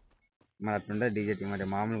మరి అట్లుంటుంది డీజే టీమ్ అంటే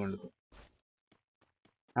మామూలుగా ఉండదు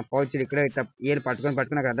ఆ పౌచ్ ఇక్కడే ఇట్లా ఏరు పట్టుకొని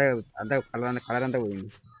నాకు అదే కలర్ అంతా పోయింది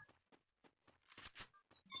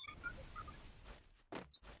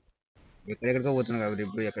ఎక్కడెక్కడికో పోతున్నాడు కాబట్టి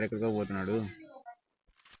ఇప్పుడు ఎక్కడెక్కడికో పోతున్నాడు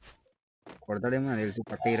కొడతాడేమో నాకు తెలిసి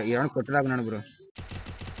పక్క ఈ రౌండ్ కొట్టలాగున్నాడు బ్రో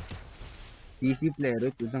పీసీ ప్లేయర్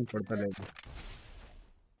చూద్దాం కొడతాడు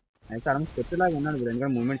అయితే అలా కొట్టలాగా ఉన్నాడు బ్రో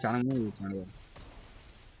ఎందుకంటే మూమెంట్ చాలా మంది చూస్తున్నాడు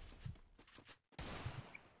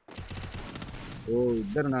ఓ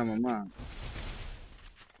ఇద్దరు నా మమ్మ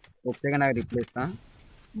ఒక సెకండ్ నాకు రిప్లై ఇస్తా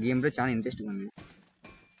గేమ్ లో చాలా ఇంట్రెస్టింగ్ ఉంది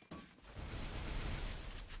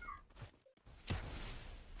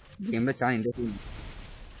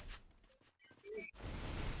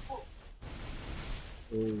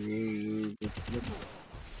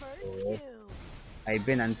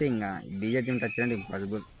అయిపోయింది అంతే ఇంకా డీజే టీమ్ టచ్ అంటే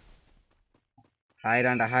ఇంపాసిబుల్ హాయ్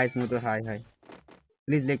రా హాయ్ స్మూత్ హాయ్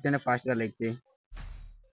ప్లీజ్ లెక్ చేయండి ఫాస్ట్గా లెక్ చేయి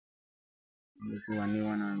మీకు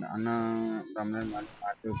 1v1 అన్న తమిళ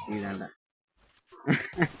ప్లీజ్ అంట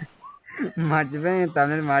మర్చిపోయి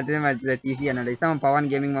తమిళ మర్చిపోయి టీసీ అన్నాడు ఇస్తాం పవన్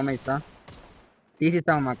గేమింగ్ మమ్మ ఇస్తా టీసీ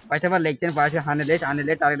ఇస్తాం మాకు ఫస్ట్ ఆఫ్ ఆల్ లెక్ చేయండి ఫాస్ట్ 100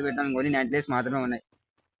 lakhs టార్గెట్ పెట్టాం ఇంకొని 90 lakhs మాత్రమే ఉన్నాయి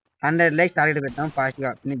 100 lakhs టార్గెట్ పెట్టాం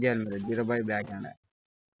ఫాస్ట్గా ఫినిష్ చేయాలి మీరు 0 by బ్యాక్ అండ్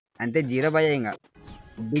అంటే జీరో భయ ఇంకా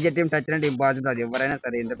డీజే టీం టచ్ అంటే ఇంపాసిబుల్. అది ఎవరైనా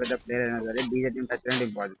సరే ఎంత పెద్ద ప్లేయర్ అయినా సరే డీజే టీం టచ్ అంటే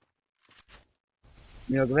ఇంపాసిబుల్.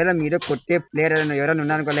 మీరు ఒకవేళ మీరు కొట్టే ప్లేయర్ ఎవరైనా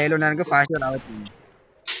ఉన్నారనుకో లైవ్లో ఉన్నారనుకో ఫాస్ట్గా రావచ్చు.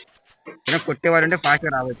 ఏదైనా కొట్టేవారు ఉంటే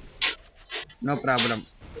ఫాస్ట్గా రావచ్చు, no problem.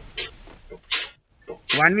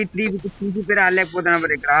 1v3 with PC పేరు ఆడలేకపోతున్నాం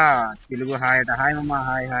మరి ఇక్కడ. తెలుగు హాయ్ అట. హాయ్ మమ్మ.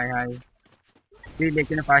 Hi hi hi. ప్లీజ్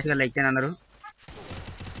లెక్కిన ఫాస్ట్గా లెక్ చేయని అందరూ.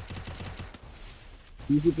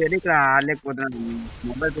 పీసీ పేరు ఇక్కడ ఆడలేకపోతున్నాను.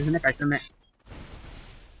 మొబైల్ చూసినా కష్టమే.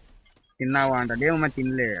 తిన్నావా అంట. లేమమ్మా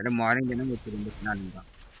తినలే, అంటే మార్నింగ్ తిన్నా వచ్చి తినాలి ఇంకా.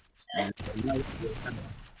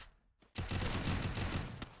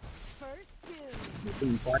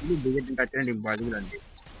 ఇంపార్టెంట్ డిజిట్ టచ్ అంటే ఇంపాసిబుల్ అండి.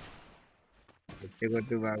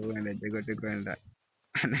 రెచ్చగొట్టు బాబు, రెచ్చగొట్టుకోంట.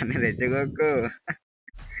 నన్ను రెచ్చగొక్కు.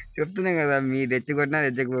 చెప్తున్నాం కదా, మీ రెచ్చగొట్టినా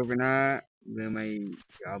రెచ్చకపోయినా మై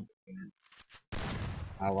జాబ్.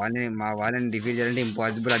 మా వాళ్ళని డిఫీట్ చేయాలంటే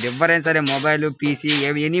ఇంపాసిబుల్. అది ఎవరైనా సరే మొబైల్ పీసీ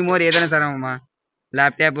ఎనీ మోర్ ఏదైనా సరే అమ్మా,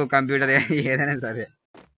 ల్యాప్టాప్ కంప్యూటర్ ఏదైనా సరే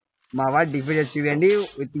మా వాళ్ళు డిఫీట్ చేసి చూడండి.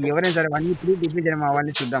 ఎవరైనా సరే 1v3 డిఫీట్ చేయండి, మా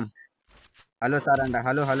వాళ్ళని చూద్దాం. హలో సార్ అంట.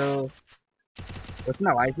 హలో హలో,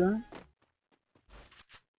 వస్తుందా వాయిస్?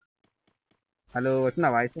 హలో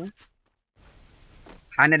వస్తుందా వాయిస్?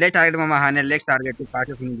 100 లేక్స్ టార్గెట్ మామ, 100 లేక్స్ టార్గెట్.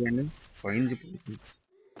 ఫాస్ట్ ఫినిష్ చేయండి. పోయింది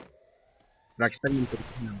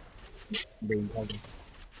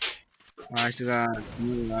ఫాస్ట్ గా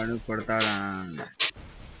వాడు కొడతాడా?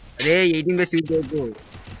 అరే 18 బై స్వీట్ చేయకు,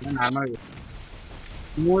 నార్మల్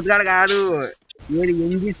స్మూత్ గా కాదు. ఏది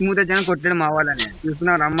ఎంజి స్మూత్ వచ్చాక కొట్టాడు మా వాళ్ళని.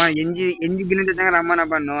 చూస్తున్నావు రమ్మ, ఎంజి గిన్నె వచ్చాక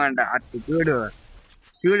రమ్మనబ్బా నువ్వు అంట. అటు చూడు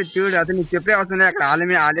చూడు చూడు, అసలు నీకు చెప్పే అవసరం లేదు. అక్కడ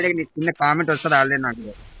ఆల్రెడీ నీకు కింద కామెంట్ వస్తుంది. ఆల్రెడీ నాకు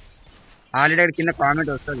ఆల్రెడీ అక్కడ కింద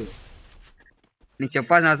కామెంట్ వస్తుంది. నీకు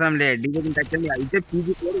చెప్పాల్సిన అవసరం లేదు. డీజే టచ్ అయితే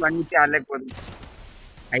పీజీ కోడ్ 1 ఇచ్చి ఆడలేకపోతుంది.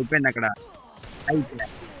 అయిపోయింది అక్కడ.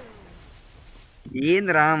 అయిపోయింది.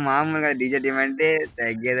 ఏందిరా మామూలుగా డీజే టీం అంటే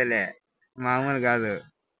తగ్గేదలే, మామూలు కాదు.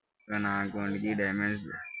 నా అకౌంట్కి డ్యామేజ్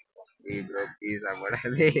బ్రో ప్లీజ్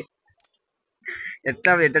అవ్వడాలి.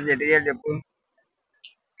 ఎట్లా చేయాలి చెప్పు.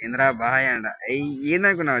 ఏంద్రా బాయ్ అంట.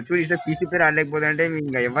 ఏందనుకున్నావు చూడు, ఇస్తే పీసీ పేరు ఆడలేకపోతుంటే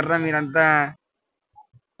ఇంకా ఎవర్రా మీరంతా.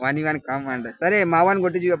 1v1 కామ్ అంట. సరే మా వాడిని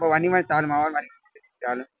కొట్టి చూప. 1v1 చాలు, మా వాడిని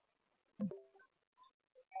చాలు.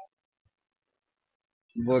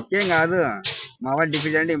 ఓకే కాదు, మా వాడిని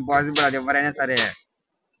డిఫీట్ అంటే ఇంపాసిబుల్. అది ఎవరైనా సరే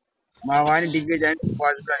మా వాడిని డిఫీట్ అంటే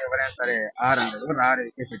ఇంపాసిబుల్. అది ఎవరైనా సరే ఆరు రారు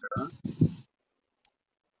వికేట్.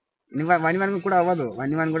 1v1 కూడా అవ్వదు,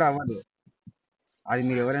 1v1 కూడా అవ్వదు. అది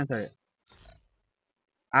మీరు ఎవరైనా సరే.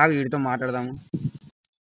 ఆగు, వీడితో మాట్లాడదాము.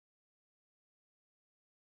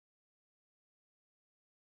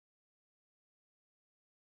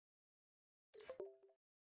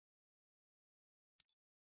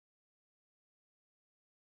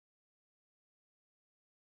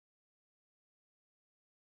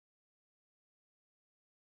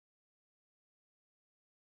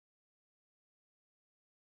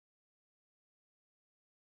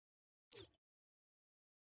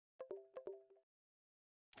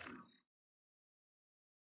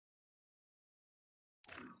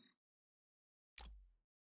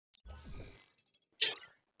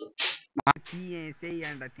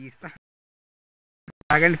 అంట తీస్తా,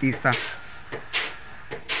 తాగండి తీస్తా.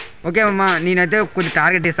 ఓకే అమ్మా, నేనైతే కొద్ది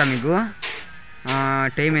టార్గెట్ ఇస్తాను మీకు.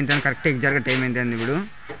 టైం ఎంత కరెక్ట్ ఎగ్జాక్ట్గా టైం ఎంత అండి ఇప్పుడు?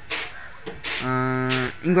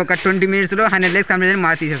 ఇంకొక 20 minutesలో 100 లేక్స్ కంప్లీట్ చేసి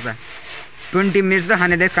మార్క్స్ తీసేస్తా. 20 minutesలో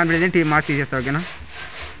 100 లేక్స్ కంప్లీట్ చేసి మార్క్స్ తీసేస్తా. ఓకేనా?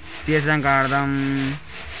 సిఎస్ ర్యాంక్ ఆడదాం.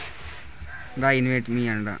 ఇన్వైట్ మీ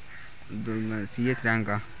అంట. సిఎస్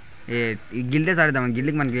ర్యాంకా గిల్డే ఆడదాం.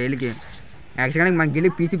 గిల్డ్కి మనకి వెళ్ళికి యాక్చువల్గా మన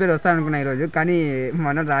గిల్డ్కి పీసీ పేరు వస్తా అనుకున్నా ఈరోజు, కానీ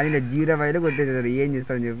మనం రానిలేదు. 0 కొట్టేసారు. ఏం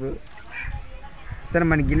చేస్తామని చెప్పు. సరే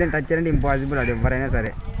మన గిల్డ్ని టచ్ చేయాలంటే ఇంపాసిబుల్. అది ఎవరైనా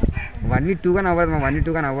సరే 1v2 కానీ అవ్వదు.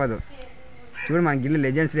 1v2 కానీ అవ్వదు. చూడు మన గిల్డ్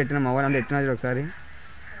లెజెండ్స్ ఎట్టినా మా వాళ్ళు అంతా ఎట్టినా చూడు ఒకసారి.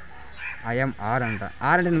 ఐఎమ్ ఆర్ అంట.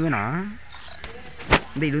 ఆర్ అంటే నువ్వేనా?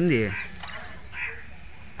 అంటే ఇది ఉంది.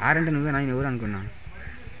 ఆర్ అంటే నువ్వేనా? నేను ఎవరు అనుకున్నా.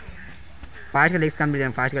 ఫాస్ట్గా లెగ్స్ కంప్లీట్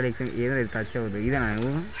చేయండి. ఫాస్ట్గా లెగ్స్ ఏదో టచ్ అవ్వదు. ఇదేనా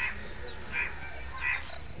నువ్వు?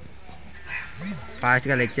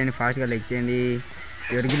 ఫాస్ట్గా లెగ్ చేయండి, ఫాస్ట్గా లెగ్ చేయండి.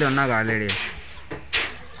 ఎవరికిలో ఉన్నావు ఆల్రెడీ.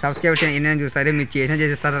 సబ్స్క్రైబ్ చేయండి. ఎన్నైనా చూస్తారు మీరు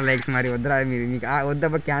చేసేస్తారా లైక్స్. మరి వద్దురా మీరు, మీకు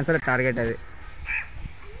వద్దబ్బా క్యాన్సర్ టార్గెట్. అది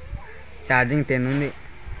ఛార్జింగ్ 10 ఉంది.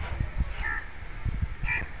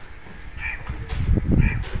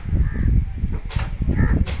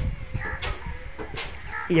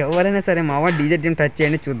 ఎవరైనా సరే మా వాడు డీజే టీం టచ్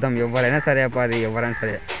చేయండి చూద్దాం. ఎవరైనా సరే అది ఎవరైనా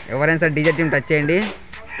సరే డీజే టీం టచ్ చేయండి.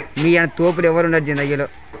 మీ తోపులు ఎవరు ఉండదు జిందగీలో.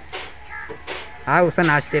 ఒకసారి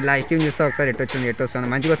లాస్ట్ టీం చూస్తా ఒకసారి. ఎట్టు వస్తుంది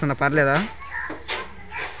మంచిగా వస్తుందా? పర్లేదా?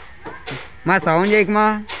 మా సౌండ్ చేయకమా,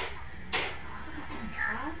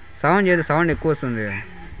 సౌండ్ చేయదు. సౌండ్ ఎక్కువ వస్తుంది.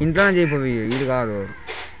 ఇంట్లోనే చేయిపోయి. ఇది కాదు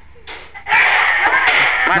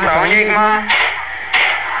సౌండ్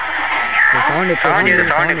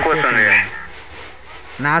ఎక్కువ వస్తుంది.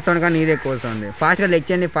 నా సౌండ్ కానీ నీది ఎక్కువ వస్తుంది. ఫాస్ట్గా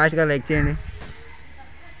లెక్ చేయండి.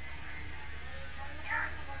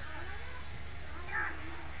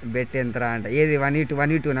 బెట్ ఎంతరా అంటే ఏది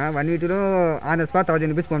 1v2నా 1v2లో on the spot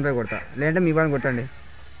 1000 rupees PhonePe కొడతా, లేదంటే మీ వాళ్ళని కొట్టండి.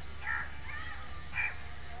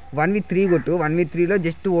 1v3 కొట్టు. 1v3లో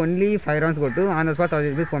జస్ట్ ఓన్లీ 5 రౌండ్స్ కొట్టు, on the spot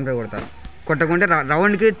 1000 rupees PhonePe కొడతా. కొట్టకుంటే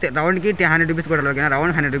రౌండ్కి 100 రూపీస్ కొట్టాలి. ఓకేనా?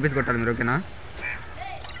 రౌండ్ 100 రూపీస్ కొట్టాలి మీరు. ఓకేనా?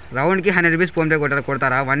 రౌండ్కి 100 రూపీస్ ఫోన్పే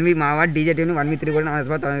కొడతారా? 1v మావా డీజే టీమ్ని 1v3 కూడా on the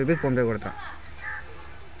spot 1000 rupees PhonePe కొడతా.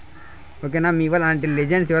 ఓకేనా? మీ వాళ్ళు అంటే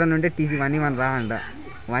లెజెండ్స్ ఎవరైనా ఉంటే టీసీ 1v1 రా అంట.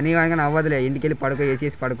 1v1 కానీ అవ్వదులే, ఇంటికి వెళ్ళి పడుకో,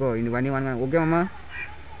 వేసేసి పడుకో. 1v1 కానీ ఓకే అమ్మా.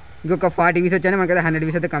 ఇంకొక 40 వీస్ వచ్చాయి మనకైతే 100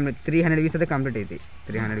 వీస్ అయితే కంప్లీట్, 300 వీస్ అయితే కంప్లీట్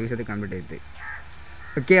అవుతాయి.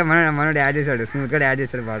 ఓకే, మనోడు యాడ్ చేశాడు, స్మూత్ గా యాడ్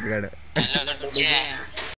చేశాడు బాతుగాడు.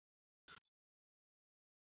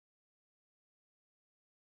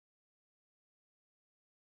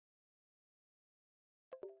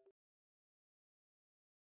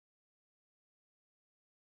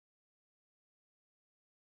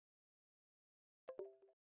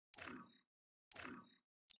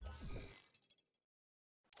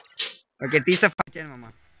 ఓకే, తీసా చేయండి మామ.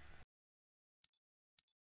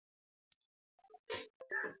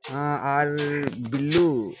 ఆర్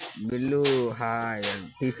బిల్లు హాయ్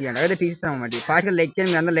టీసీ అంటే అయితే తీసిస్తామమ్మా. ఫాస్ట్గా లెక్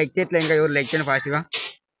చేయండి. అందరూ లెక్ చేయట్లేదు, ఇంకా ఎవరు లెక్ చేయండి ఫాస్ట్గా.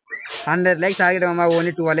 100 లైక్స్ టార్గెట్ అమ్మా.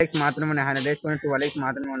 ఓన్లీ 12 లైక్స్ మాత్రమే ఉన్నాయి. 100 లైక్స్ ఓన్లీ 12 లైక్స్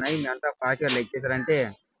మాత్రమే ఉన్నాయి. మీ అంతా ఫాస్ట్గా లెక్ చేశారంటే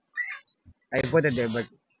అయిపోతుంది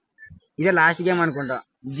దెబ్బకి. ఇదే లాస్ట్ గేమ్ అనుకుంటా.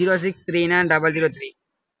 0639003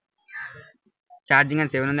 ఛార్జింగ్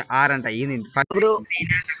అని 7 ఉంది. 6 అంట. ఏంది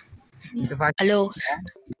ఇంత ఫాస్ట్? హలో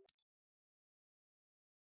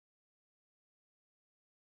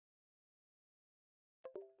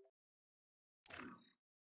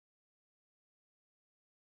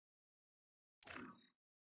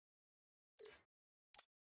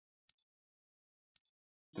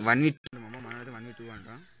 1v2 మామ, మనమైతే 1v2 అంట.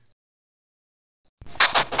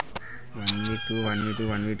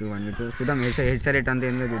 1v2 చూద్దాం. హెడ్ రేట్ అంతా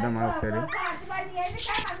ఏందో చూద్దాం ఒకసారి.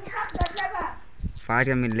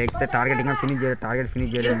 ఫాస్ట్గా మీరు లెగ్స్ టార్గెట్ ఇంకా ఫినిష్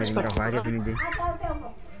చేయలేదు మీరు. ఇంకా ఫాస్ట్గా ఫినిష్ చేయి.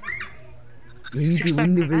 ఇంటి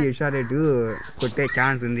ఉంది హెడ్ రేటు కొట్టే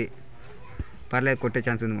ఛాన్స్ ఉంది. పర్లేదు, కొట్టే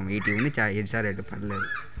ఛాన్స్ ఉంది మామ. 80 ఉంది హెడ్ రేటు, పర్లేదు.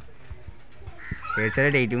 హెడ్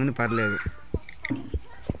రేట్ 80 ఉంది, పర్లేదు.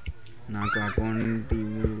 నాకు అకౌంట్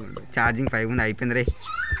ఛార్జింగ్ 5 ఉంది. అయిపోయింది రే,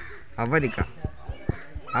 అవ్వదు ఇక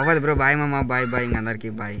అవ్వదు బ్రో. బాయ్ మామ, బాయ్ ఇంక అందరికి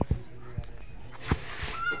బాయ్.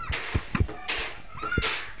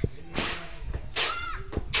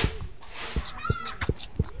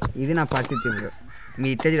 ఇది నా పరిస్థితి బ్రో. మీ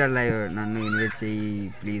ఇట్టే చూడాలి లైవ్, నన్ను ఇన్వైట్ చెయ్యి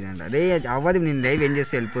ప్లీజ్ అంట. రే అవ్వదు, నేను లైవ్ ఎండ్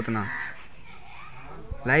చేసి వెళ్ళిపోతున్నా.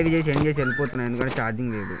 ఎందుకంటే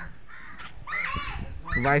ఛార్జింగ్ లేదు.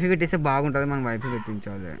 వైఫై పెట్టేస్తే బాగుంటుంది, మనం వైఫై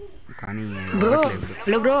పెట్టించాలి. కానీ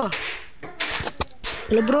బ్రో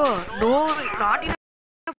నో నాట్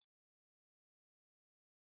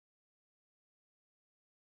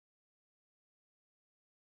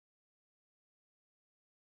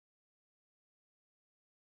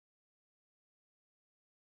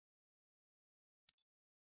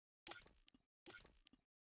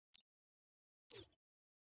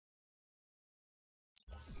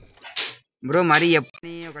బ్రో మరి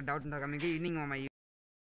ఎప్పుడు ఒక డౌట్ ఉంటుంది మీకు.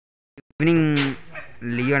 ఈవినింగ్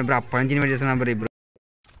లీవ్ అని బ్రో, అప్పటి నుంచి ఇన్వైట్ చేస్తున్నా బ్రో. బ్రో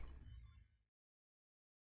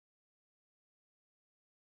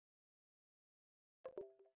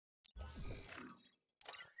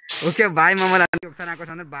ఓకే బాయ్ మమ్మల్ని ఒకసారి నాకు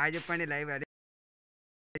అందరూ బాయ్ చెప్పండి లైవ్ అదే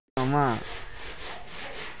అమ్మా.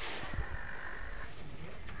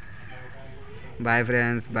 Bye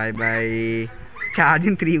friends, bye.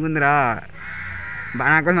 ఛార్జింగ్ 3 ఉందిరా.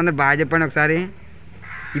 నాకోసం అందరు బాగా చెప్పండి ఒకసారి.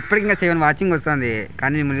 ఇప్పటికి ఇంకా 7 వాచింగ్ వస్తుంది,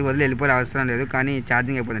 కానీ మిమ్మల్ని వదిలి వెళ్ళిపోయే అవసరం లేదు. కానీ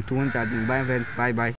ఛార్జింగ్ అయిపోతుంది. 2 ఛార్జింగ్. Bye friends, bye.